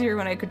was easier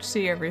when I could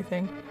see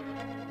everything.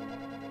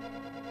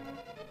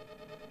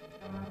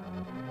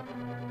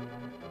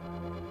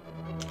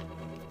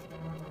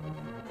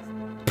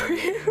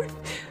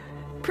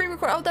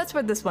 Pre-record. Oh, that's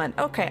where this went.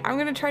 Okay, I'm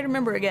gonna try to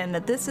remember again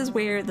that this is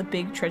where the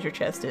big treasure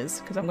chest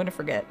is, because I'm gonna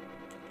forget.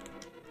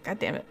 God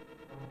damn it.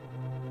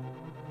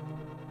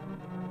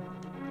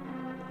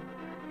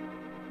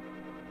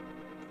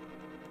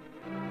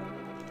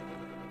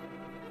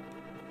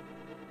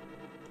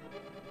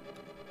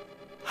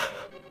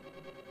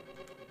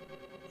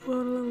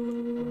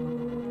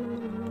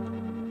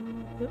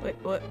 Wait,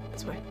 what?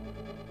 This way.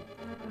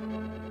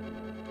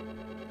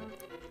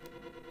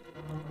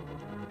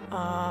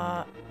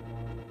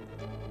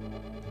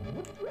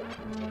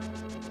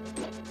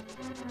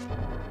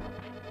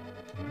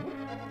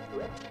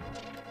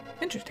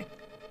 Interesting.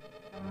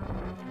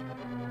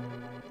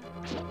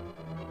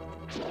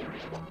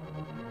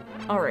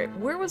 Alright,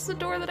 where was the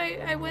door that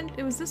I went?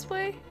 It was this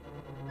way?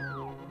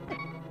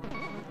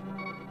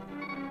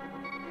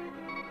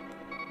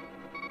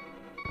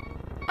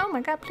 Oh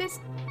my god, please.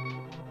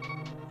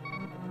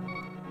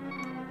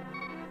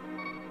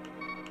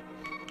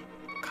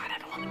 God, I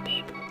don't want to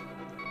beep.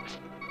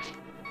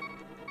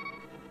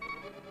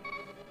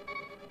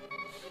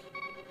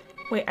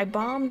 Wait, I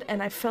bombed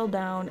and I fell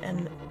down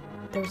and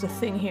there was a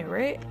thing here,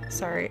 right?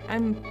 Sorry,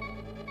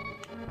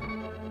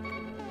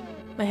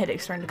 my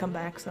headache's starting to come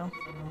back, so.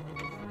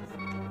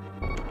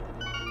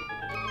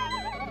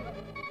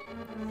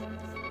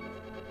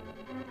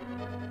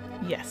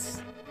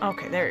 Yes.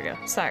 Okay, there we go.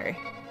 Sorry.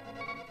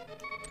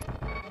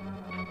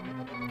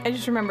 I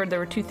just remembered there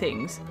were two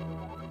things.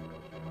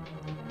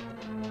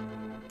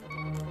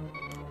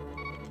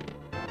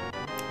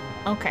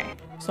 Okay,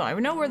 so I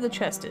know where the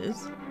chest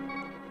is.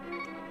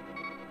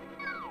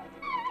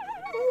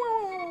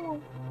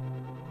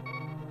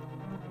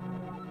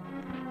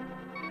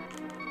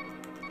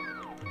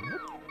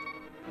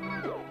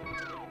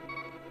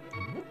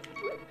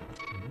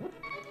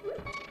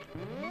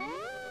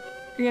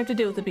 You're gonna have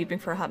to deal with the beeping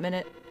for a hot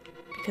minute,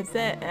 because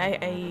that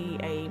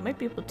I might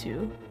be able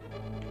to.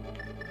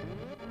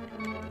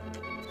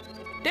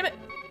 Damn it!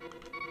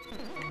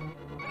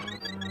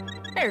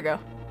 There we go.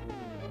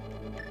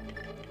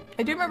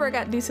 I do remember I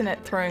got decent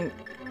at throwing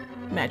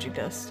magic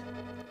dust.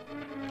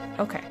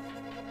 Okay.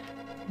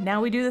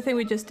 Now we do the thing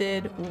we just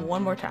did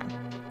one more time.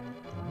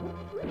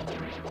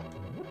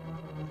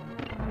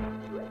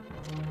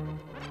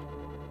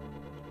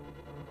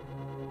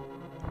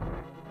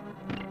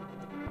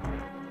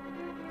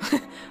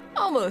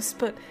 Almost,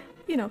 but,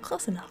 you know,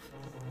 close enough.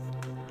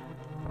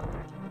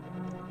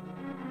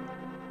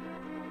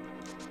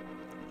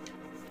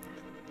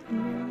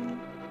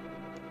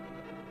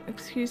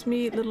 Excuse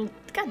me, little...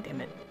 God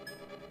damn it.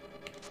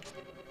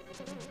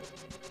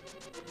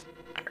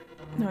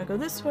 Now I go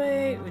this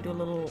way, we do a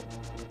little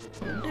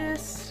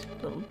this,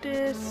 a little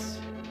this,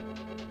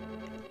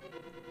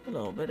 a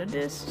little bit of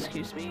this,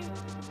 excuse me.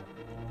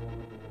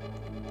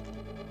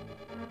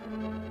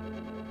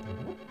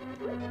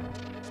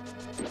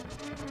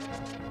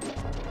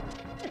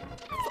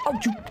 Oh,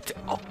 you...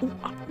 Oh, oh,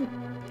 oh.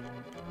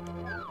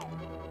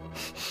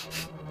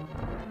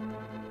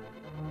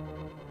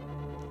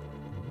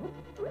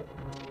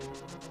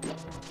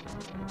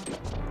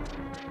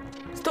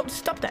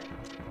 Stop that.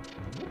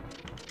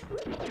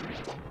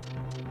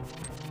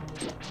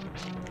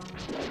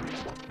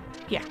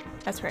 Yeah,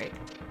 that's right.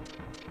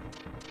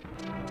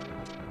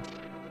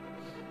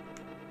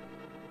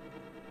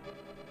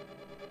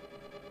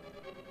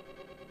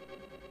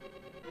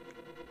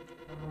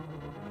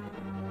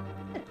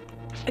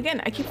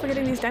 Again, I keep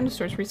forgetting these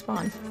dinosaurs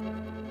respawn.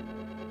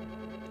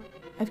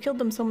 I've killed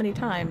them so many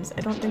times,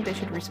 I don't think they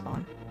should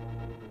respawn.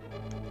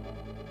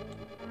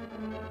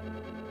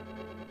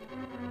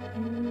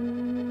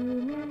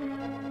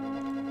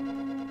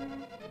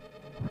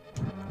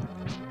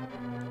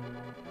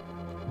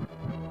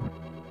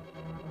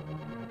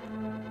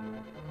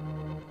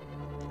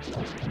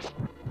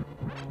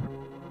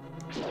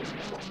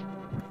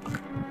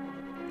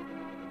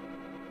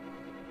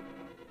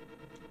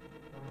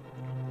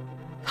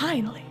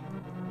 Finally!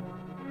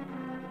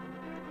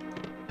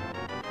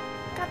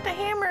 Got the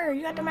hammer!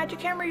 You got the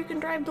magic hammer, you can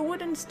drive the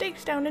wooden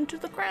stakes down into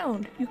the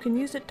ground. You can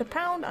use it to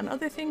pound on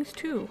other things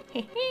too.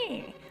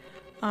 Hehe.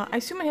 I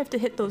assume I have to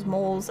hit those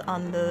moles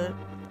on the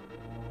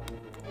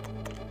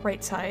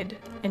right side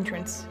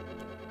entrance.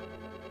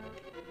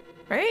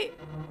 Right?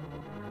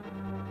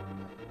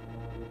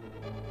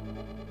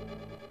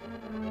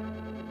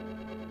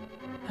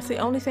 That's the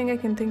only thing I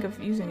can think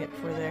of using it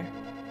for there.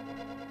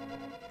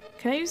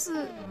 Can I use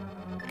the...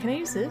 Can I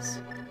use this?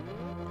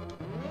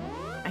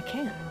 I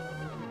can.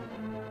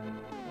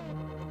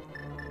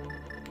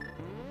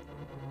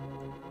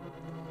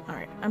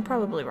 Alright, I'm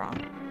probably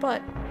wrong,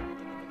 but...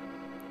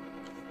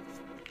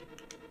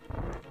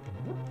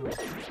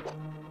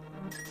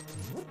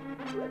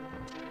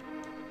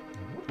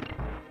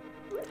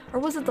 Or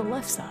was it the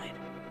left side?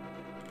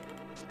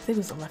 I think it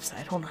was the left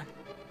side, hold on.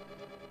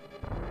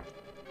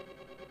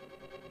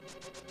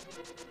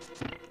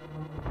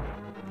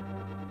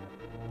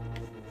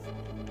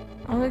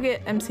 I'm gonna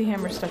get MC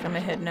Hammer stuck on my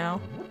head now.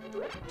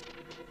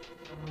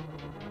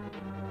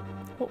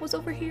 What was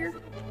over here?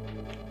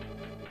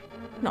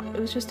 No, it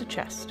was just a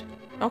chest.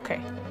 Okay,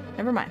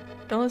 never mind.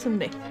 Don't listen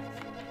to me.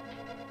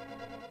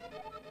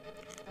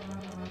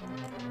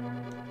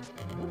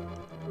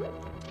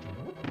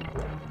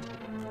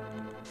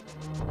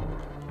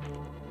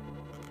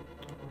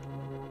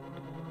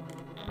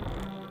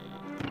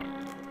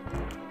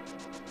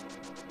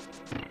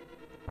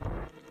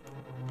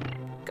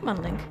 Come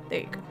on, Link. There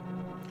you go.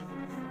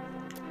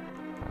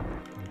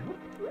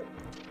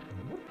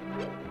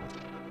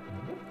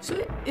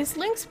 So is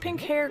Link's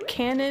pink hair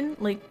canon?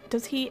 Like,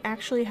 does he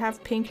actually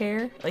have pink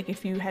hair? Like,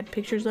 if you had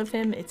pictures of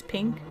him, it's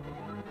pink?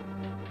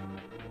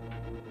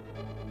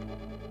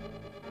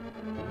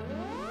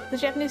 The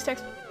Japanese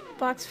text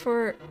box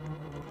for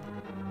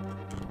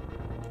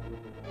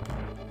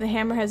the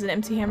hammer has an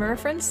MC Hammer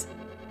reference?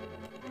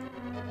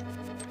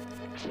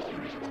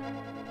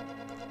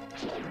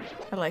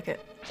 I like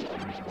it.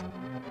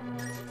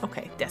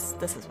 Okay, yes,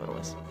 this is what it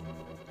was.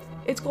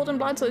 It's golden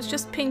blonde, so it's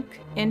just pink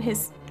in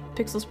his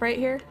pixel sprite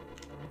here.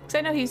 Because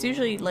I know he's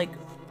usually like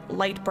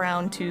light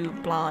brown to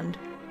blonde.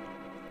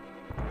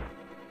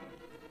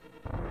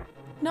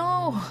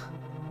 No!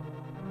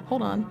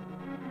 Hold on.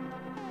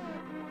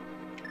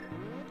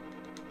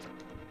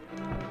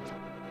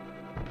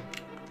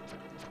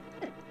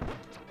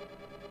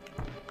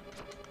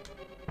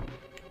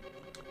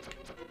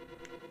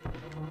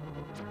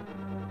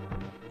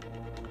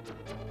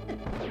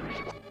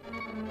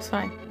 It's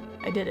fine.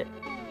 I did it.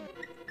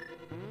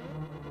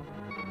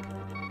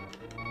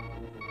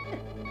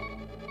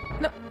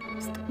 No.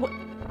 What?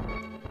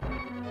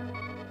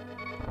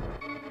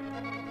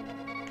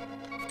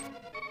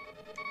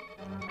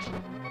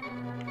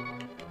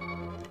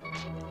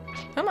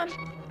 Come on.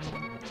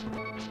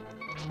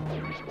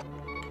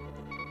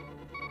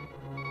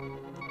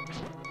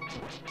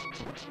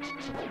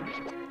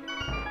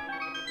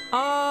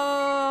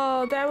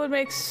 Oh, that would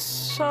make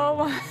so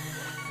much...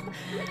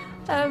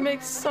 That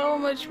makes so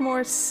much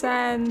more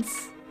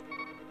sense.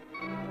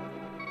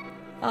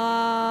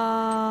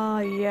 Ah,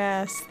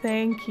 yes,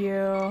 thank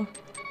you.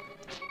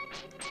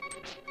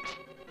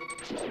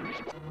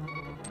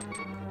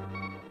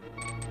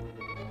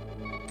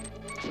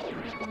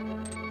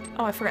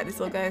 Oh, I forgot these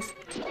little guys.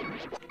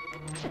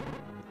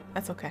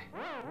 That's okay.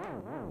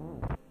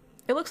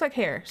 It looks like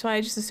hair, so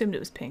I just assumed it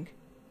was pink.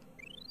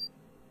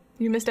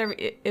 You missed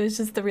every- it was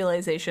just the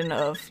realization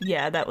of,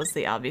 yeah, that was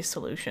the obvious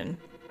solution.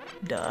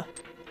 Duh.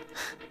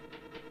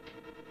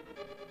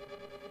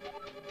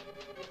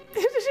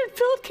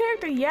 Build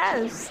character,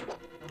 yes!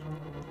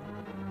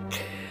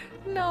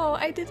 No,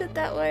 I did it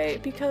that way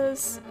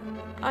because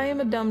I am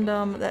a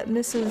dum-dum that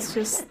misses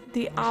just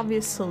the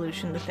obvious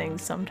solution to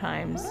things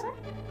sometimes.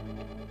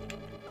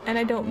 And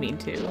I don't mean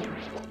to,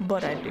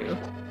 but I do.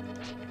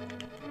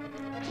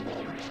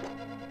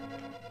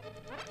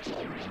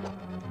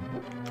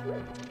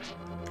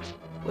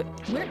 Wait,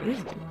 where is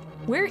you?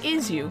 Where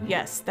is you?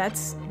 Yes,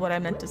 that's what I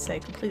meant to say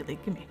completely.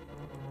 Give me.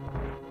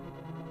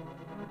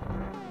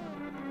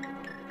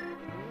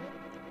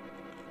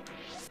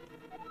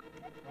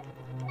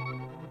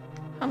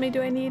 How many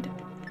do I need?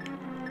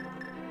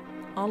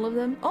 All of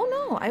them? Oh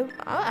no,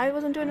 I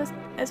wasn't doing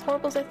as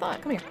horrible as I thought.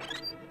 Come here.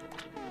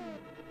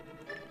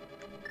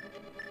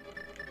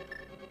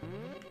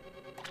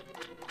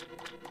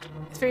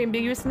 It's very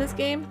ambiguous in this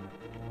game.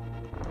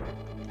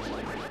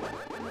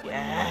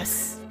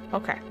 Yes.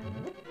 Okay.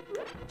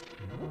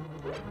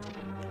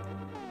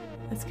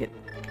 Let's get...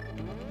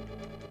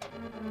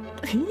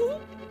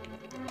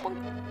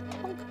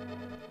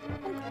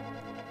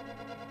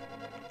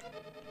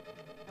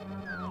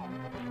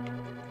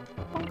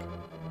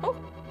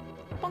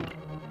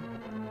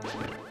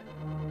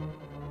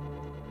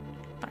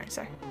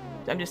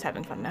 I'm just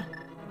having fun now.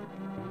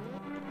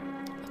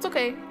 It's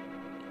okay.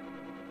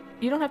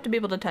 You don't have to be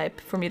able to type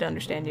for me to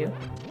understand you.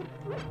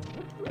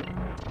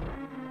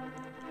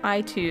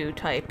 I too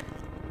type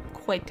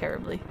quite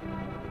terribly.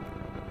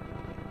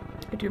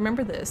 I do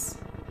remember this.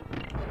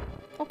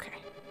 Okay.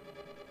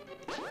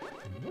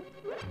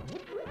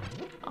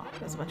 Oh,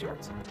 that's a bunch of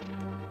words.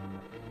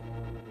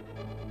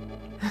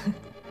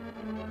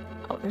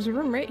 Oh, there's a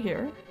room right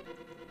here.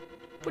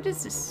 What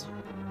is this?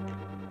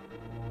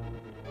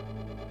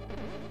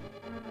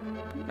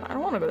 No, I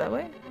don't want to go that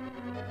way.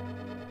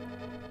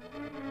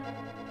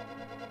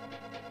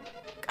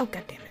 Oh,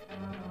 god damn it.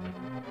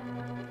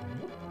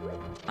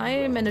 I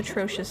am an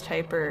atrocious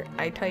typer.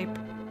 I type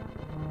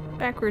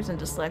backwards and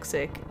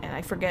dyslexic, and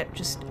I forget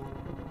just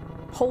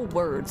whole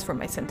words from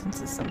my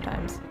sentences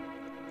sometimes.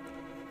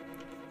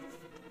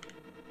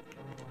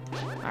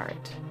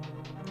 Alright.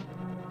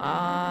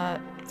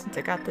 Since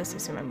I got this, I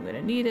assume I'm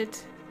gonna need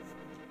it.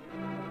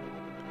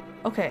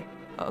 Okay.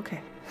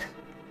 Okay.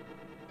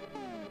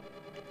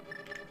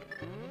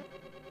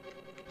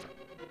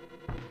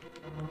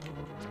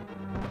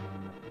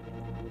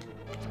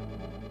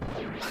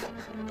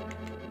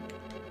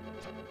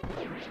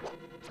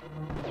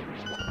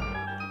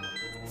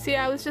 See,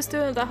 I was just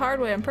doing it the hard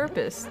way on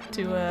purpose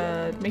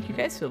to make you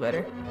guys feel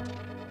better.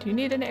 Do you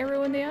need an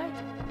arrow in the eye?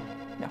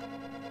 No.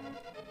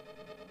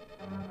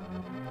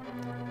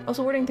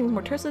 Also wording things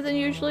more tersely than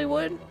you usually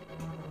would?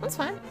 That's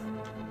fine.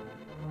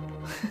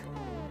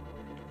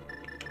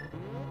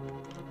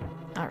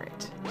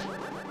 Alright.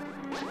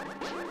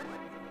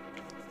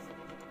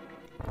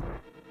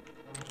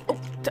 Oh,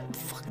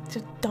 fuck,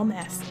 just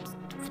dumbass.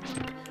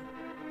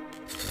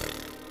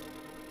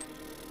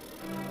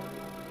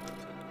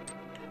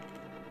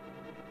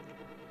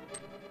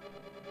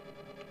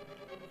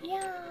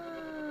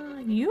 Yeah,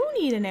 you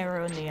need an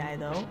arrow in the eye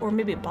though, or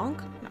maybe a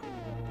bonk? No.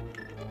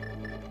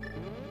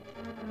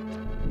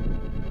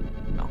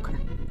 Okay.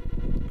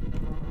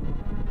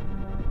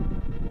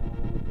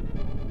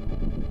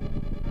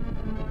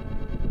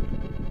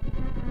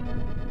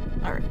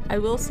 Alright, I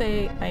will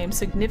say I am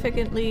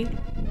significantly,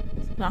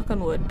 knock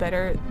on wood,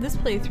 better this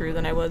playthrough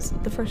than I was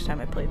the first time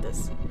I played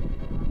this.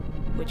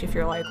 Which if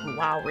you're like,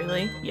 wow,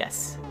 really?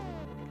 Yes.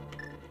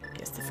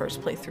 Yes, the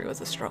first playthrough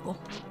was a struggle.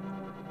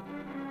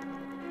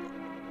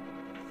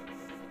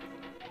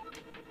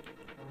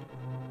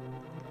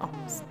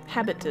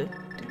 Habit to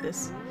do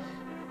this.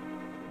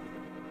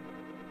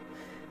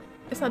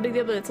 It's not a big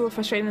deal, but it's a little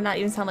frustrating to not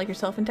even sound like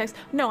yourself in text.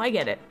 No, I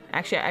get it.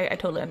 Actually, I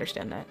totally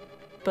understand that.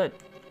 But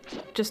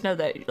just know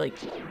that, like,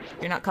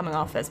 you're not coming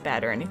off as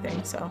bad or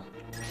anything, so.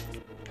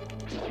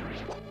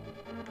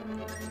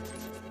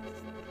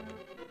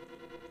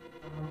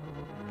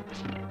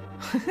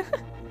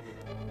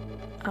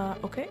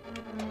 Okay.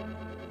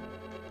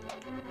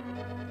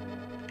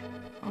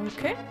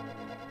 Okay.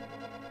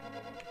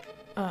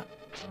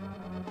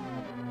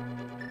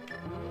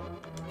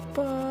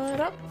 But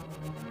up.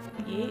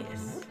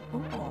 Yes.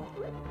 Oh.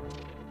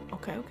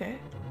 Okay, okay.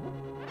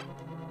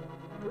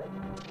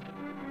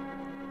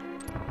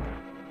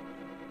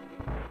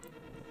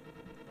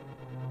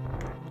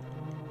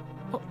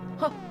 Oh,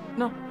 huh.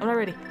 No, I'm not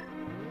ready.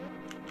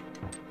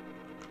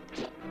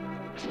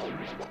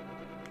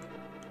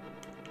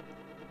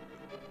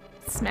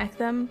 Smack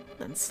them,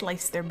 then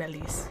slice their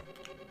bellies.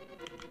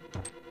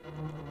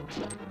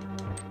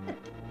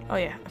 Oh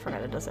yeah, I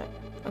forgot it does that.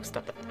 Oh,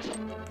 stop that.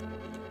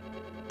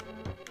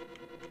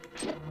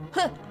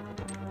 Huh.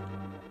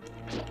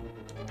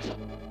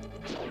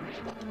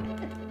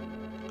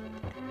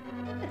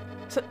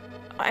 So,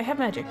 I have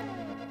magic.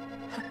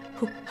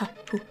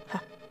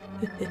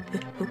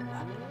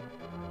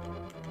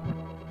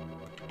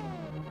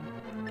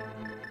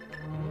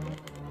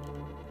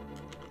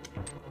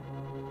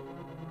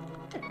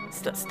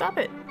 Stop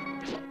it.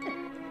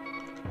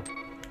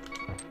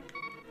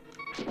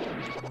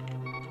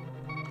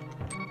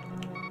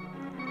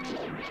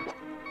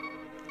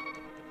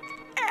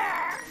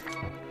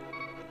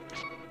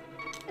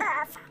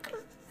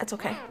 That's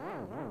okay.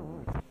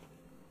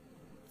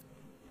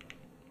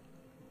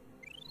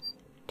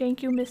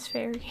 Thank you, Miss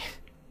Fairy.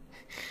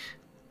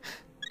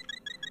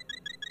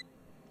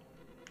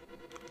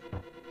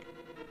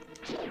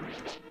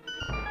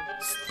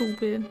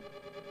 Stupid.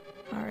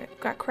 Alright,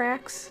 got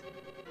cracks?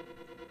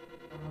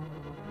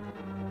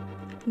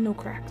 No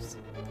cracks.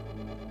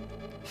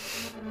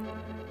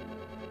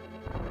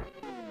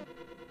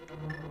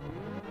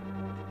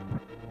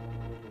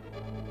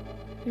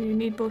 Do you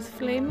need both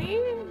flamey?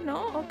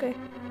 No? Okay.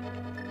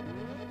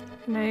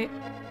 Good night.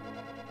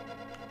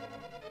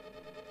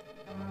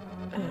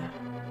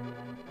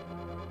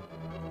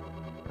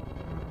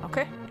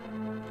 Okay.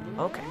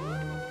 Okay.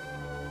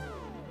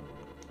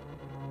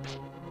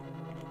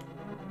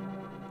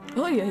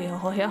 Oh yeah, yeah,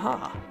 oh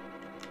yeah.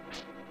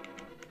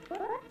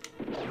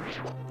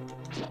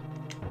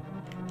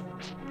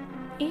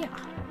 Yeah.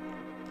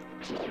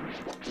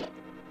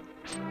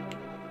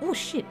 Oh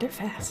shit, they're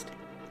fast.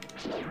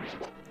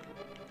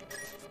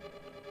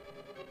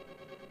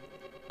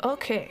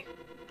 Okay.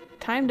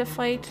 Time to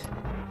fight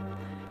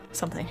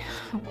something.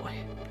 Oh boy.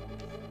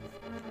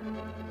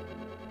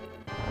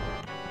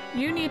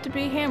 You need to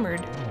be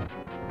hammered.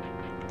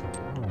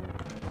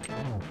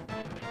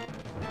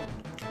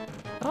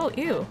 Oh,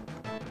 ew.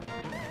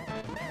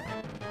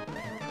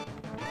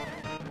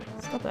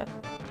 Stop that.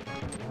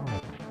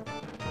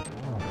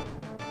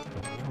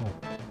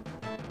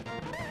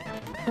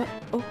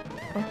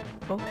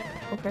 Oh,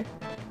 okay.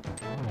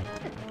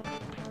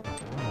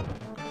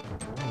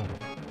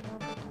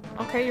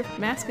 Okay, your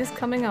mask is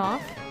coming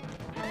off.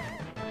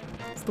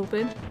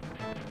 Stupid.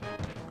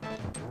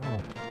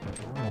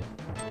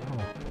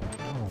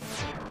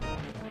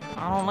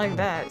 I don't like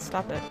that.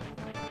 Stop it.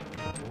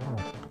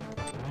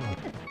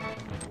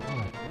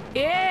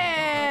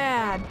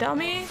 Yeah,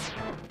 dummy.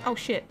 Oh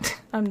shit,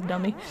 I'm the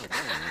dummy.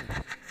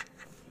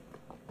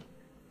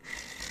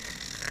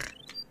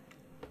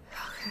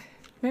 Okay.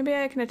 Maybe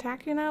I can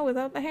attack you now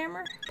without the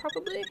hammer?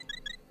 Probably.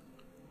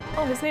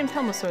 Oh, his name's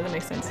Helmosaur. That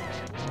makes sense.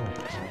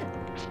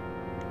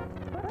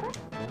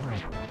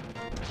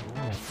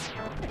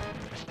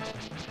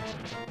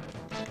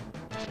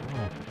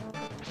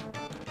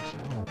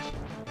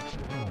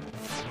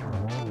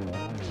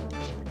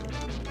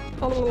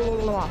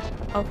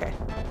 Okay.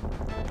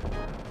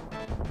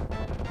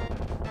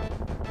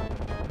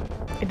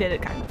 I did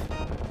it, kind of.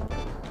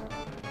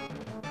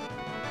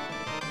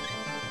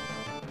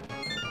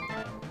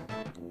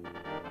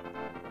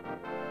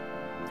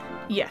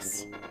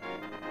 Yes.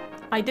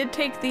 I did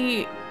take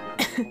the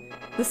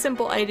the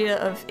simple idea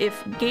of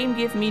if game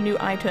give me new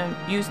item,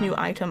 use new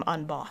item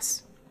on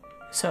boss.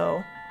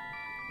 So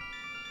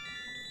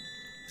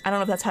I don't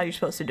know if that's how you're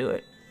supposed to do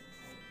it.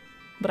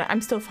 But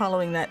I'm still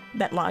following that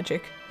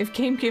logic. If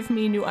game give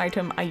me new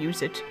item, I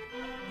use it.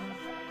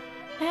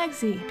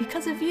 Magsy,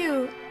 because of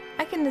you,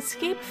 I can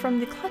escape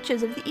from the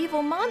clutches of the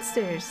evil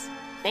monsters.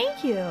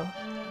 Thank you.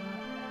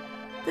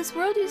 This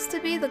world used to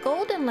be the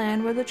Golden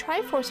Land where the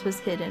Triforce was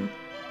hidden.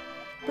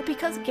 But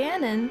because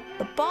Ganon,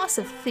 the boss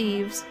of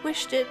thieves,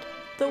 wished it,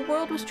 the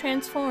world was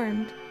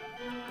transformed.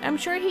 I'm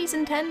sure he's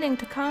intending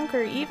to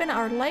conquer even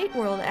our light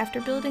world after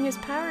building his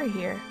power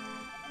here.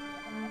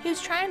 He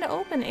was trying to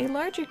open a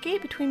larger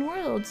gate between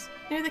worlds,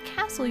 near the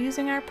castle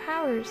using our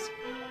powers.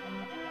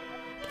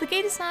 But the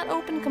gate is not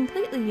open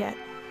completely yet.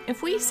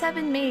 If we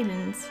 7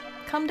 maidens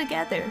come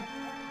together,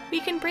 we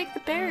can break the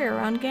barrier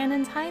around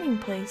Ganon's hiding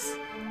place.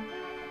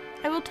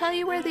 I will tell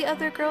you where the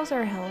other girls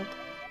are held.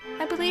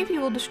 I believe you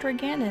will destroy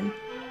Ganon.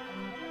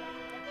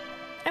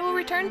 I will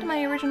return to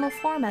my original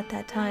form at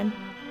that time.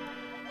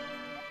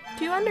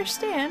 Do you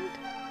understand?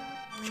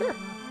 Sure.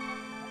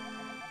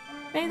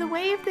 May the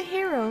way of the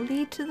hero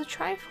lead to the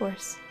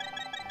Triforce.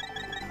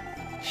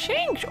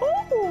 Shanks!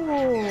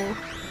 Oh!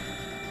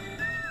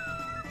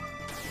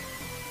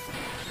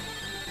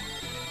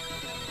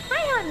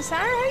 Hi, Hansar,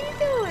 how you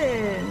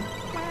doing?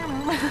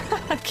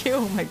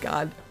 Oh my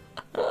god.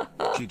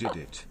 She did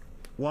it.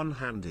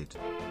 One-handed.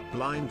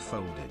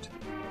 Blindfolded.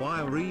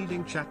 While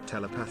reading chat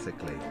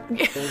telepathically.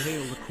 All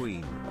hail the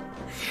queen.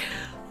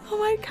 Oh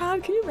my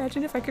god, can you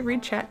imagine if I could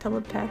read chat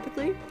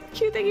telepathically?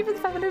 Cute, thank you for the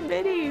 500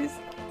 biddies.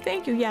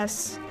 Thank you,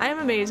 yes. I am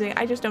amazing.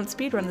 I just don't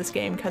speedrun this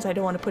game because I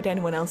don't want to put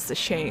anyone else to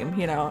shame,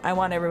 you know. I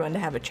want everyone to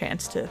have a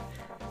chance to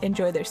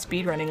enjoy their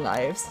speedrunning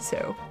lives,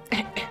 so.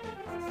 Anyway,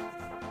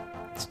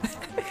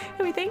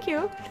 thank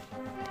you.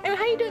 Anyway,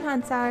 how you doing,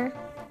 Hansar?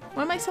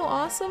 Why am I so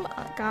awesome?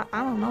 God,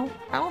 I don't know.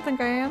 I don't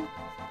think I am.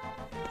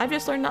 I've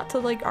just learned not to,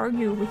 like,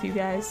 argue with you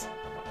guys.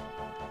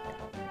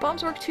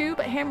 Bombs work too,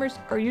 but hammers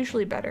are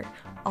usually better.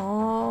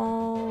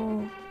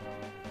 Oh.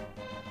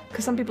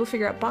 Because some people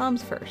figure out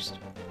bombs first.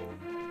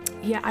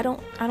 Yeah, I don't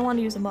want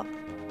to use them up.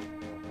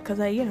 Because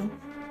I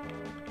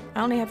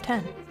only have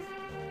 10.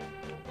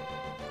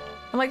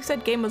 And like I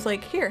said, game was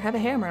like, here, have a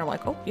hammer. And I'm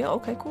like, oh, yeah,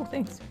 okay, cool,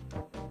 thanks.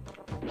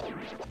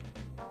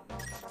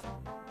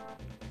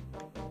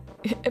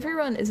 Every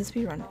run is a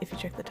speed run if you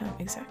check the time.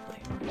 Exactly.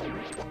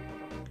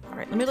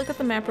 Alright, let me look at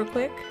the map real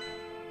quick.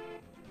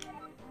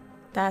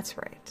 That's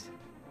right.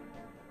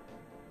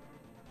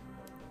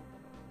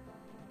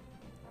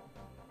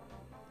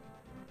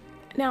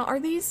 Now, are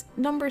these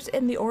numbers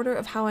in the order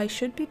of how I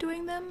should be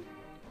doing them?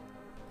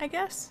 I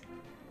guess?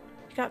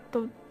 You got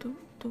the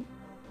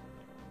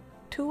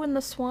 2 in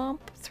the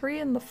swamp,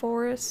 3 in the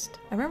forest.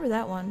 I remember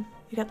that one.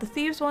 You got the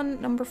thieves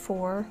one, number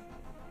 4.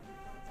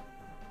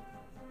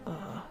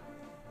 I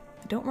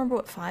don't remember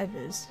what 5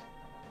 is.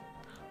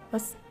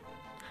 That's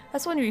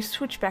when you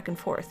switch back and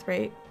forth,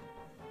 right?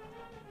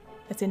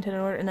 That's the intended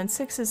order. And then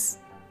 6 is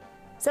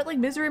that like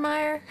Misery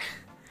Mire?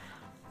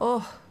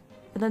 Oh,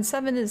 and then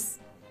 7 is...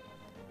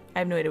 I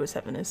have no idea what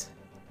 7 is.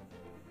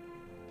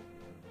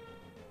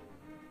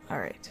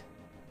 Alright.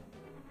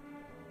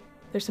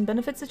 There's some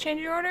benefits to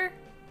change your order?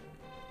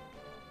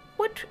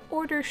 What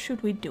order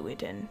should we do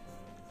it in?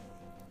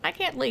 I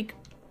can't, like...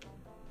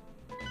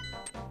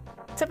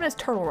 7 is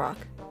Turtle Rock.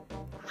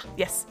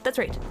 Yes, that's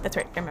right. That's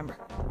right. I remember.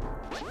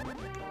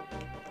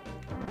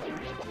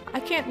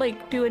 I can't,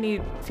 like, do any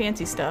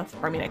fancy stuff.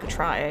 Or, I mean, I could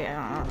try.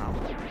 I don't know.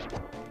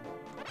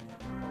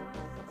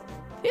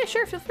 Yeah,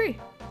 sure. Feel free.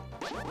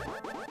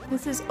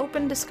 This is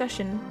open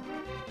discussion.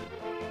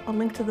 A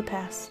link to the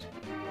past.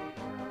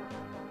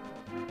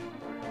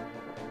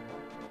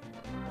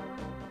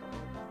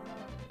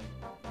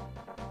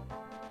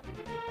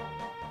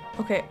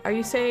 Okay, are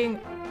you saying...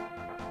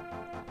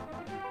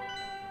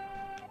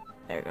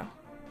 There you go.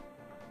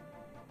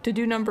 To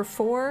do number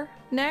 4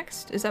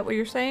 next? Is that what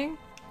you're saying?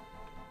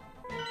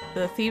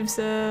 The thieves,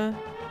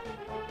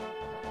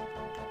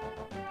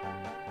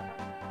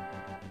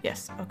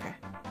 Yes, okay.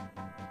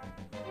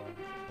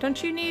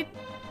 Don't you need...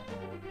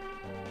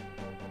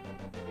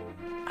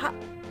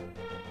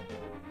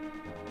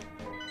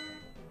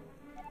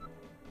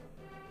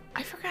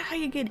 I forgot how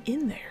you get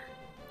in there.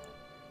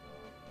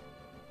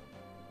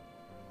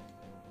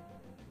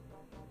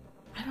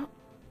 I don't...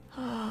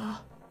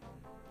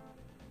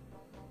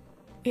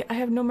 Yeah, I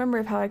have no memory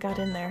of how I got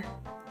in there.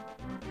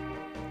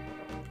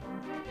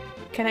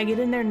 Can I get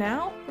in there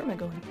now? Where am I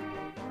going?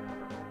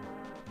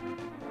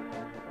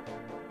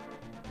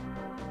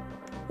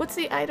 What's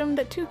the item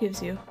that 2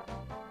 gives you?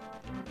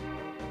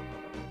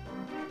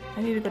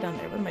 I need to go down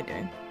there. What am I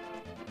doing?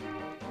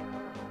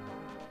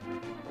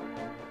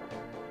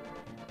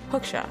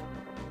 Hookshot.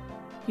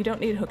 You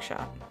don't need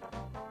hookshot.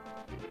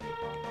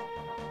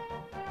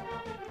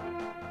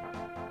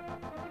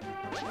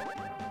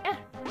 Yeah.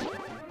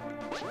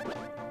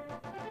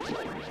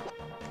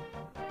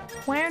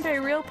 Why aren't I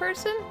a real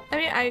person? I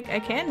mean, I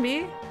can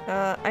be.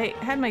 I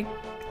had my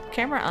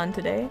camera on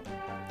today.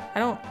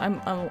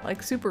 I'm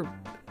like super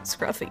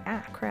scruffy.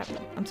 Ah, crap.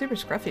 I'm super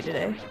scruffy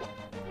today.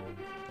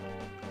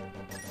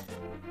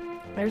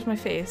 There's my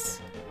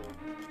face.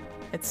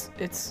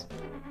 It's...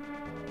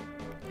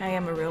 I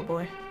am a real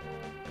boy.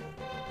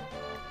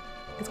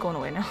 It's going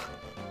away now.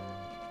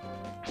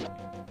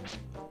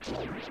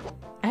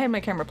 I had my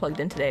camera plugged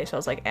in today, so I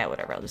was like, eh,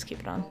 whatever, I'll just keep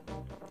it on.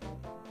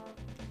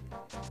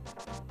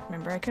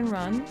 Remember, I can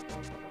run.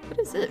 What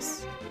is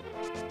this?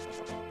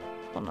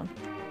 Hold on.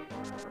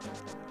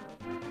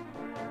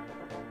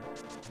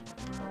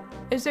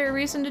 Is there a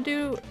reason to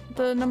do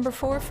the number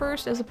 4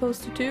 first as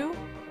opposed to 2?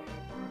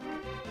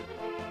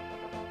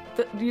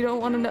 You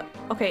don't want to know?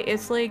 Okay,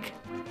 it's like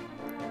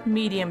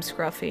medium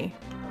scruffy.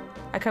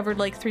 I covered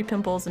like 3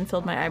 pimples and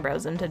filled my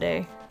eyebrows in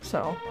today,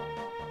 so.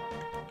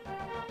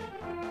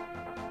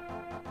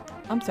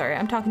 I'm sorry,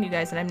 I'm talking to you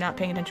guys and I'm not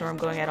paying attention where I'm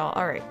going at all.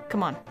 Alright,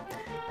 come on.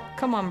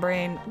 Come on,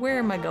 brain. Where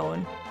am I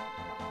going?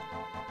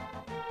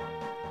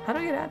 How do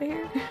I get out of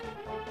here?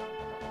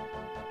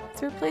 Is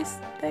there a place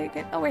that you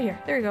can... Oh, right here.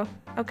 There we go.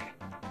 Okay.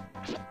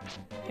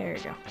 There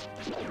you go.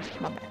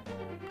 My bad.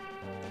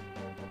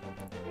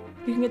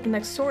 You can get the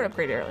next sword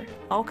upgrade earlier.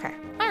 Okay.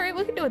 Alright,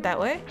 we can do it that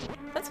way.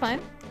 That's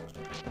fine.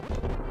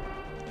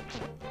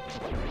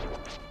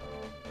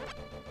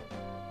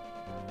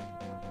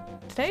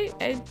 Today,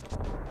 I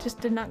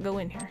just did not go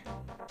in here.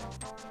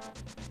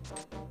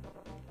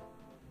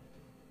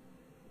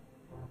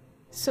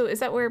 So is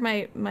that where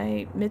my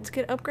mitts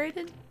get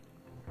upgraded?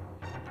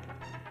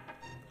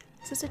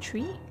 Is this a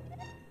tree?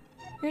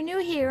 You're new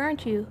here,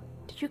 aren't you?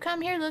 Did you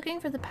come here looking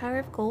for the power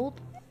of gold?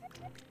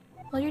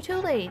 Well, you're too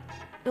late.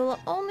 It'll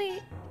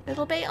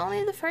obey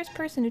only the first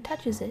person who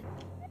touches it.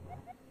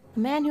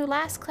 The man who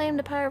last claimed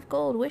the power of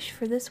gold wished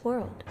for this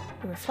world.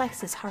 It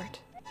reflects his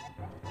heart.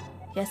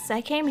 Yes,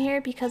 I came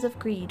here because of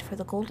greed for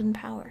the golden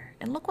power.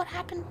 And look what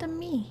happened to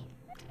me.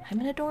 I'm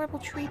an adorable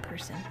tree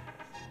person.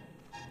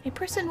 A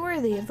person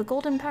worthy of the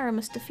golden power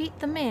must defeat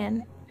the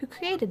man who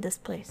created this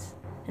place.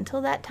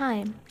 Until that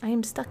time, I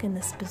am stuck in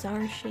this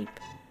bizarre shape.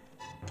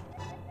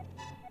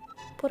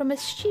 What a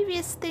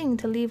mischievous thing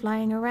to leave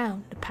lying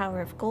around. The power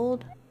of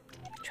gold.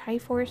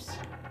 Triforce.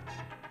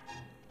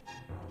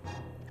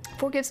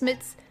 4 gives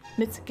mitts.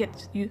 Mitts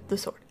gets you the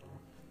sword.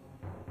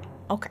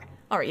 Okay.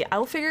 Alright, yeah,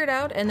 I'll figure it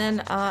out, and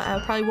then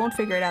I probably won't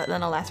figure it out, and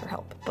then I'll ask for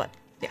help. But,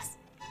 yes.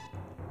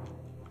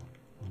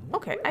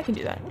 Okay, I can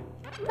do that.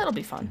 That'll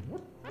be fun.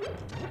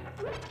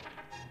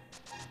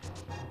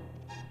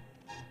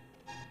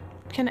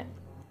 Can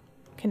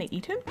I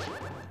eat him?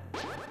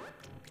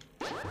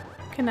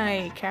 Can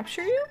I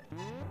capture you?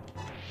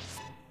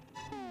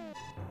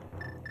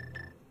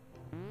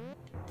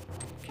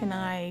 Can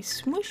I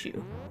smush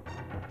you?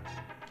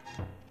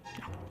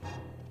 No.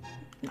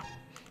 No.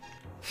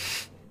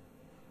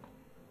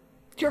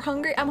 You're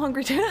hungry? I'm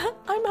hungry too.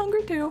 I'm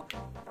hungry too.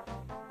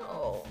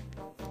 Oh.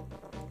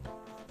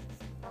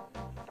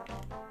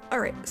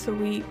 Alright, so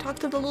we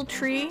talked to the little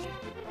tree.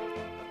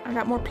 I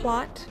got more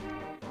plot.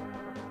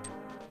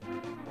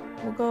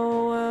 We'll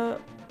go,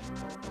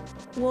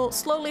 we'll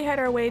slowly head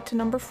our way to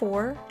number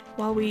 4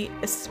 while we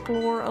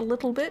explore a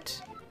little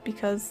bit,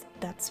 because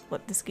that's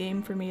what this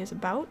game for me is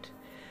about.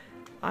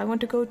 I want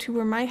to go to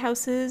where my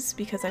house is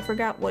because I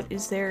forgot what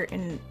is there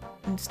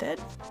instead.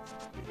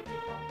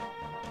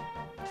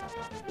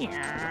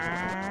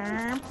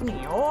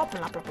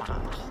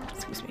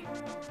 Excuse me.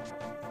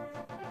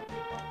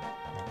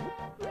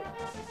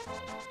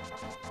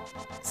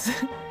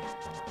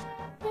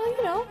 Well,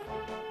 you know,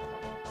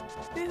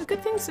 there's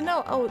good things to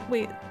know. Oh,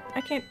 wait,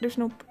 I can't, there's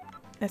no,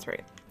 that's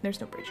right, there's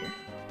no bridge here.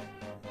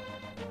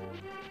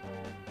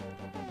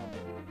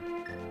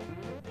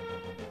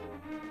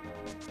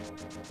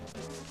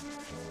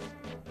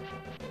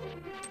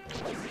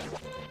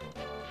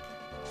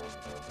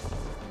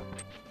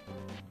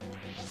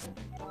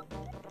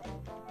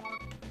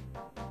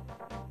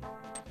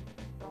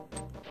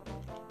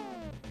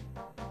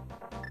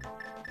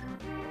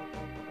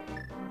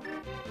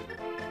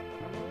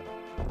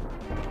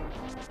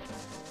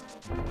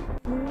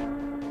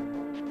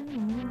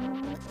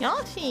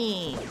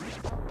 Yoshi!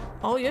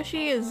 Oh,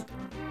 Yoshi is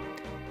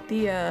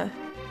the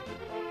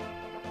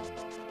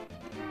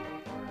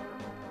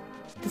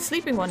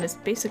sleeping one is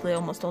basically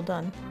almost all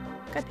done.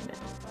 God damn it.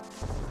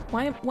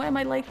 Why am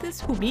I like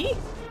this? Who, me?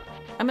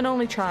 I'm an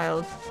only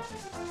child.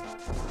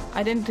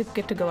 I didn't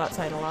get to go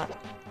outside a lot.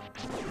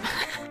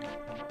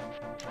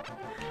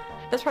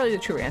 That's probably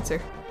the true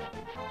answer.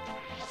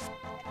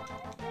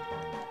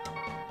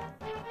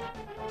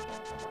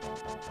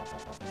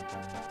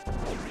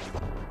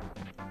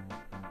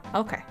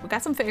 Okay, we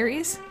got some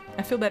fairies.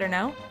 I feel better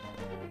now.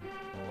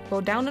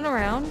 Go down and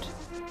around.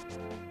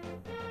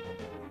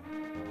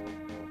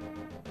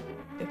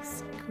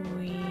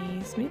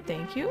 Squeeze me,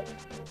 thank you.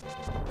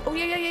 Oh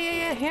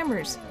yeah,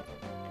 hammers.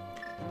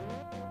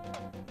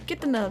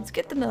 Get the nubs,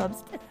 get the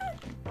nubs.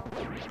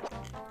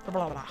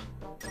 Blah, blah.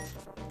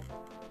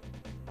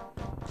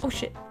 Oh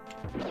shit.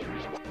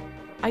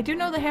 I do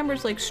know the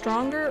hammer's like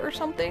stronger or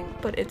something,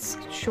 but it's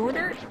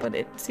shorter, but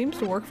it seems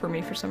to work for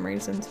me for some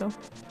reason, so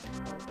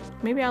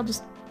maybe I'll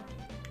just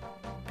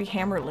be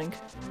Hammer Link.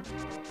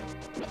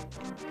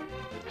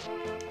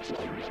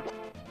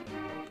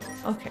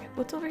 Okay,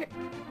 what's over here?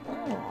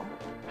 Oh.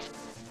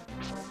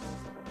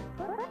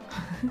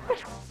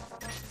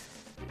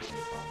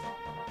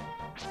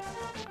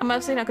 I'm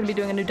obviously not going to be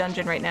doing a new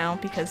dungeon right now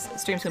because the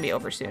stream's going to be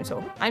over soon,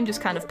 so I'm just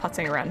kind of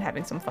putzing around and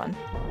having some fun.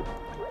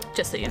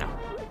 Just so you know.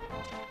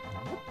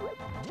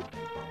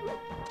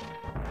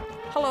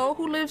 Hello,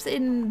 who lives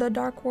in the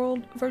Dark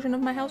World version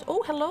of my house?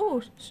 Oh,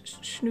 hello,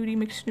 Snooty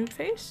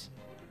McSnootface.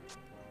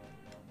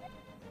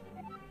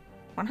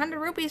 100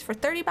 rupees for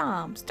 30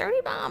 bombs.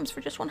 30 bombs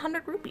for just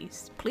 100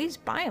 rupees. Please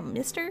buy them,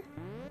 mister.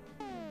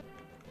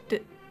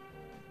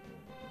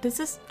 Does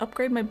this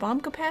upgrade my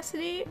bomb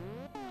capacity?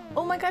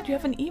 Oh my god, you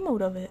have an emote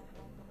of it.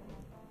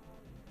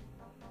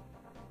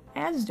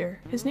 Asder.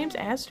 His name's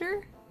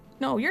Asder?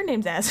 No, your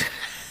name's Asder.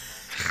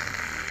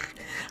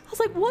 I was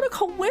like, what a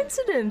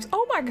coincidence!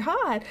 Oh my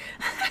god!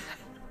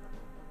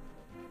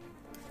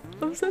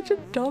 I'm such a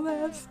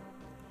dumbass.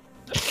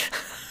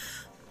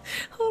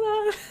 Hold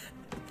on.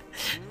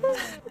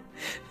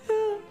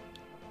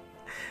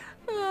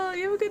 Oh,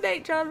 you have a good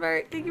night, John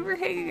Bart. Thank you for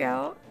hanging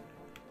out.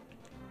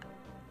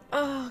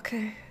 Oh,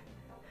 okay.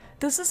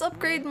 Does this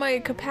upgrade my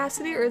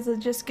capacity or does it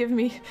just give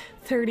me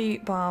 30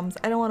 bombs?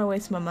 I don't want to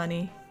waste my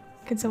money.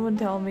 Can someone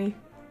tell me?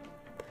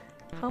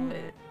 How many?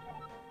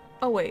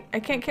 Oh wait,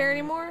 I can't carry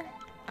anymore?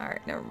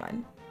 Alright, never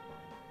mind.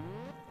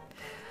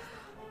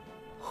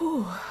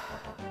 Whew.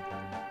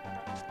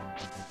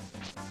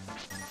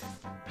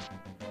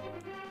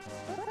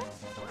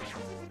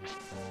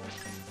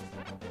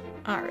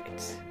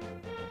 Alright.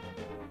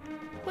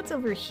 What's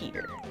over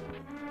here?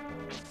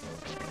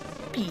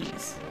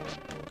 Bees.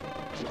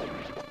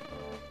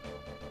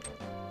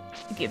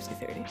 It gives you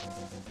 30.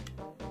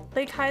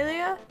 Lake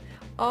Hylia?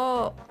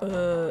 Oh,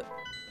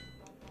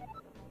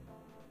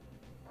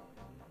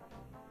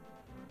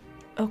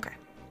 okay.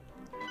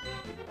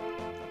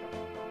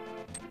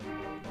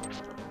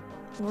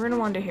 We're gonna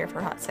wander here for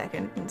a hot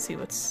second and see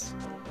what's...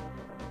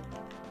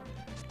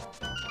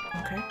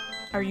 Okay.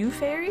 Are you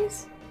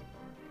fairies?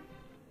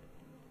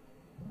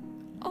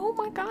 Oh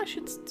my gosh,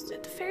 it's the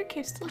fairy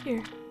cave's still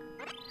here.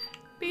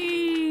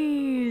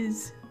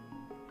 Bees!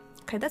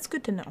 Okay, that's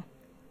good to know.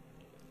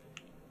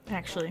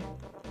 Actually.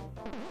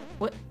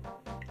 What?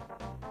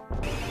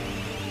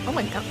 Oh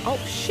my god. Oh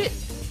shit!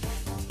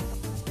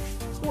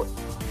 What?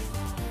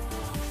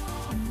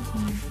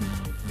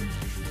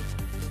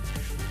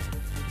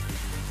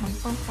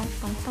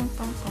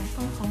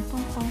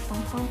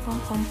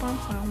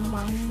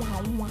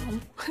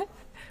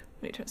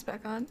 Let me turn this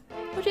back on.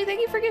 OJ,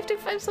 thank you for gifting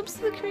 5 subs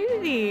to the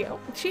community. Oh,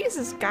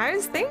 Jesus,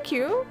 guys, thank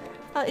you.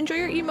 Enjoy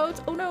your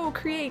emotes. Oh no,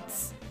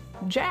 creates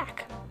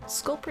Jack,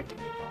 Sculpert,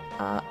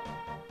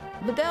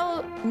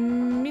 Videl,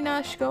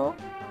 Minashko,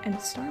 and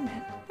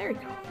Starman. There we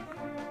go.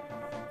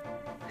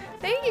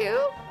 Thank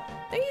you.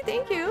 Thank you,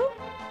 thank you.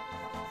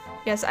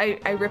 Yes,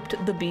 I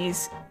ripped the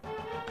bees.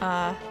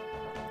 Can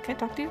I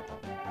talk to you?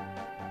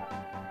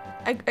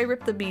 I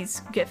ripped the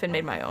bees gif and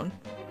made my own.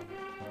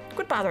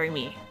 Quit bothering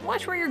me.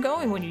 Watch where you're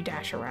going when you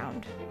dash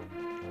around.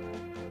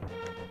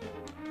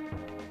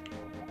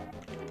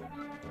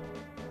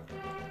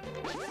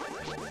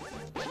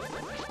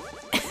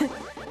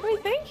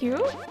 Wait, thank you.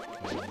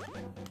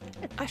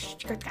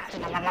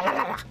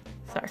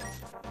 Sorry.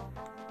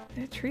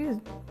 That tree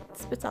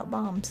spits out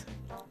bombs.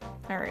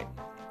 Alright.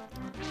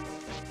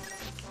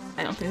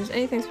 I don't think there's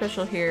anything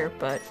special here,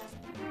 but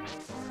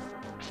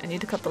I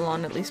need to cut the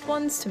lawn at least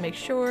once to make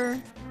sure.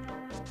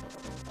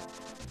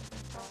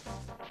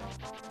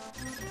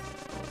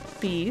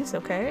 Bees,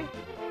 okay.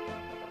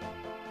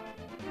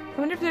 I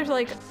wonder if there's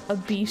like a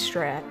bee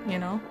strat, you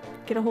know?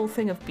 Get a whole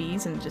thing of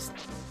bees and just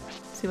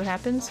see what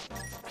happens.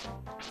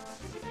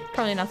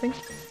 Probably nothing.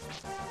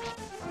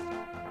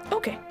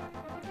 Okay.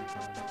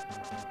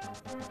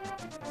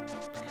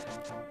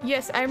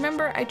 Yes, I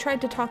remember I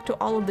tried to talk to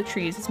all of the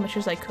trees as much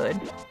as I could.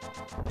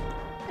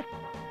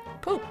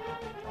 Poop.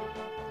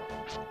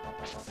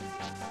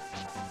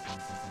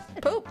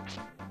 Poop.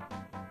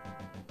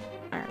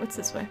 Alright. what's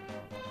this way?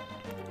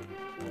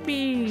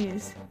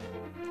 Bees.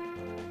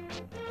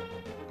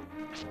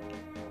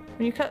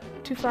 When you cut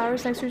two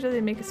flowers next to each other,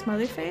 they make a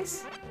smiley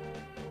face.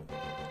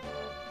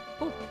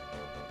 Oh.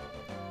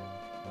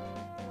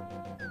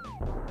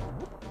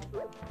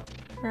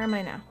 Where am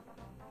I now?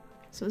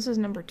 So this is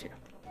number 2.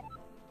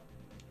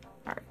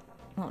 Alright,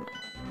 hold on.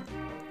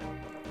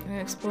 I'm gonna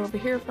explore over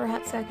here for a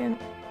hot second.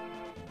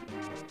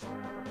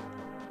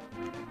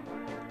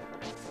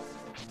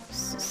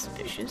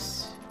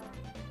 Suspicious.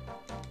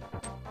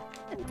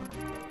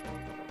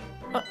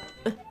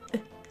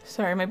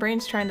 Sorry, my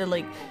brain's trying to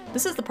like...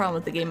 This is the problem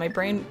with the game. My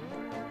brain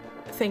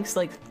thinks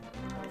like...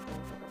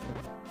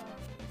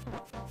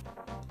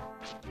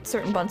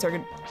 certain buttons are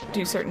gonna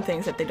do certain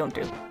things that they don't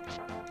do. There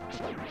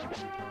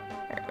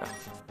we go.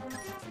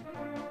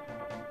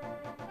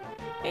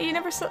 Hey, you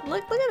never saw...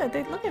 Look at that.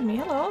 They look at me.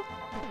 Hello.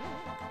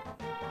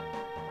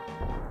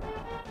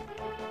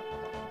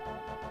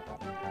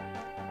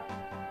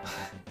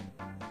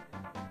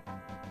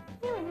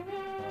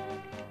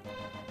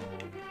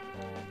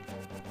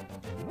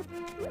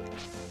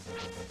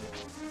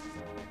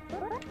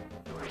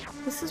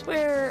 This is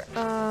where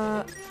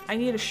I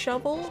need a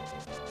shovel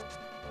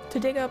to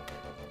dig up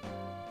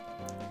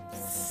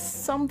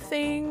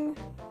something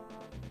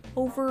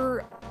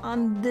over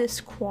on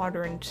this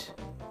quadrant.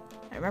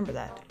 I remember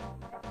that.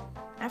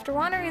 After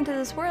wandering into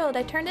this world,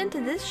 I turned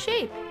into this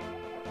shape.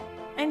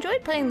 I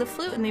enjoyed playing the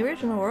flute in the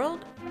original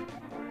world.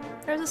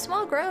 There was a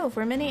small grove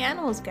where many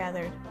animals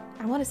gathered.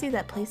 I want to see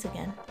that place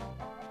again.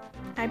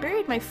 I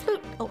buried my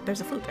flute. Oh,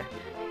 there's a flute there.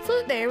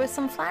 Flute there with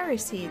some flower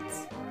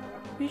seeds.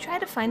 Will you try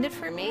to find it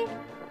for me?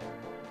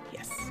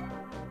 Yes.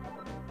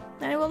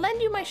 Then I will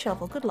lend you my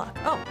shovel. Good luck.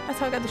 Oh, that's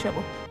how I got the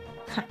shovel.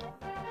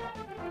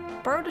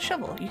 Borrowed a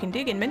shovel. You can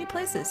dig in many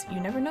places.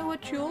 You never know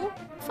what you'll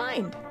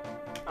find.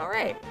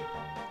 Alright.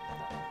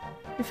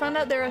 We found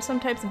out there are some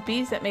types of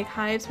bees that make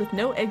hives with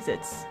no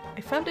exits.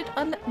 I found it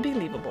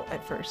unbelievable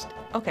at first.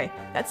 Okay,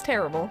 that's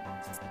terrible.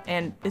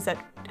 And is that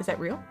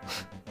real?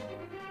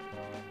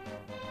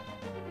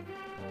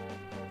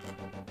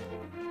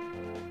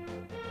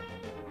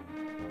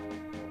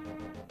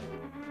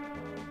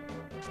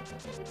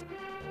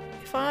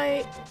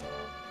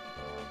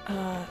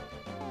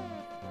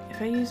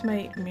 If I use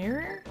my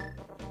mirror?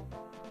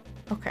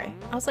 Okay.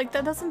 I was like,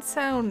 that doesn't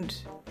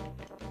sound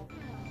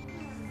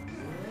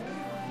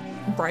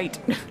right.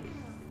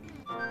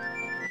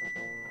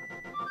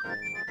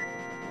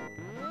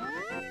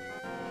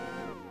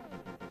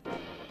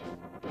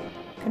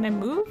 Can I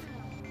move?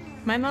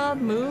 Am I not allowed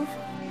to move?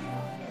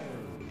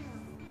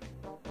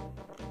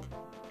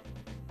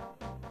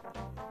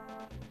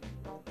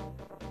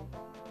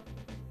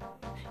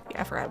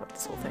 I forgot about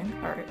this whole thing.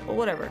 Alright, well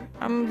whatever.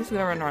 I'm just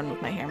gonna run around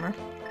with my hammer.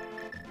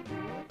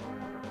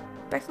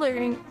 Back to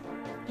learning.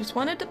 Just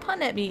wanted to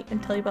pun at me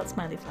and tell you about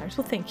smiley flowers.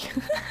 Well, thank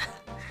you.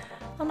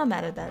 I'm not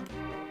mad at that.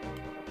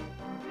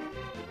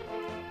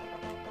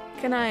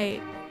 Can I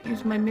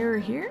use my mirror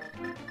here?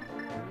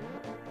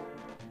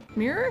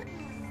 Mirror?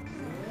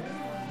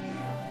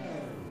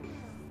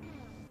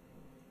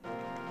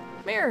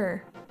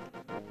 Mirror.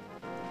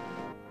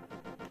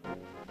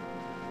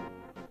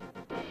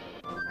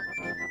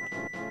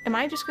 Am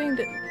I just going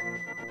to...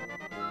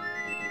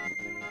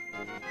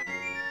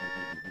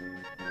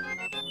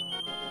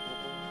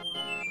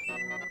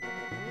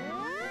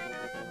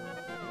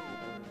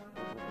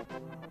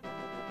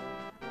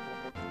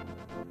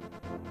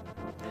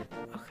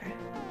 Okay.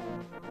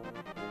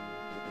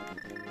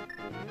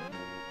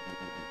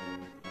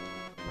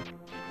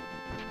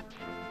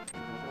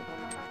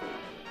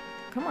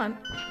 Come on.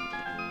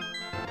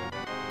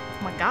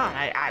 Oh my god,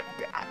 I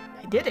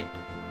did it.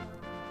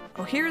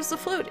 Oh, here's the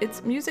flute.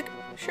 Its music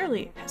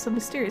surely has a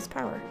mysterious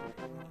power.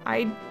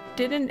 I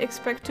didn't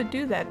expect to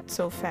do that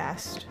so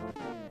fast.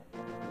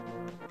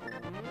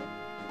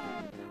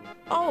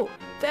 Oh,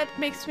 that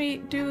makes me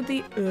do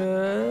the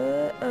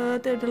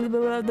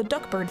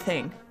duckbird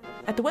thing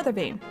at the weather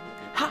vane.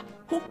 Ha!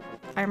 Oh,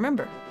 I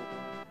remember.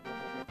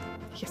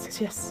 Yes,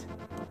 yes, yes.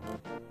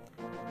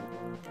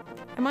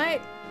 Am I...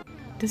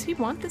 Does he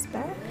want this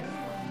back?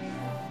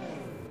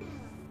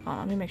 Oh,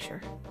 let me make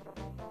sure.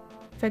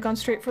 Have I gone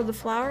straight for the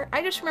flower?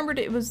 I just remembered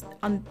it was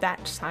on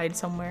that side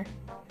somewhere.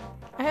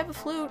 I have a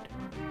flute.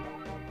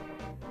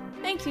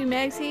 Thank you,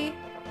 Magsy.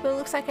 But it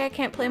looks like I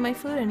can't play my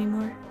flute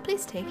anymore.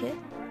 Please take it.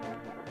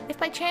 If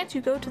by chance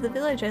you go to the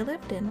village I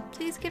lived in,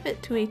 please give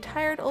it to a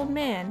tired old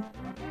man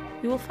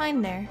you will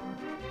find there.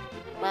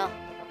 Well,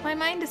 my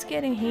mind is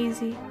getting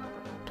hazy.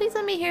 Please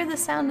let me hear the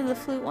sound of the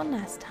flute one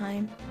last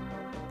time.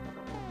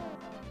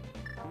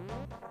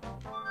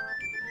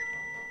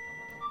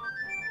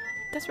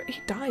 That's where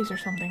he dies or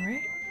something,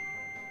 right?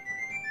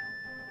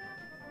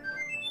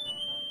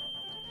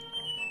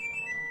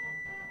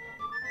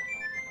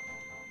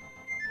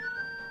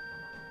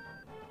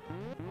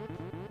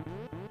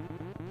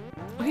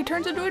 Oh, he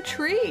turns into a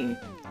tree!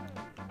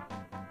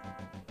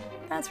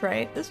 That's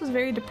right, this was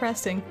very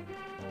depressing.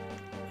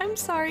 I'm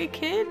sorry,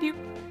 kid,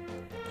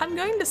 I'm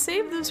going to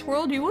save this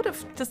world, you would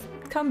have just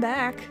come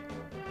back.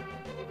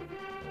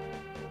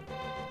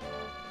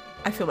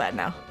 I feel bad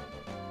now.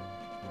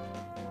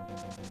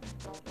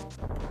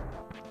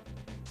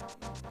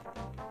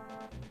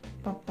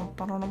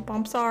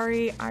 I'm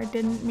sorry, I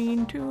didn't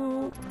mean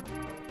to.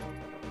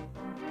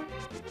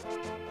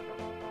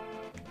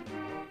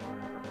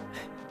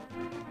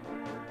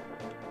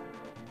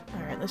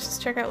 Alright, let's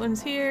just check out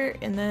what's here,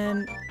 and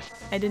then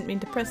I didn't mean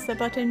to press the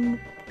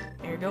button.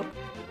 There you go.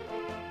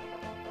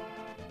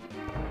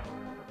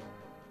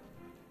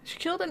 She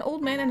killed an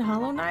old man in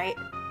Hollow Knight?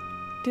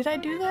 Did I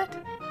do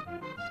that?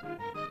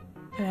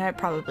 I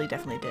probably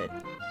definitely did.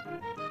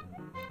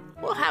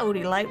 Well,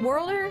 howdy, Light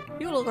Worlder.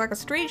 You look like a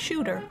straight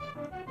shooter.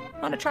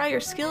 Want to try your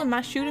skill in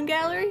my shooting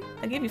gallery?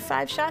 I'll give you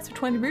 5 shots for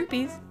 20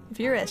 rupees. If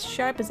you're as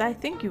sharp as I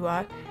think you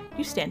are,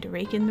 you stand to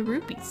rake in the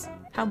rupees.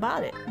 How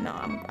about it? No,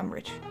 I'm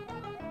rich.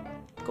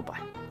 Goodbye.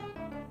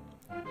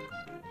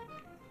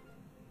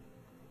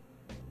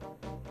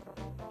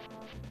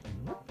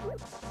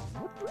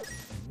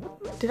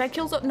 Did I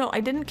kill Zote? No,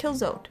 I didn't kill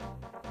Zote.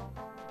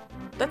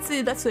 That's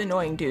the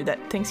annoying dude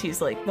that thinks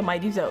he's like the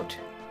mighty Zote.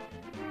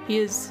 He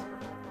is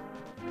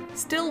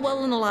still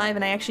well and alive,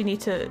 and I actually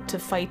need to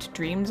fight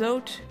Dream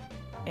Zote,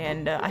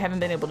 and I haven't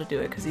been able to do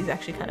it because he's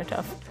actually kind of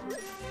tough.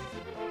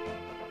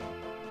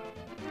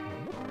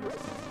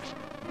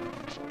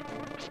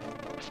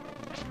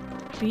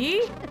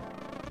 B?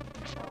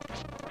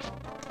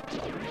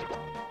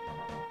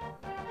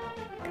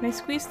 Can I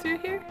squeeze through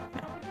here?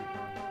 No.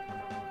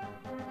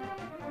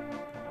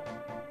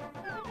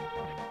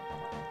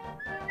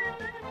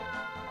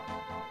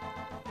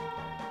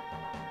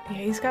 Yeah,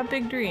 he's got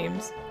big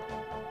dreams.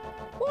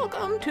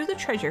 Welcome to the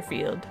treasure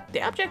field.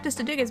 The object is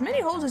to dig as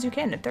many holes as you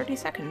can in 30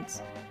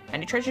 seconds.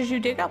 Any treasures you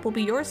dig up will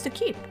be yours to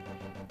keep.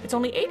 It's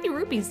only 80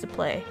 rupees to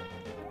play.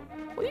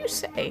 What do you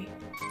say?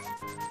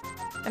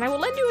 And I will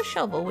lend you a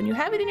shovel. When you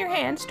have it in your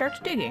hand, start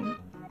digging.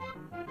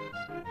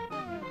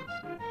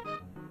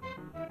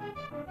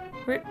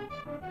 Where?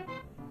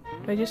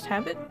 Do I just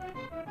have it?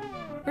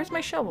 Where's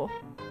my shovel?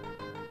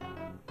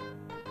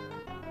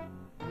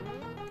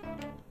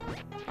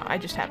 Oh, I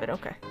just have it,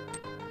 okay.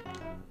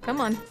 Come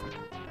on.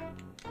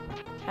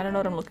 I don't know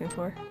what I'm looking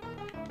for.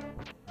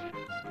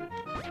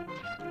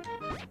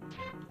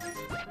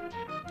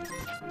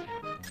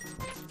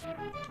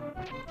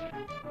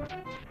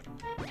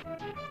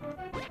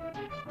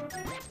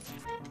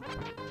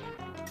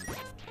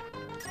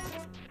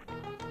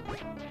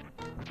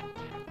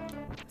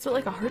 Is it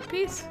like a heart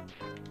piece?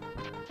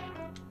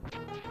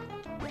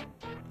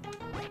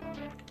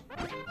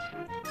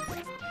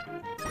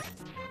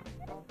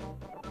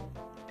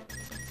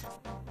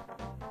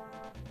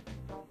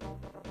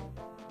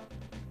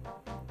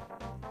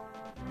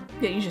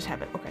 Yeah, you just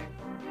have it. Okay.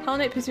 Hollow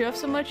Knight pissed you off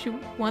so much you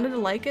wanted to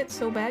like it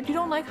so bad? You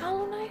don't like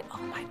Hollow Knight? Oh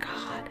my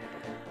god.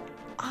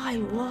 I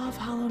love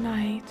Hollow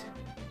Knight.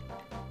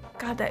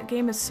 God, that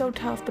game is so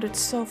tough, but it's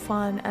so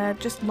fun. And I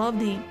just love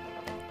the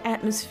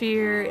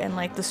atmosphere and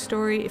like the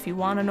story. If you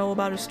want to know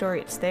about a story,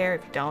 it's there.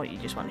 If you don't, you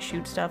just want to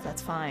shoot stuff,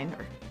 that's fine.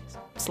 Or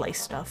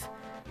slice stuff.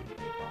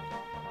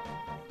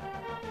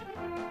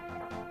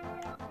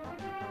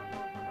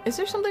 Is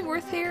there something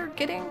worth here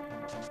getting?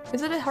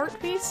 Is it a heart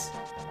piece?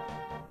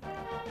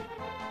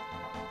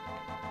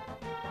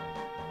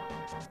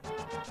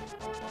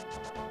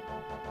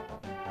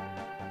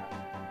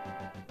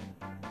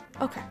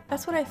 Okay,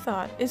 that's what I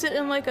thought. Is it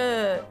in like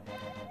a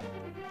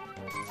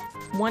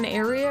one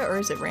area or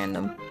is it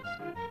random?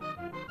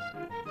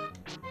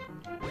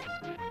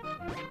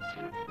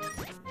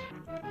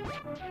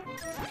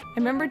 I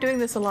remember doing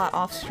this a lot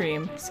off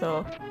stream,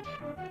 so.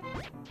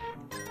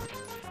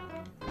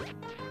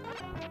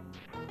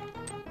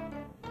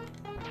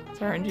 It's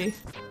RNG.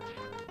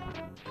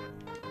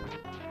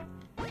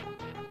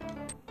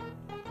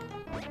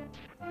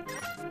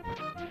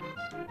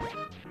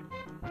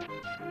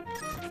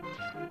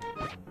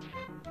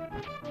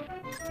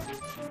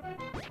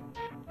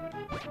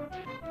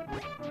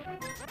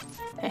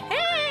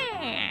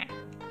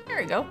 There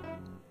we go.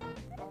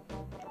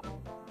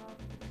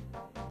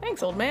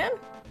 Thanks, old man.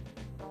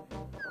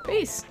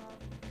 Peace.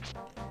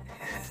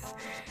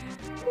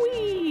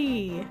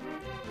 Whee!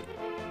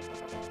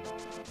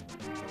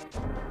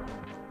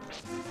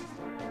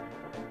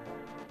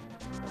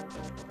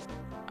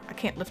 I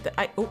can't lift it.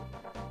 I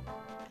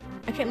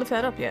can't lift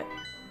that up yet.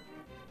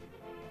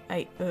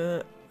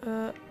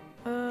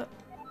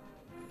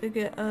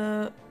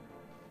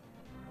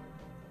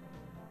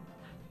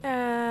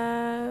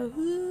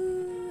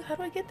 How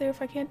do I get there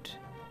if I can't?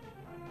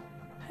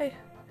 Hey.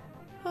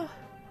 Oh.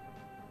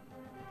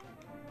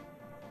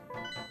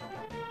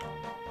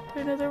 Is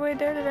there another way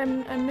there that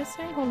I'm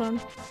missing? Hold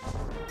on.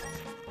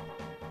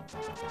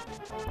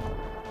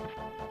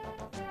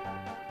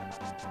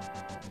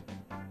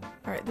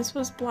 Alright, this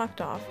was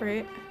blocked off,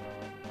 right?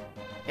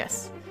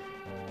 Yes.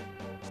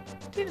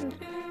 Did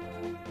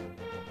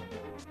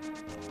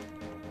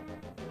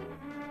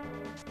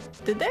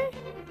they?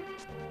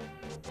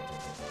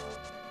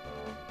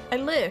 I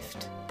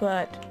lift,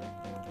 but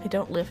I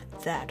don't lift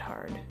that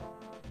hard.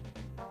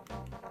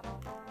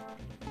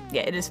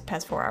 Yeah, it is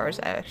past 4 hours,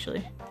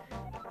 actually.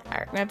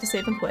 Alright, I'm gonna have to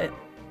save and quit.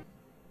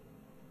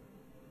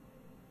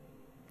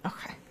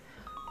 Okay.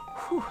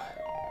 Whew.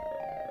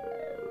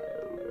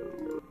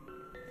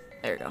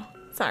 There we go.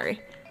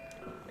 Sorry.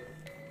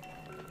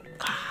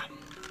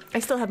 I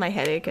still have my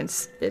headache and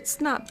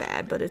it's not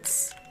bad, but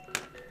it's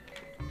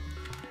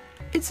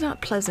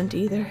not pleasant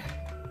either.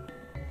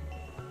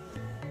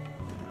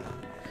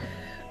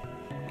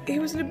 He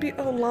was gonna be,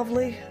 oh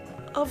lovely.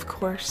 Of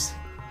course.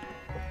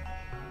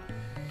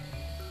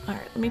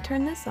 Alright, let me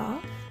turn this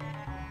off.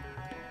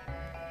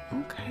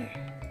 Okay.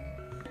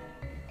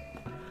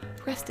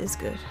 Rest is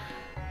good.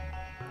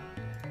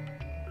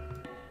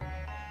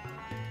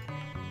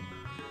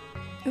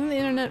 Isn't the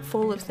internet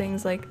full of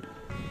things like,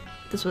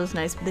 this was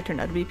nice, but they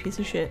turned out to be a piece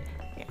of shit?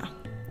 Yeah.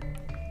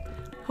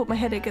 Hope my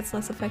headache gets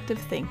less effective.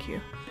 Thank you.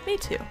 Me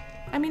too.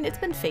 I mean, it's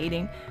been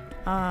fading.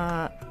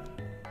 Like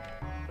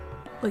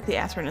the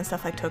aspirin and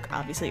stuff I took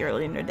obviously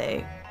early in the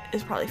day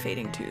is probably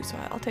fading too, so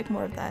I'll take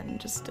more of that and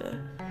just,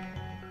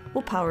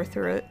 we'll power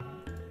through it.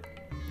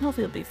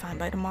 Hopefully it'll be fine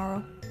by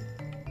tomorrow.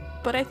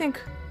 But I think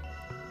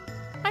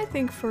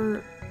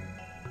for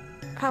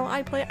how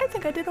I play, I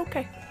think I did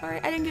okay.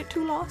 Alright, I didn't get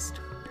too lost.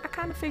 I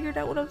kind of figured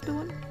out what I was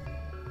doing.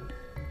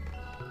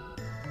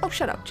 Oh,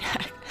 shut up,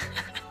 Jack.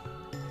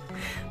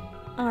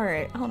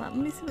 Alright, hold on.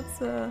 Let me see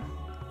what's,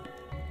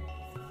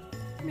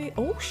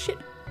 oh, shit.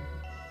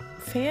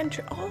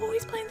 Oh,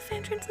 he's playing the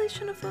fan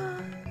translation of,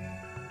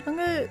 I'm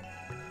gonna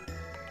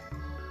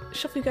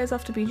shuffle you guys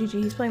off to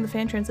BGG. He's playing the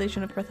fan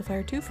translation of Breath of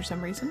Fire 2 for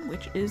some reason,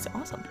 which is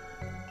awesome.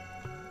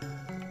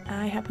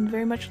 I happen to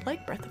very much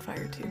like Breath of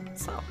Fire 2,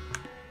 so.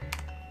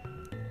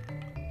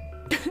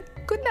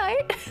 Good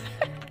night!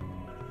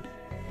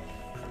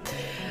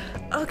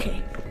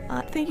 Okay,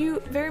 thank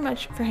you very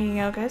much for hanging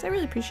out, guys. I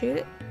really appreciate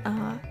it.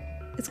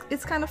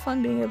 It's kind of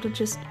fun being able to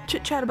just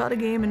chit-chat about a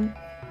game and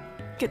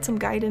get some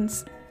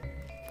guidance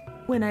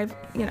when I've,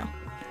 you know,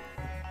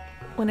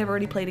 when I've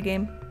already played a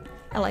game.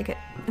 I like it.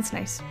 It's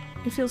nice.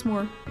 It feels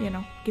more, you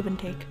know, give and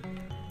take.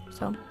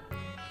 So,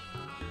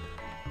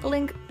 a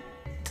link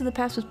to the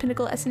past with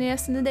Pinnacle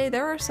SNES, and today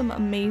there are some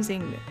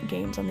amazing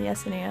games on the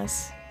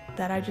SNES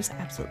that I just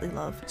absolutely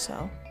love,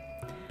 so.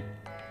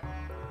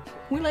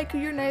 We like you,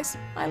 you're nice.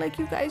 I like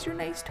you guys, you're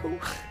nice too.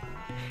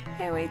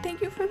 Anyway,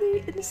 thank you for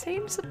the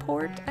insane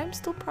support. I'm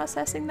still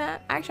processing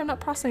that. Actually, I'm not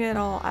processing it at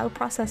all. I'll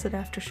process it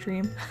after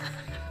stream.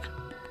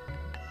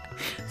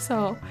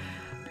 So,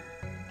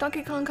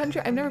 Donkey Kong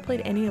Country, I've never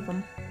played any of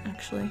them,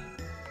 actually.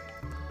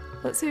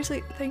 But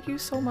seriously, thank you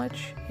so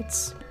much.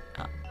 It's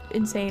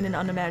insane and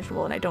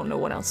unimaginable, and I don't know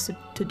what else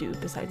to do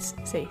besides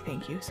say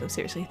thank you. So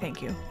seriously,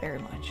 thank you very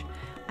much.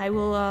 I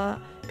will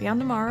be on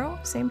tomorrow,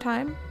 same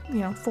time,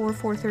 you know,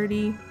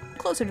 4:30,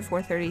 closer to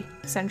 4:30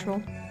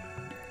 Central.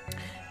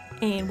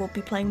 And we'll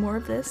be playing more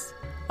of this,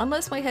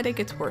 unless my headache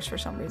gets worse for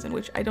some reason,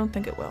 which I don't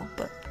think it will,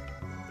 but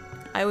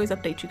I always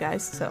update you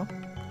guys, so.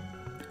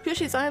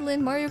 Yoshi's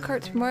Island, Mario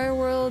Kart, Super Mario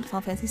World,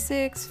 Final Fantasy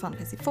VI, Final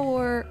Fantasy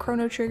IV,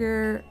 Chrono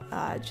Trigger,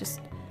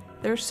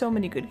 there are so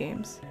many good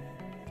games.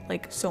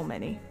 Like, so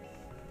many.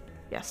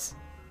 Yes.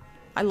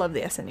 I love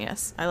the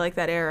SNES. I like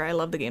that era. I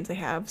love the games they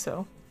have,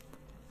 so.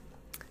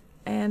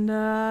 And,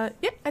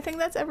 yeah, I think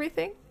that's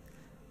everything.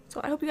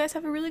 So I hope you guys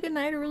have a really good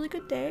night, a really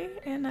good day,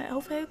 and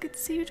hopefully I get to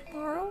see you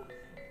tomorrow.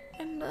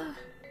 And,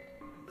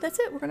 that's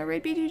it. We're gonna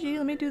raid BGG.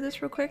 Let me do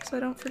this real quick so I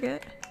don't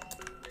forget.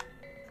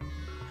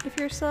 If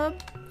you're a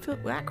sub,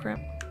 crap.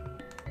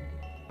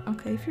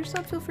 Okay, if you're a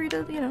sub, feel free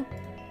to, you know,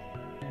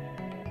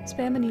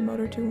 spam an emote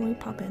or two when we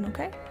pop in,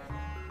 okay?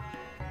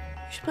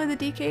 You should play the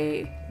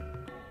DK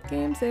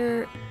games.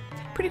 They're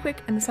pretty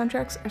quick, and the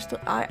soundtracks are still...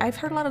 I've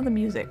heard a lot of the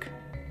music,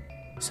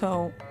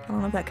 so I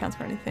don't know if that counts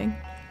for anything.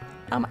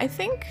 I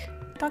think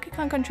Donkey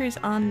Kong Country is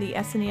on the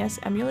SNES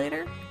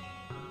emulator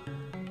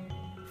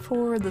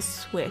for the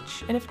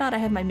Switch, and if not, I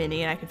have my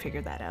Mini, and I can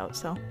figure that out,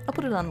 so I'll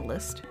put it on the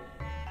list.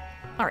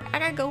 Alright, I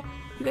gotta go.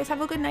 You guys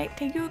have a good night.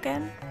 Thank you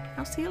again.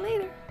 I'll see you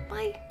later.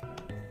 Bye.